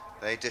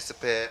 they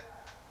disappear.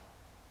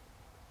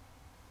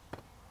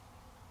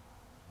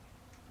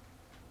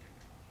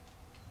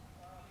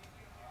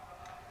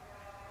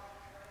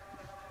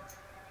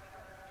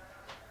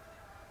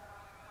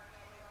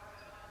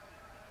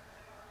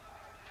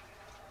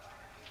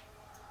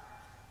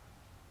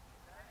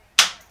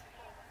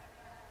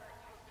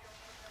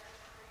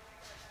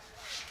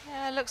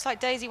 Yeah, it looks like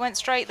Daisy went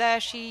straight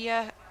there. She's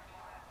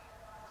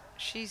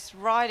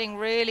riding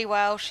really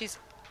well. She's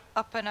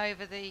up and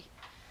over the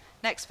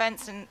next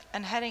fence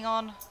and heading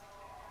on,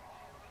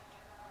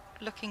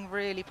 looking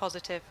really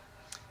positive.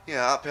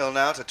 Yeah, uphill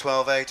now to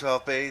 12A,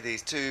 12B,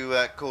 these two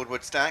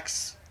cordwood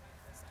stacks.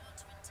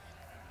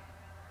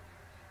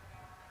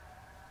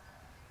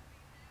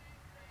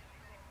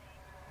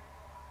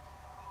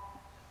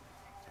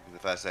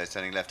 The first aid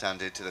turning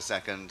left-handed to the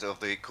second of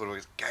the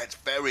cordwood. Gets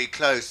very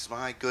close,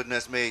 my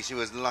goodness me, she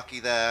was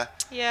lucky there.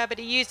 Yeah, but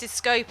he used his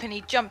scope and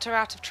he jumped her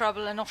out of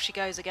trouble, and off she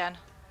goes again.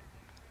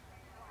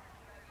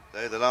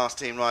 So the last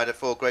team rider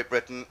for Great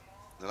Britain,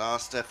 the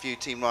last few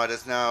team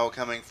riders now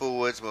coming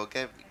forwards. We'll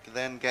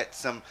then get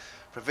some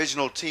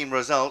provisional team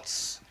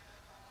results.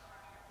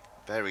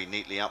 Very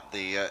neatly up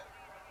the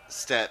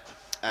step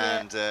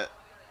and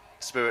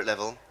spirit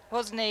level.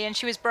 Wasn't he? And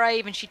she was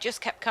brave, and she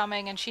just kept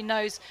coming, and she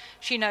knows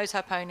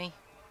her pony.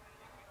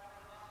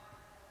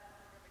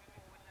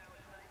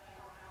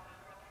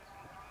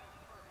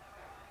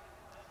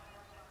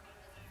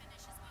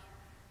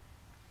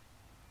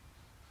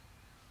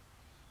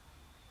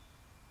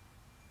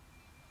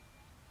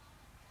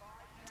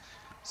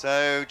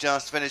 So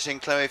just finishing,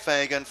 Chloe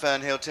Fagan,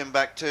 Fernhill,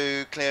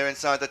 Timbuktu, clear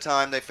inside the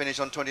time. They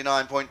finish on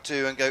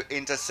 29.2 and go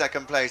into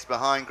second place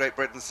behind Great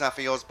Britain's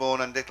Safi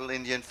Osborne and Little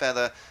Indian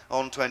Feather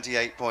on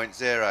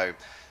 28.0.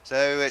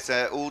 So it's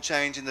all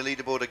change in the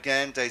leaderboard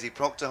again. Daisy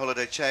Proctor,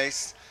 Holiday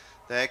Chase.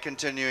 They're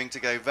continuing to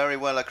go very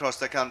well across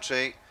the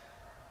country.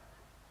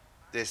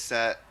 This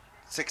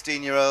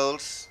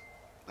 16-year-olds,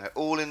 they're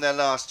all in their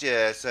last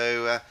year,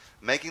 so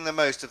making the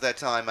most of their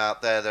time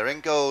out there. They're in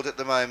gold at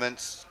the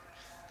moment.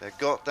 They've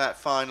got that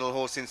final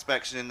horse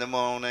inspection in the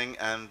morning,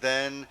 and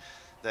then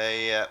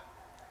they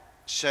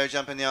show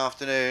jump in the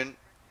afternoon.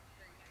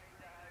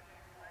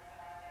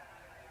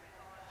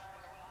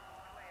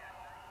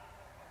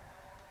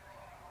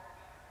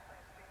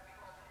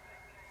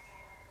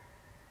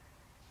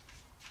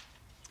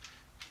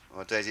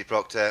 Well, Daisy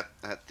Proctor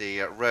at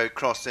the road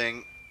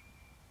crossing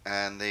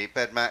and the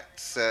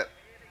Bedmax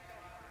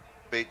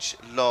Beach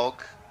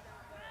log.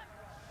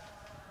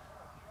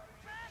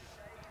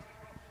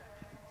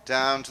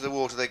 Down to the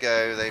water they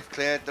go. They've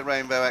cleared the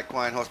Rainbow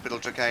Equine Hospital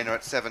Trakehner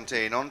at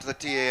 17. Onto the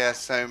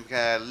TAS Home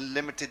Care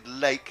Limited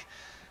Lake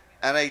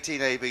and 18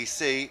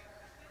 ABC.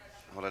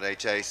 Holiday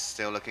Chase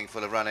still looking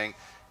full of running.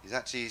 He's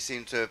actually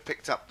seemed to have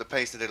picked up the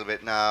pace a little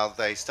bit now.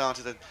 They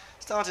started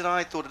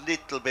I thought, a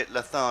little bit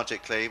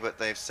lethargically, but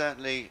they've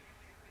certainly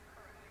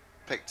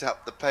picked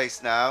up the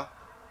pace now.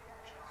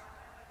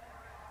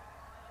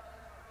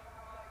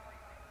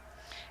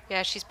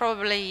 Yeah, she's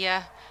probably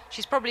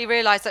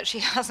realised that she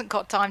hasn't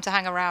got time to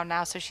hang around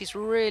now, so she's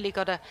really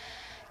got to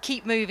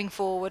keep moving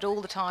forward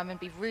all the time and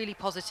be really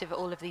positive at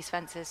all of these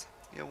fences.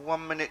 Yeah,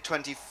 1 minute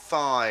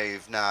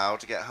 25 now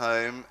to get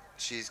home.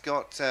 She's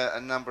got a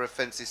number of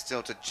fences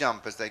still to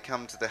jump as they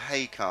come to the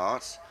hay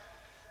cart.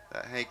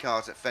 That hay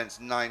cart at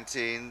fence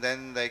 19.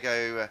 Then they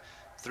go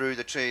through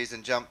the trees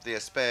and jump the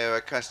Espeo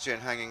Equestrian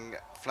Hanging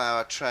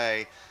Flower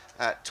Tray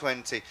at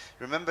 20.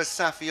 Remember,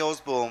 Safi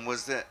Osborne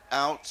was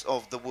out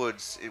of the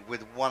woods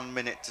with 1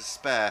 minute to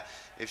spare.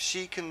 If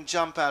she can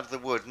jump out of the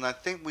wood, and I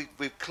think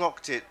we've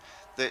clocked it,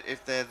 that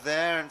if they're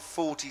there in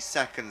 40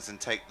 seconds and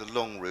take the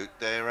long route,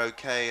 they're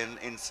okay and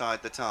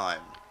inside the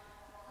time.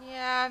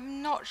 Yeah,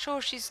 I'm not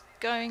sure she's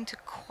going to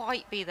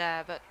quite be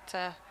there, but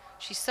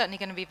she's certainly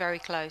going to be very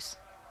close.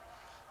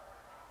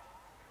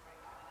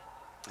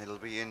 It'll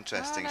be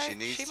interesting. Oh, no, she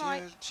needs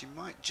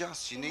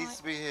she needs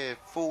to be here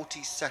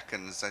 40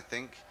 seconds, I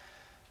think.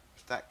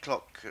 If that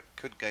clock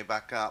could go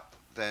back up,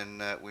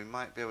 then we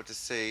might be able to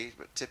see,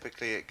 but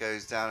typically it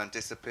goes down and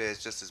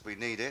disappears just as we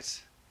need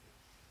it.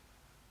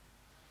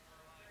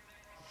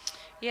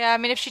 Yeah, I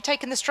mean, if she'd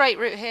taken the straight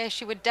route here,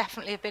 she would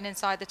definitely have been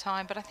inside the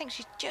time, but I think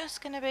she's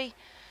just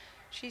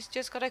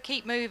got to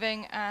keep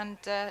moving and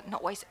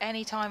not waste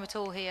any time at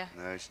all here.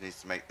 No, she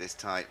needs to make this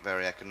tight,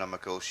 very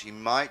economical. She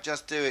might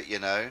just do it, you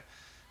know,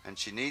 and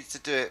she needs to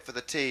do it for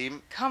the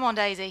team. Come on,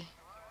 Daisy.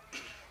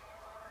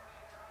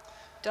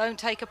 Don't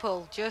take a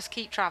pull, just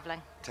keep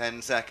travelling.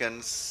 10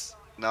 seconds,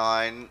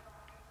 9.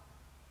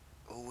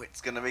 Oh, it's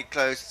going to be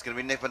close, it's going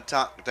to be nip and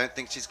tuck. I don't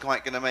think she's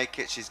quite going to make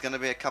it. She's going to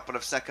be a couple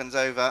of seconds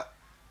over.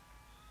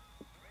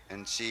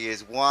 And she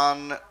is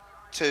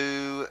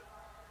 2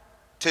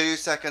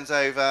 seconds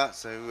over,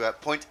 so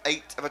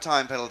 0.8 of a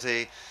time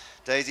penalty.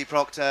 Daisy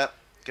Proctor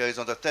goes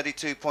on to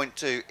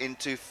 32.2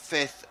 into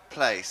 5th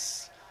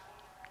place.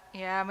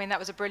 Yeah, I mean, that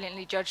was a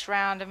brilliantly judged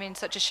round. I mean,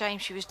 such a shame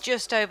she was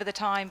just over the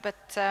time,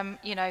 but,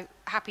 you know,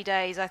 happy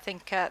days. I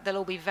think they'll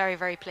all be very,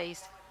 very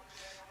pleased.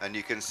 And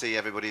you can see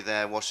everybody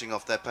there washing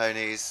off their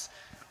ponies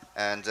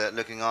and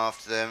looking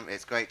after them.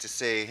 It's great to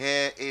see.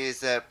 Here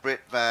is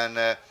Britt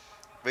van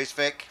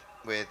Rijswijk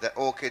with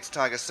Orchid's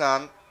Tiger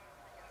Sun.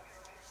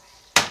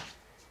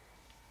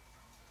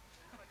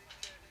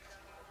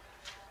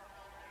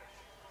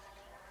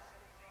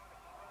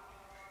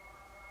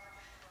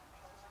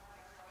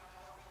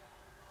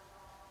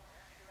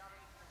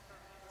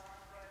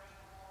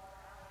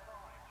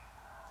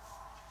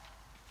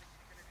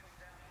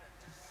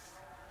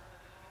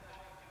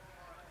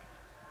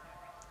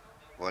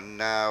 Well,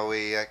 now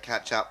we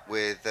catch up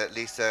with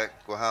Lisa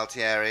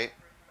Gualtieri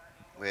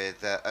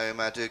with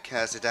Omar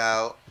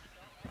Duquesne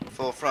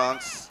for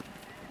France,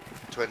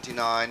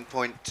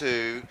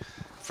 29.2.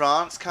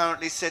 France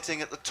currently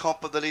sitting at the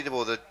top of the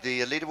leaderboard.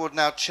 The leaderboard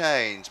now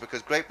changed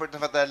because Great Britain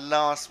have had their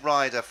last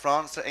rider.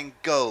 France are in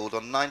gold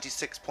on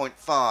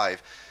 96.5.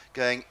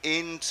 Going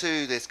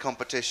into this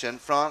competition,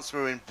 France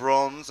were in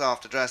bronze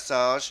after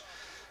dressage,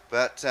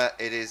 but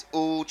it is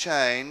all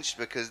changed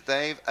because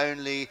they've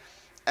only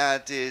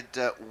added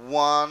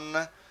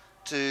 1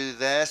 to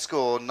their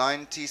score,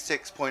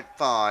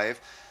 96.5.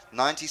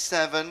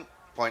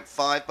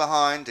 97.5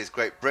 behind is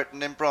Great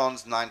Britain in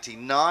bronze.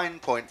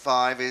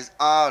 99.5 is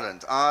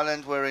Ireland.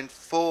 Ireland were in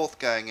 4th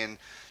going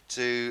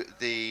into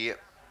the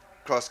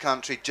cross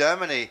country.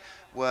 Germany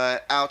were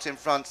out in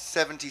front,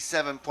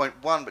 77.1,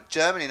 but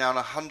Germany now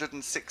on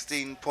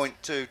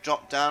 116.2,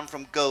 dropped down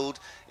from gold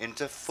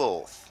into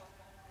 4th.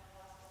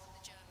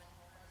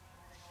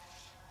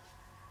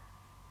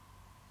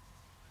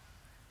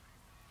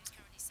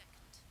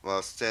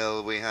 Well,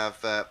 still we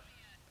have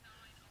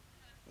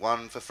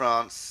 1 for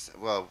France.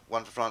 Well,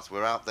 1 for France.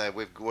 We're out there.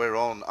 We're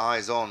on,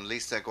 eyes on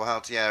Lisa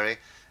Gualtieri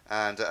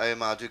and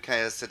Omar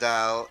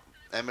Duquesne.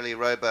 Emily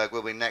Roberg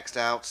will be next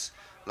out,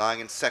 lying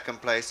in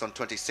 2nd place on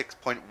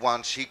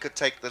 26.1. She could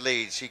take the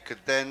lead. She could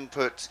then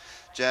put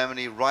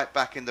Germany right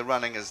back in the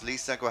running as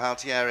Lisa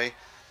Gualtieri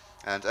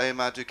and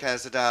Omar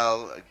Duquesne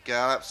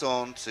gallops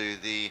on to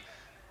the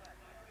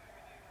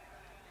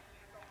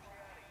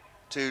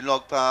 2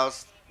 log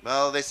piles.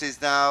 Well, this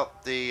is now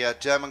the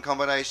German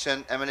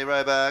combination, Emily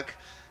Roberg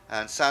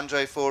and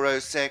Sandro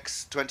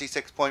 406,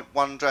 26.1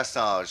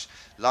 dressage,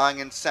 lying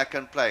in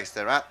 2nd place.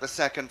 They're at the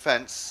 2nd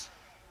fence.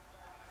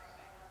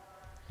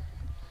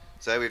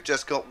 So we've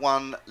just got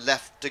 1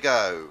 left to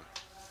go.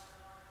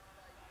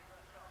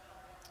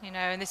 You know,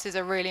 and this is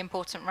a really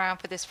important round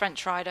for this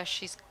French rider.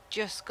 She's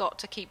just got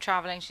to keep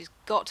travelling. She's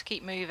got to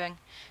keep moving.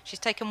 She's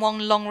taken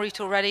 1 long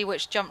route already,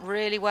 which jumped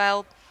really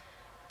well,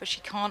 but she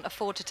can't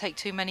afford to take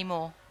too many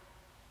more.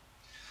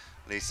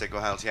 Lisa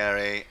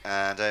Gualtieri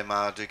and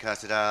Omar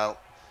Duquesne,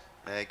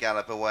 they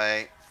gallop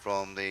away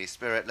from the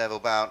spirit level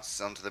bounce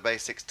onto the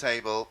basics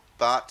table,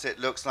 but it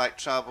looks like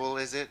trouble,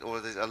 is it, or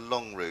is it a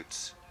long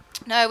route?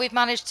 No, we've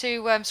managed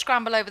to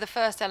scramble over the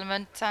first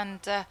element, and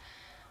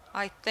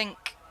I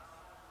think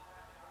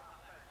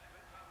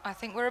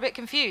we're a bit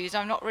confused.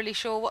 I'm not really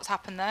sure what's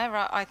happened there.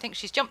 I think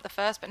she's jumped the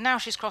first, but now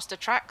she's crossed a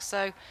track,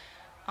 so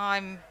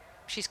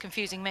she's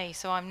confusing me.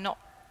 So I'm not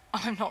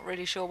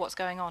really sure what's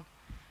going on.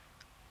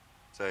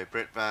 So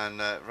Britt van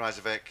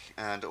Rijswijk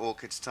and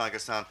Orchid's Tiger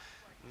Sun.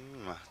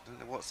 I don't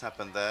know what's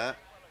happened there.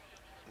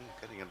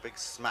 Getting a big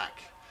smack.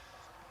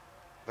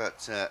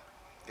 But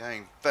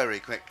going very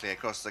quickly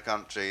across the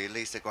country,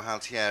 Lisa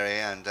Gualtieri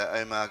and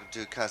Omar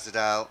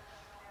Duquesne.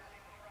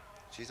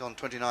 She's on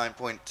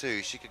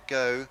 29.2. She could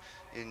go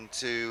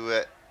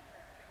into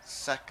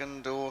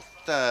 2nd or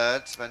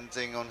 3rd,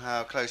 depending on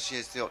how close she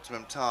is to the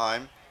optimum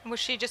time. Was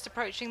she just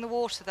approaching the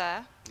water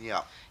there?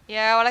 Yeah.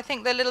 Yeah, well, I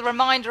think the little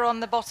reminder on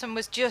the bottom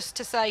was just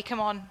to say, come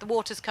on, the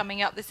water's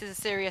coming up. This is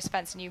a serious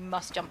fence and you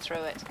must jump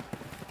through it.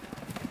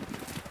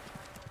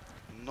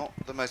 Not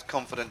the most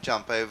confident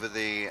jump over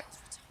the...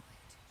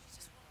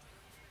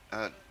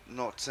 the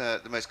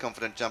most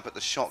confident jump at the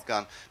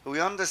shotgun. But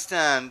we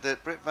understand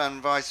that Britt van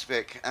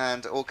Rijswijk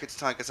and Orchid's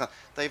Tiger Sun,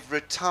 they've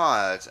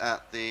retired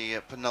at the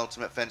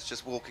penultimate fence,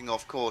 just walking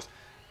off course.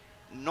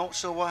 Not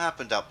sure what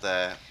happened up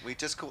there. We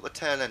just caught the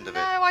tail end of it.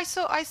 No, I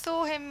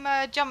saw him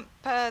jump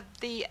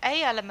the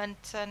A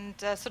element and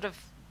sort of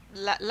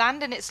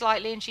land in it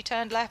slightly, and she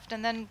turned left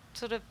and then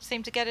sort of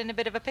seemed to get in a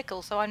bit of a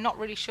pickle. So I'm not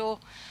really sure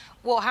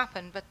what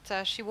happened,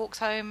 but she walks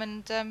home,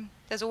 and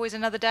there's always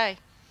another day.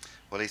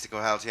 Well, Lisa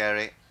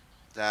Gualtieri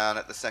down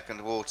at the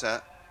 2nd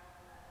water.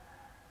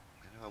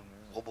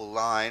 A wobble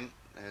line.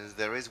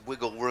 There is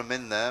wiggle room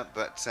in there,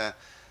 but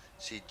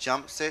she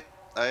jumps it.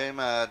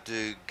 Omar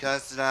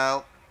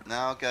Duquesne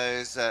now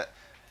goes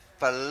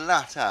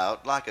flat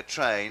out like a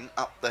train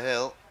up the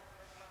hill.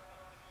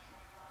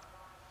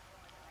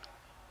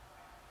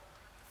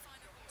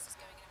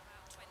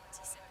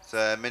 So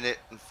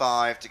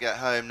 1:05 to get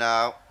home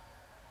now.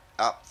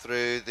 Up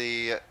through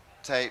the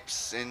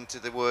tapes into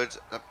the wood,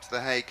 up to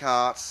the hay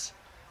carts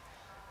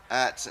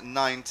at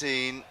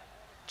 19.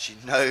 She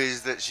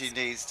knows that she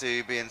needs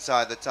to be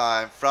inside the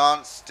time.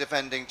 France,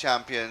 defending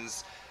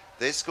champions.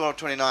 This score of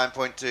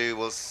 29.2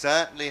 will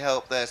certainly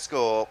help their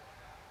score.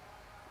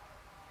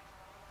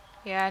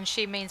 Yeah, and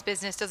she means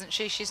business, doesn't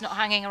she? She's not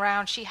hanging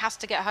around. She has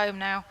to get home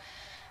now,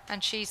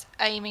 and she's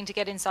aiming to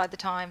get inside the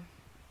time.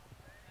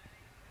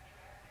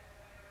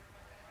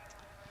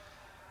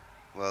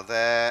 Well,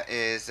 there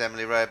is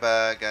Emily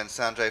Roberg and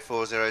Sandre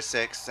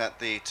 406 at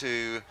the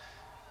 2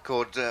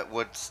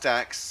 cordwood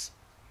stacks.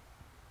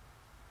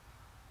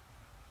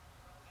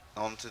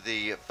 Onto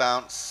the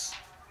bounce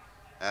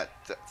at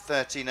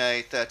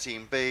 13A,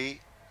 13B.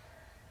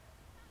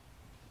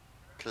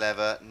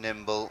 Clever,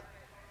 nimble,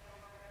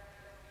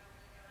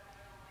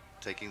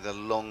 taking the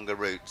longer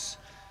route.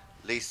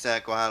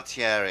 Lisa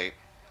Gualtieri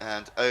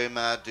and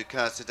Omar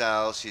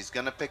Ducurcidal. She's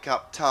going to pick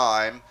up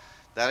time.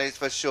 That is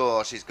for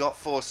sure. She's got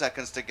 4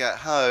 seconds to get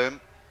home.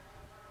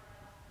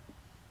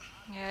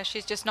 Yeah,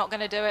 she's just not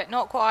going to do it.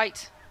 Not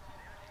quite.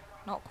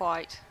 Not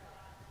quite.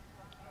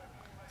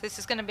 This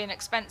is going to be an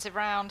expensive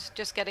round,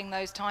 just getting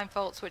those time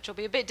faults, which will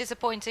be a bit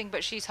disappointing,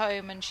 but she's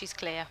home and she's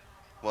clear.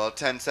 Well,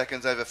 10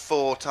 seconds over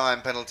 4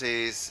 time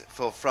penalties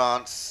for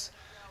France.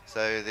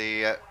 So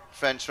the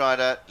French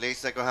rider,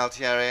 Lisa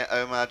Gualtieri,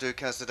 Omar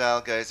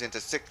Ducurcidal, goes into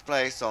 6th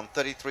place on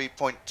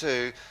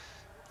 33.2.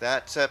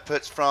 That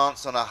puts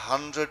France on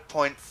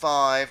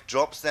 100.5,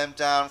 drops them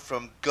down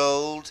from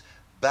gold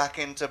back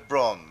into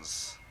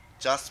bronze,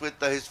 just with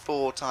those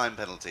 4 time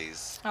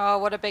penalties. Oh,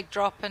 what a big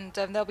drop, and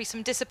there'll be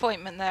some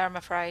disappointment there, I'm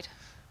afraid.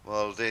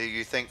 Well, do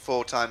you think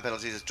 4 time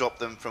penalties has dropped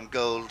them from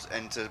gold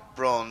into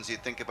bronze? You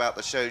think about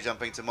the show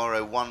jumping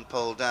tomorrow, 1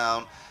 pole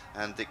down,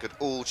 and it could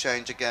all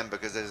change again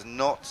because there's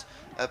not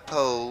a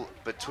pole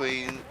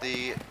between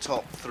the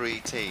top 3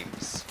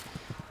 teams.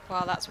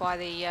 Well, that's why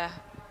the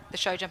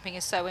show jumping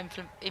is so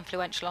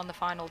influential on the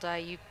final day.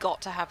 You've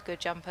got to have good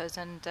jumpers,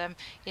 and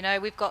you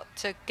know, we've got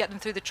to get them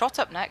through the trot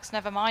up next,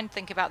 never mind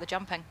think about the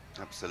jumping.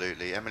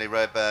 Absolutely. Emily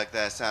Roberg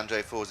there,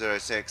 Sandre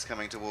 406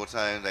 coming towards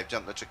home. They've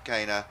jumped the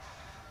chicane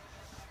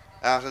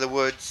out of the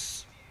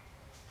woods.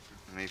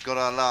 And we've got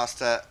our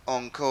last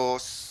on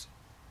course.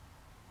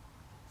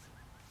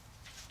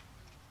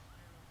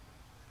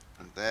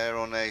 And they're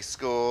on a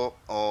score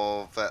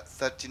of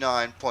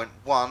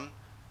 39.1.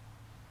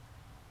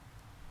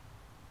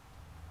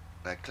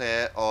 They're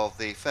clear of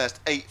the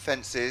first 8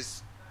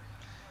 fences,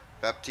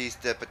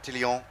 Baptiste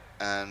Petillon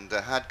and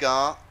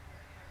Hadgar.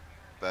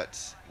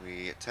 But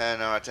we turn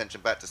our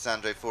attention back to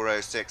Sandre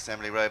 406,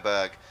 Emily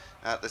Roberg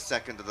at the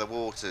second of the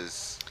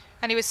waters.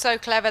 And he was so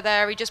clever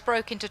there, he just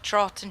broke into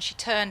trot and she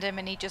turned him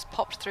and he just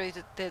popped through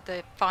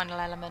the final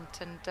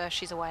element, and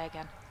she's away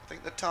again. I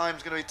think the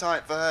time's going to be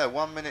tight for her,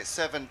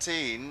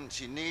 1:17.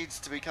 She needs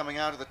to be coming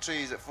out of the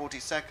trees at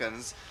 40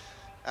 seconds.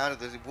 Out of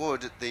the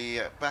wood at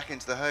the back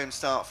into the home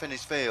start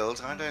finish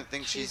field. I don't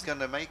think she's going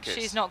to make it.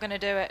 She's not going to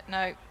do it,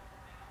 no.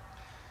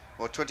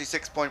 Well,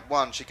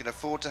 26.1, she can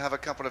afford to have a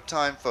couple of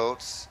time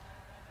faults.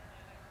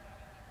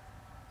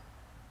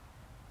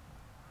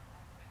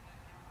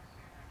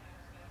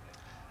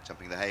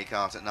 Jumping the hay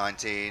cart at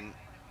 19.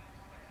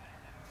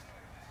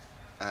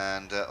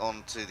 And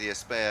on to the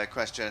Espea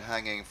question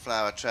hanging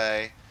flower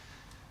tray.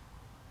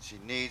 She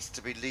needs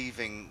to be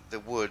leaving the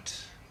wood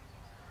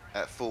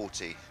at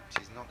 40.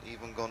 She's not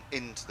even gone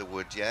into the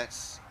wood yet,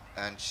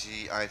 and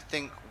she, I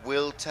think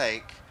she'll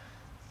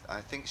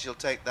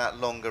take that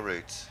longer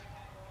route.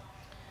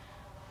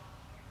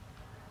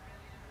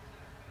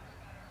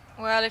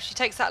 Well, if she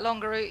takes that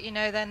longer route, you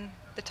know, then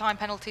the time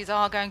penalties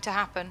are going to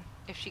happen.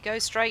 If she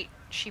goes straight,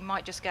 she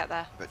might just get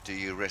there. But do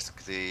you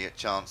risk the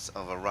chance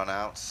of a run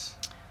out?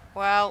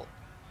 Well,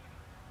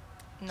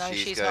 no,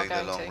 she's not going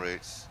going the long to.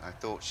 route. I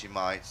thought she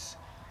might.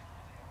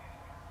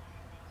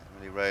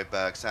 Emily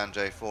Roberg,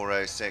 Sandre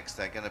 406,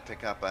 they're going to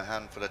pick up a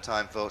handful of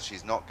time faults.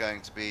 She's not going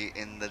to be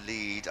in the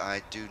lead,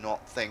 I do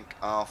not think,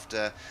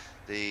 after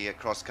the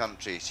cross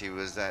country. She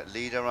was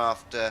leader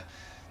after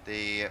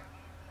the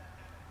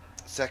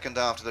second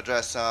after the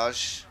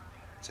dressage.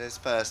 It says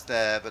first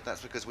there, but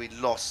that's because we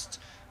lost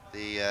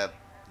the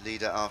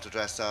leader after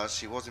dressage.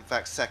 She was in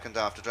fact second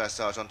after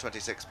dressage on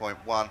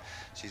 26.1.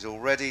 She's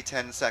already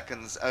 10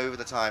 seconds over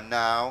the time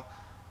now.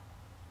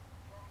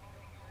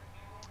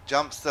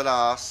 Jumps the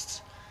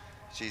last.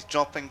 She's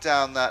dropping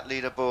down that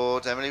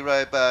leaderboard. Emily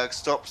Roberg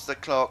stops the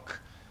clock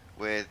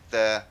with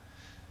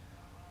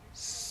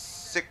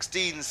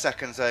 16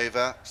 seconds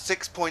over,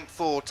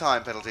 6.4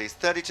 time penalties,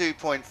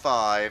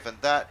 32.5, and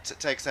that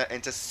takes her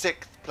into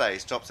 6th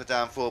place, drops her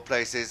down 4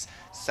 places.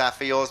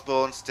 Safi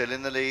Osborne still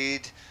in the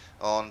lead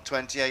on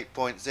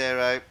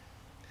 28.0.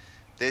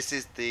 This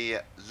is the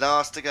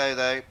last to go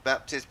though,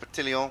 Baptiste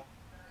Petillon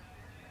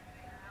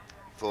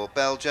for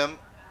Belgium.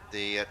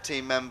 The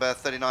team member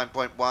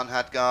 39.1,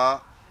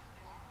 Hadgar.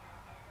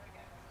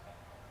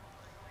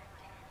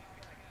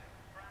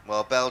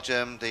 Well,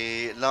 Belgium,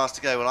 the last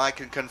to go. Well, I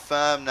can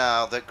confirm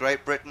now that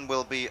Great Britain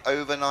will be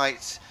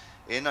overnight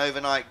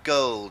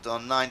gold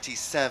on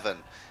 97.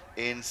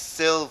 In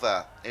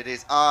silver, it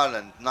is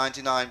Ireland,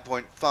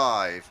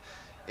 99.5.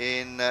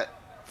 In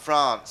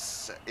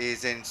France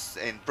is in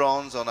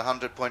bronze on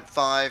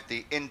 100.5.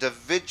 The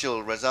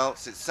individual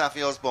results, it's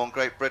Safi Osborne,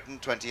 Great Britain,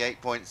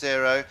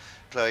 28.0.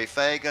 Chloe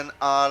Fagan,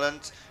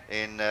 Ireland,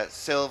 in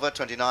silver,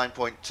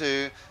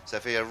 29.2.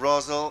 Sophia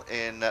Rosell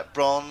in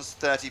bronze,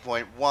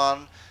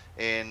 30.1.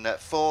 In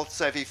fourth,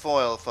 Sophie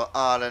Foyle for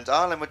Ireland.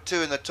 Ireland with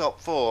 2 in the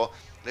top 4.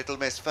 Little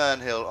Miss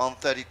Fernhill on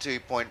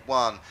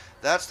 32.1.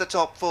 That's the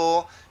top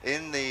 4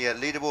 in the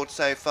leaderboard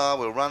so far.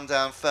 We'll run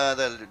down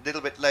further a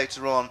little bit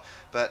later on,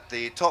 but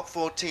the top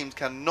 4 teams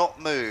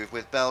cannot move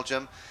with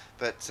Belgium,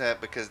 but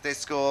because this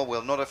score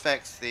will not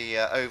affect the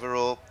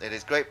overall. It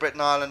is Great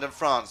Britain, Ireland and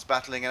France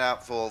battling it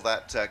out for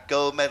that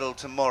gold medal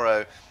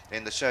tomorrow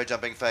in the show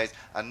jumping phase,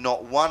 and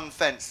not one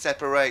fence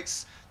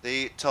separates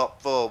the top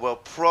 4. Well,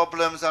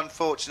 problems,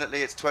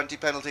 unfortunately. It's 20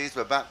 penalties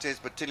for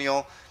Baptiste,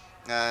 Bertillon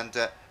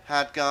and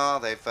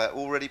Hadgar. They've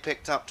already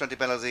picked up 20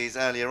 penalties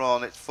earlier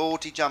on. It's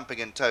 40 jumping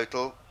in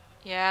total.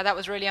 Yeah, that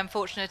was really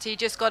unfortunate. He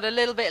just got a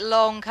little bit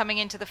long coming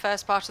into the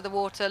first part of the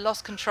water,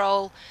 lost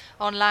control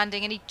on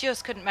landing, and he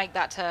just couldn't make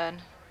that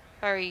turn.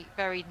 Very,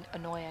 very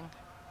annoying.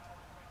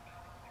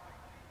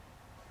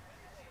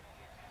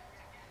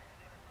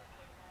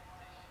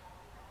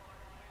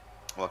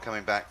 Well,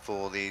 coming back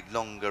for the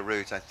longer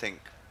route, I think.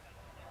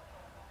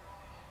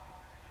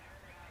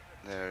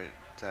 They're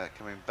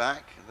coming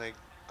back. Are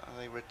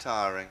they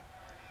retiring?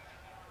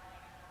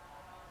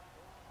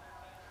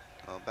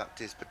 Well,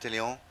 Baptiste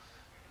Bertillon,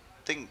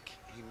 think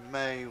he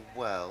may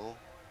well.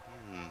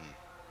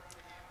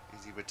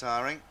 Is he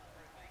retiring?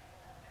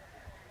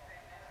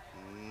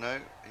 No,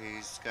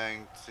 he's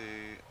going to.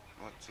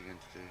 What's he going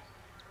to do?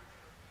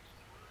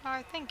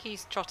 I think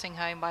he's trotting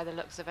home by the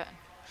looks of it.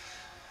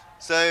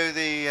 So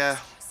he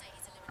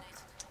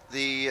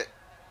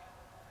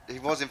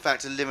was in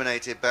fact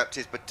eliminated,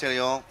 Baptiste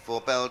Bertillon for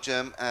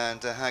Belgium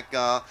and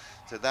Hadgar.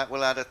 So that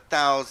will add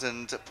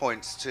 1,000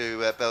 points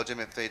to Belgium.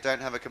 If they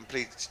don't have a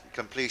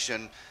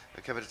completion,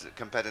 a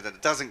competitor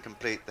doesn't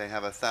complete, they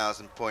have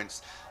 1,000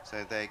 points.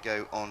 So they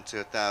go on to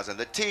 1,000.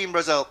 The team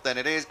result then,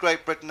 it is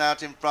Great Britain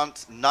out in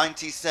front,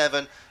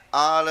 97.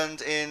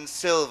 Ireland in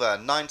silver,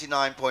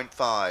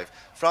 99.5.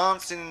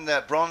 France in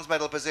the bronze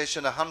medal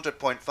position,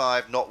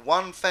 100.5. Not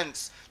one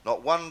fence,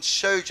 not one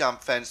show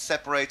jump fence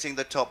separating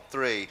the top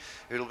 3.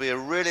 It'll be a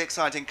really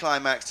exciting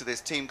climax to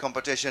this team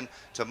competition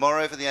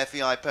tomorrow for the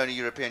FEI Pony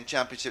European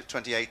Championships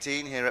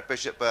 2018 here at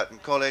Bishop Burton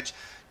College.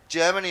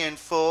 Germany in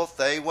 4th,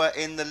 they were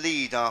in the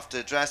lead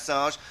after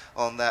dressage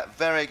on that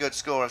very good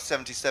score of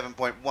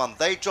 77.1.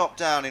 They dropped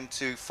down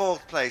into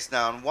 4th place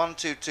now on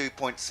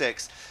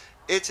 122.6.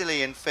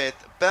 Italy in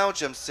 5th,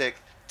 Belgium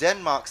 6th,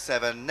 Denmark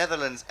 7,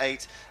 Netherlands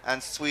 8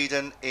 and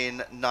Sweden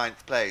in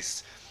 9th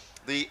place.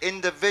 The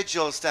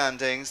individual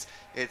standings,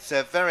 it's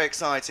very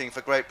exciting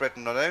for Great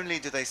Britain. Not only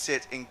do they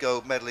sit in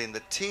gold medal in the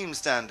team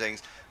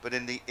standings, but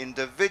in the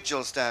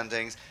individual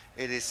standings,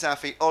 it is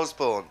Safi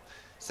Osborne.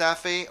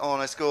 Safi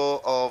on a score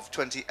of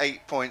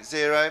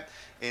 28.0.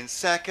 In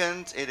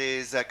second, it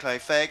is Chloe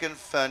Fagan,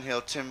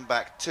 Fernhill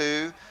Timbach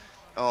 2.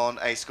 On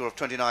a score of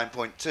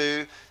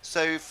 29.2,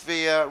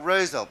 Sophia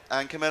Rosell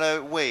and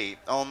Camillo Wee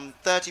on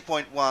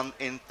 30.1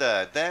 in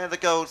third. They're the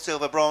gold,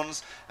 silver,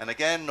 bronze, and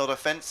again, not a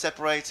fence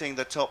separating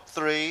the top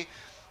 3.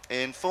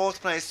 In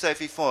 4th place,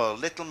 Sophie Foyle,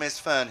 Little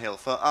Miss Fernhill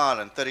for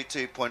Ireland,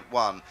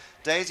 32.1.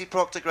 Daisy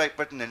Proctor, Great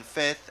Britain in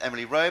 5th.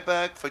 Emily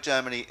Roberg for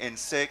Germany in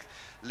 6th.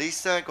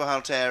 Lisa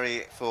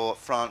Gualtieri for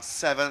France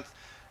 7th.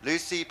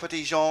 Lucie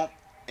Petitjean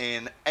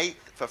in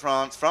 8th for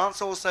France.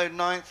 France also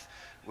 9th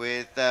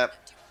with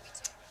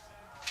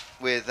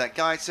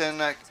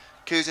Gaëtan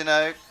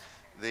Cousineau,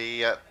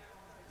 the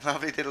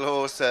lovely little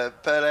horse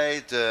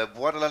Pelé de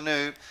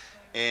Bois-de-la-Noue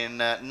in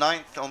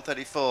 9th on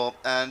 34,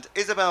 and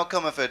Isabel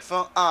Comerford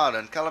for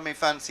Ireland, Colour Me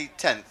Fancy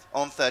 10th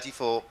on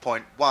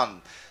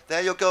 34.1.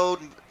 They're your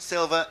gold,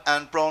 silver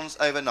and bronze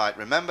overnight.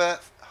 Remember,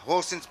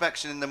 horse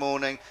inspection in the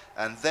morning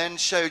and then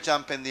show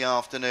jump in the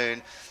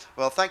afternoon.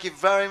 Well, thank you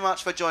very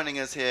much for joining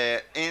us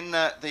here in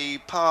the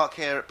park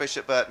here at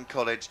Bishop Burton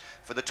College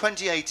for the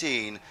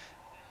 2018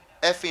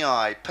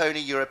 FEI Pony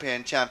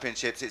European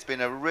Championships. It's been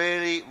a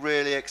really,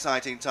 really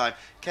exciting time.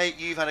 Kate,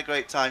 you've had a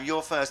great time.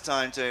 Your first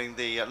time doing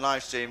the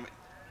live stream.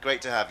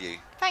 Great to have you.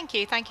 Thank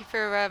you. Thank you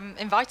for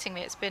inviting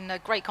me. It's been a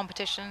great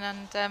competition,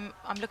 and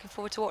I'm looking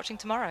forward to watching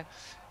tomorrow.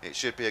 It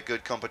should be a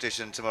good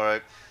competition tomorrow.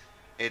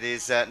 It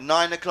is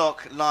 9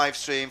 o'clock live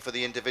stream for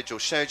the individual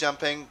show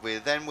jumping.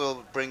 Then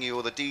we'll bring you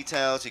all the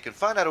details. You can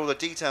find out all the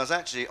details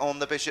actually on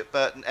the Bishop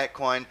Burton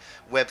Equine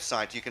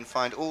website. You can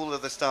find all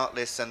of the start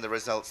lists and the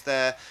results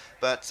there.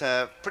 But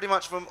pretty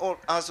much from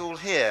us all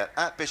here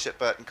at Bishop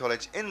Burton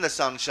College in the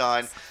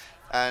sunshine.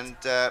 And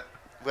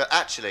well,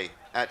 actually,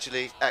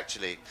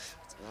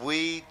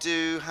 we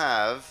do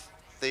have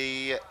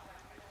the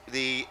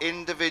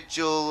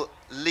individual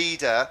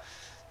leader,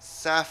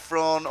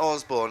 Saffron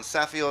Osborne,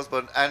 Safi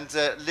Osborne. And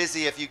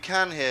Lizzie, if you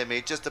can hear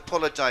me, just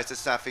apologise to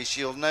Safi.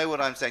 She'll know what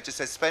I'm saying. Just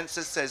say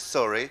Spencer says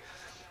sorry,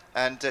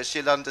 and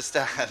she'll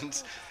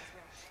understand.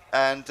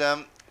 And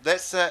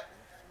let's...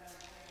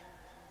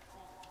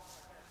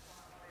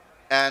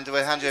 and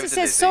we'll hand you over to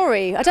Spencer Lizzie. says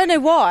sorry. I don't know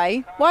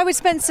why. Why would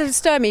Spencer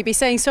Sturmey be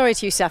saying sorry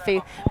to you,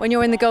 Safi, when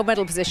you're in the gold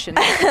medal position?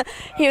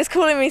 He was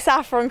calling me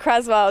Saffron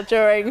Creswell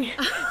during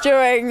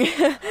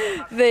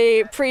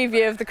the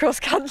preview of the cross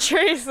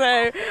country,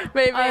 so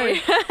maybe.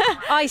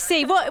 Oh, I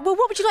see. What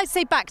would you like to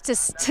say back to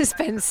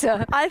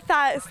Spencer?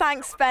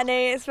 Thanks,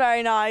 Benny. It's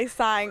very nice.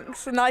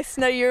 Thanks. Nice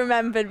to know you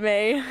remembered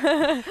me.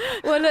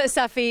 Well, look,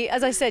 Safi,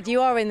 as I said, you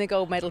are in the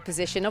gold medal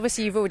position.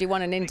 Obviously, you've already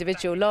won an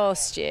individual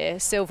last year,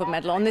 silver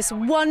medal, on this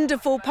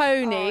wonderful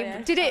pony. Oh,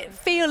 yeah. Did it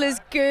feel as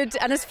good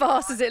and as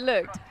fast as it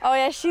looked? Oh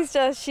yeah, she's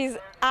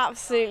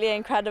absolutely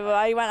incredible.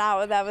 I went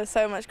out there with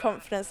so much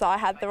confidence that I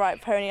had the right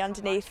pony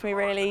underneath me,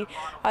 really.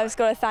 I've just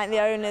got to thank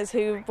the owners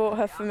who bought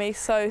her for me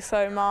so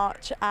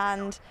much,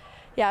 and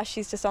yeah,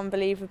 she's just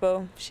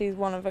unbelievable. She's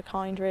one of a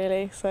kind,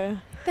 really. So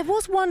there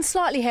was one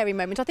slightly hairy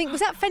moment. I think, was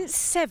that fence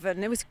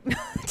 7? It was.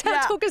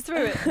 Talk us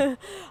through it.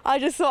 I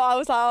just thought, I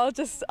was like,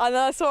 and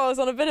then I saw I was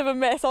on a bit of a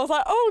miss. I was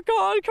like, oh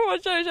God, come on,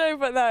 Jojo.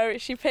 But no,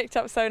 she picked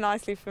up so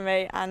nicely for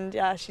me, and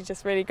yeah, she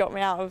just really got me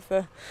out of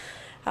the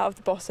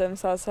bottom.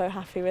 So I was so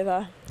happy with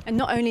her. And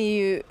not only are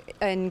you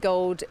in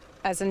gold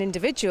as an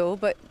individual,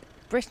 but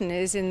Britain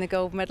is in the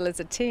gold medal as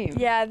a team.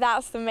 Yeah,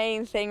 that's the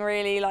main thing,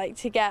 really, like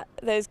to get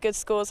those good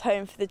scores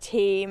home for the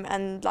team,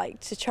 and like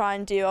to try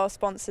and do our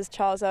sponsors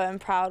Charles Owen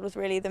proud was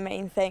really the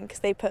main thing, because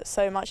they put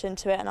so much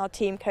into it, and our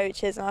team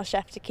coaches and our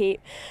chef to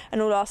keep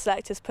and all our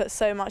selectors put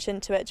so much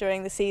into it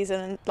during the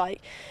season, and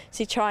like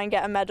to try and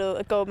get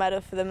a gold medal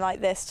for them like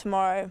this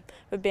tomorrow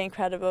would be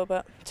incredible.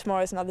 But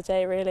tomorrow's another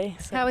day, really.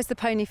 So. How is the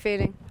pony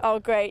feeling? Oh,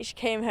 great. She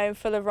came home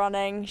full of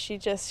running. She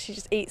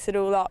just eats it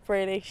all up,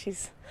 really.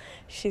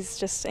 She's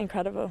just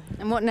incredible.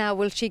 And what now?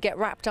 Will she get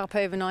wrapped up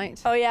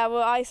overnight? Oh yeah,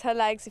 we'll ice her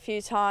legs a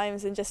few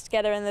times and just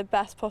get her in the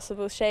best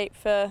possible shape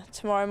for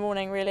tomorrow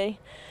morning, really,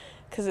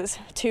 because it's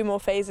 2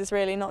 more phases,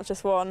 really, not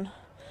just 1.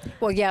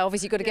 Well, yeah,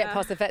 obviously you've got to get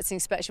past the vet's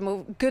inspection.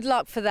 Well, good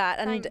luck for that.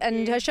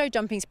 And her show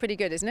jumping's pretty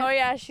good, isn't it? Oh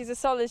yeah, she's a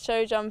solid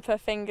show jumper,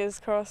 fingers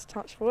crossed,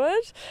 touch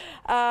wood.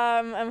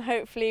 And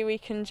hopefully we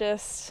can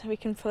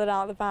pull it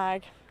out of the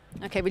bag.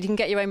 Okay, well, you can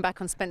get your own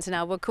back on Spencer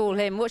now. We'll call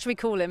him. What should we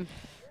call him?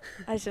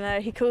 I don't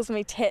know, he calls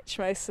me Titch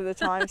most of the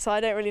time, so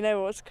I don't really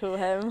know what to call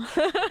him.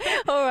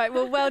 All right,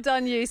 well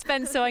done you,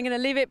 Spencer. I'm going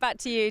to leave it back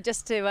to you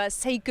just to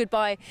say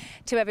goodbye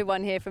to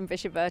everyone here from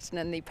Bishop Burton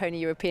and the Pony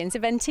Europeans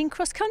eventing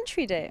Cross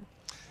Country Day.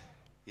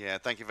 Yeah,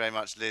 thank you very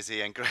much,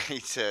 Lizzie, and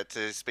great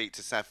to speak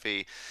to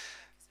Safi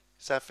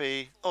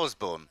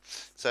Osborne.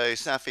 So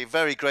Safi,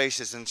 very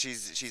gracious, and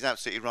she's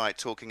absolutely right,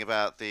 talking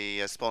about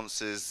the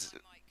sponsors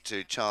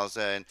to Charles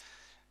Owen,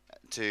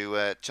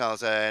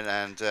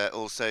 and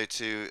also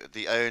to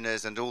the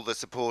owners and all the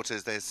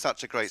supporters. There's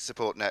such a great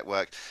support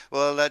network.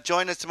 Well,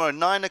 join us tomorrow.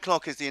 9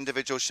 o'clock is the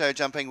individual show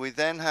jumping. We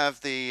then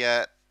have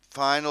the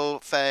final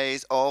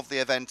phase of the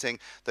eventing,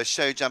 the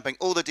show jumping.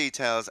 All the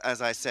details,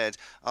 as I said,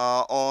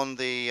 are on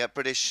the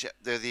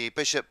the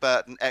Bishop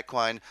Burton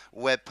Equine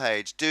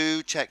webpage.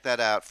 Do check that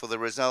out for the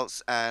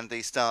results and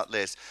the start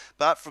list.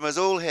 But from us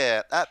all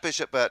here at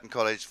Bishop Burton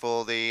College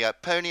for the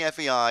Pony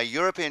FEI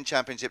European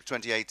Championship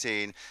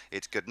 2018,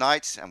 it's good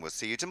night, and we'll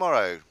see you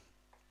tomorrow.